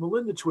ask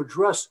Melinda to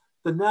address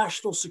the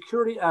national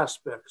security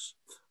aspects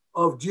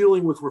of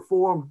dealing with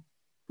reform,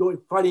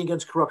 fighting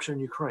against corruption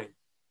in Ukraine.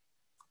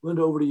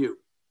 Linda, over to you.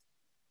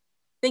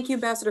 Thank you,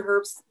 Ambassador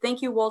Herbst.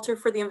 Thank you, Walter,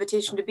 for the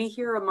invitation to be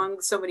here among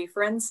so many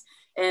friends.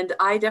 And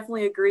I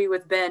definitely agree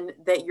with Ben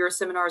that your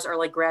seminars are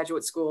like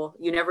graduate school.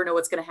 You never know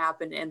what's going to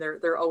happen, and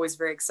they're always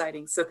very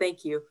exciting. So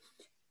thank you.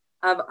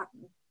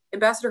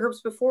 Ambassador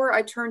Herbst, before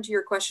I turn to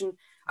your question,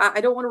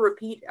 I don't want to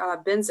repeat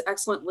Ben's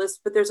excellent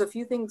list, but there's a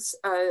few things,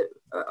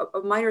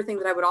 a minor thing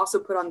that I would also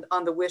put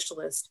on the wish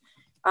list.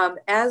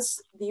 As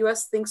the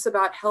US thinks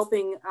about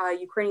helping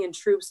Ukrainian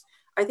troops,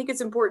 I think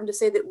it's important to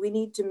say that we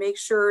need to make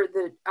sure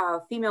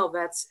that female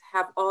vets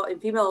have all,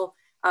 and female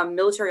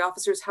military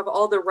officers have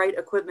all the right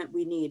equipment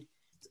we need.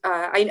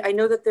 I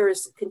know that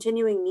there's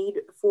continuing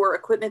need for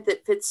equipment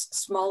that fits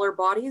smaller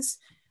bodies,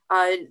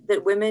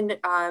 that women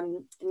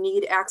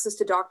need access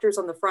to doctors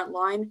on the front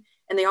line,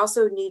 and they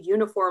also need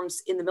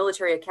uniforms in the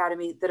military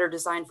academy that are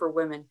designed for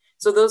women.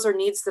 So those are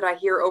needs that I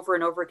hear over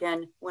and over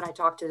again when I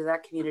talk to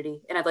that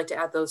community, and I'd like to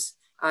add those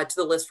to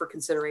the list for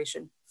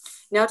consideration.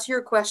 Now to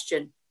your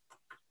question.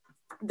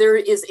 There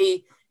is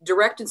a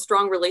direct and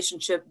strong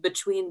relationship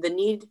between the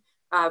need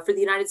for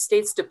the United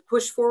States to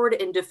push forward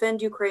and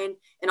defend Ukraine,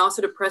 and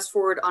also to press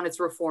forward on its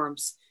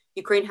reforms.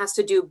 Ukraine has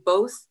to do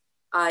both.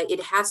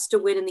 It has to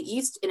win in the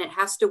East, and it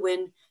has to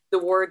win the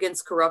war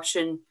against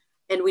corruption,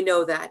 and we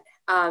know that.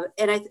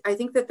 And I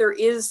think that there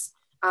is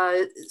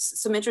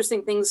some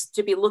interesting things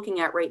to be looking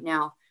at right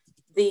now.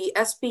 The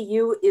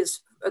SBU is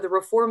the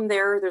reform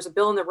there. There's a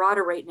bill in the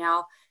Rada right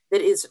now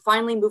that is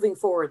finally moving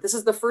forward. This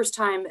is the first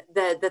time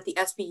that the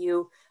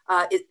SBU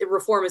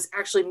reform is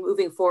actually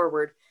moving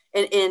forward.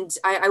 And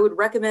I would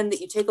recommend that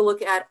you take a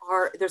look at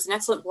there's an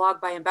excellent blog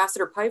by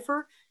Ambassador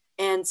Pfeiffer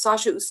and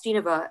Sasha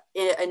Ustinova,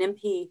 an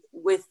MP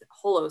with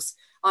Holos,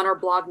 on our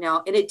blog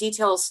now. And it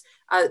details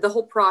the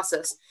whole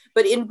process.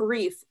 But in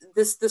brief,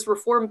 this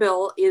reform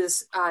bill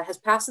has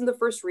passed in the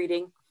first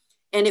reading,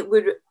 and it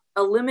would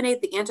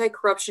eliminate the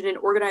anti-corruption and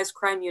organized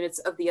crime units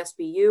of the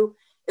SBU.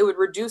 It would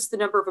reduce the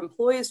number of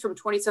employees from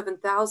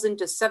 27,000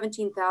 to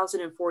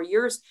 17,000 in 4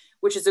 years,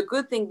 which is a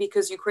good thing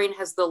because Ukraine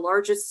has the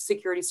largest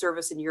security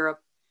service in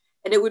Europe.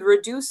 And it would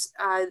reduce,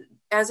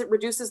 as it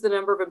reduces the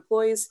number of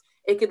employees,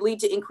 it could lead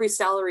to increased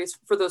salaries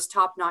for those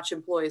top-notch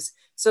employees.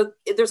 So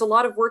there's a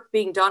lot of work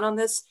being done on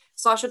this.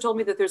 Sasha told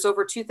me that there's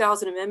over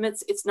 2,000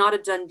 amendments. It's not a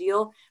done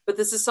deal, but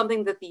this is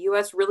something that the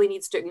US really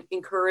needs to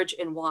encourage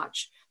and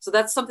watch. So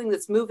that's something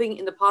that's moving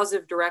in the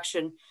positive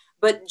direction.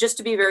 But just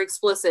to be very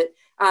explicit,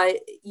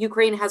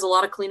 Ukraine has a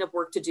lot of cleanup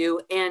work to do.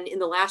 And in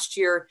the last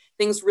year,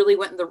 things really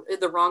went in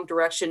the wrong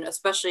direction,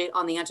 especially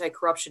on the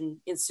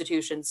anti-corruption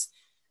institutions.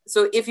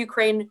 So if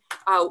Ukraine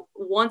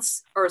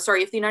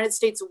if the United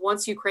States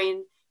wants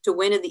Ukraine to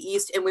win in the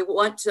East, and we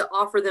want to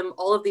offer them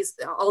all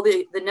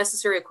the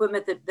necessary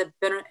equipment that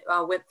Ben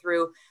went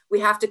through, we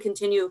have to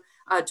continue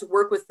to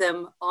work with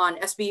them on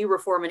SBU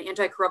reform and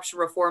anti-corruption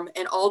reform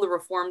and all the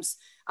reforms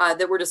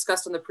that were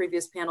discussed on the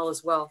previous panel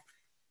as well.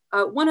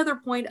 One other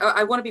point,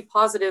 I want to be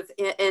positive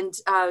and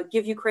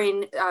give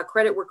Ukraine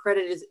credit where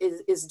credit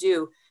is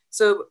due.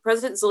 So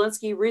President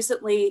Zelensky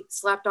recently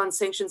slapped on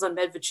sanctions on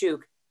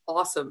Medvedchuk.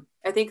 Awesome.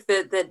 I think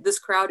that this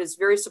crowd is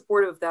very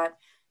supportive of that.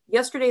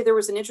 Yesterday, there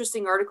was an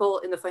interesting article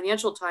in the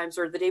Financial Times,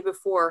 or the day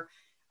before,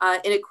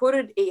 and it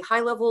quoted a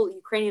high-level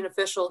Ukrainian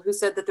official who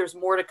said that there's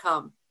more to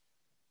come.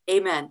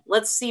 Amen.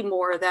 Let's see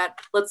more of that.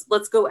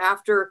 Let's go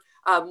after,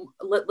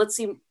 let's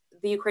see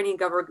the Ukrainian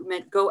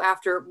government go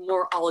after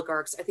more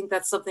oligarchs. I think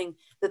that's something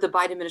that the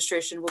Biden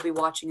administration will be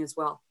watching as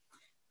well.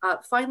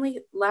 Finally,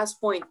 last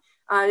point.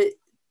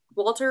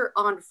 Walter,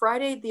 on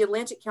Friday, the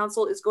Atlantic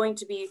Council is going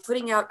to be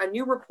putting out a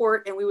new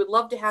report, and we would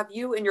love to have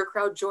you and your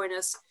crowd join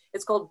us.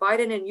 It's called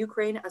Biden and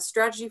Ukraine, a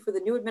strategy for the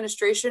new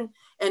administration.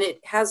 And it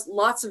has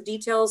lots of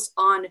details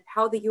on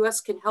how the US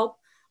can help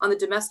on the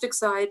domestic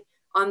side,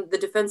 on the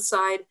defense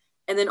side,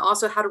 and then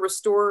also how to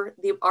restore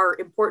our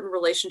important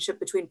relationship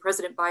between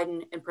President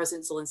Biden and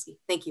President Zelensky.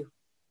 Thank you.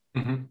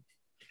 Mm-hmm.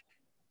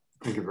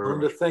 Thank you very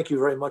much. Thank you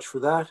very much for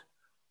that.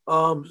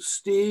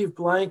 Steve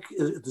Blank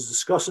is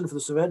discussing for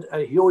this event.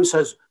 He always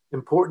has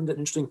important and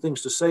interesting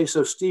things to say.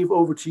 So Steve,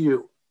 over to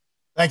you.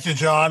 Thank you,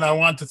 John. I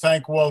want to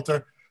thank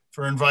Walter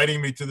for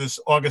inviting me to this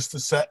August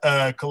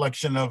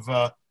collection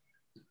of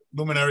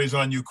luminaries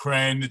on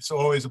Ukraine. It's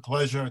always a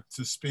pleasure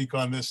to speak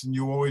on this, and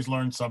you always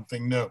learn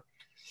something new.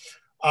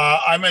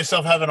 I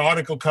myself have an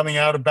article coming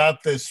out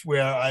about this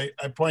where I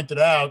pointed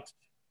out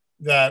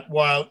that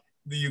while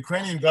the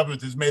Ukrainian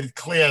government has made it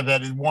clear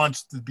that it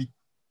wants to be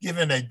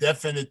given a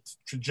definite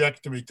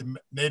trajectory to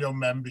NATO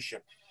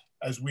membership,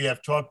 as we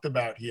have talked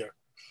about here,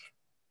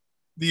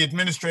 the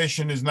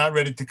administration is not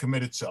ready to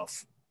commit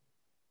itself.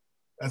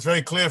 That's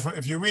very clear.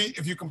 If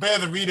you compare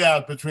the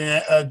readout between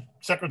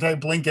Secretary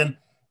Blinken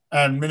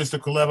and Minister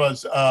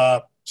Kuleva's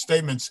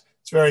statements,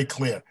 it's very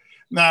clear.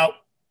 Now,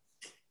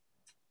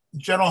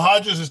 General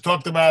Hodges has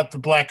talked about the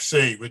Black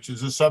Sea, which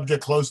is a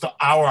subject close to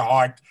our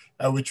heart,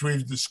 which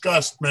we've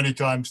discussed many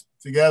times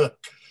together.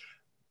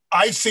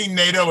 I see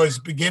NATO as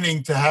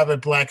beginning to have a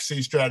Black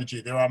Sea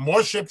strategy. There are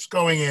more ships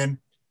going in.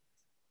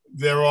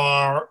 There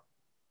are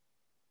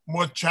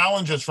more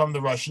challenges from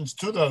the Russians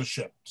to those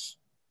ships,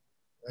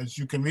 as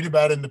you can read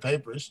about in the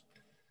papers.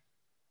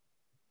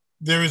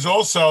 There is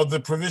also the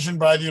provision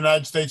by the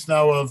United States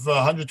now of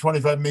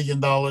 $125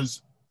 million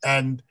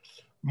and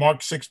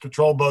Mark 6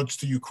 patrol boats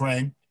to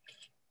Ukraine.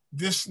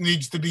 This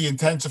needs to be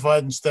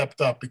intensified and stepped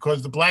up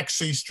because the Black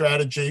Sea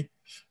strategy,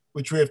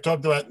 which we have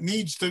talked about,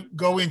 needs to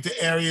go into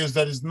areas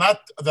that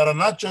are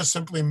not just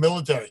simply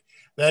military.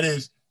 That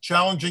is,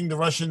 challenging the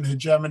Russian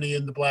hegemony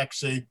in the Black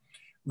Sea,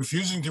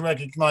 refusing to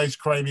recognize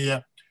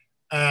Crimea,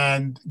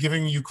 and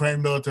giving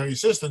Ukraine military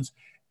assistance.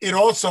 It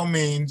also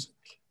means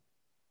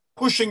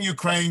pushing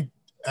Ukraine,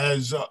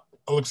 as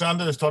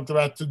Alexander has talked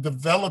about, to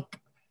develop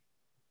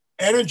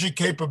energy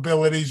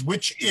capabilities,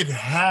 which it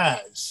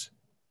has,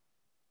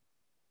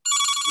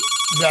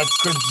 that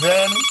could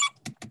then,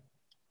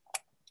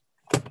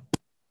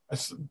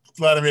 that's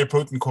Vladimir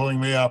Putin calling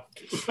me up,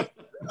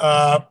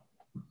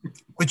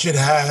 which it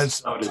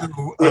has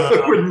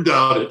to, wouldn't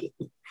doubt it.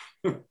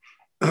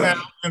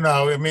 Well, you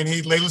know, I mean,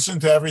 they listen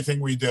to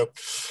everything we do.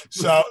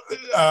 So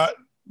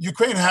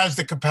Ukraine has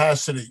the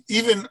capacity,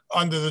 even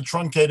under the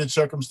truncated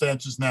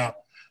circumstances now,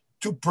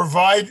 to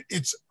provide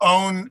its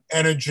own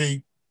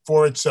energy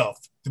for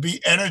itself, to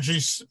be energy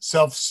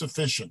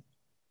self-sufficient.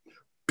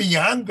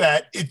 Beyond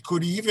that, it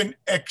could even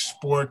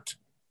export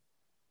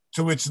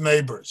to its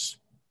neighbors.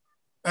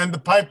 And the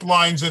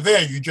pipelines are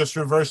there. You just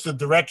reverse the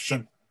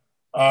direction.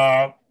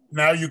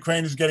 Now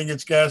Ukraine is getting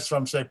its gas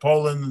from, say,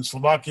 Poland and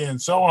Slovakia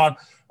and so on,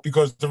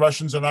 because the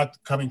Russians are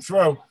not coming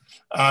through.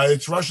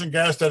 It's Russian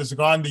gas that has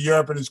gone to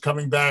Europe and is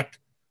coming back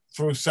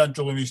through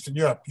Central and Eastern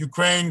Europe.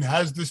 Ukraine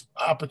has this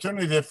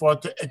opportunity, therefore,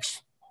 to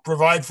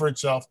provide for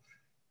itself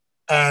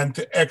and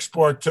to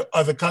export to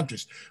other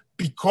countries.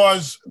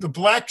 Because the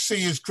Black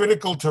Sea is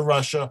critical to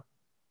Russia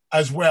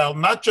as well,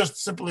 not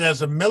just simply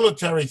as a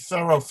military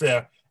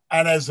thoroughfare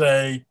and as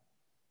a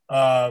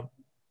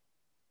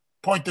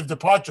point of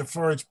departure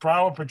for its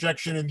power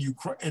projection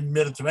in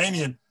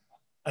Mediterranean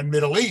and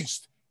Middle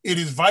East. It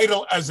is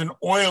vital as an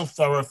oil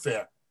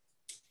thoroughfare.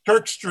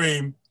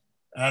 Turkstream,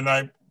 and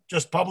I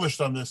just published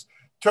on this,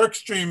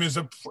 Turkstream is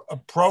a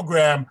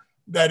program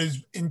that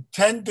is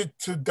intended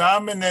to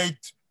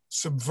dominate,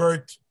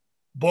 subvert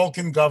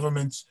Balkan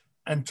governments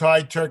and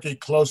tie Turkey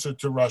closer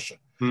to Russia.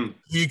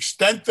 The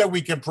extent that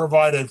we can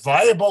provide a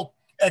viable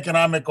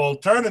economic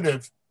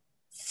alternative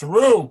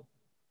through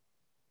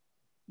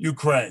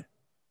Ukraine.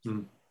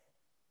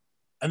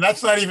 And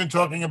that's not even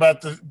talking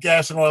about the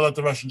gas and oil that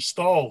the Russians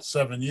stole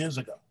 7 years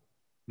ago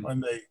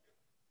when they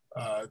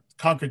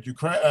conquered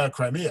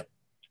Crimea.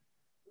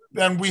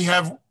 Then we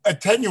have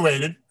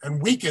attenuated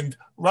and weakened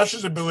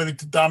Russia's ability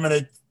to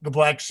dominate the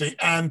Black Sea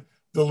and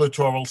the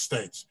littoral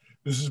states.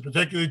 This is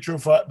particularly true,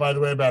 by the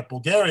way, about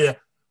Bulgaria,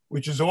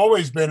 which has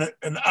always been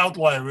an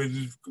outlier. It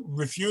has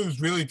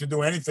refused really to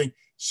do anything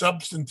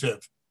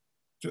substantive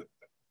to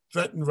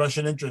threaten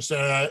Russian interests.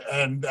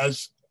 And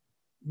as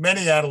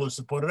many analysts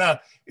have pointed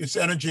out, its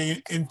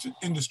energy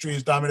industry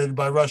is dominated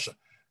by Russia.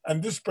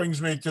 And this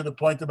brings me to the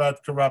point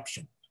about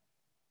corruption.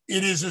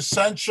 It is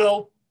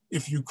essential,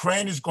 if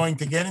Ukraine is going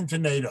to get into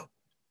NATO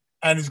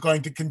and is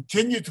going to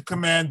continue to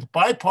command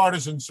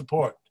bipartisan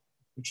support,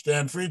 which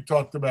Dan Fried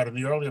talked about in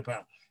the earlier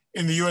panel,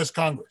 in the US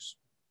Congress,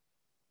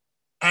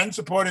 and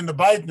support in the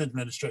Biden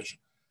administration,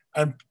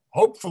 and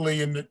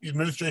hopefully in the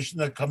administration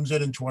that comes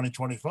in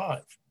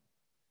 2025,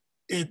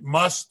 it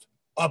must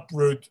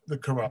uproot the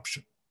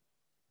corruption.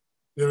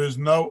 There is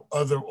no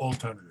other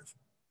alternative.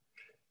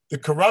 The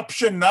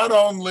corruption not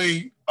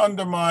only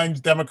undermines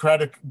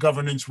democratic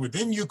governance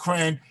within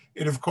Ukraine,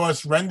 it of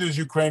course renders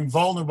Ukraine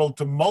vulnerable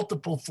to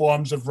multiple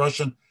forms of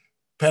Russian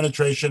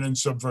penetration and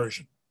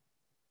subversion.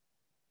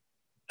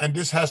 And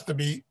this has to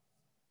be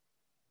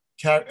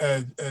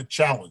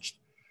challenged.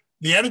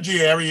 The energy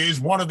area is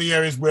one of the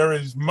areas where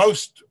it is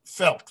most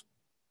felt.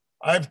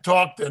 I've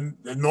talked, and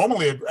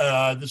normally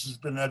this has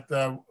been at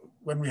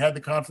when we had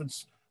the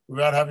conference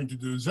without having to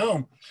do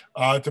Zoom,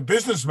 to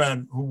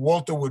businessmen who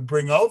Walter would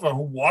bring over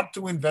who want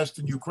to invest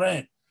in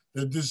Ukraine.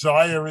 The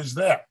desire is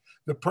there.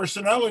 The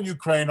personnel in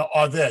Ukraine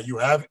are there. You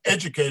have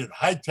educated,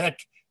 high-tech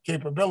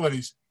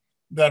capabilities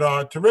that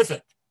are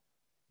terrific.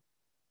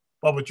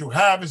 But what you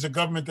have is a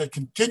government that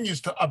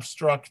continues to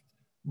obstruct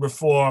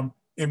reform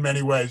in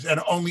many ways and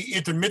only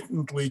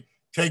intermittently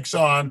takes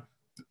on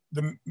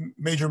the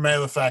major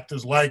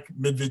malefactors like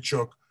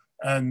Medvedchuk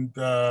and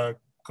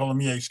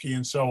Kolomievsky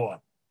and so on.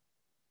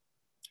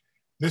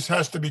 This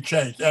has to be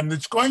changed. And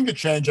it's going to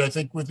change, I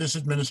think, with this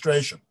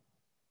administration.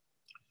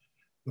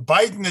 The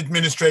Biden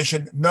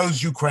administration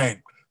knows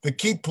Ukraine. The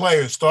key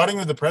players, starting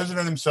with the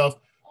president himself,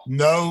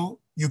 know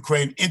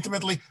Ukraine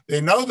intimately.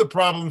 They know the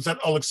problems that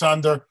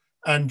Alexander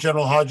and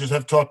General Hodges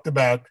have talked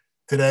about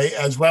today,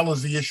 as well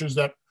as the issues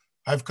that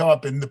have come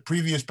up in the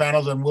previous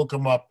panels and will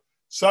come up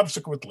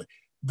subsequently.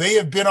 They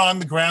have been on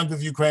the ground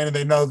with Ukraine and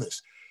they know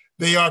this.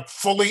 They are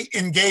fully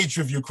engaged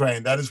with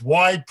Ukraine. That is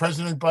why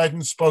President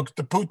Biden spoke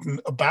to Putin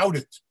about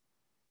it.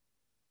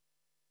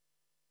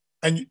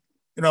 And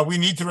you know, we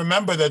need to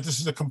remember that this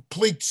is a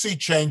complete sea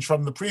change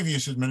from the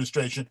previous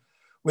administration,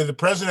 where the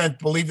president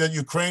believed that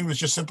Ukraine was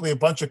just simply a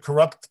bunch of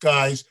corrupt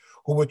guys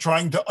who were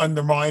trying to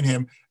undermine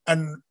him.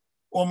 And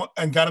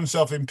and got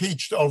himself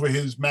impeached over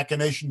his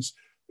machinations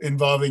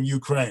involving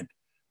Ukraine.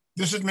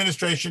 This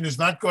administration is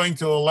not going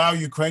to allow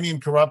Ukrainian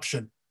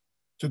corruption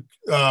to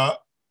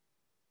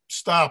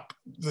stop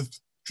the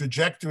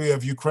trajectory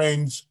of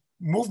Ukraine's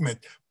movement.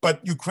 But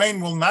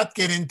Ukraine will not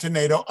get into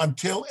NATO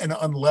until and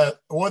unless,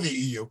 or the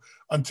EU,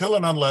 until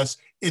and unless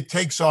it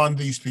takes on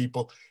these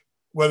people,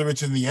 whether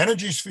it's in the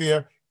energy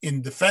sphere,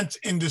 in defense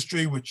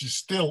industry, which is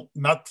still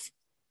not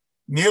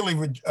nearly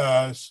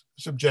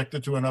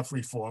subjected to enough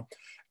reform,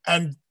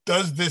 and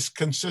does this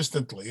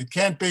consistently. It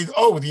can't be,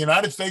 oh, the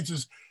United States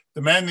is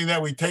demanding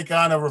that we take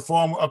on a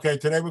reform. Okay,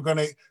 today we're going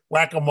to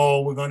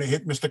whack-a-mole. We're going to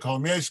hit Mr.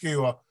 Kolomievsky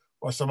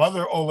or some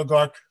other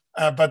oligarch.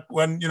 But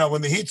when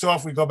the heat's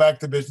off, we go back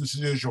to business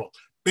as usual.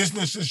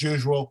 Business as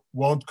usual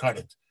won't cut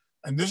it.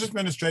 And this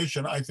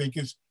administration, I think,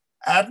 is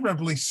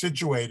admirably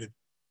situated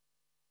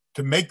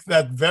to make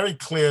that very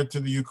clear to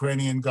the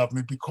Ukrainian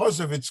government because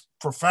of its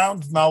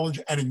profound knowledge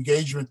and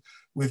engagement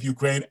with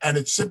Ukraine and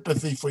its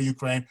sympathy for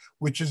Ukraine,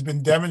 which has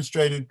been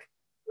demonstrated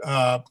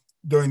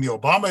during the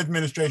Obama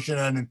administration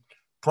and in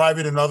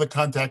private and other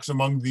contacts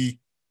among the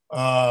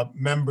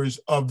members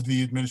of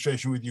the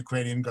administration with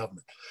Ukrainian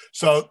government.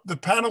 So the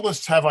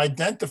panelists have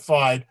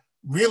identified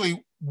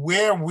really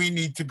where we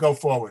need to go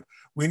forward.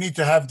 We need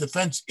to have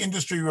defense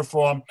industry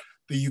reform.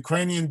 The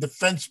Ukrainian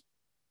defense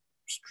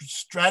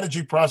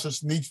strategy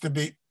process needs to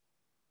be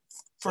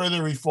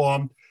further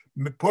reformed,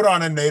 put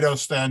on a NATO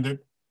standard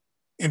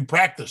in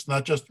practice,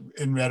 not just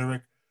in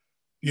rhetoric.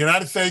 The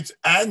United States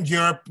and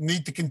Europe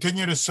need to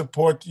continue to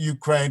support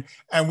Ukraine,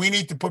 and we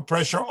need to put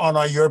pressure on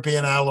our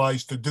European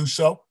allies to do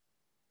so.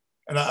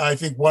 And I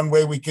think one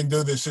way we can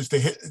do this is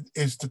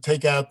to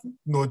take out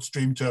Nord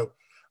Stream 2.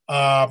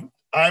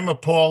 I'm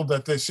appalled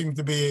that there seems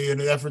to be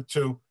an effort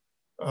to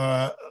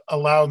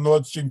allow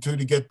Nord Stream 2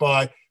 to get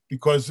by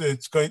because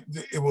it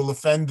will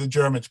offend the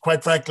Germans.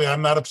 Quite frankly,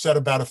 I'm not upset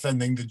about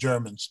offending the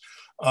Germans.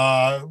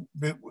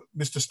 Mr.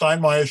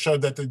 Steinmeier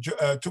showed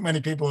that too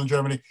many people in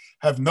Germany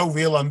have no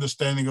real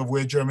understanding of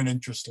where German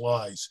interest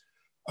lies.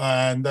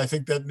 And I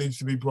think that needs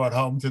to be brought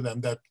home to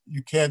them, that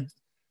you can't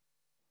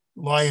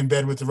lie in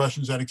bed with the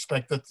Russians and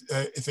expect that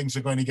things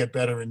are going to get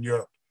better in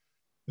Europe.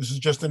 This is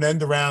just an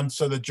end around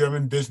so that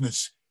German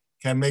business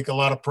can make a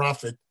lot of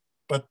profit,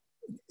 but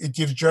it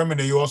gives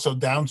Germany also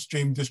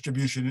downstream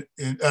distribution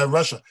in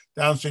Russia,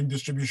 downstream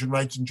distribution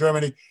rights in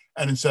Germany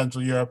and in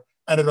Central Europe,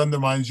 and it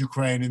undermines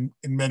Ukraine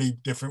in many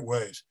different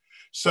ways.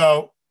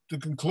 So to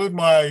conclude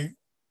my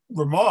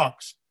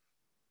remarks,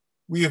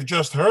 we have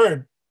just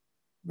heard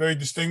very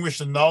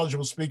distinguished and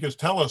knowledgeable speakers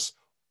tell us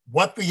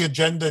what the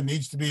agenda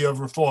needs to be of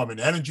reform in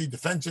energy,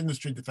 defense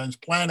industry, defense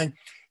planning,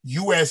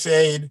 US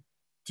aid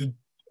to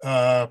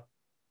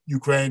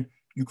Ukraine,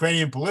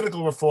 Ukrainian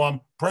political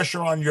reform,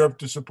 pressure on Europe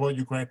to support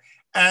Ukraine,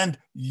 and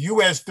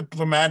US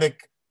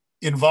diplomatic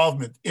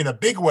involvement in a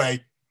big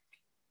way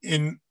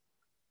in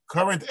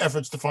current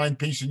efforts to find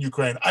peace in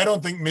Ukraine. I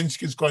don't think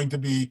Minsk is going to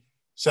be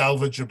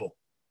salvageable.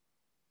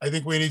 I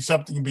think we need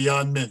something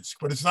beyond Minsk,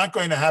 but it's not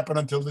going to happen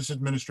until this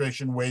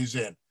administration weighs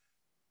in.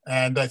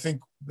 And I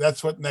think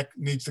that's what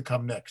needs to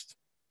come next.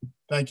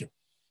 Thank you.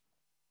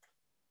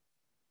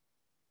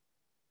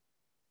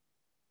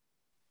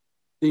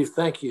 Steve,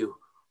 thank you.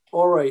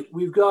 All right,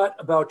 we've got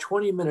about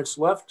 20 minutes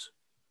left.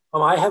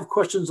 I have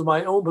questions of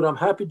my own, but I'm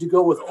happy to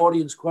go with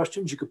audience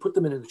questions. You could put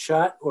them in the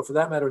chat, or for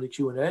that matter, in the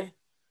Q&A.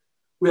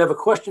 We have a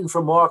question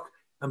from Mark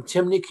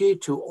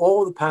Timnicki to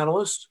all the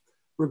panelists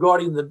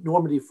regarding the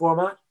Normandy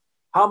format.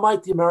 How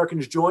might the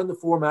Americans join the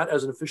format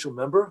as an official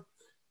member?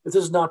 If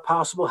this is not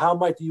possible, how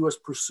might the U.S.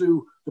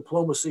 pursue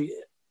diplomacy,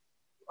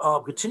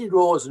 continued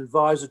role as an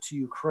advisor to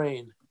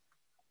Ukraine?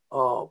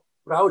 But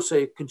I would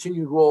say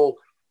continued role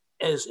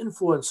as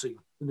influencing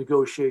the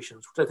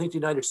negotiations, which I think the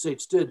United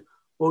States did,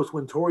 both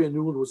when Toria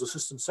Nuland was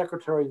Assistant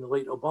Secretary in the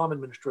late Obama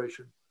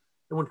administration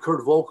and when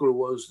Kurt Volker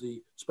was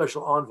the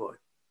Special Envoy.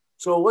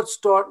 So let's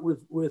start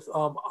with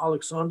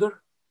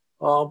Alexander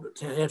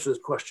to answer this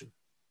question.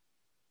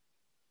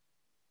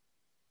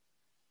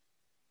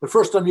 But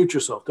first, unmute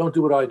yourself. Don't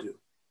do what I do.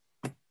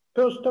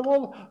 First of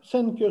all,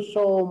 thank you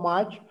so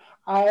much.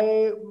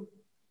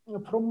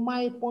 From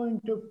my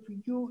point of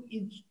view,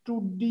 it's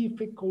too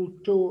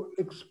difficult to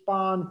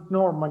expand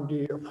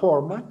Normandy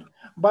format,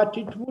 but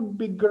it would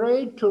be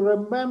great to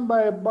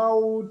remember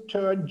about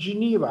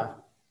Geneva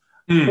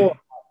format,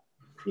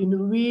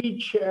 in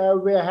which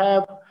we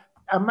have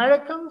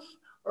Americans,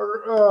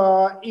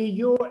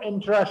 EU,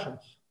 and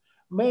Russians.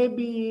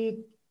 Maybe it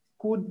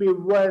could be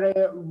very,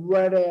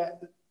 very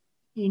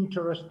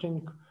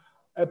interesting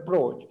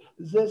approach.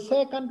 The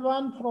second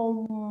one,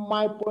 from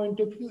my point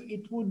of view,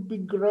 it would be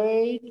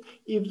great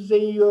if the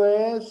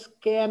US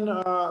can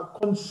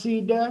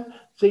consider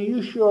the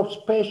issue of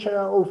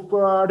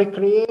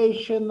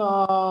recreation,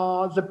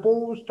 the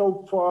post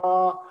of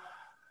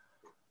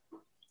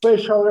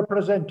special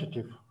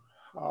representative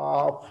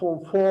for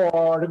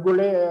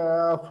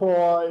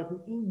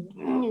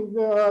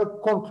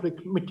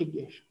conflict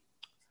mitigation.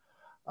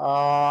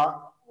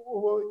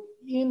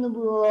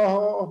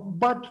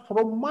 but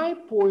from my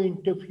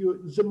point of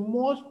view, the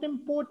most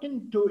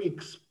important to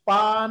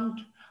expand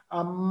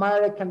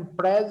American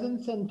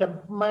presence and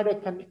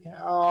American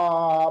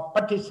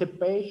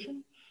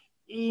participation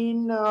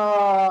in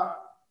all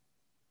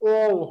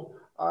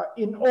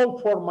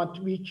formats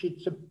which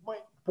it's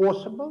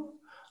possible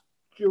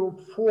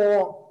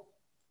for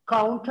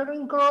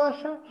countering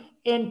Russia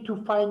and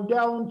to find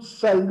out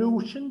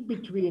solution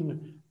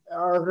between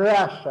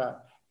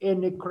Russia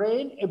and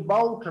Ukraine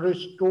about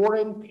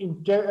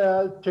restoring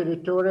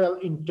territorial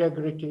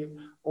integrity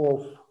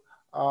of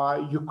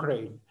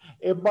Ukraine,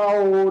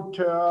 about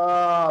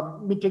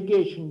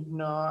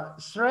mitigation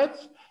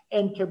threats,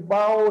 and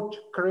about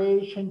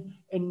creation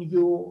a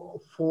new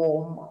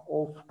form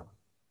of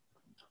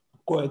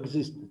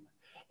coexistence.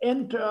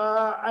 And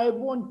I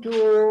want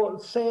to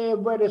say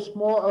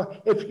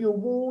a few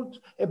words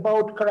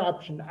about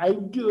corruption. I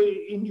do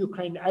in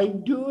Ukraine. I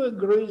do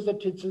agree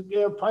that it's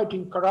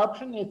fighting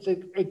corruption. It's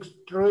an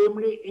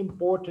extremely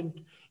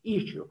important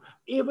issue.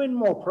 Even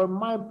more, from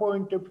my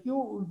point of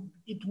view,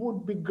 it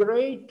would be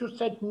great to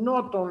set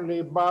not only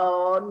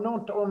about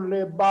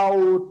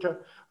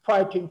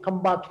fighting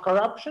combat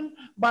corruption,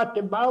 but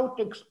about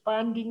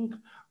expanding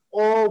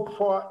of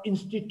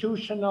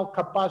institutional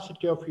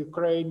capacity of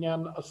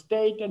Ukrainian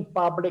state and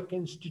public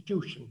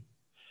institution.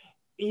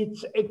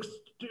 It's,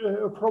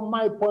 from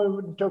my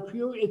point of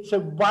view, it's a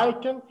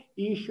vital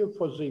issue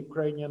for the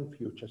Ukrainian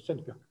future.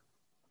 Thank you.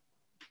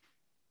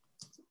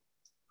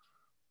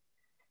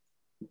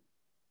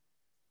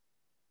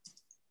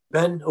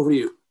 Ben, over to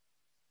you.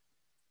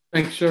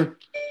 Thanks, sir.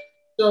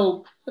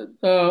 So,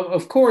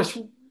 of course,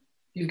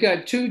 you've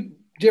got two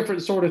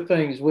different sort of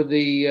things with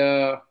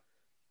the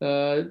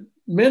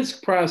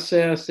Minsk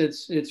process.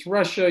 It's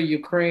Russia,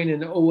 Ukraine,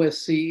 and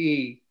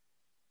OSCE.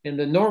 In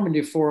the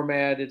Normandy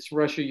format, it's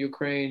Russia,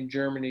 Ukraine,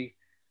 Germany,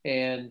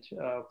 and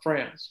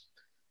France.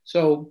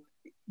 So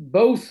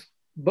both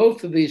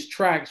of these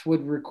tracks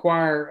would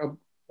require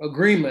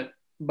agreement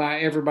by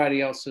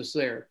everybody else that's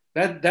there.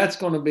 That's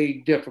going to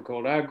be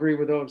difficult. I agree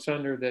with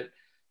Alexander that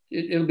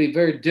it'll be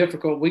very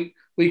difficult. We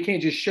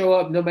can't just show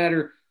up no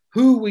matter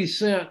who we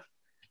sent.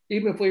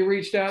 Even if we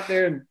reached out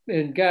there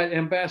and got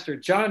Ambassador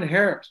John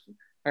Harris,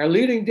 our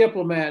leading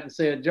diplomat, and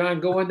said, John,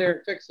 go in there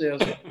and fix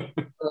this.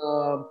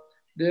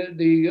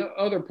 The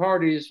other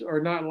parties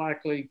are not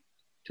likely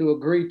to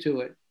agree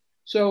to it.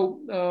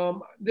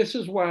 So this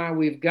is why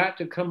we've got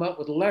to come up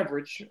with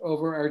leverage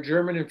over our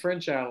German and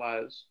French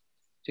allies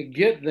to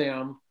get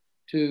them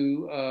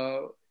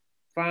to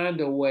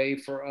find a way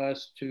for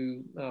us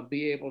to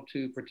be able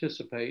to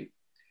participate.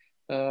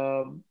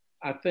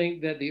 I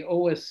think that the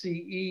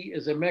OSCE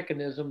is a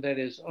mechanism that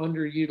is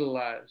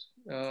underutilized.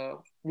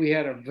 We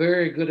had a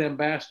very good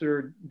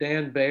ambassador,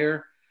 Dan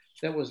Baer,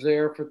 that was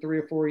there for 3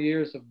 or 4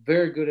 years, a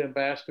very good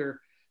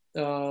ambassador,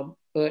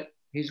 but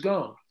he's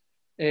gone.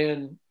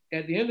 And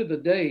at the end of the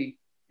day,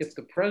 if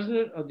the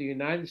President of the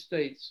United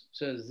States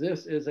says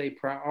this is a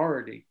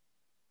priority,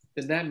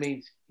 then that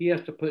means he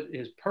has to put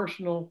his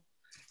personal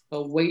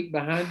weight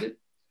behind it.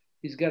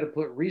 He's got to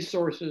put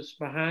resources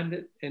behind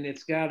it, and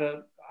it's got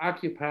to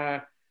occupy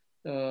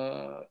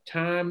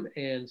time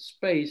and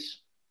space,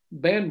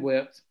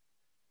 bandwidth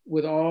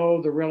with all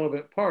the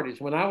relevant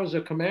parties. When I was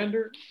a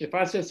commander, if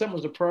I said something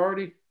was a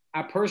priority,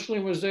 I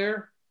personally was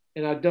there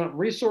and I dumped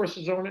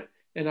resources on it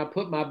and I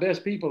put my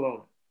best people on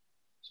it.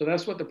 So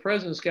that's what the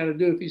president's got to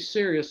do if he's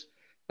serious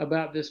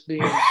about this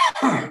being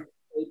a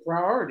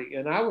priority.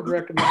 And I would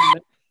recommend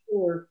making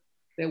sure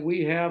that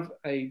we have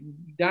a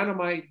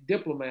dynamite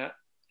diplomat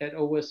at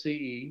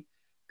OSCE,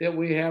 that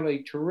we have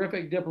a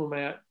terrific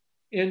diplomat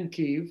in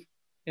Kyiv,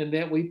 and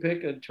that we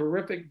pick a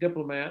terrific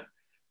diplomat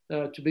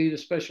to be the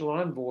special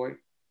envoy.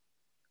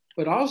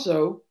 But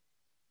also,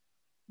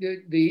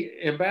 the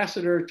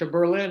ambassador to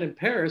Berlin and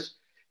Paris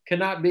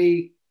cannot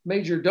be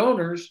major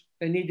donors.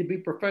 They need to be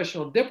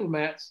professional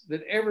diplomats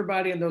that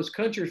everybody in those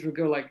countries would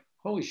go like,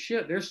 holy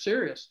shit, they're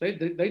serious.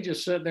 They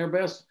just sent their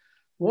best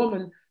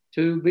woman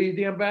to be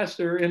the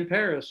ambassador in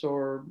Paris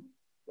or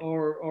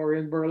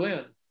in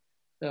Berlin.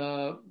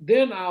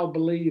 Then I'll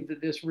believe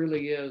that this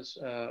really is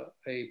a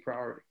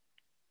priority.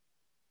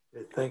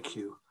 Thank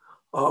you.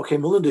 Okay,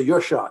 Melinda, your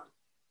shot.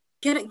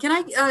 Can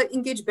I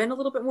engage Ben a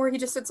little bit more? He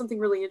just said something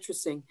really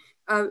interesting.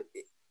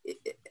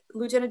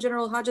 Lieutenant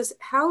General Hodges,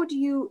 how do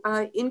you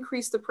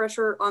increase the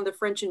pressure on the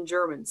French and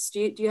Germans?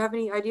 Do you have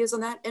any ideas on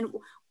that? And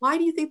why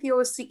do you think the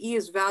OSCE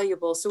is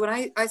valuable? So when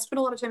I spent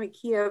a lot of time in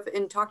Kiev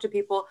and talked to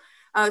people,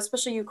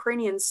 especially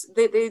Ukrainians,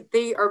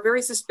 they are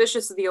very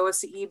suspicious of the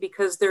OSCE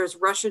because there's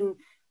Russian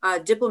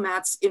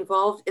diplomats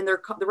involved, and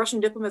the Russian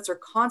diplomats are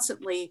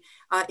constantly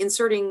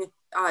inserting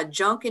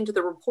junk into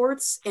the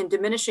reports and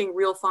diminishing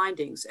real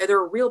findings. And they're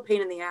a real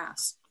pain in the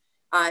ass.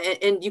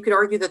 And you could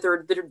argue that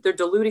they're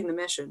diluting the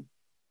mission.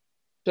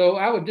 So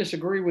I would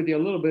disagree with you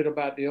a little bit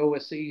about the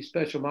OSCE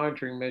Special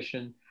Monitoring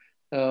Mission.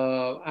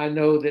 I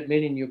know that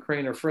many in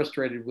Ukraine are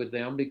frustrated with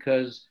them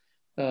because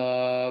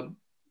they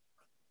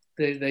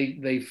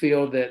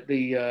feel that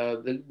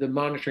the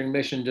monitoring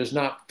mission does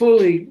not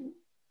fully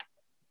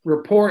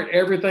report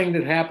everything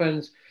that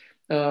happens.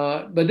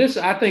 But this,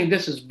 I think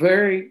this is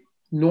very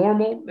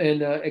normal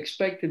and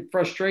expected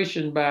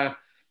frustration by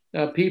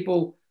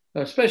people,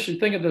 especially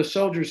think of those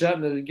soldiers out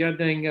in the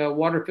goddamn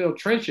water-filled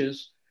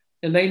trenches,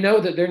 and they know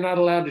that they're not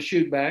allowed to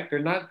shoot back. They're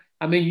not,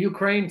 I mean,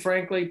 Ukraine,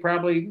 frankly,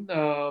 probably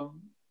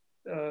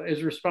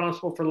is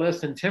responsible for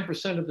less than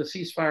 10% of the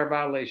ceasefire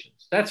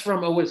violations. That's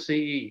from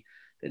OSCE,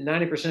 that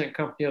 90%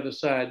 come from the other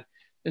side.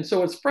 And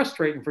so it's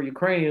frustrating for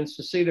Ukrainians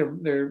to see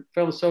their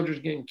fellow soldiers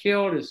getting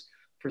killed, is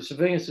for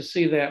civilians to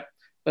see that.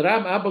 But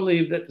I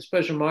believe that the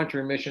Special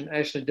Monitoring Mission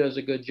actually does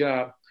a good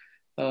job,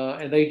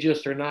 and they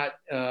just are not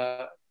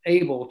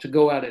able to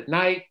go out at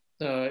night.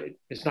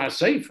 It's not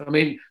safe. I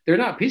mean, they're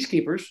not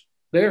peacekeepers.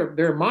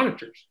 They're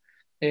monitors,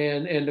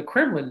 and the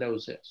Kremlin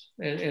knows this.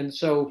 And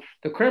so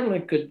the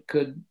Kremlin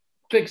could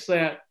fix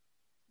that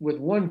with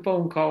one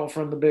phone call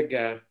from the big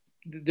guy.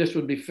 This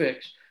would be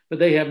fixed, but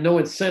they have no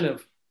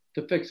incentive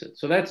to fix it.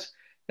 So that's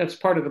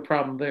part of the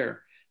problem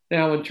there.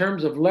 Now, in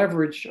terms of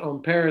leverage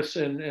on Paris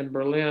and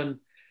Berlin,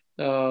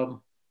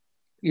 you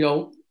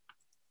know,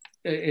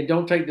 and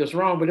don't take this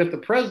wrong, but if the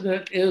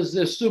president is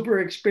this super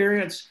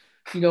experienced,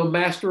 you know,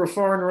 master of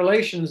foreign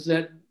relations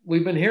that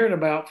we've been hearing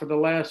about for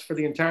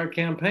the entire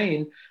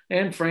campaign,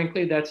 and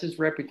frankly, that's his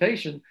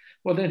reputation,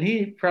 well, then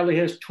he probably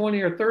has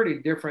 20 or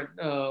 30 different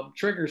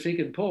triggers he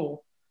can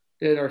pull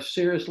that are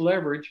serious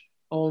leverage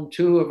on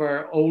two of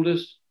our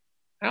oldest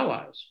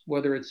allies,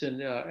 whether it's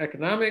in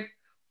economic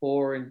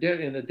or in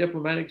the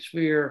diplomatic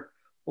sphere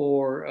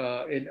or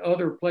in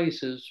other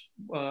places.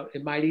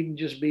 It might even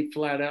just be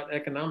flat out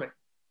economic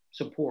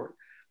support.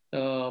 You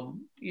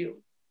know,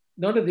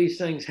 none of these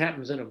things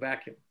happens in a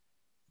vacuum.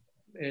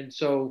 And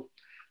so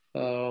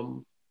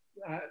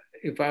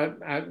if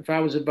I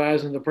was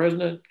advising the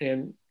president,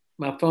 and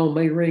my phone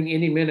may ring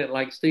any minute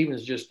like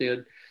Stevens just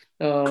did,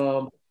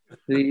 I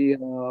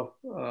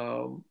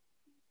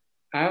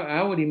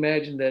would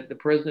imagine that the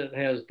president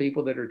has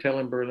people that are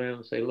telling Berlin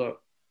and say,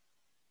 look,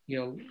 you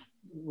know,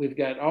 we've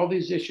got all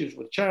these issues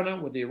with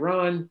China, with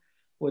Iran,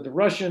 with the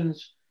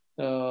Russians,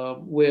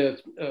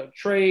 with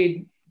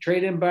trade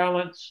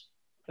imbalance.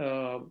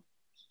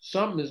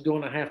 Something is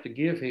going to have to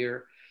give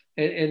here.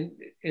 And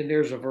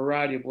there's a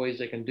variety of ways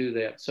they can do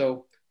that.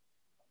 So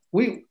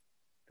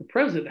the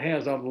president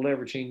has all the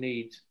leverage he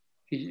needs.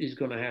 He's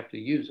going to have to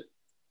use it.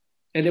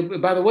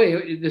 And by the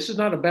way, this is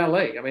not a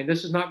ballet. I mean,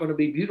 this is not going to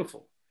be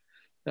beautiful.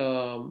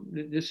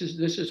 This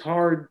is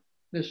hard.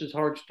 This is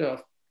hard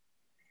stuff.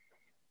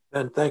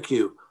 And thank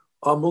you.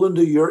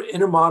 Melinda, your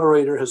inner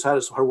moderator has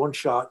had her one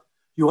shot.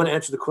 You want to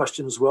answer the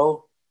question as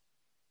well?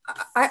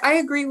 I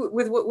agree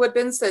with what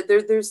Ben said.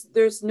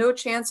 There's no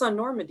chance on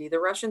Normandy. The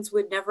Russians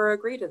would never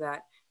agree to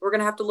that. We're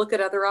going to have to look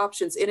at other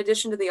options. In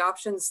addition to the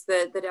options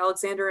that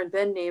Alexander and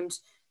Ben named,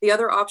 the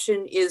other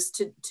option is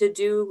to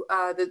do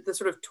the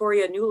sort of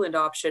Toria Nuland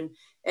option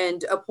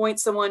and appoint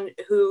someone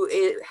who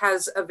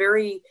has a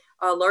very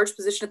large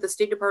position at the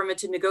State Department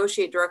to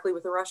negotiate directly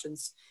with the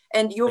Russians.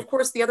 And of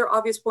course, the other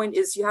obvious point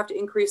is you have to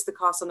increase the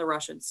costs on the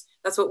Russians.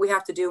 That's what we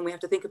have to do, and we have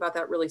to think about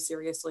that really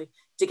seriously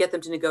to get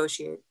them to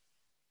negotiate.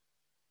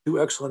 Two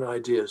excellent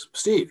ideas.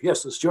 Steve,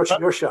 yes, it's your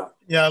shot.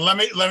 Yeah, let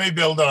me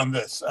build on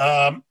this.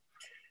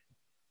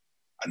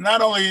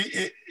 Not only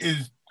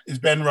is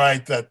Ben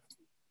right that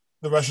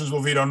the Russians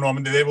will veto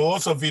Normandy, they will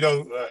also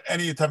veto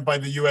any attempt by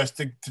the U.S.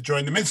 to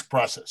join the Minsk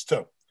process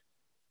too.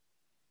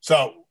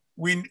 So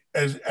we,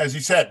 as he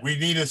said, we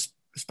need a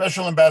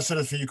special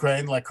ambassador for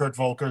Ukraine, like Kurt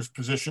Volker's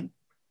position,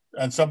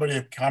 and somebody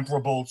of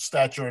comparable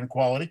stature and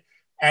quality.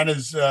 And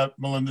as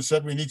Melinda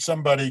said, we need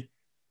somebody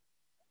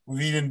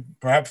with even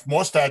perhaps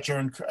more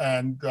stature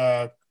and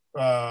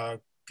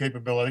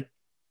capability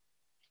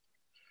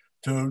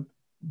to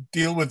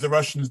deal with the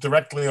Russians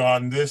directly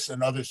on this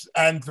and others,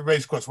 and to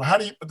raise costs. Well,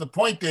 the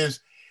point is,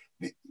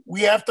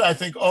 we have to, I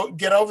think,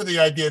 get over the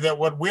idea that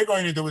what we're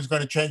going to do is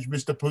going to change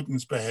Mr.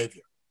 Putin's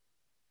behavior.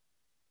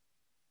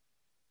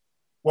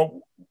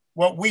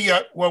 What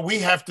we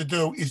have to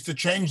do is to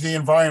change the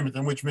environment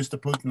in which Mr.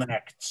 Putin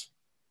acts.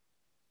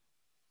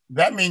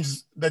 That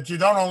means that you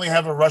don't only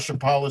have a Russia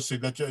policy,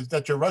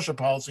 that your Russia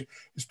policy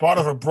is part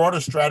of a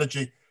broader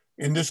strategy,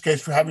 in this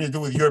case, for having to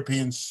do with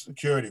European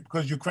security,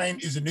 because Ukraine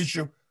is an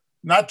issue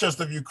not just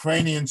of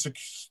Ukrainian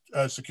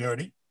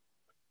security,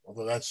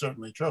 although that's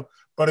certainly true,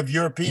 but of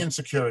European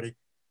security.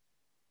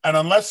 And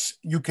unless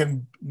you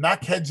can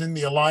knock heads in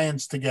the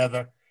alliance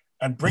together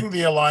and bring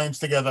the alliance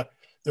together,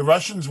 the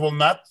Russians will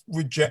not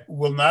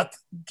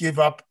give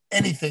up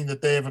anything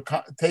that they have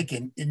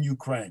taken in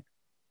Ukraine.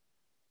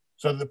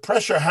 So the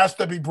pressure has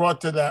to be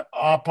brought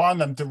upon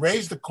them to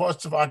raise the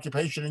costs of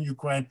occupation in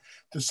Ukraine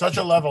to such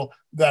a level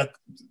that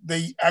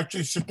they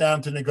actually sit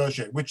down to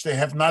negotiate, which they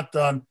have not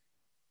done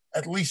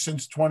at least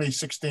since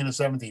 2016 or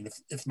 17,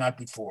 if not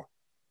before.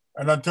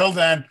 And until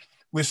then,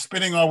 we're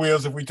spinning our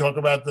wheels if we talk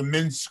about the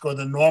Minsk or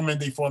the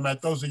Normandy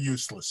format. Those are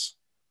useless.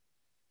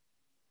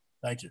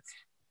 Thank you.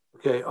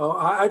 Okay,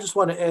 I just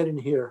want to add in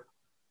here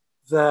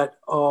that,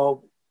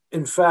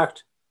 in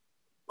fact,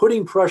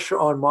 putting pressure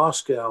on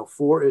Moscow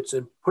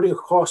and putting a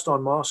cost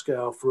on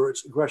Moscow for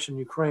its aggression in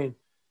Ukraine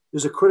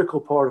is a critical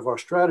part of our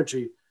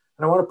strategy.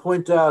 And I want to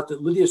point out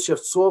that Lydia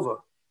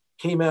Shevtsova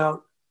came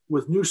out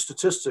with new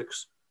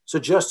statistics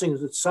suggesting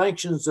that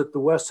sanctions that the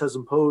West has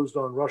imposed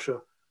on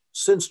Russia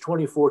since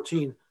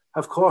 2014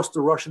 have cost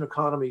the Russian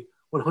economy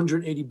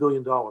 $180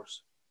 billion.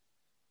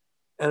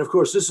 And of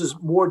course, this is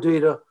more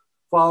data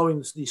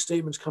following the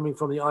statements coming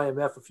from the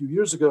IMF a few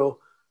years ago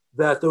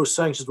that those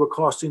sanctions were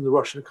costing the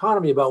Russian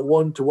economy about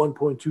 1 to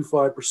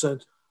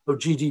 1.25% of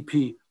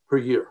GDP per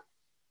year.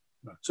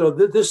 So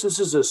this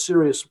is a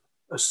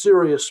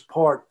serious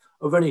part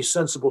of any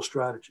sensible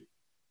strategy.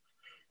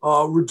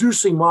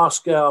 Reducing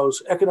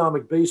Moscow's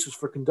economic basis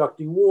for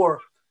conducting war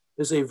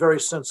is a very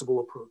sensible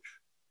approach.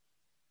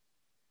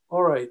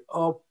 All right,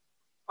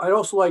 I'd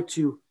also like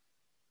to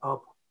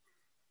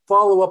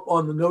follow up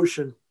on the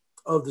notion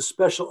of the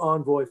special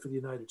envoy for the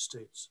United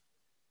States.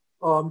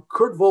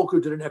 Kurt Volker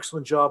did an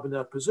excellent job in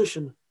that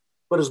position,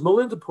 but as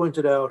Melinda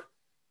pointed out,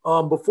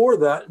 before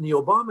that, in the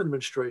Obama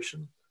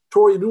administration,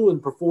 Tori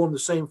Nuland performed the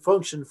same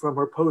function from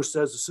her post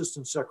as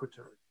Assistant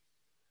Secretary.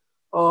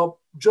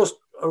 Just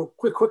a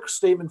quick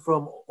statement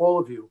from all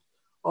of you.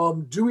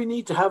 Do we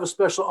need to have a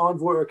special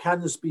envoy, or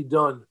can this be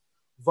done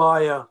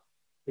via,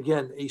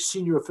 again, a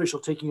senior official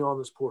taking on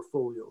this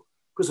portfolio?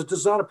 Because it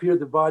does not appear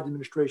the Biden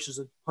administration is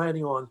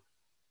planning on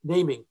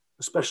naming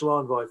a special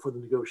envoy for the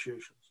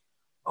negotiations.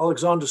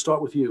 Alexander,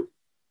 start with you.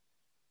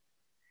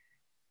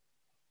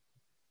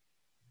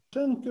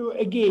 Thank you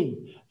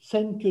again.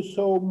 Thank you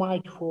so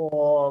much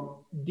for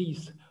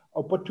this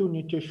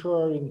opportunity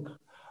sharing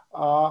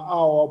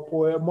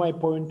my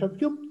point of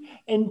view.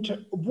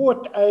 And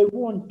what I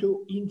want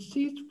to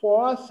insist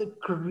for us,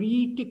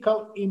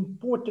 critical,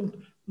 important,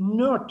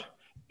 not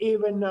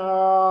even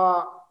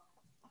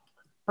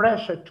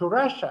pressure to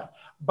Russia,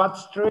 but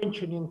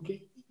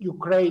strengthening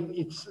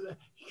Ukraine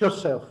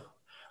herself.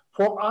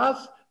 For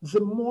us,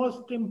 the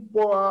most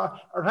important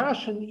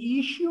Russian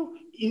issue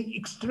is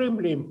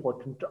extremely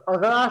important.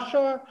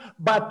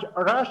 But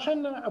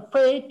Russian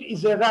fate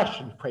is a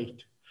Russian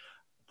fate.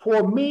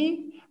 For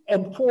me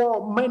and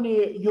for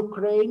many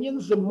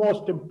Ukrainians, the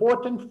most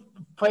important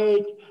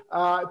fate,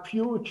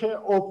 future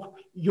of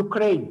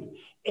Ukraine.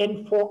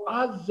 And for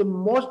us, the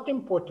most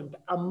important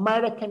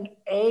American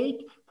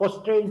aid for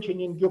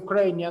strengthening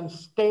Ukrainian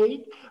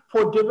state,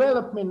 for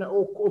development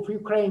of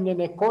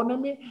Ukrainian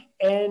economy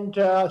and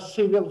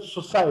civil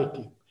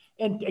society.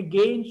 And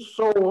again,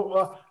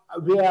 so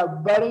we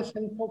are very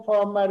thankful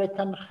for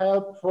American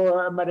help,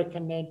 for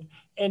American aid,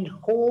 and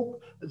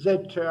hope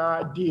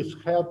that this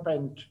help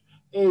and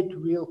aid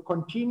will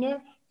continue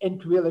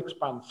and will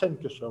expand.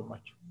 Thank you so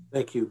much.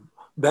 Thank you.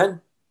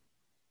 Ben?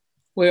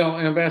 Well,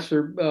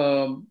 Ambassador,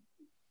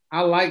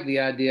 I like the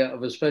idea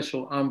of a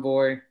special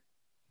envoy,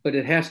 but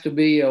it has to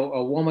be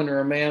a woman or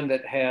a man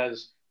that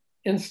has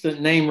instant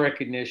name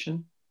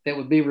recognition, that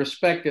would be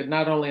respected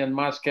not only in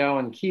Moscow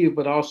and Kyiv,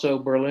 but also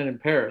Berlin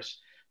and Paris,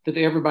 that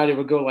everybody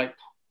would go like,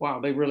 wow,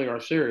 they really are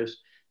serious.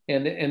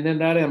 And then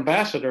that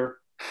ambassador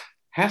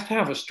has to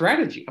have a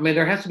strategy. I mean,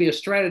 there has to be a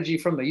strategy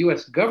from the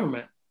US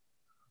government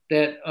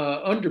that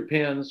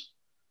underpins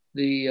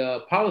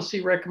the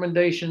policy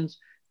recommendations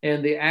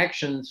and the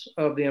actions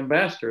of the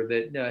ambassador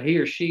that he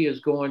or she is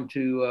going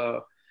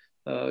to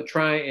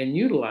try and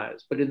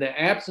utilize. But in the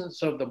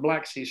absence of the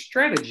Black Sea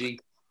strategy,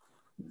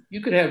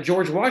 you could have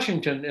George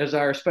Washington as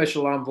our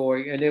special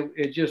envoy, and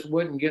it just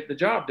wouldn't get the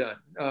job done.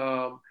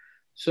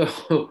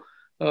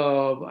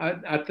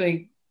 I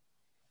think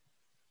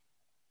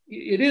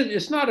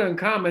it's not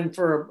uncommon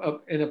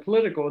for in a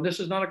political, and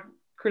this is not a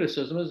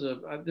criticism,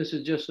 this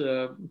is just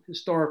a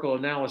historical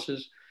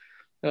analysis.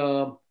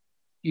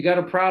 You got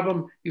a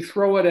problem, you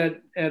throw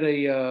it at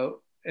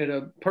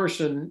a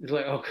person. It's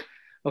like,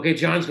 okay,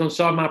 John's going to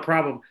solve my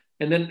problem,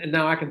 and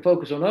now I can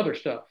focus on other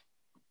stuff.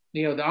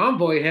 You know, the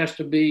envoy has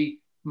to be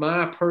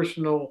my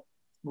personal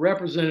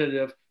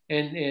representative,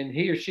 and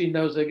he or she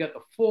knows they got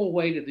the full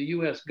weight of the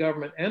U.S.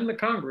 government and the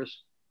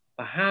Congress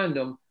behind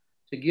them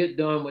to get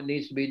done what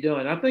needs to be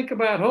done. I think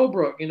about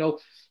Holbrooke. You know,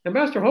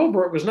 Ambassador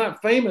Holbrooke was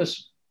not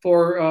famous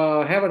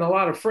for having a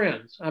lot of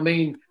friends. I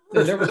mean,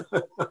 there was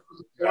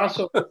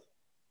also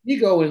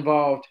ego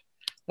involved.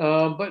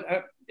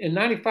 But in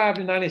 95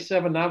 to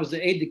 97, I was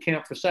the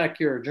aide-de-camp for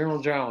SACEUR,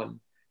 General Jolin.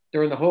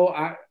 During the whole,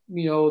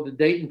 the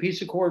Dayton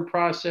Peace Accord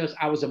process,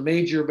 I was a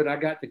major, but I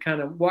got to kind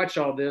of watch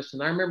all this.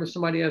 And I remember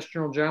somebody asked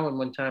General Jolin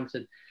one time,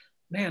 said,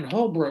 man,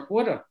 Holbrooke,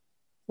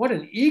 what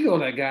an ego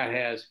that guy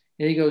has.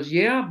 And he goes,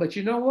 yeah, but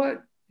you know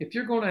what? If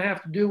you're going to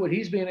have to do what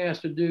he's being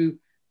asked to do,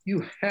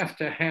 you have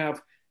to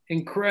have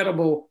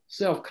incredible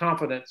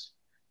self-confidence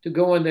to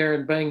go in there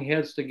and bang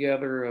heads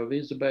together of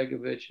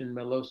Izetbegovic and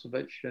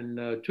Milosevic and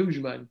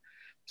Tudjman.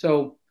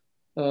 So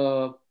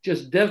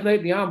just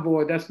designate the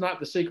envoy. That's not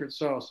the secret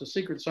sauce. The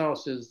secret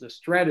sauce is the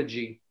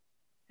strategy,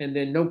 and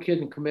then no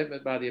kidding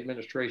commitment by the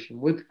administration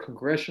with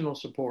congressional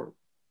support.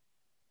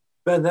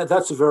 Ben,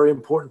 that's a very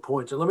important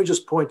point. And let me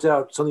just point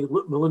out something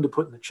Melinda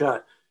put in the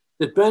chat,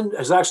 that Ben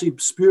has actually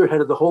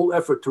spearheaded the whole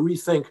effort to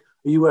rethink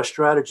a U.S.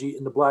 strategy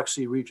in the Black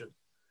Sea region,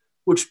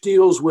 which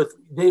deals with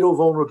NATO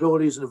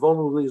vulnerabilities and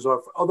vulnerabilities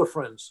of other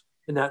friends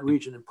in that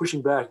region and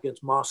pushing back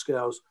against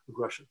Moscow's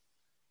aggression.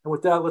 And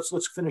with that,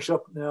 let's finish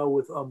up now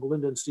with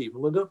Melinda and Steve.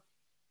 Melinda?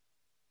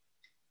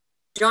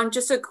 John,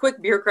 just a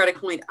quick bureaucratic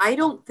point. I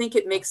don't think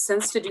it makes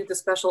sense to do the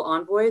special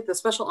envoy. The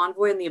special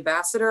envoy and the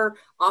ambassador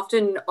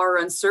often are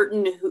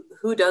uncertain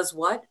who does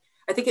what.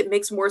 I think it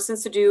makes more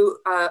sense to do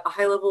a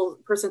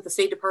high-level person at the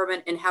State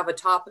Department and have a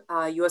top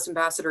U.S.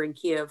 ambassador in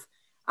Kiev.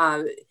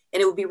 And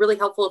it would be really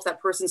helpful if that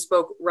person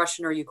spoke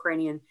Russian or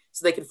Ukrainian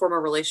so they could form a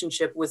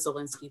relationship with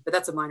Zelensky. But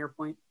that's a minor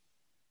point.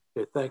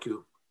 Okay, thank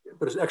you.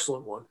 But it's an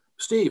excellent one.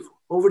 Steve,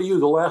 over to you,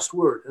 the last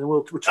word, and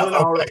we'll return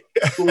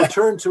we'll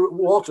return to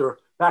Walter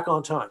back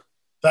on time.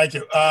 Thank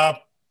you.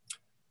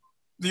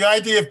 The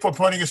idea of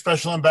appointing a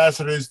special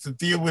ambassador is to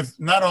deal with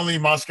not only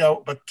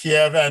Moscow, but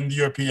Kiev and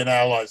European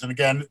allies. And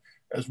again,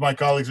 as my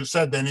colleagues have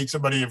said, they need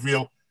somebody of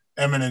real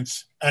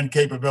eminence and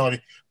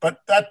capability.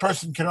 But that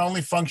person can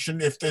only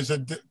function if there's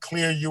a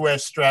clear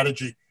U.S.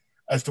 strategy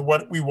as to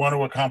what we want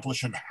to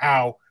accomplish and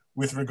how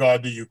with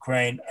regard to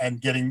Ukraine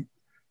and getting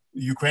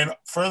Ukraine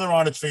further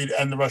on its feet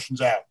and the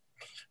Russians out.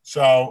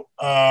 So,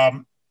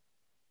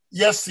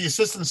 yes, the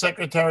Assistant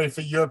Secretary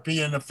for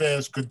European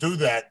Affairs could do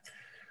that,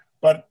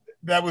 but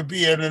that would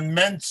be an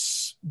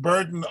immense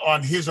burden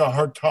on his or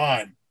her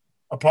time,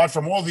 apart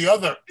from all the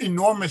other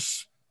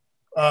enormous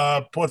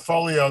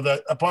portfolio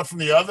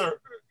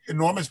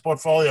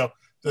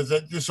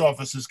that this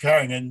office is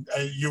carrying. And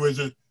you as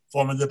a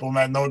former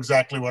diplomat know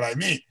exactly what I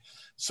mean.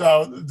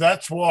 So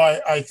that's why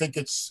I think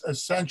it's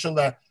essential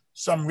that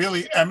some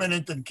really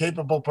eminent and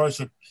capable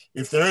person,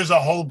 if there is a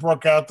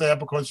Holbrooke out there,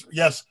 because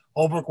yes,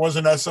 Holbrooke was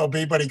an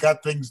SOB, but he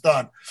got things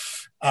done.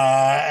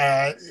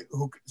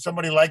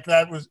 Somebody like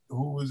that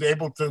who was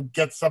able to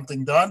get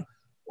something done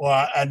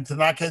and to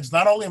knock heads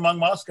not only among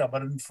Moscow,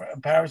 but in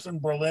Paris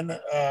and Berlin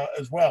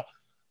as well.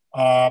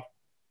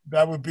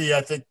 That would be,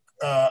 I think,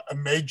 a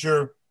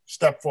major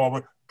step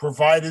forward,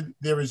 provided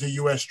there is a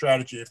U.S.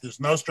 strategy. If there's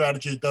no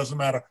strategy, it doesn't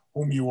matter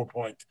whom you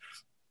appoint.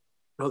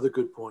 Another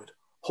good point.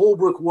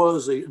 Holbrooke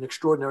was an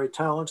extraordinary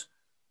talent.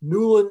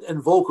 Nuland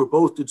and Volker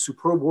both did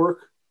superb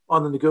work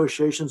on the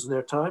negotiations in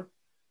their time.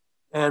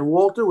 And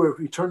Walter, we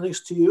return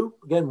things to you,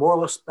 again, more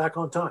or less back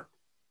on time.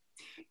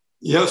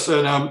 Yes,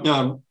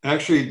 and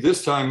actually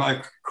this time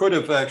I could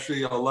have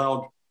actually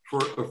allowed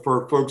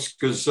for folks,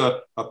 because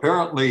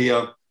apparently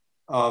the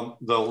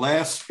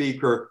last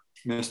speaker,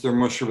 Mr.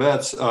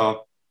 Mushevets,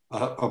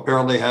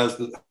 apparently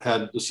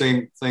had the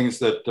same things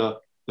that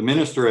the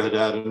minister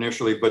had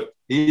initially, but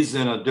he's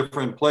in a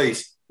different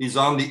place. He's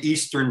on the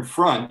Eastern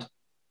Front.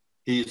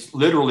 He's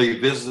literally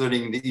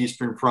visiting the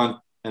Eastern Front.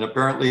 And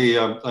apparently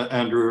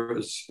Andrew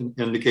has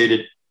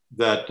indicated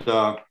that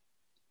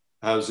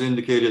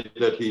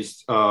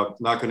he's not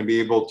going to be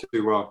able to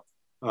connect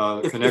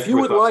with us. If you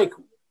would like,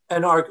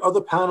 and our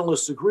other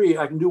panelists agree,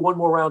 I can do one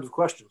more round of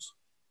questions.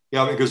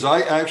 Yeah, because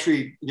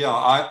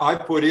I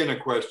put in a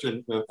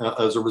question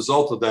as a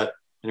result of that,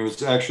 and it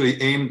was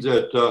actually aimed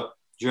at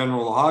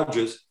General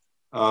Hodges.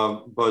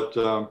 But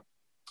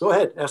go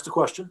ahead, ask the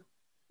question.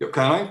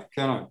 Can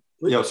I?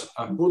 Yes.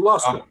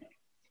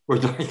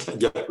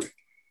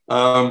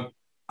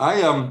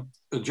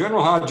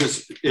 General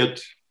Hodges,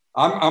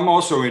 I'm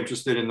also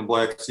interested in the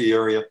Black Sea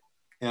area,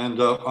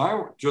 and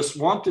I just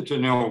wanted to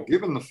know,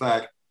 given the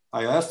fact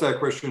I asked that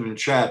question in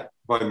chat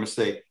by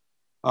mistake.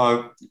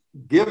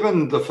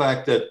 Given the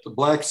fact that the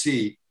Black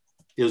Sea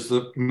is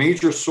the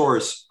major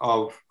source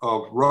of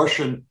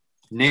Russian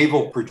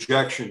naval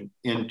projection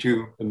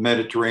into the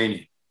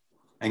Mediterranean,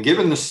 and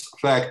given the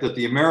fact that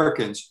the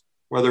Americans,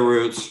 whether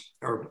it's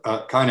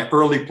kind of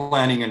early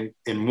planning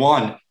in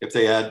one, if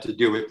they had to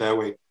do it that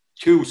way,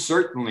 two,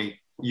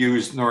 certainly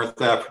used North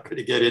Africa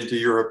to get into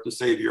Europe, to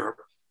save Europe,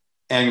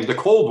 and the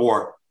Cold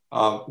War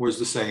was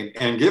the same.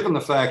 And given the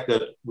fact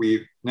that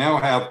we now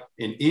have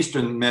in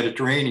Eastern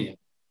Mediterranean,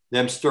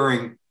 them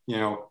stirring,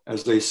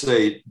 as they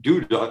say,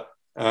 Duda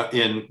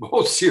in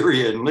both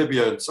Syria and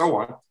Libya and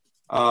so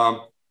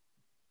on.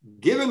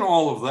 Given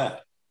all of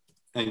that,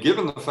 and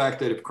given the fact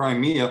that if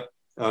Crimea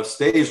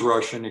stays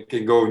Russian, it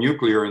can go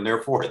nuclear, and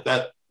therefore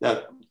that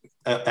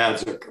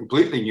adds a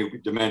completely new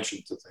dimension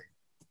to things.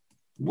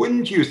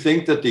 Wouldn't you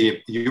think that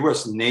the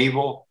U.S.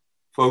 naval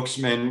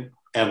spokesmen,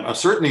 and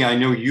certainly I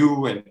know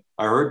you, and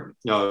I heard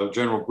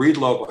General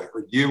Breedlove, I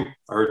heard you,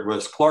 I heard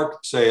Wes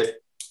Clark say it,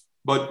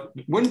 but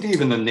wouldn't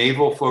even the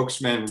naval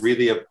spokesmen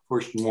really have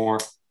pushed more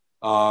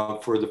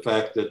for the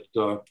fact that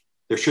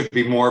there should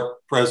be more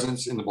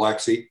presence in the Black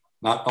Sea,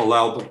 not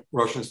allow the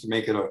Russians to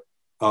make it a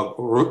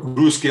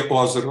Ruski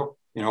ozero,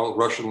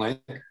 Russian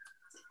lake?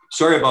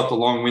 Sorry about the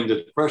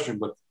long-winded question,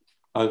 but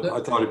I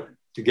thought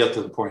to get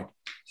to the point.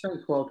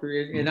 Thanks, Walter.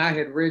 And I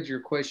had read your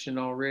question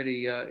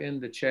already in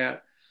the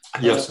chat.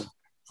 Yes.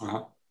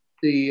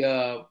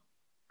 The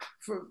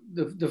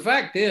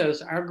fact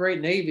is, our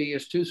great Navy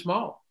is too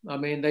small. I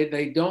mean,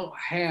 they don't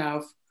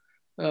have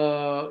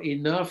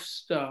enough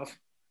stuff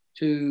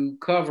to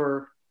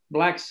cover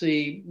Black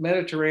Sea,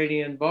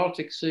 Mediterranean,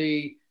 Baltic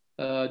Sea,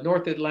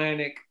 North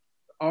Atlantic,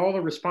 all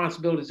the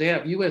responsibilities they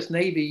have. U.S.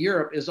 Navy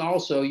Europe is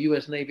also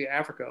U.S. Navy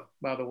Africa,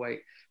 by the way.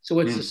 So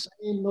it's the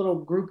same little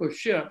group of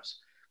ships.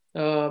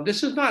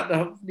 This is not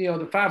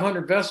the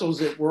 500 vessels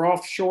that were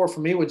offshore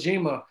from Iwo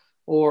Jima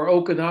or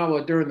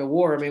Okinawa during the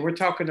war. I mean, we're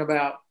talking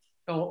about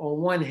on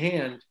one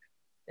hand,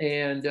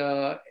 and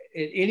at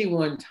any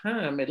one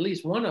time, at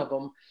least one of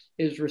them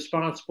is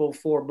responsible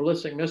for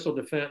ballistic missile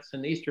defense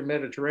in the Eastern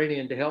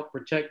Mediterranean to help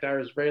protect our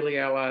Israeli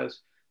allies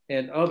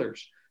and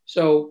others.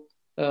 So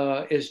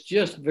it's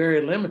just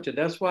very limited.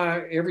 That's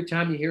why every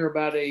time you hear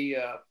about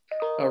a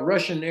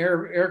Russian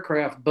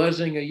aircraft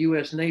buzzing a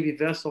U.S. Navy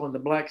vessel in the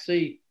Black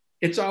Sea,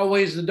 it's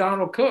always the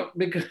Donald Cook,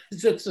 because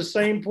it's the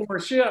same poor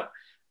ship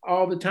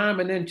all the time.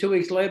 And then 2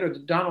 weeks later, the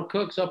Donald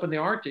Cook's up in the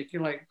Arctic.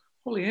 You're like,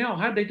 holy hell,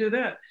 how'd they do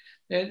that?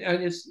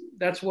 And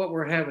that's what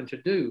we're having to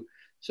do.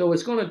 So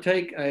it's going to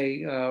take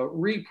a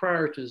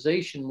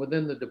reprioritization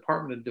within the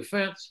Department of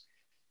Defense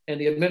and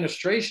the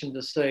administration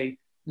to say,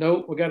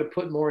 no, we got to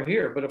put more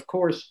here. But of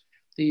course,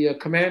 the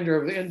commander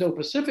of the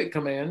Indo-Pacific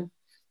Command,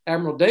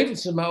 Admiral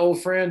Davidson, my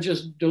old friend,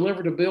 just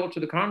delivered a bill to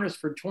the Congress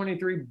for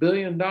 $23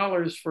 billion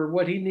for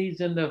what he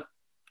needs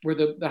where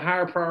the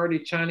higher priority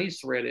Chinese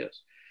threat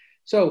is.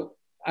 So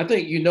I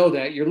think you know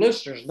that, your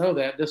listeners know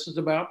that this is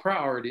about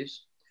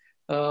priorities.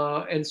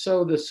 And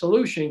so the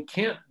solution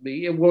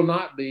it will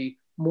not be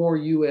more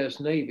U.S.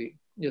 Navy.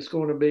 It's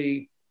going to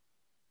be,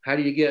 how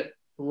do you get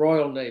the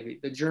Royal Navy,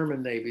 the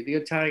German Navy, the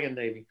Italian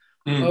Navy,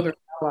 other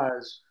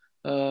allies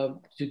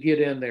to get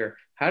in there?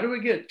 How do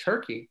we get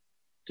Turkey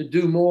to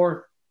do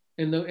more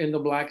in the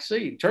Black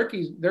Sea?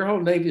 Turkey, their whole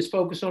Navy is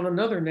focused on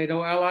another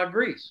NATO ally,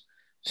 Greece.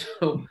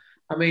 So,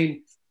 I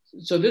mean,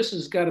 so this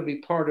has got to be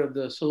part of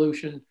the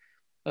solution.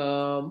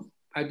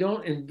 I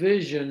don't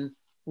envision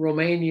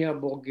Romania,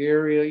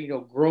 Bulgaria,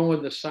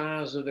 growing the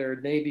size of their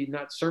Navy,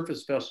 not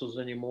surface vessels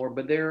anymore,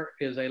 but there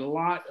is a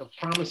lot of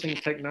promising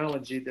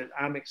technology that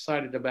I'm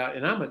excited about.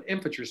 And I'm an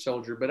infantry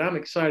soldier, but I'm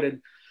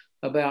excited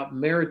about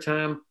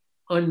maritime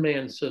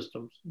unmanned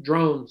systems,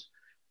 drones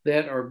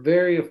that are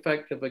very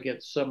effective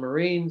against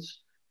submarines,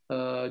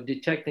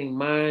 detecting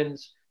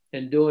mines,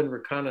 and doing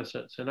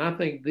reconnaissance. And I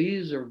think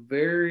these are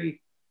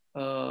very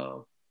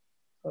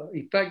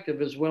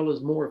effective, as well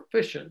as more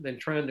efficient than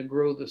trying to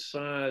grow the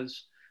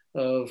size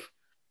of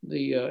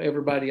the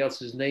everybody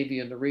else's Navy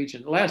in the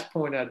region. Last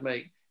point I'd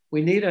make,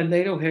 we need a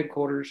NATO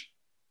headquarters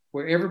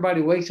where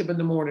everybody wakes up in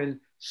the morning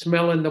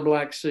smelling the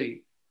Black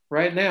Sea.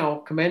 Right now,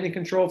 command and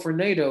control for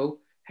NATO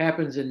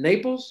happens in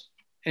Naples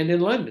and in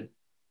London.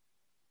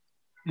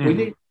 We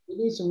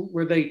need some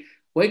where they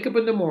wake up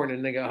in the morning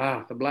and they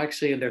go, the Black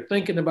Sea, and they're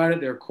thinking about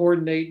it, they're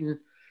coordinating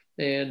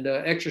and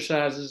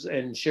exercises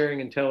and sharing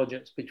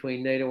intelligence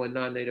between NATO and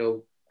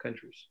non-NATO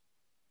countries.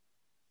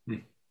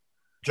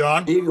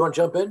 John? Steve, you want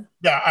to jump in?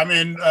 Yeah, I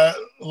mean,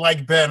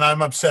 like Ben,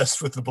 I'm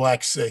obsessed with the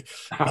Black Sea.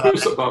 I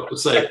was about to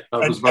say,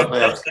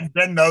 and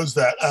Ben knows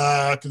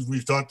that because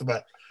we've talked about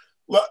it.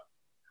 Look,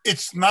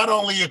 it's not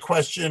only a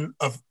question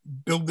of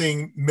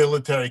building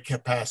military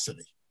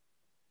capacity.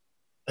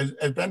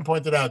 As Ben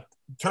pointed out,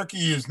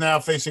 Turkey is now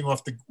facing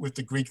off with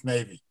the Greek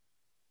Navy.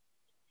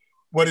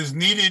 What is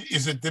needed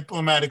is a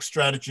diplomatic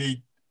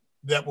strategy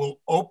that will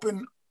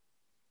open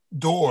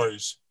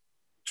doors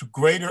to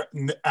greater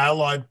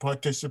allied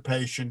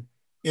participation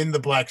in the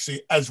Black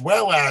Sea, as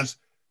well as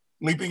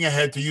leaping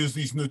ahead to use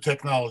these new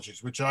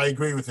technologies, which I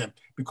agree with him,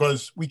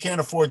 because we can't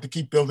afford to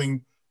keep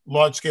building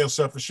large-scale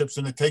surface ships,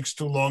 and it takes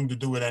too long to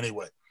do it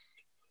anyway.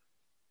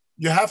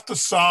 You have to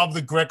solve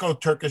the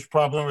Greco-Turkish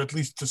problem, or at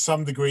least to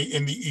some degree,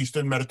 in the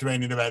Eastern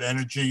Mediterranean about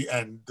energy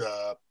and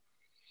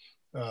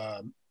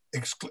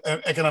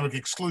economic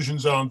exclusion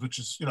zones, which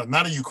is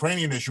not a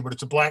Ukrainian issue, but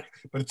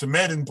it's a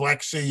Med and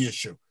Black Sea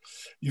issue.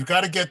 You've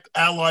got to get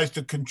allies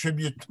to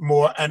contribute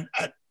more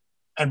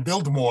and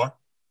build more,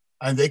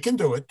 and they can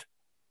do it.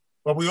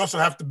 But we also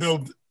have to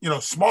build,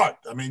 smart.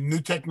 I mean,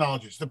 new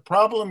technologies. The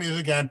problem is,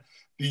 again,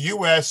 the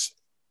U.S.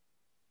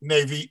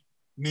 Navy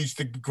needs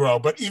to grow.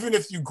 But even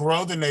if you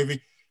grow the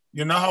Navy,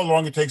 you know how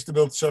long it takes to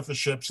build surface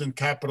ships and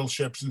capital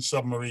ships and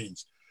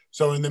submarines.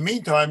 So in the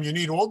meantime, you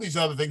need all these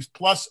other things,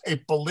 plus a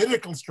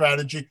political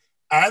strategy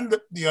and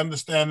the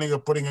understanding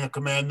of putting a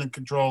command and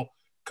control,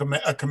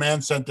 a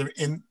command center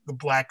in the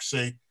Black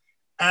Sea,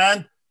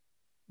 and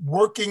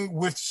working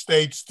with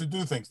states to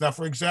do things. Now,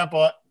 for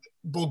example,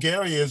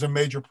 Bulgaria is a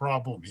major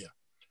problem here,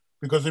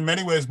 because in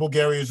many ways,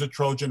 Bulgaria is a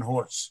Trojan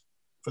horse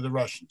for the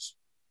Russians,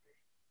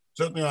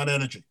 certainly on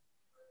energy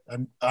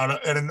and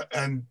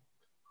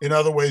in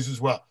other ways as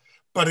well.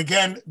 But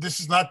again, this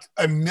is not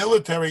a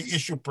military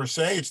issue per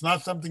se. It's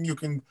not something you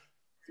can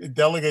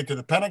delegate to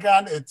the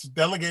Pentagon. It's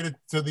delegated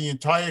to the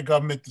entire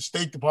government, the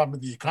State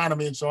Department, the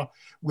economy, and so on,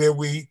 where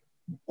we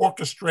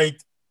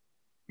orchestrate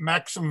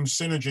maximum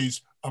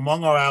synergies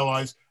among our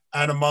allies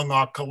and among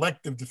our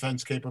collective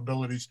defense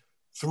capabilities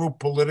through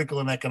political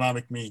and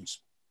economic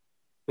means.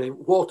 Okay.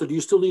 Walter, do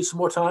you still need some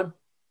more time?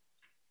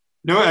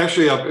 No,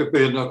 actually,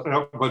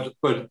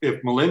 but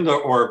if Melinda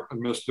or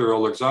Mr.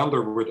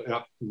 Alexander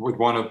would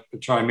want to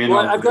chime in.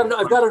 Well, I've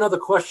got another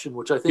question,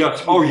 which I think.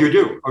 Yes. Oh, you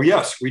do. Oh,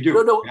 yes, we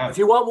do. No. Yes. If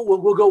you want,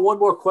 we'll go one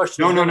more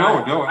question.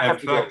 No. I have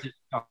to go.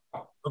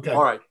 Okay.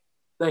 All right.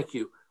 Thank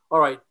you. All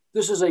right.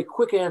 This is a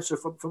quick answer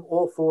from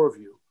all four of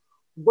you.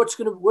 What's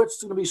going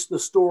to be the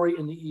story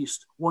in the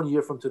East 1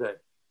 year from today?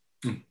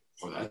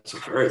 Well, that's a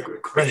very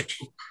good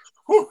question.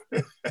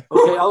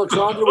 Okay,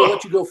 Alexander, we'll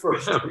let you go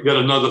first. We got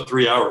another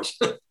 3 hours.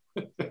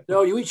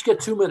 No, you each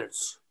get 2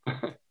 minutes.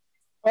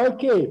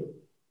 Okay.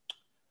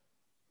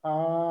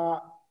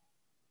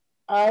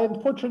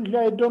 Unfortunately,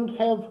 I don't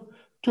have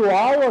 2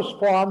 hours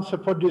for answer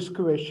for this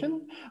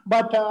question,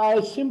 but I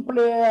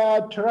simply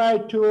try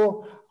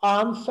to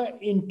answer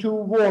in 2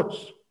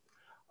 words.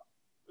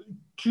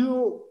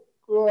 To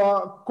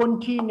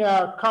continue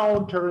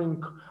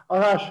countering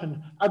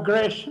Russian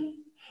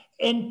aggression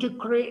and to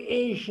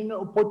creation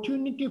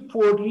opportunity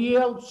for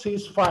real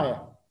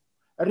ceasefire,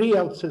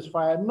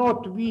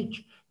 not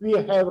which we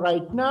have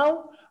right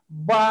now,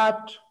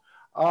 but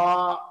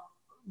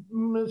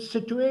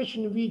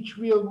situation which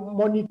will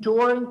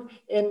monitoring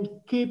and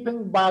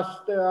keeping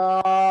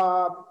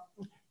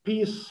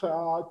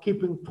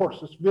peacekeeping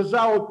forces.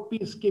 Without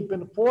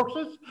peacekeeping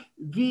forces,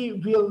 we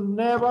will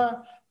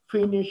never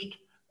finish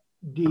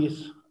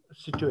this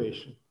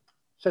situation.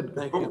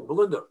 Thank you.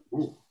 Belinda.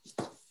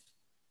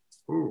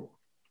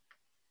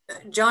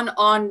 John,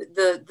 on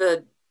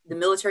the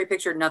military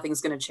picture,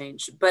 nothing's going to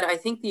change. But I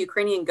think the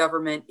Ukrainian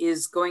government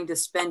is going to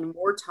spend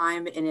more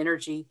time and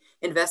energy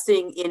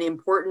investing in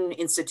important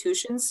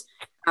institutions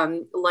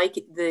like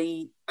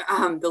the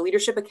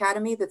Leadership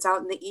Academy that's out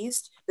in the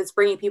East, that's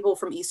bringing people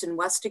from East and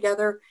West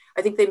together.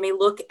 I think they may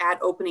look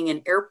at opening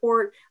an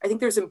airport. I think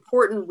there's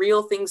important,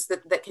 real things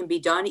that can be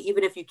done,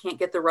 even if you can't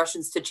get the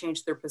Russians to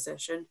change their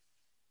position.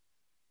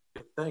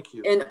 Thank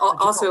you. And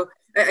also,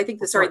 I think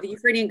the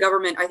Ukrainian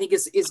government, I think,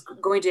 is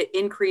going to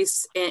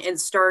increase and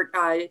start.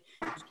 I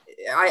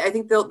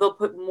think they'll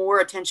put more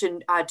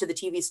attention to the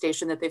TV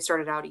station that they've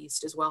started out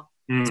East as well.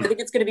 So I think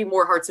it's going to be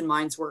more hearts and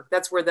minds work.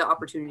 That's where the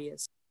opportunity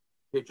is.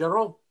 Okay,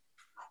 General.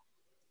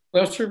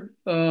 Well, sir,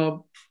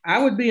 I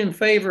would be in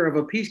favor of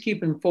a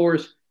peacekeeping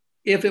force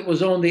if it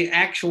was on the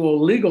actual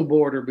legal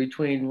border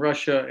between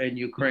Russia and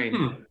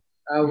Ukraine.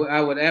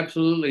 I would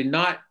absolutely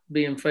not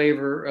be in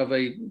favor of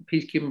a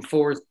peacekeeping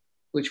force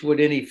which would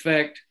in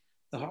effect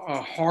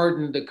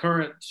harden the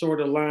current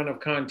sort of line of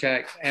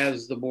contact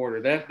as the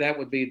border. That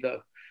would be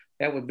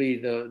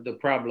the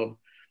problem.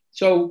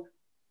 So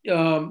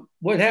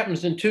what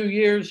happens in 2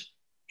 years,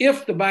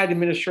 if the Biden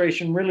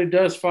administration really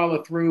does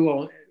follow through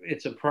on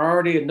it's a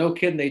priority, and no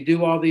kidding, they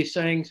do all these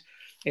things,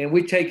 and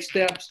we take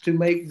steps to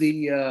make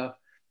to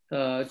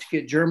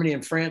get Germany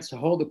and France to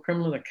hold the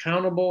Kremlin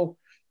accountable,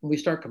 and we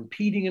start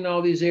competing in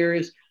all these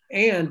areas.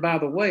 And by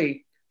the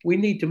way, we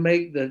need to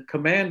make the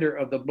commander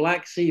of the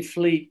Black Sea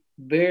Fleet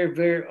very,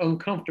 very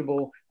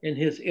uncomfortable in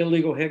his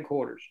illegal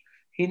headquarters.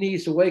 He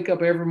needs to wake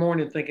up every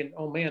morning thinking,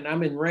 oh man,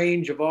 I'm in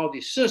range of all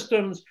these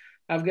systems.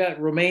 I've got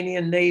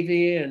Romanian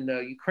Navy and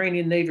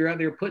Ukrainian Navy out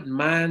there putting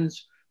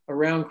mines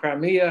around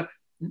Crimea.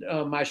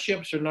 My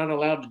ships are not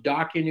allowed to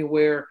dock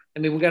anywhere. I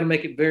mean, we got to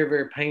make it very,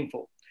 very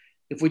painful.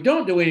 If we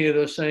don't do any of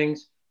those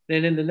things,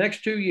 then in the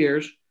next 2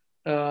 years,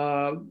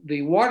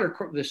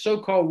 the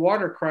so-called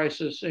water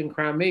crisis in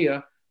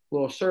Crimea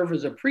will serve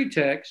as a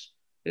pretext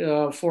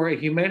for a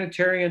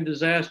humanitarian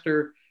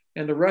disaster,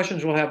 and the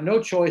Russians will have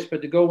no choice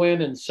but to go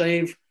in and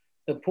save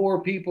the poor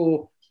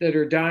people that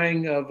are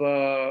dying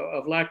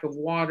of lack of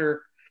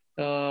water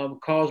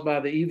caused by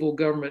the evil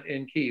government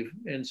in Kyiv.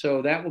 And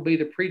so that will be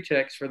the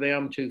pretext for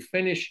them to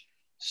finish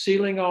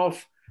sealing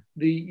off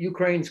the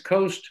Ukraine's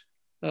coast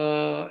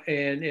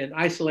and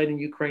isolating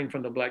Ukraine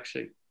from the Black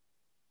Sea.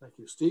 Thank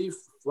you. Steve,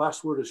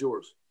 last word is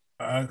yours.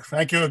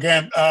 Thank you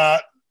again.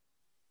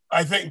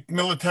 I think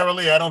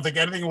militarily, I don't think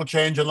anything will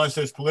change unless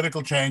there's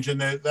political change, and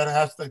that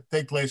has to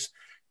take place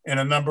in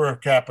a number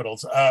of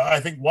capitals. I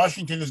think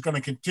Washington is going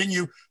to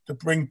continue to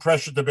bring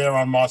pressure to bear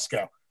on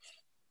Moscow.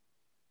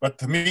 But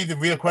to me, the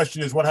real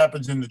question is what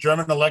happens in the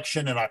German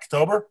election in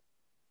October?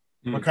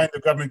 What kind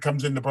of government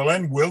comes into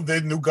Berlin? Will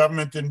the new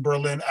government in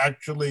Berlin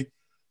actually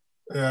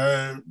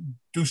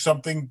do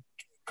something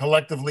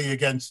collectively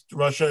against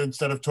Russia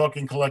instead of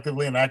talking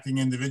collectively and acting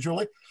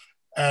individually?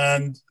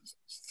 And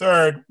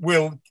third,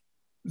 will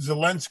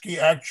Zelensky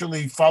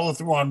actually follow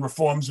through on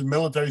reforms and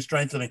military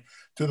strengthening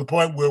to the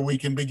point where we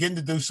can begin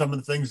to do some of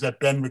the things that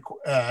Ben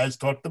has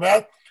talked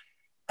about,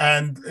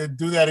 and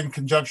do that in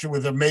conjunction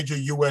with a major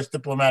U.S.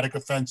 diplomatic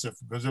offensive,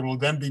 because it will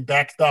then be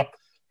backed up,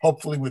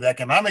 hopefully, with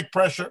economic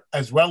pressure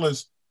as well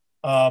as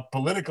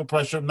political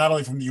pressure, not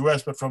only from the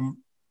U.S., but from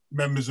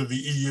members of the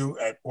EU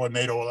or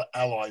NATO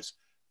allies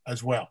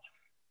as well.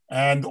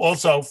 And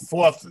also,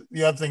 fourth,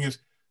 the other thing is,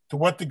 to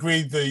what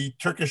degree the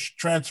Turkish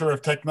transfer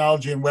of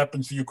technology and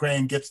weapons to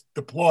Ukraine gets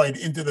deployed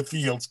into the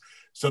fields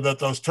so that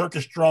those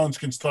Turkish drones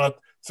can start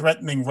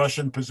threatening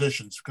Russian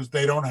positions, because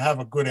they don't have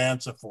a good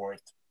answer for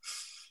it.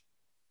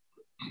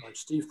 All right,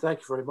 Steve, thank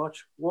you very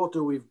much.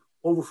 Walter, we've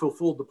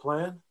overfulfilled the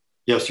plan.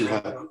 Yes, you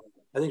have.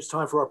 I think it's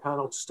time for our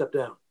panel to step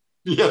down.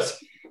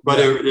 Yes, but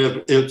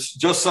it's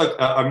just such,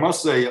 I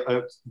must say,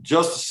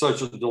 just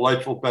such a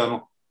delightful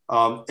panel.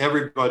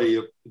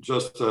 Everybody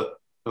just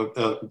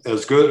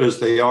as good as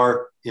they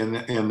are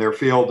in their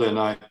field, and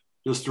I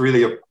just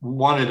really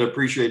wanted to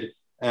appreciate it.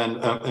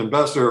 And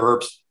Ambassador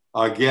Herbst,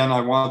 again,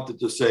 I wanted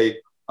to say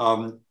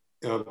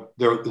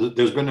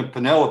there's been a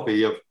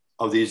panoply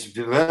of these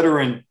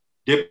veteran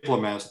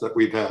diplomats that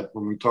we've had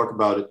when we talk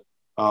about it,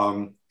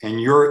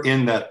 and you're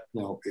in that.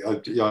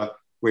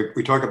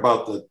 We talk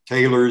about the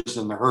Taylors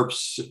and the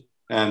Herbsts,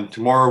 and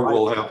tomorrow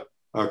we'll have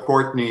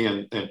Courtney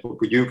and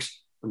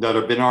Dukes that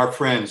have been our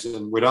friends.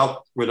 And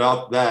without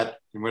that,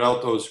 and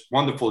without those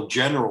wonderful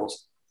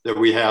generals that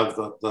we have,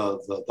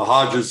 the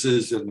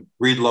Hodgeses and the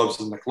Breedloves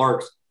and the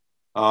Clarks,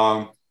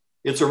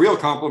 it's a real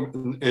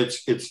compliment.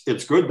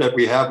 It's good that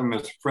we have them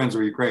as friends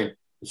of Ukraine.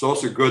 It's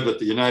also good that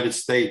the United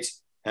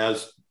States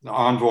has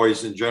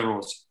envoys and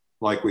generals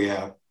like we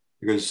have,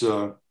 because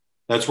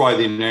that's why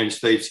the United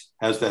States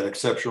has that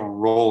exceptional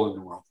role in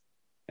the world.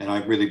 And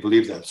I really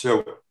believe that.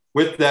 So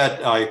with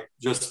that, I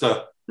just,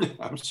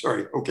 I'm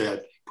sorry, okay, I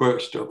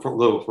pushed a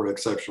little for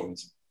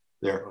exceptionalism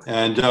there.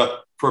 And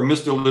for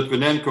Mr.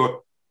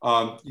 Litvinenko,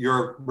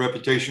 your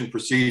reputation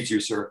precedes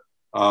you, sir.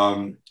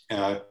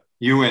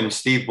 You and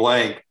Steve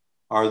Blank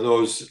are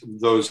those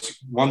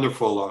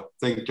wonderful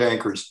think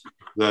tankers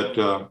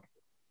that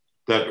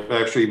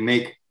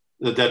actually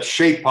that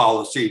shape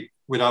policy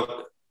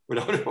without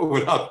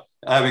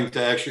having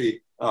to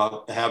actually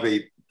have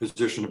a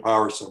position of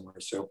power somewhere.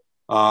 So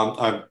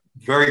I'm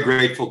very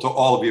grateful to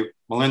all of you.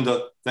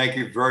 Melinda, thank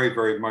you very,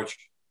 very much.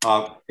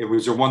 It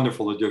was a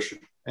wonderful addition,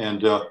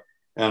 and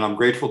I'm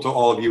grateful to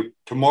all of you.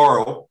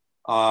 Tomorrow,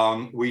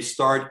 we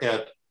start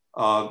at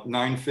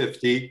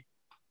 9:50.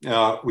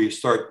 We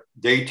start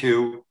day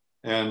 2,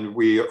 and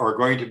we are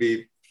going to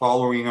be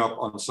following up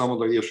on some of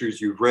the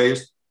issues you've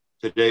raised.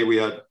 Today, we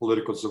had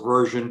political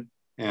subversion,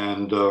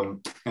 and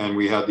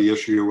we had the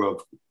issue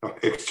of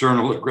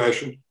external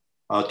aggression.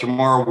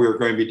 Tomorrow, we're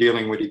going to be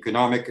dealing with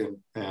economic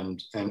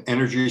and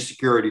energy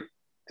security,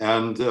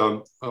 and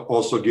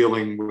also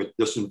dealing with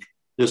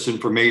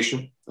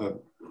disinformation,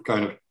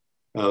 kind of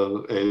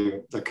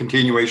a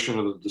continuation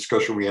of the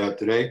discussion we had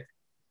today,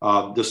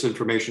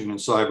 disinformation and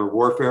cyber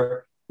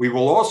warfare. We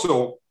will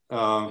also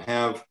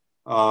have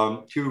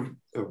 2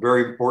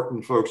 very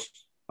important folks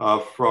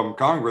from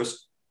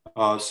Congress,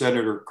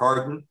 Senator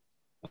Cardin,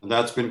 and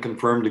that's been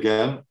confirmed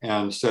again,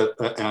 and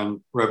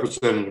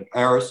Representative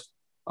Harris,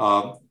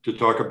 to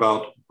talk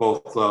about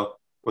both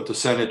what the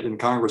Senate and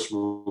Congress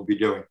will be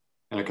doing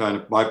in a kind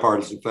of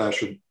bipartisan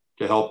fashion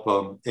to help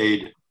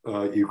aid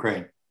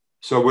Ukraine.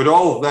 So with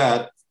all of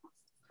that,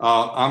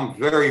 I'm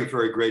very,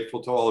 very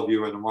grateful to all of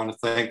you, and I want to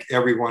thank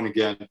everyone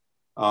again,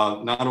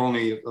 not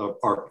only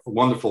our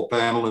wonderful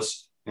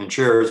panelists and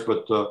chairs,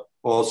 but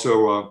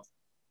also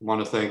want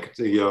to thank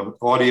the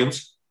audience.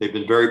 They've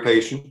been very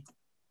patient,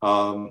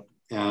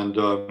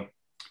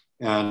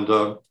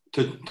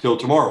 till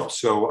tomorrow.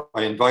 So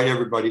I invite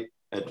everybody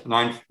at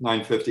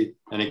 9:50.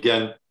 And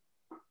again,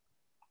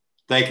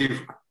 thank you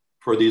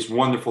for these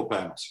wonderful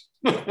panels.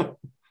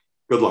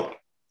 Good luck.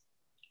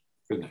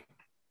 Good night.